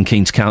at Milton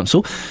Keynes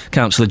Council,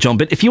 Councillor John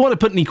Bitt. If you want to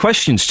put any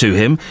questions to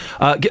him,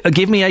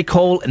 give me a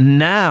call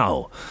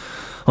now.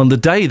 On the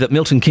day that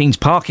Milton Keynes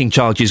parking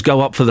charges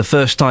go up for the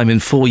first time in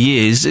 4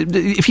 years,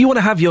 if you want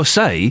to have your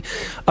say,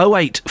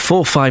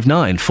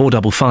 08459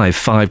 455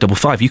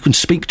 555. You can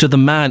speak to the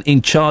man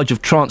in charge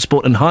of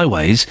transport and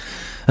highways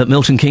at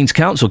Milton Keynes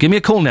Council. Give me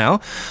a call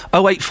now,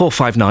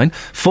 08459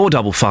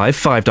 455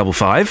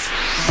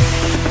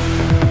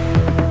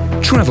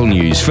 555. Travel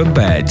news for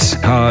beds,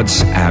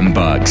 cards and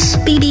bugs.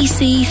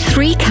 BBC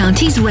Three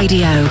Counties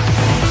Radio.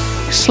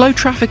 Slow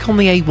traffic on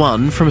the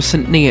A1 from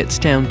St Neots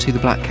down to the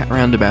Black Cat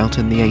roundabout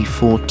and the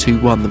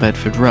A421, the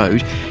Bedford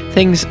Road.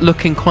 Things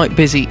looking quite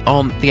busy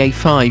on the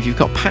A5. You've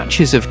got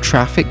patches of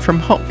traffic from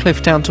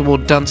Hopcliffe down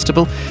toward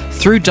Dunstable,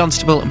 through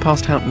Dunstable and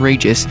past Houghton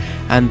Regis,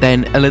 and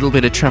then a little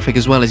bit of traffic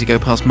as well as you go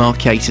past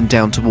Markyate and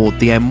down toward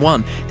the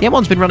M1. The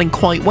M1's been running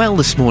quite well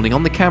this morning.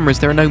 On the cameras,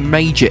 there are no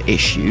major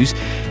issues.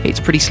 It's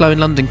pretty slow in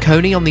London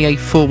Coney on the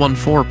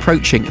A414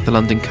 approaching the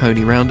London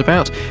Coney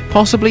roundabout.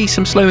 Possibly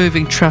some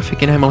slow-moving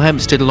traffic in Hemel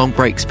Hempstead along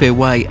Breakspear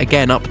Way,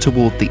 again up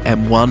toward the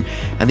M1.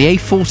 And the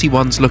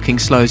A41's looking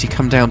slow as you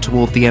come down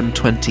toward the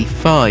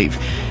M25.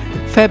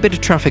 Fair bit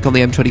of traffic on the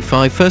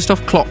M25. First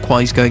off,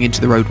 clockwise going into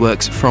the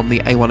roadworks from the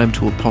A1M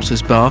toward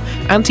Potters Bar.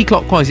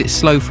 Anti-clockwise, it's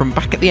slow from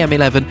back at the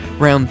M11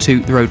 round to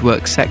the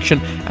roadworks section,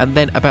 and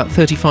then about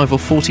 35 or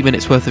 40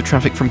 minutes worth of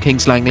traffic from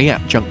Kings Langley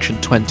at junction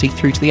 20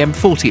 through to the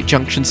M40 at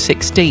junction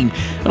 16.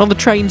 And on the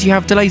trains, you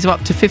have delays of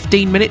up to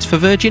 15 minutes for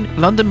Virgin,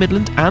 London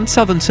Midland and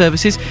Southern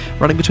services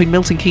running between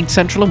Milton Keynes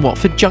Central and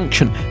Watford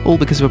Junction, all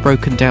because of a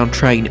broken down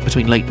train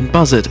between Leighton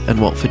Buzzard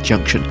and Watford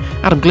Junction.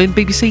 Adam Glynn,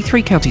 BBC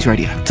Three Counties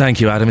Radio. Thank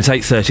you, Adam. It's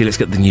 8:30.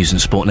 Let's get the news and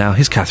sport now.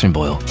 Here's Catherine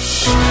Boyle.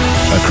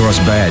 Across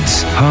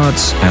beds,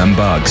 hearts and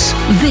bugs.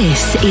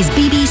 This is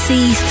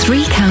BBC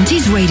Three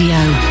Counties Radio.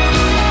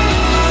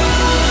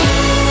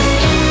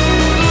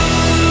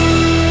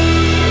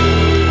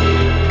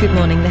 Good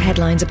morning. The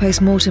headlines. A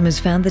post-mortem has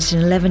found that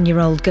an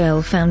 11-year-old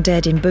girl found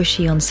dead in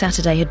Bushey on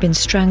Saturday had been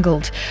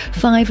strangled.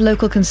 5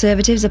 local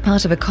Conservatives are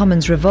part of a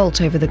Commons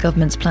revolt over the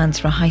government's plans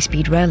for a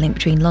high-speed rail link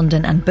between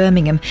London and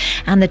Birmingham.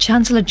 And the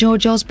Chancellor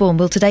George Osborne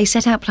will today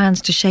set out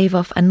plans to shave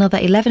off another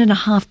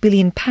 £11.5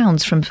 billion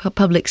from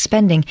public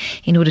spending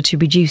in order to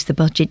reduce the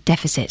budget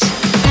deficit.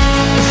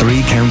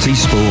 Three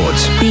Counties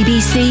Sports.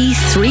 BBC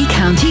Three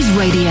Counties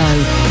Radio.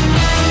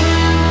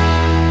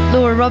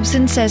 Laura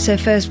Robson says her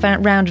first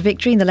round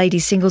victory in the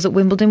ladies' singles at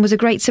Wimbledon was a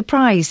great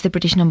surprise. The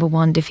British number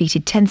 1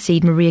 defeated 10th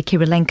seed Maria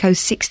Kirilenko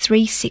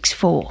 6-3,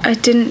 6-4. I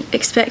didn't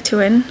expect to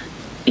win.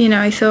 You know,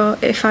 I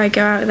thought if I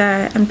go out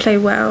there and play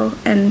well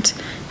and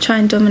try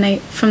and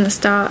dominate from the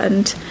start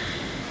and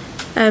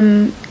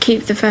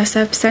keep the first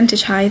serve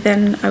percentage high,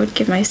 then I would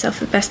give myself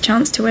the best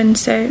chance to win.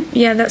 So,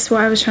 yeah, that's what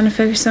I was trying to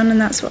focus on,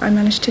 and that's what I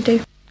managed to do.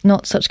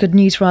 Not such good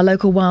news for our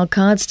local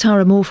wildcards.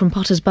 Tara Moore from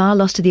Potters Bar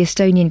lost to the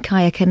Estonian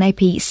Kaia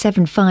Kanepi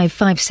 7-5,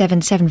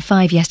 5-7,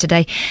 7-5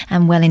 yesterday,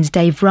 and Welling's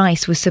Dave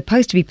Rice was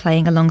supposed to be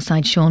playing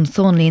alongside Sean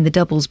Thornley in the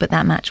doubles, but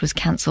that match was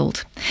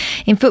cancelled.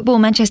 In football,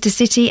 Manchester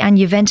City and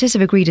Juventus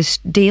have agreed a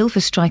deal for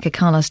striker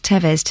Carlos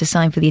Tevez to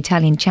sign for the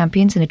Italian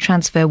champions in a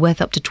transfer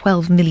worth up to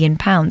 £12 million.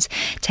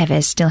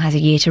 Tevez still has a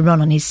year to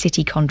run on his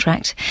City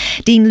contract.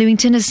 Dean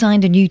Lewington has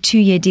signed a new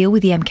 2-year deal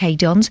with the MK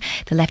Dons.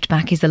 The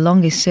left-back is the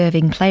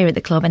longest-serving player at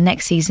the club, and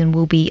next season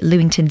will be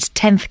Lewington's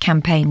 10th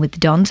campaign with the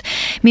Dons.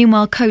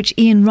 Meanwhile, coach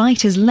Iain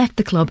Wright has left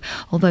the club,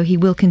 although he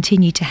will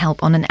continue to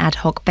help on an ad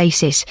hoc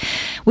basis.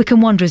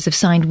 Wycombe Wanderers have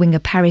signed winger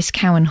Paris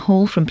Cowan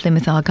Hall from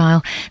Plymouth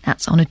Argyle.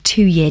 That's on a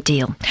 2-year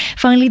deal.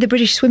 Finally, the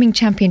British Swimming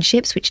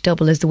Championships, which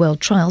double as the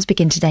World Trials,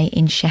 begin today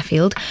in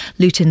Sheffield.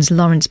 Luton's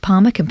Lawrence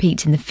Palmer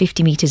competes in the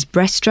 50 metres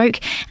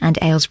breaststroke, and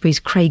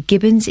Aylesbury's Craig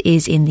Gibbons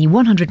is in the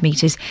 100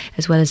 metres,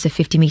 as well as the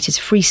 50 metres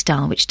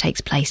freestyle, which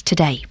takes place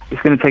today.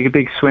 It's going to take a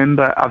big swim,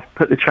 but I've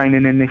put the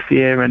training in this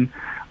year, and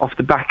off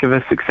the back of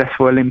a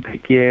successful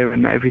Olympic year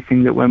and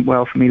everything that went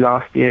well for me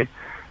last year,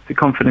 the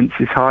confidence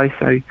is high,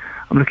 so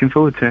I'm looking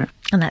forward to it.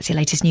 And that's your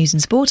latest news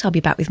and sport. I'll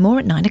be back with more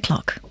at 9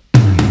 o'clock.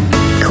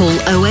 Call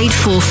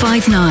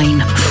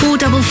 08459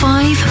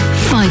 455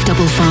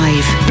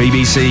 555.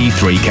 BBC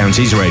Three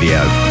Counties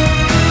Radio.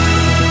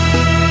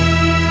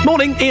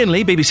 Morning, Iain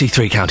Lee, BBC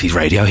Three Counties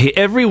Radio, here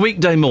every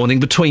weekday morning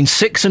between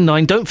 6 and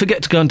 9. Don't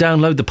forget to go and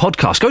download the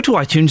podcast. Go to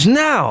iTunes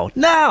now!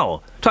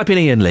 Type in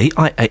Iain Lee,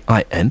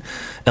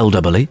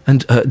 I-A-I-N-L-E-E,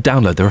 and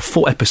download. There are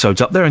 4 episodes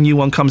up there. A new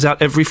one comes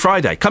out every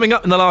Friday. Coming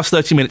up in the last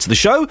 30 minutes of the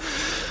show,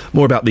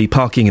 more about the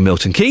parking in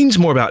Milton Keynes,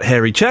 more about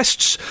hairy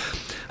chests,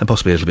 and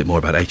possibly a little bit more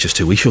about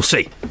HS2. We shall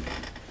see.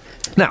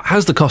 Now,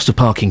 has the cost of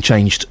parking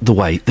changed the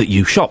way that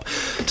you shop?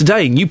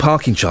 Today, new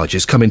parking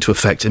charges come into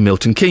effect in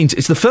Milton Keynes.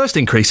 It's the first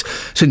increase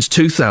since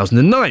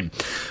 2009.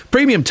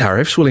 Premium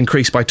tariffs will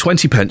increase by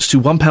 20p to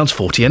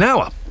 £1.40 an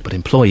hour. But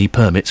employee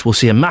permits will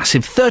see a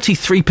massive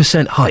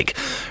 33% hike,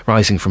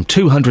 rising from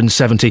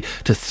 £270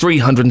 to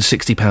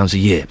 £360 a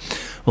year.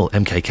 Well,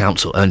 MK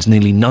Council earns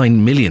nearly £9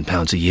 million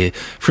a year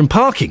from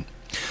parking.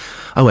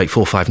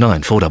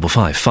 08459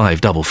 455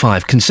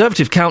 555.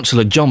 Conservative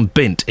councillor John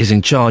Bint is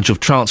in charge of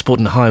transport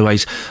and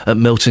highways at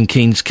Milton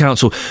Keynes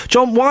Council.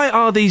 John, why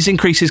are these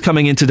increases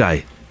coming in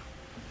today?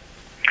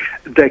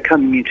 They're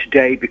coming in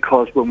today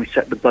because when we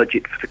set the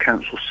budget for the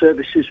council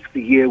services for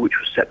the year, which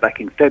was set back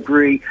in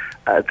February,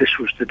 this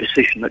was the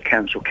decision that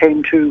council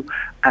came to,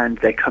 and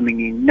they're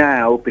coming in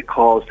now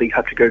because they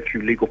have to go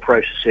through legal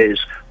processes,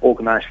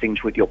 organise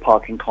things with your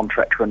parking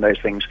contractor and those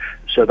things,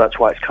 so that's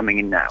why it's coming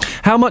in now.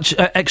 How much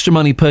extra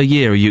money per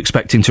year are you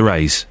expecting to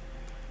raise?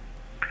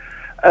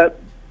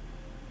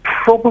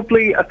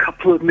 Probably a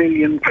couple of £1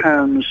 million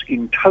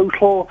in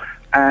total,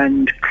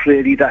 and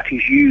clearly that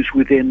is used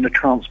within the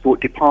transport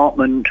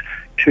department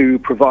to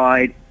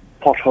provide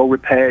pothole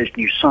repairs,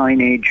 new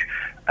signage,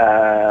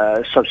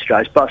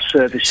 subsidised bus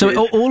services.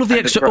 So all of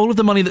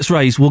the money that's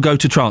raised will go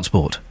to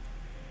transport?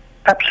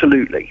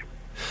 Absolutely.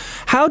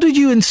 How do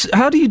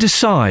you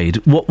decide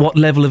what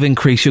level of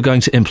increase you're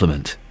going to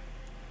implement?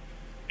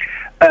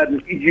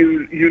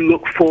 You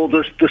look for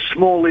the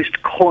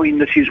smallest coin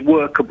that is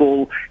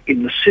workable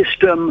in the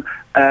system,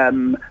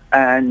 and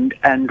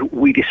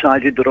we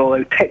decided that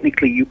although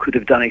technically you could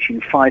have done it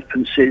in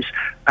 5p,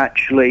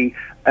 actually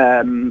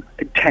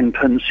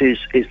 10p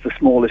is the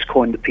smallest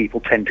coin that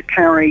people tend to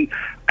carry,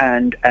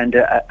 and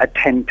a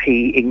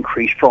 10p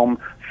increase from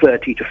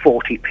 30 to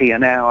 40p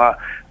an hour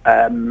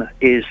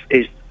is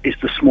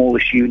the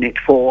smallest unit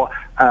for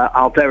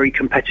our very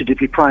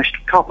competitively priced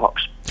car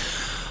parks.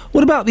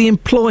 What about the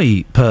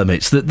employee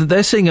permits?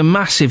 They're seeing a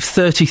massive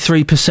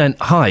 33%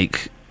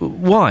 hike.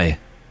 Why?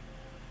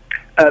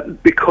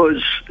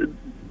 Because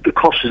the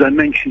cost, as I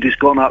mentioned, has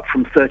gone up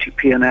from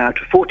 30p an hour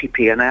to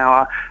 40p an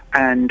hour,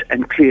 and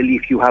clearly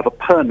if you have a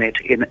permit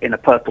in a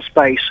purple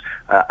space,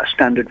 a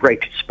standard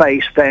rated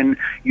space, then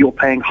you're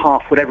paying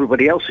half what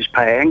everybody else is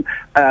paying,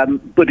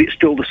 but it's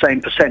still the same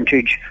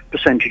percentage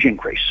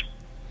increase.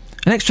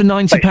 An extra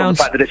 £90. Based on the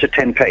fact that it's a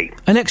 10p.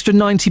 An extra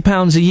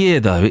 £90 a year,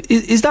 though.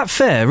 Is that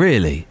fair,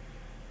 really?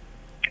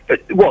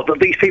 What, that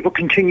these people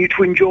continue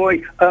to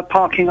enjoy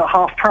parking at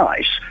half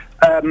price?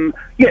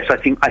 Yes, I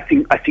think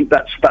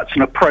that's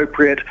an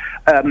appropriate.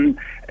 The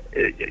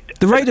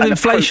rate of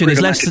inflation is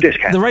less.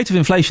 The rate of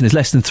inflation is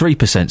less than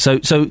 3%. So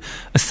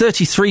a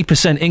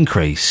 33%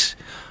 increase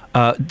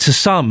to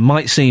some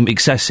might seem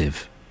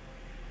excessive.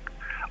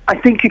 I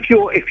think if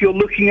you're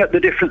looking at the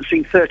difference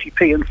in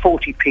 30p and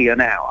 40p an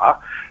hour,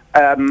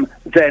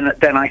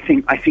 then I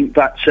think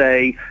that's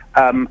a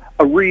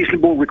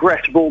reasonable,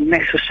 regrettable,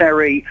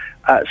 necessary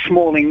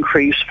small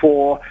increase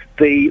for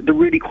the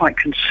really quite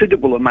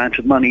considerable amount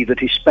of money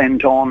that is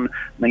spent on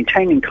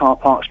maintaining car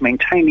parks,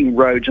 maintaining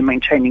roads, and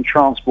maintaining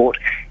transport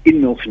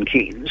in Milton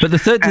Keynes. But the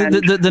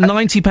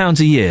 £90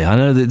 a year, I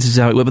know that this is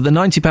how it works, but the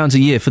 £90 a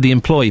year for the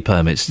employee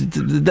permits,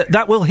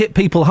 that will hit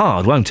people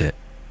hard, won't it?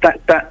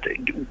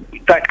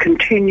 That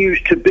continues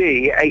to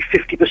be a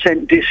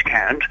 50%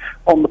 discount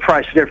on the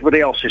price that everybody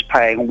else is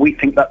paying, and we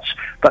think that's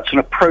an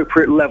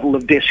appropriate level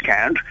of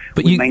discount.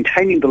 But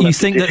maintaining the level of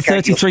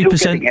discount, you're still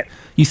getting it.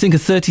 You think a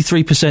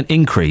 33%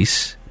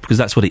 increase, because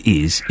that's what it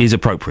is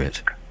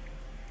appropriate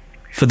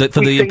for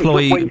the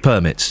employee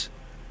permits?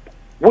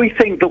 We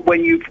think that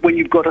when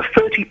you've got a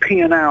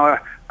 30p an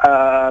hour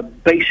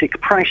basic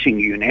pricing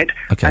unit,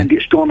 and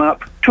it's gone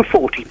up to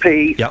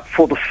 40p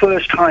for the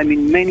first time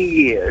in many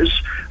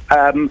years,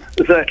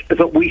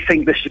 that we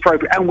think this is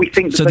appropriate, and we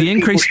think that so the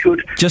increase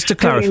should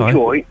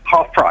enjoy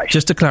half price.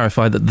 Just to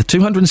clarify, that the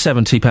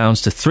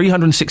 £270 to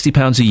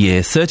 £360 a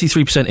year,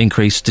 33%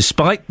 increase,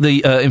 despite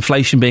the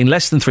inflation being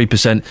less than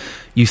 3%,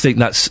 you think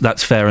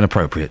that's fair and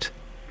appropriate?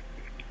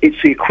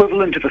 It's the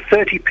equivalent of a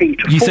 30p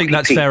to 40p. You think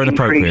that's fair and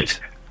appropriate?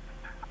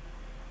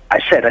 I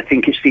said I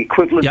think it's the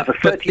equivalent of a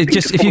 30p to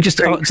 40p, if you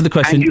just answer the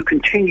question, and you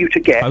continue to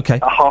get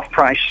a half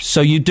price. So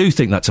you do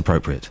think that's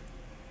appropriate?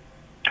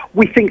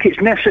 We think it's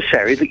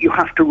necessary that you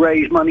have to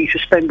raise money to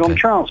spend on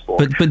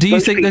transport. But do you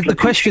think that the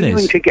question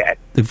is...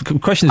 The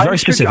question is very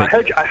specific.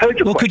 I heard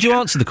your question. Could you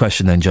answer the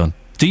question then, John?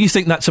 Do you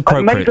think that's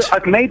appropriate?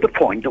 I've made the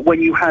point that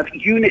when you have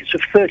units of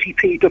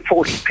 30p to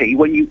 40p,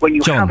 when you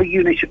John, have a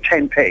unit of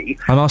 10p,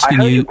 I'm asking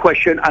I heard your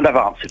question and I've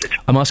answered it.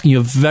 I'm asking you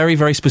a very,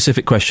 very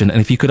specific question,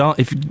 and if you could,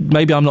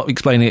 maybe I'm not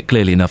explaining it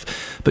clearly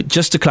enough, but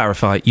just to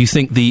clarify, you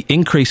think the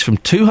increase from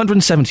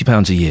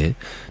 £270 a year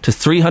to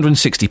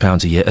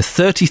 £360 a year, a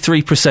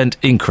 33%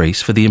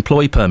 increase for the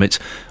employee permits,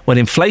 when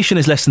inflation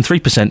is less than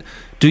 3%,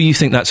 do you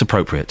think that's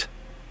appropriate?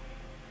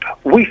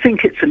 We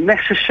think it's a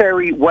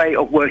necessary way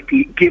of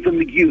working, given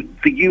the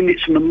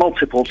units and the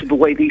multiples of the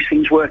way these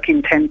things work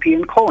in 10p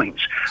and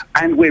coins.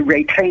 And we're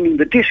retaining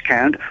the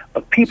discount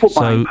of people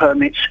buying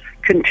permits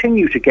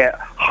continue to get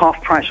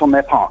half price on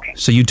their parking.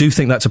 So you do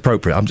think that's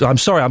appropriate? I'm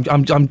sorry,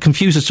 I'm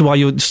confused as to why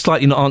you're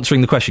slightly not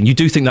answering the question. You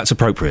do think that's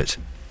appropriate?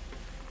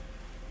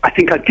 I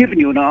think I've given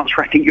you an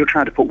answer. I think you're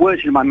trying to put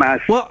words into my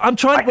mouth. Well, I'm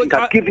trying...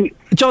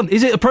 John,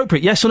 is it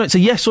appropriate? Yes or no? It's a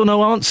yes or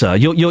no answer.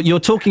 You're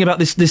talking about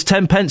this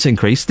 10 pence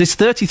increase, this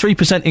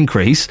 33%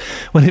 increase,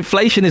 when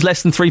inflation is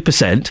less than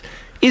 3%.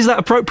 Is that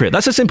appropriate?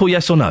 That's a simple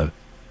yes or no.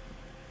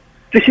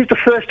 This is the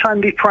first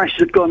time these prices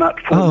have gone up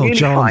for nearly 5 years. Oh,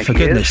 John, for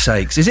goodness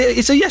sakes.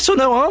 It's a yes or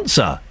no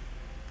answer.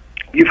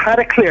 You've had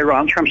a clear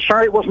answer. I'm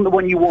sorry it wasn't the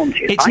one you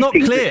wanted. It's not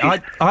clear.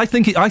 I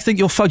think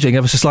you're fudging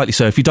ever so slightly,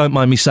 sir, if you don't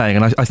mind me saying,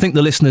 and I think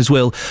the listeners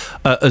will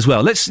as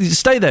well. Let's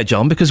stay there,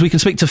 John, because we can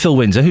speak to Phil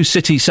Windsor, who's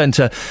City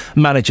Centre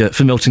Manager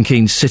for Milton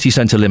Keynes City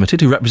Centre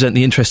Limited, who represent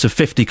the interests of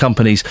 50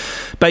 companies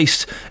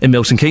based in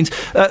Milton Keynes.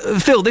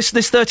 Phil, this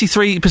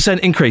 33%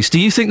 increase, do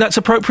you think that's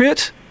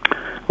appropriate?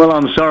 Well,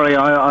 I'm sorry.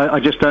 I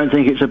just don't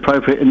think it's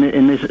appropriate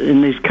in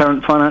this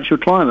current financial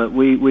climate.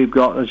 We've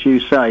got, as you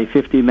say,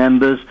 50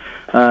 members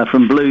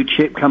from blue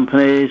chip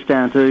companies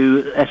down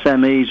to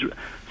SMEs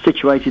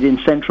situated in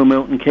central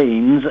Milton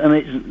Keynes, and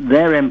it's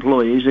their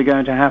employees are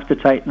going to have to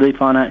take the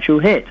financial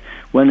hit.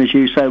 When, as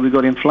you say, we've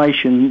got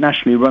inflation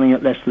nationally running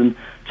at less than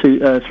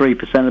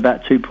 3%,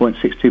 about 2.6,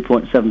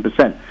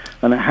 2.7%.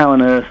 And how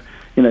on earth,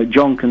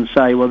 John can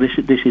say, well, this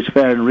is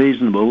fair and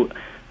reasonable.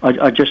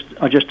 I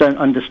just don't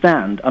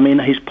understand. I mean,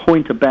 his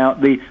point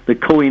about the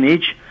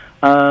coinage,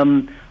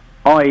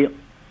 I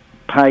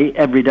pay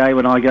every day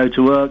when I go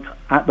to work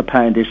at the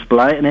pay and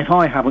display, and if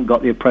I haven't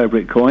got the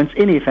appropriate coins,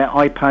 in effect,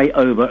 I pay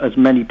over as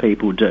many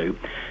people do.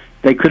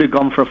 They could have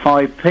gone for a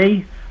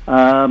 5p,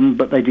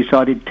 but they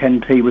decided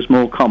 10p was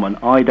more common.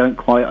 I don't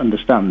quite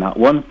understand that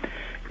one.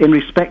 In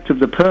respect of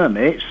the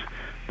permits,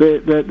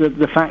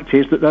 the fact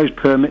is that those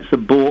permits are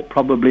bought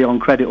probably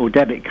on credit or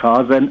debit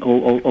cards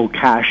or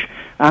cash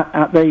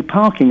at the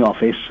parking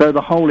office. So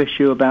the whole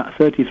issue about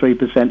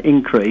 33%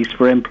 increase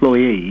for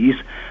employees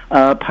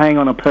paying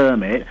on a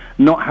permit,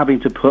 not having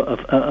to put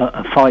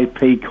a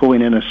 5p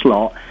coin in a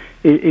slot,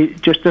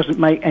 it just doesn't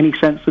make any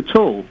sense at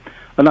all.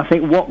 And I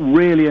think what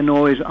really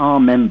annoys our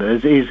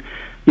members is,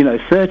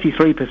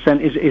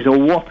 33% is a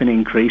whopping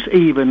increase,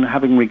 even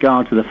having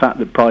regard to the fact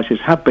that prices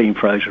have been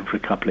frozen for a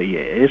couple of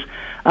years,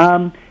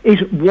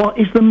 is what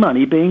is the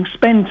money being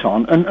spent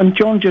on? And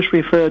John just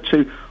referred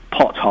to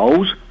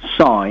potholes,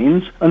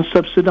 signs and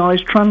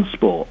subsidised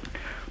transport.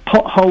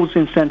 Potholes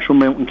in central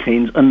Milton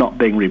Keynes are not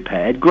being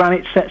repaired.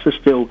 Granite sets are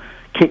still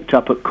kicked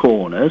up at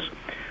corners.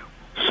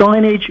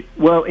 Signage,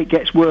 well, it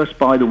gets worse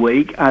by the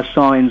week as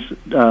signs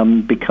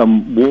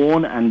become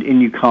worn and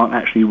you can't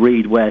actually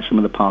read where some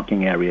of the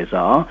parking areas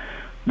are.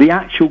 The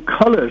actual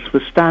colours for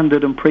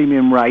standard and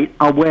premium rate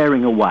are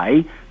wearing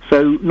away,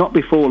 so not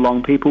before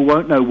long people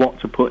won't know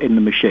what to put in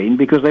the machine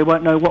because they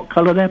won't know what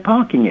colour they're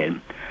parking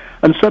in.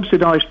 And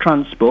subsidised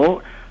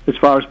transport, as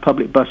far as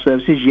public bus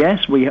services,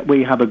 yes,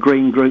 we have a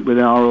green group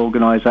within our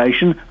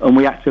organisation and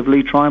we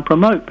actively try and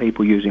promote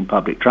people using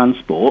public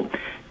transport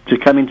to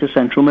come into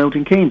central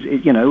Milton Keynes.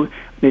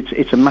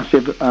 It's a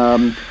massive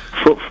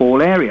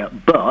footfall area.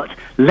 But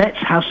let's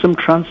have some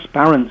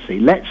transparency.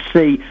 Let's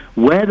see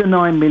where the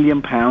 £9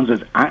 million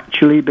has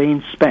actually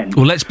been spent.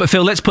 Well,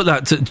 Phil, let's put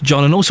that to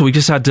John. And also, we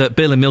just had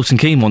Bill in Milton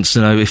Keynes wants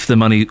to know if the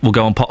money will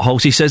go on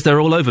potholes. He says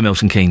they're all over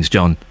Milton Keynes,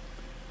 John.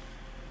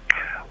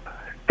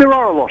 There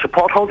are a lot of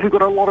potholes. We've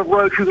got a lot of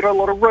roads. We've got a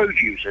lot of road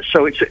users.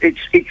 So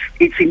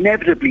it's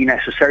inevitably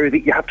necessary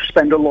that you have to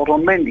spend a lot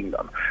on mending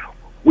them.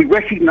 We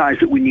recognise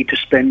that we need to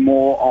spend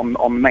more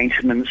on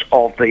maintenance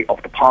of the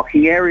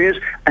parking areas,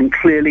 and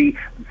clearly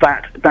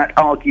that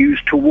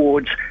argues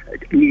towards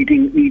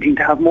needing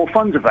to have more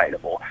funds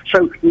available.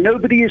 So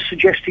nobody is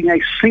suggesting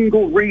a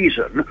single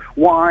reason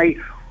why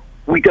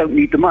we don't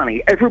need the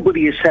money.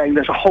 Everybody is saying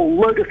there's a whole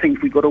load of things.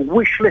 We've got a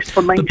wish list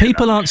for maintenance. But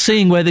people aren't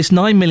seeing where this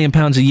 £9 million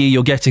a year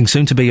you're getting,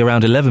 soon to be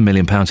around £11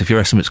 million if your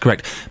estimate's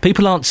correct.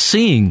 People aren't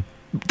seeing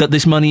that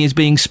this money is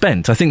being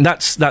spent. I think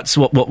that's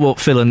what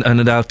Phil and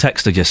our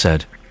texter just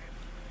said.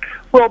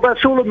 Well,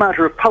 that's all a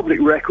matter of public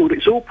record.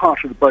 It's all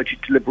part of the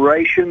budget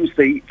deliberations.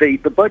 The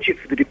budget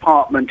for the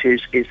department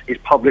is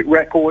public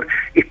record.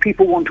 If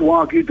people want to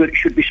argue that it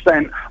should be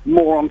spent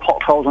more on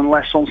potholes and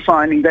less on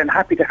signing, then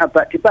happy to have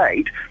that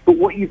debate. But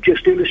what you've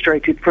just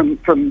illustrated from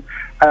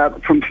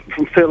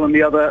Phil and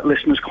the other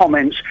listeners'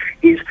 comments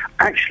is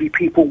actually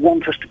people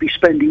want us to be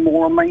spending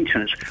more on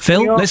maintenance.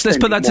 Phil, let's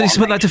put that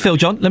to Phil.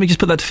 John, let me just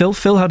put that to Phil.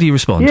 Phil, how do you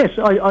respond? Yes,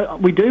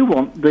 we do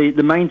want the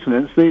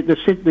maintenance,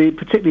 the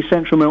particularly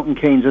central Milton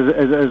Keynes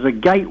as a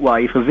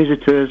gateway for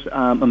visitors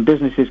and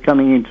businesses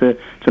coming into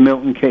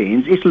Milton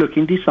Keynes. It's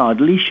looking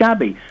decidedly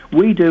shabby.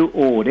 We do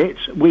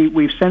audits.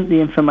 We've sent the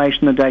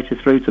information and data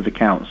through to the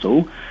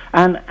council,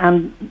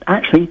 and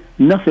actually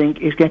nothing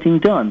is getting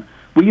done.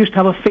 We used to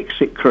have a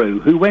fix-it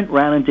crew who went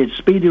round and did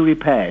speedy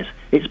repairs.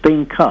 It's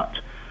being cut.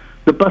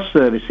 The bus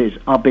services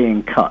are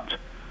being cut.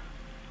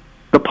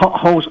 The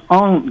potholes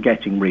aren't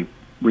getting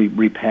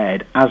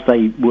repaired as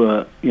they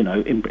were,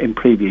 in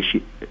previous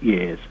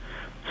years.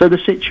 So the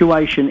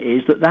situation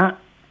is that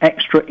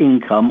extra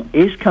income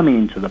is coming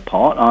into the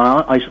pot.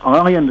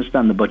 I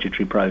understand the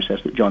budgetary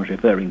process that John's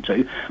referring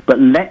to, but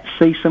let's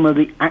see some of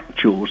the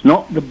actuals,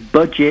 not the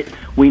budget.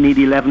 We need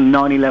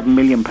 £11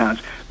 million.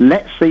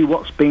 Let's see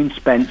what's been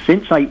spent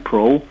since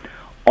April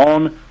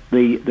on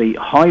the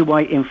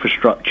highway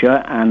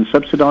infrastructure and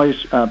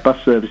subsidise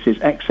bus services,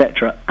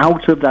 etc.,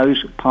 out of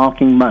those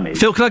parking monies.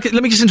 Phil, let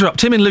me just interrupt.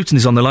 Tim in Luton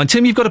is on the line.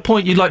 Tim, you've got a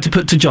point you'd like to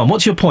put to John.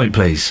 What's your point,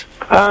 please?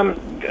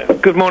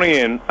 Good morning,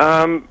 Ian.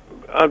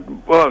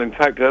 Well, in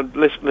fact,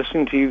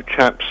 listening to you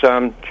chaps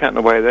chatting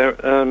away there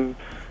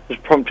has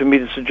prompted me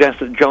to suggest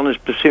that John is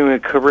pursuing a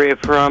career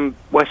for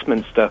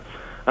Westminster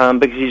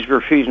because he's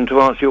refusing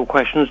to answer your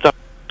questions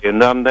directly,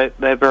 and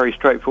they're very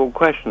straightforward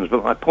questions.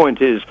 But my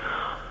point is,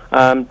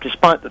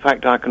 despite the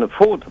fact I can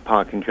afford the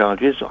parking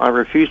charges, I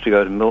refuse to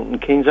go to Milton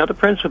Keynes out of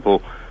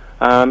principle.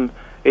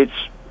 It's,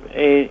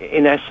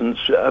 in essence,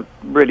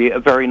 really a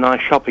very nice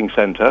shopping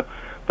centre.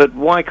 But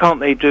why can't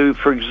they do,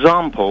 for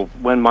example,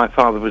 when my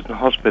father was in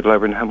hospital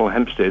over in Hemel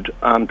Hempstead,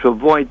 to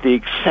avoid the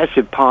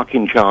excessive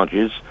parking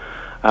charges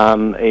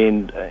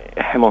in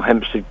Hemel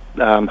Hempstead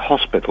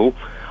Hospital,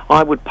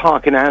 I would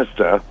park in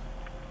Asda,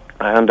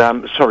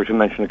 and sorry to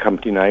mention the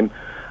company name,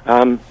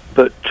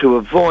 but to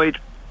avoid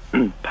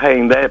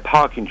paying their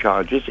parking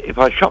charges, if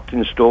I shopped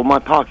in store, my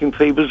parking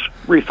fee was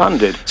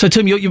refunded. So,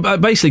 Tim, you're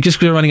basically, just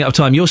because we're running out of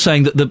time, you're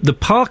saying that the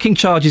parking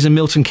charges in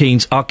Milton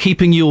Keynes are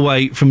keeping you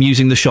away from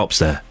using the shops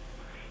there?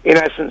 In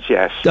essence,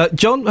 yes.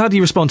 John, how do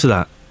you respond to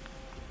that?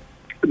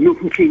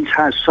 Milton Keynes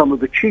has some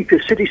of the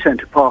cheapest city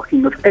centre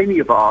parking of any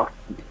of our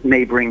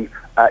neighbouring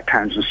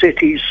towns and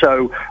cities,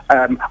 so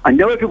I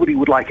know everybody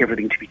would like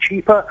everything to be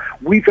cheaper.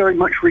 We very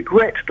much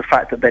regret the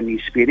fact that there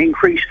needs to be an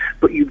increase,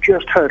 but you've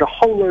just heard a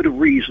whole load of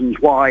reasons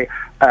why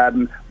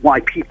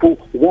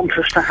people want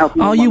us to have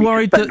more money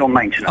to spend on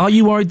maintenance. Are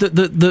you worried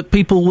that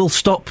people will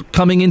stop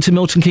coming into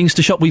Milton Keynes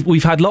to shop?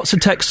 We've had lots of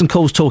texts and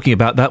calls talking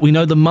about that. We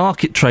know the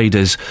market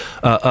traders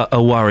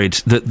are worried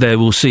that they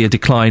will see a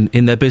decline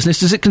in their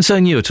business. Does it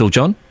concern you at all,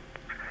 John?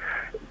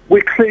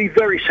 We're clearly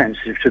very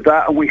sensitive to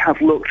that, and we have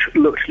looked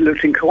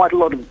in quite a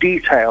lot of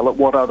detail at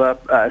what other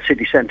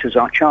city centres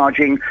are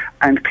charging,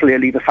 and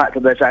clearly the fact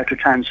that there's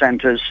out-of-town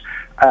centres,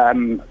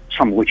 some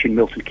of which in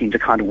Milton Keynes are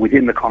kind of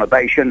within the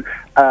conurbation,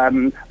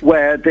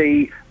 where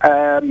the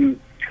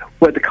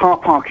car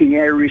parking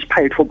area is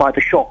paid for by the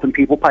shop and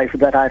people pay for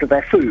that out of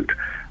their food.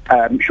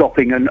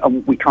 Shopping,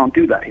 and we can't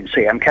do that in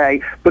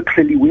CMK, but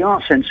clearly we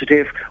are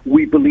sensitive.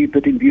 We believe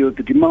that in view of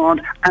the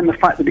demand and the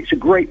fact that it's a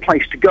great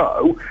place to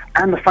go,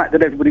 and the fact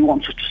that everybody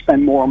wants us to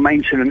spend more on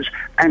maintenance,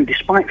 and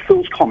despite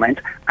Phil's comment,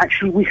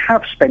 actually we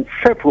have spent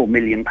several £1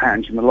 million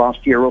in the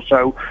last year or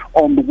so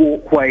on the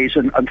walkways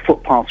and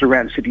footpaths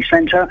around the city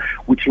centre,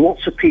 which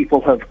lots of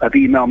people have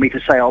emailed me to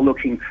say are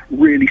looking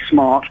really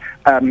smart,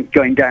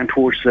 going down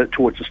towards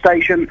the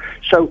station.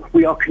 So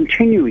we are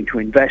continuing to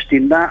invest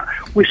in that.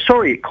 We're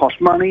sorry it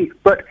costs money,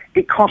 but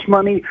it costs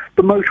money.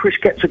 The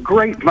motorist gets a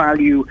great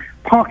value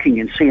parking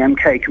in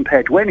CMK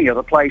compared to any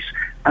other place,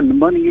 and the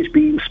money is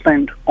being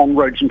spent on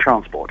roads and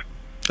transport.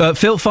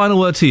 Phil, final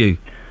word to you.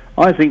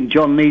 I think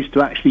John needs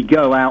to actually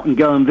go out and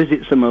go and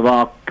visit some of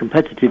our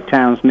competitive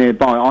towns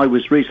nearby. I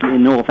was recently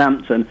in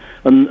Northampton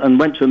and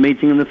went to a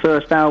meeting, and the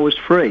first hour was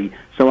free.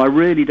 So I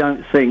really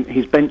don't think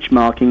his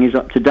benchmarking is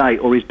up to date,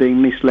 or he's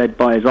being misled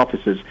by his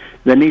officers.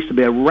 There needs to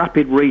be a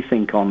rapid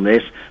rethink on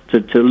this to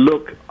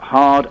look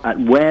hard at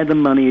where the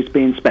money is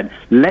being spent.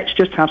 Let's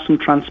just have some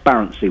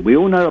transparency. We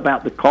all know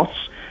about the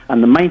costs,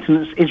 and the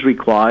maintenance is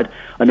required,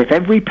 and if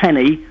every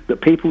penny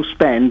that people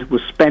spend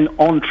was spent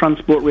on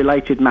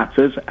transport-related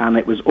matters and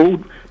it was all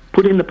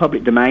put in the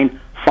public domain,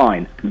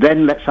 fine.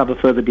 Then let's have a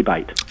further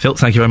debate. Phil,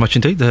 thank you very much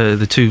indeed.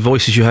 The two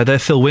voices you heard there,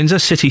 Phil Windsor,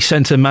 City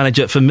Centre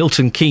Manager for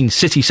Milton Keynes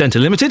City Centre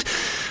Limited,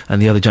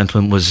 and the other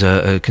gentleman was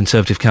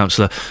Conservative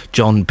Councillor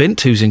John Bint,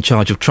 who's in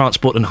charge of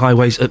transport and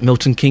highways at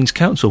Milton Keynes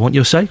Council. Want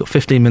your say? Got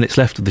 15 minutes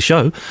left of the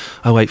show.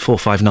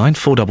 08459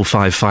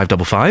 455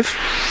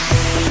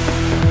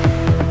 555.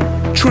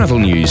 Travel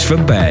news for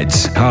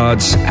beds,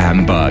 cards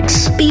and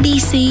bugs.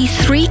 BBC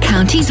Three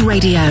Counties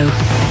Radio.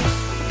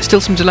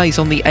 Still some delays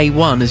on the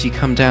A1 as you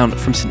come down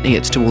from St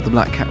Neots toward the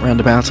Black Cat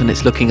roundabout, and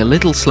it's looking a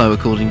little slow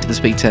according to the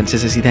speed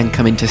sensors as you then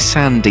come into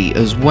Sandy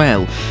as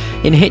well.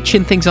 In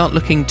Hitchin, things aren't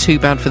looking too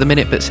bad for the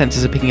minute, but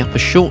sensors are picking up a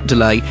short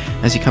delay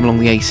as you come along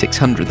the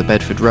A600, the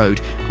Bedford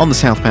Road, on the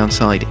southbound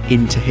side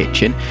into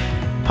Hitchin.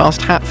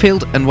 Past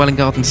Hatfield and Welwyn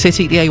Garden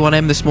City, the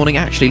A1M this morning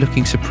actually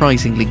looking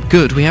surprisingly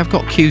good. We have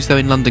got queues though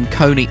in London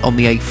Coney on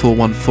the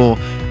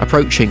A414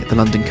 approaching the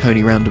London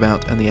Coney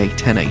roundabout and the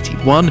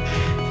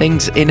A1081.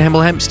 Things in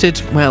Hemel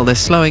Hempstead, well, they're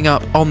slowing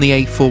up on the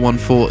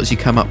A414 as you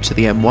come up to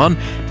the M1.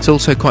 It's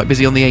also quite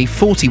busy on the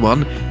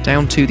A41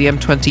 down to the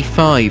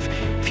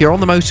M25. If you're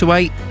on the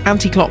motorway,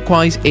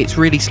 anti-clockwise, it's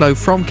really slow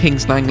from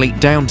Kings Langley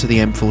down to the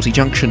M40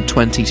 junction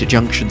 20 to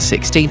junction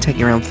 16,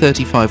 taking around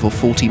 35 or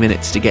 40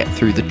 minutes to get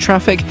through the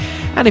traffic.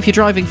 And if you're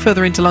driving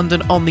further into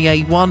London on the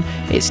A1,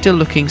 it's still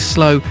looking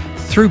slow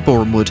through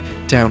Boreham Wood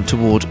down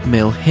toward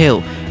Mill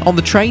Hill. On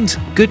the trains,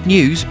 good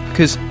news,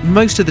 because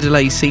most of the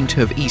delays seem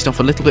to have eased off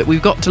a little bit.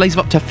 We've got delays of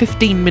up to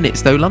 15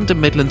 minutes, though. London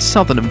Midland,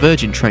 Southern and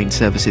Virgin train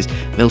services,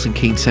 Milton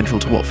Keynes Central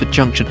to Watford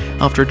Junction,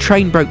 after a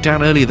train broke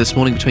down earlier this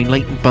morning between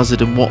Leighton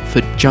Buzzard and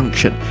Watford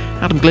Junction.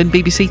 Adam Glynn,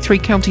 BBC Three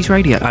Counties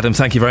Radio. Adam,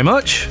 thank you very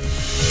much.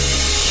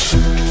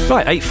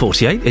 Right,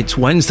 8:48. It's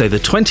Wednesday, the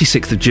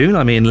 26th of June.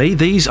 I'm Iain Lee.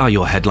 These are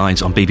your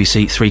headlines on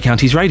BBC Three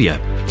Counties Radio.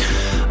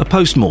 A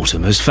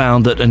post-mortem has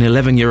found that an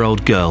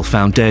 11-year-old girl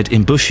found dead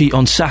in Bushey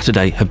on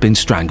Saturday had been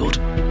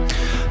strangled.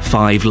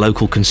 5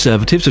 local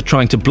Conservatives are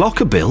trying to block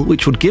a bill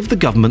which would give the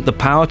government the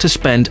power to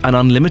spend an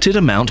unlimited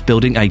amount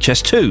building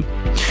HS2.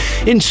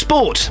 In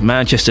sport,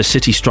 Manchester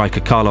City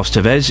striker Carlos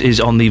Tevez is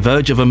on the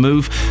verge of a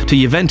move to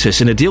Juventus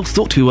in a deal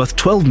thought to be worth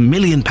 £12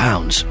 million.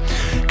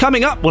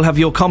 Coming up, we'll have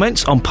your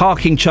comments on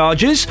parking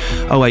charges.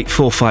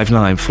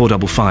 08459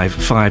 455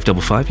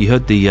 555. You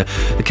heard the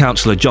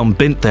councillor John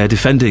Bint there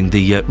defending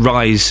the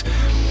rise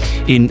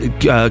in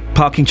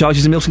parking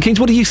charges in Milton Keynes.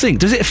 What do you think?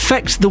 Does it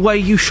affect the way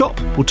you shop?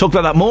 We'll talk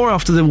about that more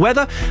after the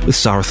weather with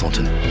Sarah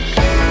Thornton.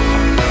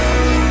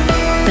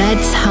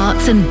 Beds,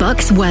 Hearts and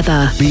Bucks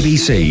weather.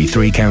 BBC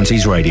Three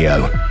Counties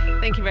Radio.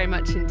 Thank you very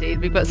much indeed.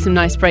 We've got some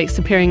nice breaks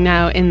appearing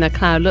now in the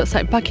cloud. Looks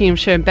like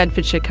Buckinghamshire and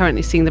Bedfordshire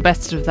currently seeing the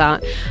best of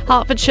that.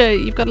 Hertfordshire,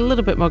 you've got a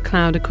little bit more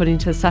cloud according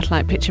to the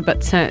satellite picture,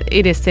 but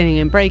it is thinning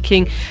and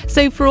breaking.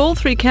 So for all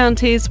 3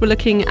 counties, we're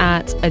looking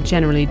at a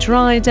generally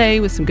dry day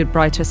with some good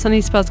brighter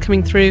sunny spells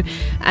coming through,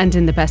 and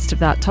in the best of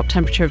that, top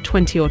temperature of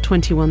 20 or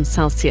 21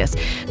 Celsius.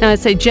 Now, I'd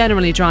say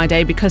generally dry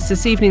day because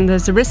this evening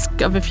there's a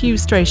risk of a few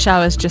stray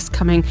showers just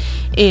coming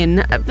in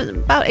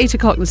about 8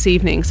 o'clock this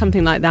evening,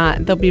 something like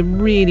that. They'll be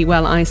really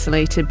well isolated,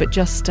 but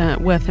just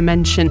worth a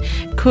mention.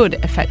 Could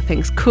affect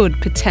things, could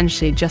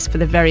potentially, just for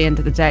the very end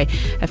of the day,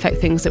 affect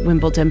things at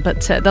Wimbledon.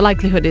 But the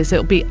likelihood is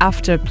it'll be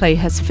after play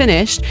has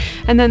finished,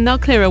 and then they'll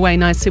clear away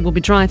nicely. We'll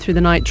be dry through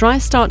the night. Dry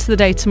start to the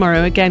day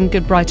tomorrow. Again,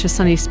 good brighter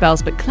sunny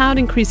spells, but cloud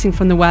increasing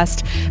from the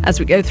west as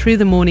we go through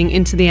the morning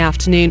into the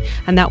afternoon,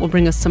 and that will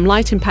bring us some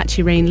light and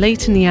patchy rain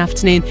late in the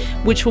afternoon,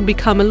 which will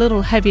become a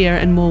little heavier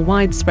and more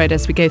widespread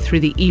as we go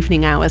through the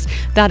evening hours.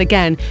 That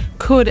again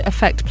could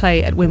affect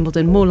play at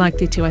Wimbledon, more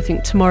likely to, I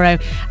think, tomorrow,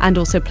 and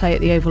also play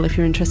at the Oval if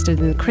you're interested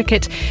in the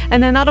cricket.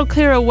 And then that'll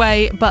clear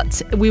away,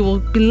 but we will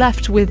be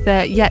left with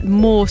yet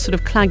more sort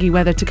of claggy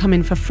weather to come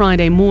in for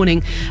Friday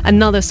morning.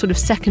 Another sort of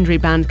secondary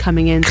band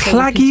coming in.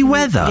 Claggy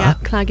weather? Yeah,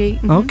 claggy.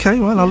 Mm-hmm. Okay,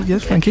 well,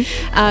 yes, thank you.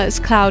 It's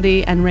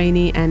cloudy and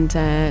rainy and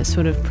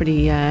sort of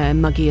pretty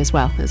muggy as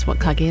well. That's what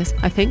claggy is,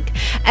 I think.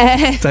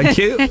 Thank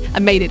you. I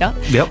made it up.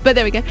 Yep. But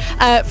there we go.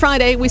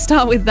 Friday, we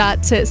start with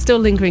that still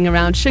lingering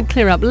around. Should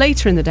clear up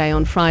later in the day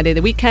on Friday.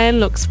 The weekend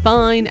looks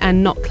fine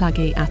and not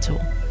claggy at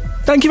all.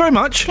 Thank you very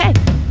much. Okay.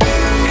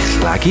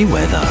 Claggy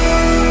weather.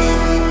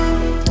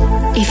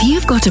 If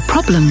you've got a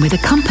problem with a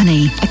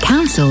company, a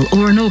council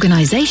or an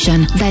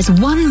organisation, there's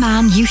one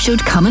man you should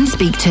come and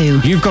speak to.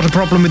 You've got a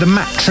problem with a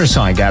mattress,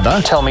 I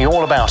gather. Tell me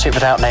all about it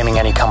without naming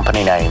any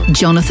company name.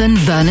 Jonathan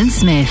Vernon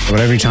Smith.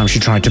 Well, every time she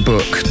tried to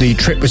book, the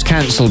trip was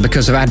cancelled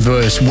because of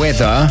adverse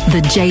weather.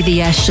 The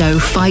JVS show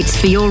fights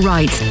for your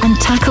rights and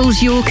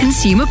tackles your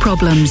consumer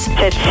problems.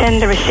 Said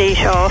send the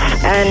receipt off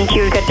and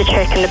you'll get the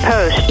cheque in the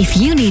post. If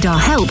you need our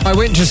help, I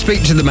went to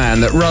speak to the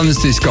man that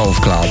runs this golf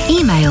club.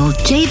 Email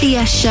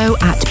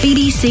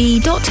jvsshow@bbc.co.uk.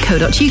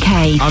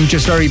 I'm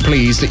just very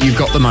pleased that you've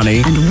got the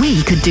money. And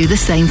we could do the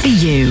same for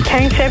you.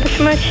 Thanks ever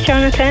so much,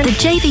 Jonathan. The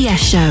JVS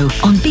show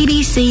on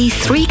BBC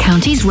Three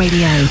Counties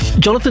Radio.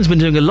 Jonathan's been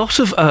doing a lot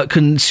of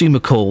consumer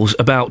calls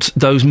about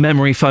those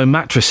memory foam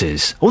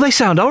mattresses. Oh, they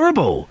sound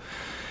horrible.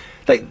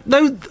 They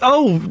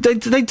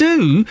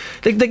do.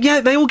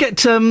 They all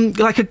get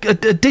like a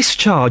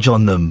discharge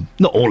on them.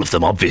 Not all of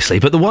them, obviously,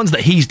 but the ones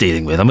that he's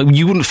dealing with. I mean,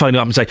 you wouldn't phone him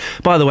up and say,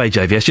 "By the way,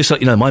 JVS, just so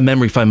you know, my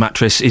memory foam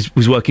mattress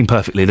was working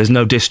perfectly. There's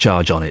no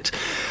discharge on it."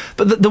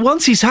 But the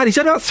ones he's had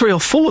about 3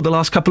 or 4 the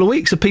last couple of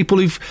weeks of people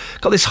who've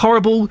got this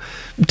horrible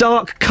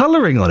dark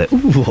colouring on it.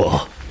 Ooh,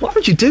 why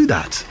would you do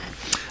that?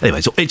 Anyway,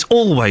 it's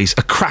always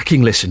a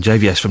cracking listen.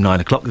 JVS from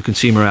 9 o'clock. The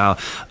Consumer Hour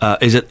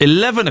is at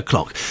 11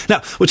 o'clock.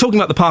 Now, we're talking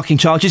about the parking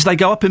charges. They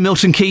go up in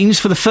Milton Keynes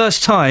for the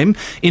first time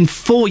in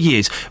 4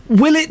 years.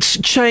 Will it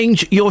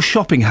change your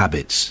shopping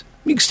habits?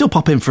 You can still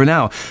pop in for an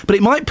hour, but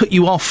it might put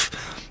you off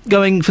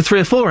going for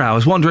 3 or 4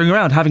 hours, wandering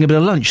around, having a bit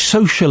of lunch,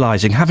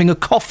 socialising, having a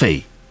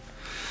coffee.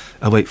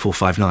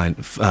 08459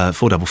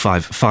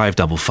 455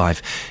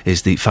 555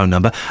 is the phone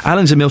number.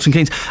 Alan's in Milton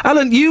Keynes.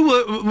 Alan, you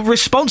were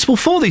responsible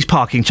for these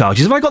parking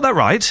charges. Have I got that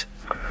right?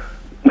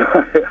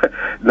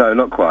 No,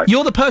 not quite.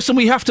 You're the person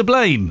we have to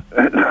blame.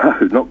 No,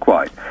 not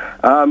quite.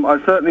 I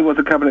certainly was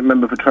a cabinet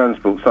member for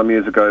transport some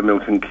years ago in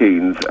Milton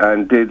Keynes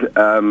and did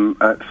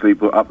actually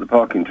put up the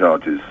parking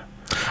charges.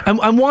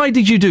 And why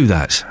did you do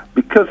that?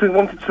 Because we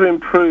wanted to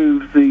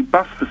improve the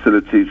bus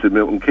facilities in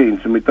Milton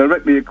Keynes, and we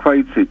directly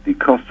equated the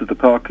cost of the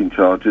parking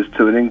charges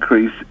to an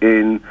increase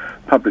in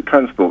public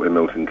transport in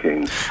Milton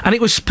Keynes. And it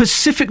was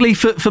specifically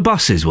for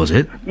buses, was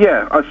it?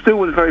 Yeah, I still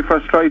was very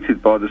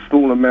frustrated by the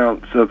small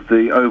amount of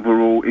the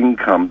overall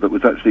income that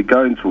was actually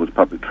going towards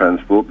public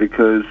transport,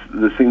 because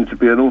there seemed to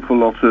be an awful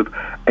lot of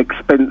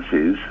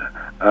expenses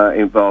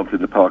involved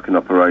in the parking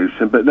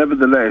operation, but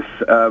nevertheless,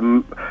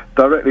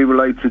 directly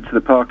related to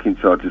the parking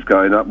charges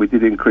going up, we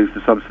did increase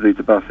the subsidy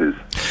to buses.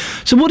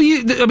 So what do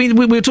you... I mean,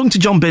 we were talking to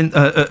John Bin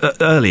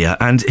earlier,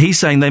 and he's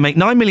saying they make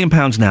 £9 million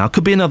now,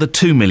 could be another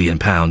 £2 million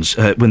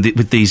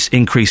with these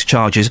increased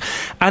charges,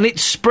 and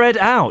it's spread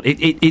out.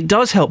 It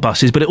does help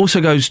buses, but it also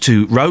goes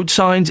to road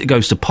signs, it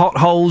goes to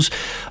potholes.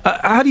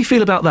 How do you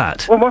feel about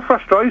that? Well, my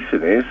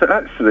frustration is that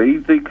actually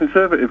the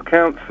Conservative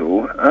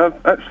Council have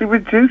actually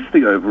reduced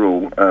the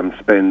overall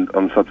spend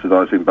on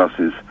subsidising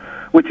buses,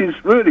 which is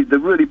really the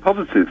really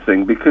positive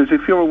thing, because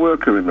if you're a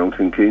worker in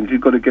Milton Keynes,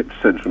 you've got to get to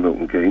central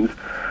Milton Keynes.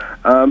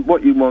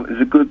 What you want is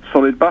a good,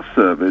 solid bus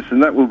service,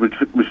 and that will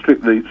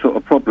restrict the sort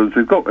of problems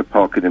we've got with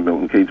parking in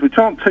Milton Keynes, which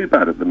aren't too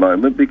bad at the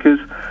moment because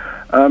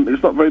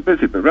it's not very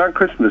busy. But around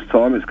Christmas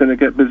time, it's going to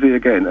get busy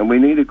again, and we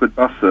need a good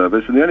bus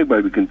service, and the only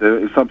way we can do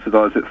it is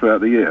subsidise it throughout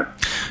the year.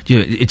 Yeah,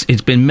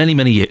 it's been many,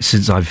 many years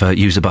since I've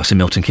used a bus in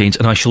Milton Keynes,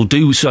 and I shall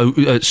do so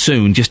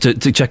soon, just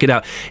to check it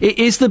out.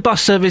 Is the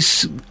bus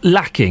service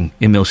lacking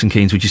in Milton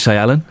Keynes, would you say,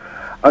 Alan?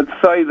 I'd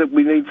say that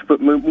we need to put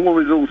more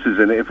resources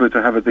in it if we're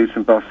to have a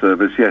decent bus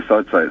service. Yes,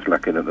 I'd say it's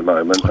lacking at the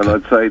moment, and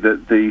I'd say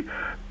that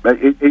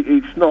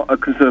it's not a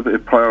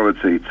Conservative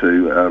priority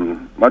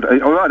to... I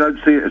don't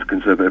see it as a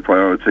Conservative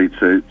priority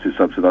to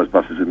subsidise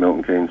buses in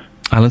Milton Keynes.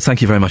 Alan,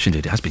 thank you very much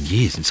indeed. It has been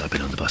years since I've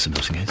been on the bus in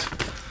Milton Keynes.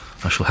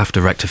 I shall have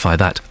to rectify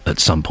that at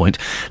some point.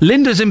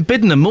 Linda's in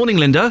Biddenham. Morning,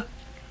 Linda.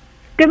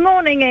 Good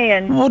morning,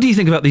 Ian. What do you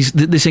think about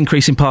this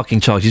increase in parking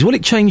charges? Will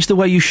it change the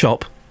way you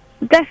shop?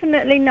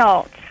 Definitely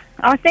not.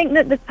 I think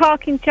that the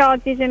parking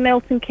charges in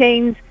Milton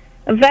Keynes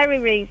are very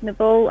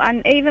reasonable,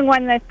 and even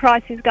when their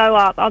prices go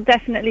up, I'll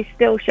definitely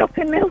still shop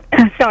in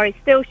Milton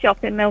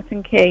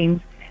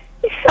Keynes.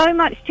 It's so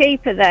much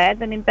cheaper there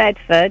than in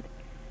Bedford,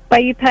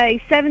 where you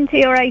pay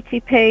 70 or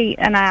 80p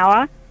an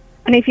hour,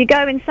 and if you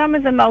go in some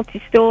of the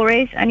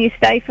multi-stories and you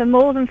stay for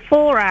more than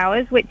 4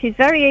 hours, which is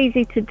very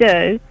easy to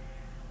do,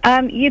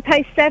 you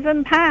pay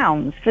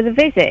 £7 for the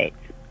visit,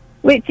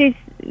 which is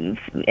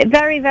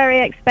very, very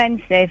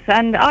expensive.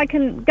 And I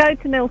can go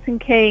to Milton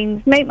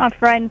Keynes, meet my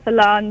friend for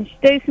lunch,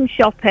 do some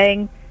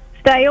shopping,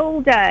 stay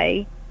all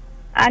day,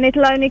 and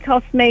it'll only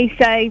cost me,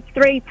 say,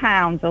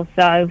 £3 or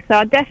so. So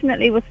I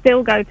definitely will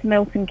still go to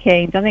Milton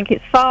Keynes. I think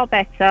it's far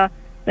better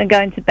than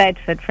going to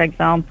Bedford, for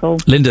example.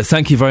 Linda,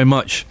 thank you very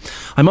much.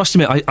 I must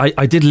admit,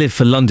 I did live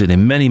for London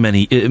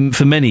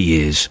for many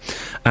years,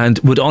 and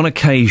would on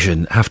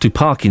occasion have to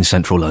park in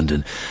central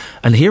London,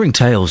 and hearing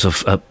tales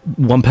of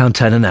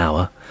 £1.10 an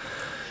hour,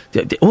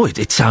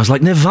 it sounds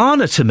like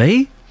nirvana to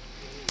me.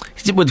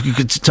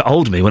 To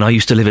old me when I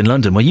used to live in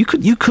London, where you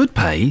could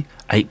pay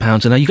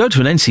 £8 an hour. You go to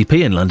an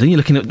NCP in London, you're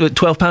looking at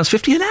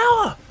 £12.50 an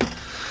hour.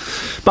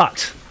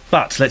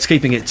 But let's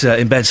keeping it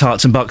in beds,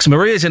 hearts and bucks.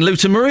 Maria's in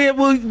Luton. Maria,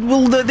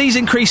 will these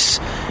increase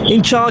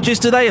in charges,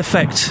 do they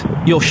affect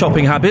your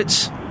shopping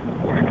habits?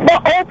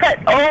 Well,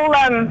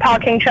 all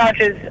parking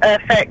charges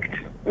affect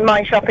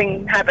my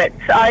shopping habits.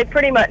 I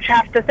pretty much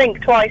have to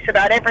think twice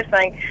about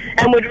everything,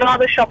 and would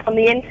rather shop on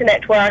the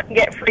internet where I can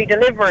get free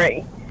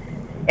delivery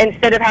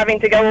instead of having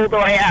to go all the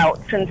way out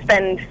and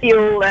spend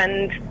fuel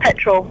and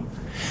petrol.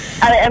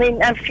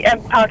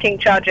 And parking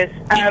charges.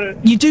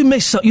 You do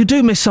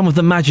miss some of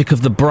the magic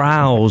of the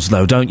browse,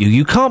 though, don't you?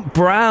 You can't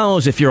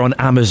browse if you're on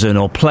Amazon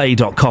or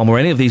Play.com or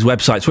any of these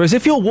websites. Whereas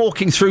if you're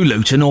walking through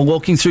Luton or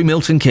walking through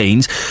Milton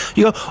Keynes,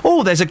 you go,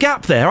 oh, there's a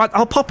gap there.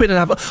 I'll pop in and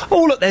have.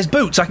 Oh, look, there's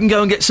Boots. I can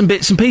go and get some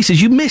bits and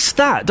pieces. You miss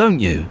that, don't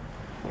you?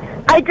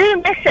 I do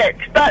miss it,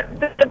 but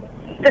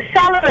the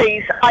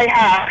salaries I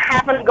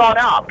haven't gone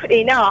up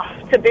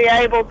enough to be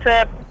able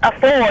to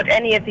afford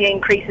any of the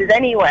increases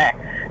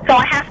anywhere. So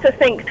I have to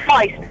think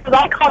twice, because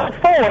I can't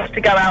afford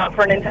to go out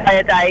for an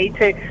entire day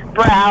to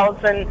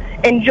browse and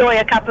enjoy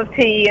a cup of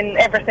tea and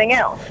everything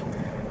else.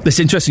 It's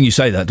interesting you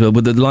say that. The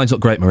line's not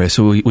great, Maria,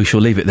 so we shall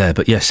leave it there.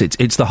 But yes,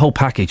 it's the whole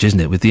package, isn't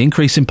it? With the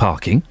increase in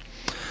parking,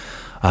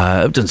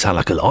 it doesn't sound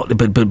like a lot,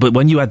 but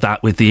when you add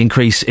that with the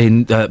increase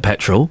in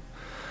petrol.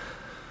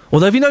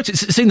 Although, have you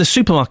seen the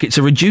supermarkets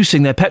are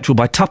reducing their petrol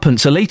by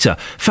twopence a litre?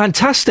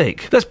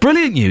 Fantastic. That's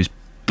brilliant news.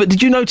 But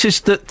did you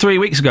notice that 3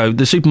 weeks ago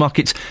the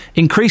supermarkets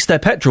increased their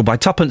petrol by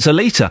twopence a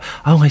litre?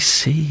 Oh, I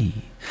see.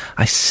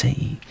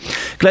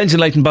 Glenn's in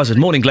Leighton Buzzard.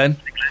 Morning, Glenn.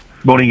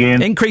 Morning,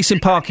 Ian. Increase in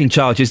parking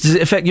charges. Does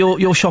it affect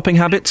your shopping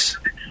habits?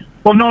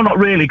 Well, no, not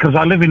really, because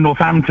I live in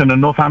Northampton,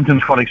 and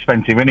Northampton's quite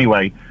expensive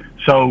anyway.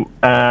 So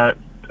a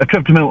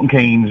trip to Milton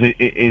Keynes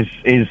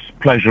is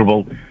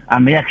pleasurable,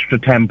 and the extra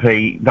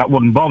 10p, that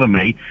wouldn't bother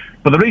me.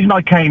 But the reason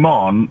I came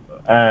on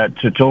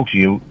to talk to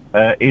you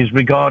is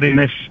regarding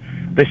this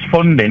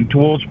funding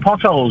towards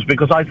potholes,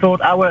 because I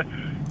thought our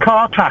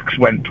car tax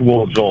went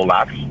towards all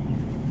that.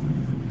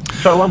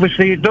 So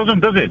obviously it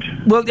doesn't, does it?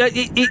 Well,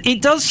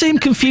 it does seem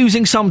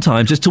confusing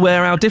sometimes as to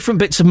where our different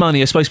bits of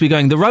money are supposed to be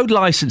going. The road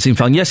licensing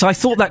fund, yes, I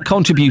thought that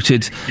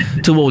contributed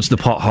towards the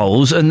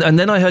potholes, and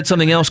then I heard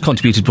something else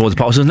contributed towards the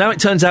potholes, and now it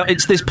turns out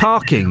it's this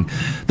parking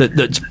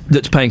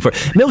that's paying for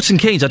it. Milton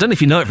Keynes, I don't know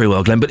if you know it very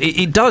well, Glenn, but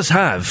it does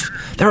have...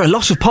 There are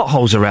lots of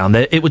potholes around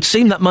there. It would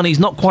seem that money's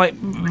not quite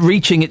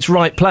reaching its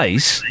right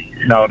place.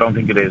 No, I don't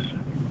think it is.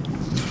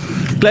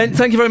 Glenn,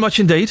 thank you very much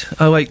indeed.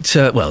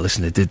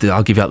 Listen,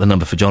 I'll give you out the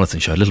number for Jonathan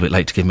Show. A little bit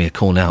late to give me a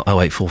call now.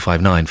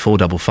 08459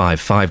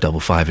 455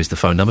 555 is the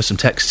phone number. Some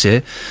texts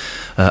here.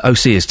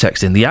 OC is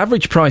texting. The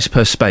average price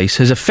per space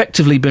has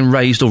effectively been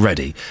raised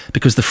already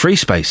because the free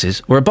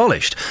spaces were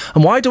abolished.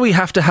 And why do we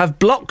have to have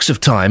blocks of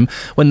time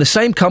when the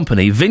same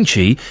company,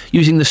 Vinci,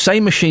 using the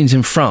same machines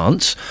in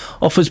France,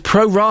 offers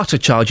pro rata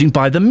charging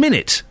by the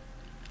minute?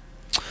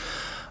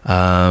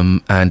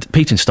 And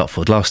Pete in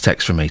Stopford, last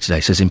text from me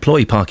today, says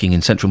employee parking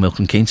in central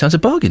Milton Keynes sounds a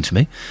bargain to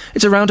me.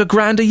 It's around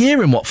 £1,000 a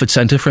year in Watford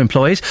Centre for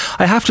employees.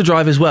 I have to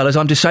drive as well as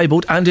I'm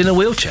disabled and in a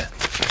wheelchair.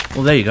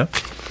 Well, there you go.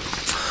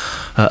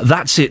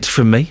 That's it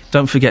from me.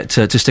 Don't forget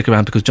to stick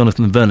around because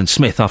Jonathan Vernon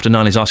Smith after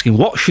 9 is asking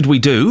what should we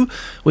do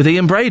with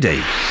Iain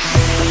Brady.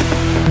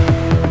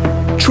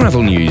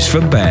 Travel news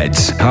for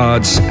beds,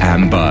 cards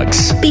and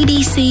bugs.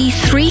 BBC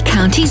Three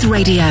Counties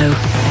Radio.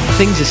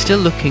 Things are still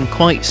looking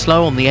quite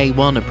slow on the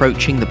A1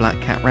 approaching the Black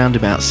Cat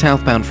roundabout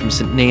southbound from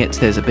St Neots.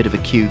 There's a bit of a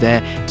queue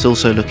there. It's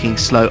also looking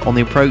slow on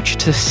the approach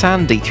to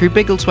Sandy. Through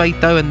Biggleswade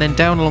though, and then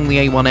down along the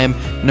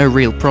A1M, no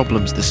real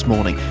problems this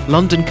morning.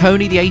 London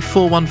Coney, the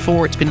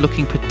A414, it's been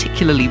looking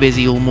particularly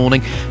busy all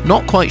morning.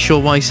 Not quite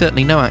sure why,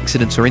 certainly no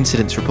accidents or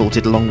incidents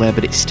reported along there,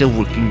 but it's still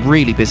looking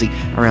really busy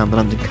around the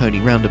London Coney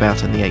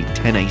roundabout and the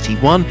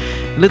A1081.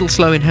 A little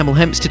slow in Hemel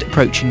Hempstead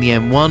approaching the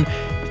M1.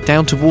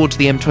 Down towards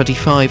the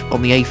M25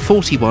 on the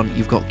A41,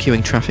 you've got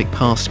queuing traffic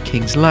past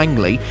Kings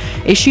Langley.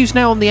 Issues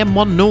now on the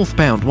M1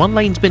 northbound. One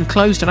lane's been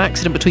closed, an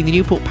accident between the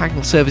Newport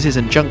Pagnell services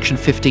and Junction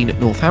 15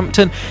 at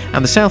Northampton,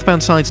 and the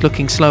southbound side's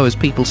looking slow as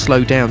people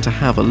slow down to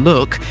have a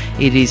look.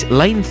 It is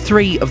lane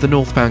 3 of the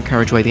northbound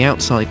carriageway, the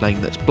outside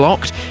lane, that's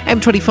blocked.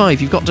 M25,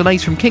 you've got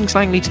delays from Kings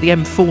Langley to the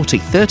M40,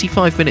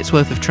 35 minutes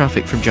worth of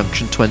traffic from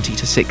Junction 20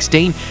 to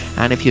 16,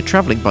 and if you're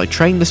travelling by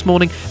train this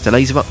morning,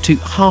 delays of up to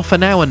half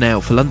an hour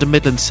now for London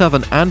Midland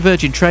Southern and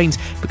Virgin Trains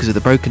because of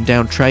the broken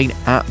down train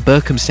at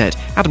Berkhamsted.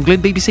 Adam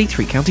Glynn, BBC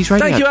Three Counties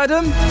Radio. Thank you,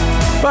 Adam.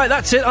 Right,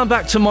 that's it. I'm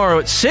back tomorrow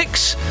at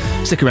 6.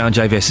 Stick around,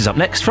 JVS is up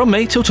next. From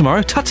me, till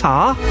tomorrow.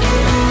 Ta-ta.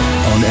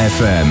 On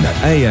FM,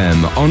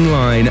 AM,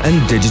 online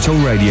and digital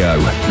radio.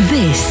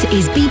 This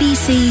is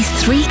BBC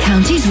Three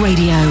Counties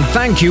Radio.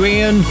 Thank you,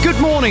 Iain. Good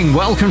morning.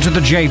 Welcome to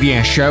the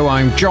JVS show.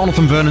 I'm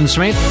Jonathan Vernon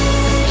Smith.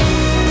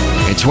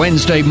 It's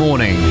Wednesday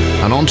morning,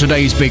 and on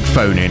today's big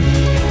phone-in,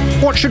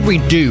 what should we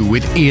do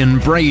with Iain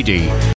Brady?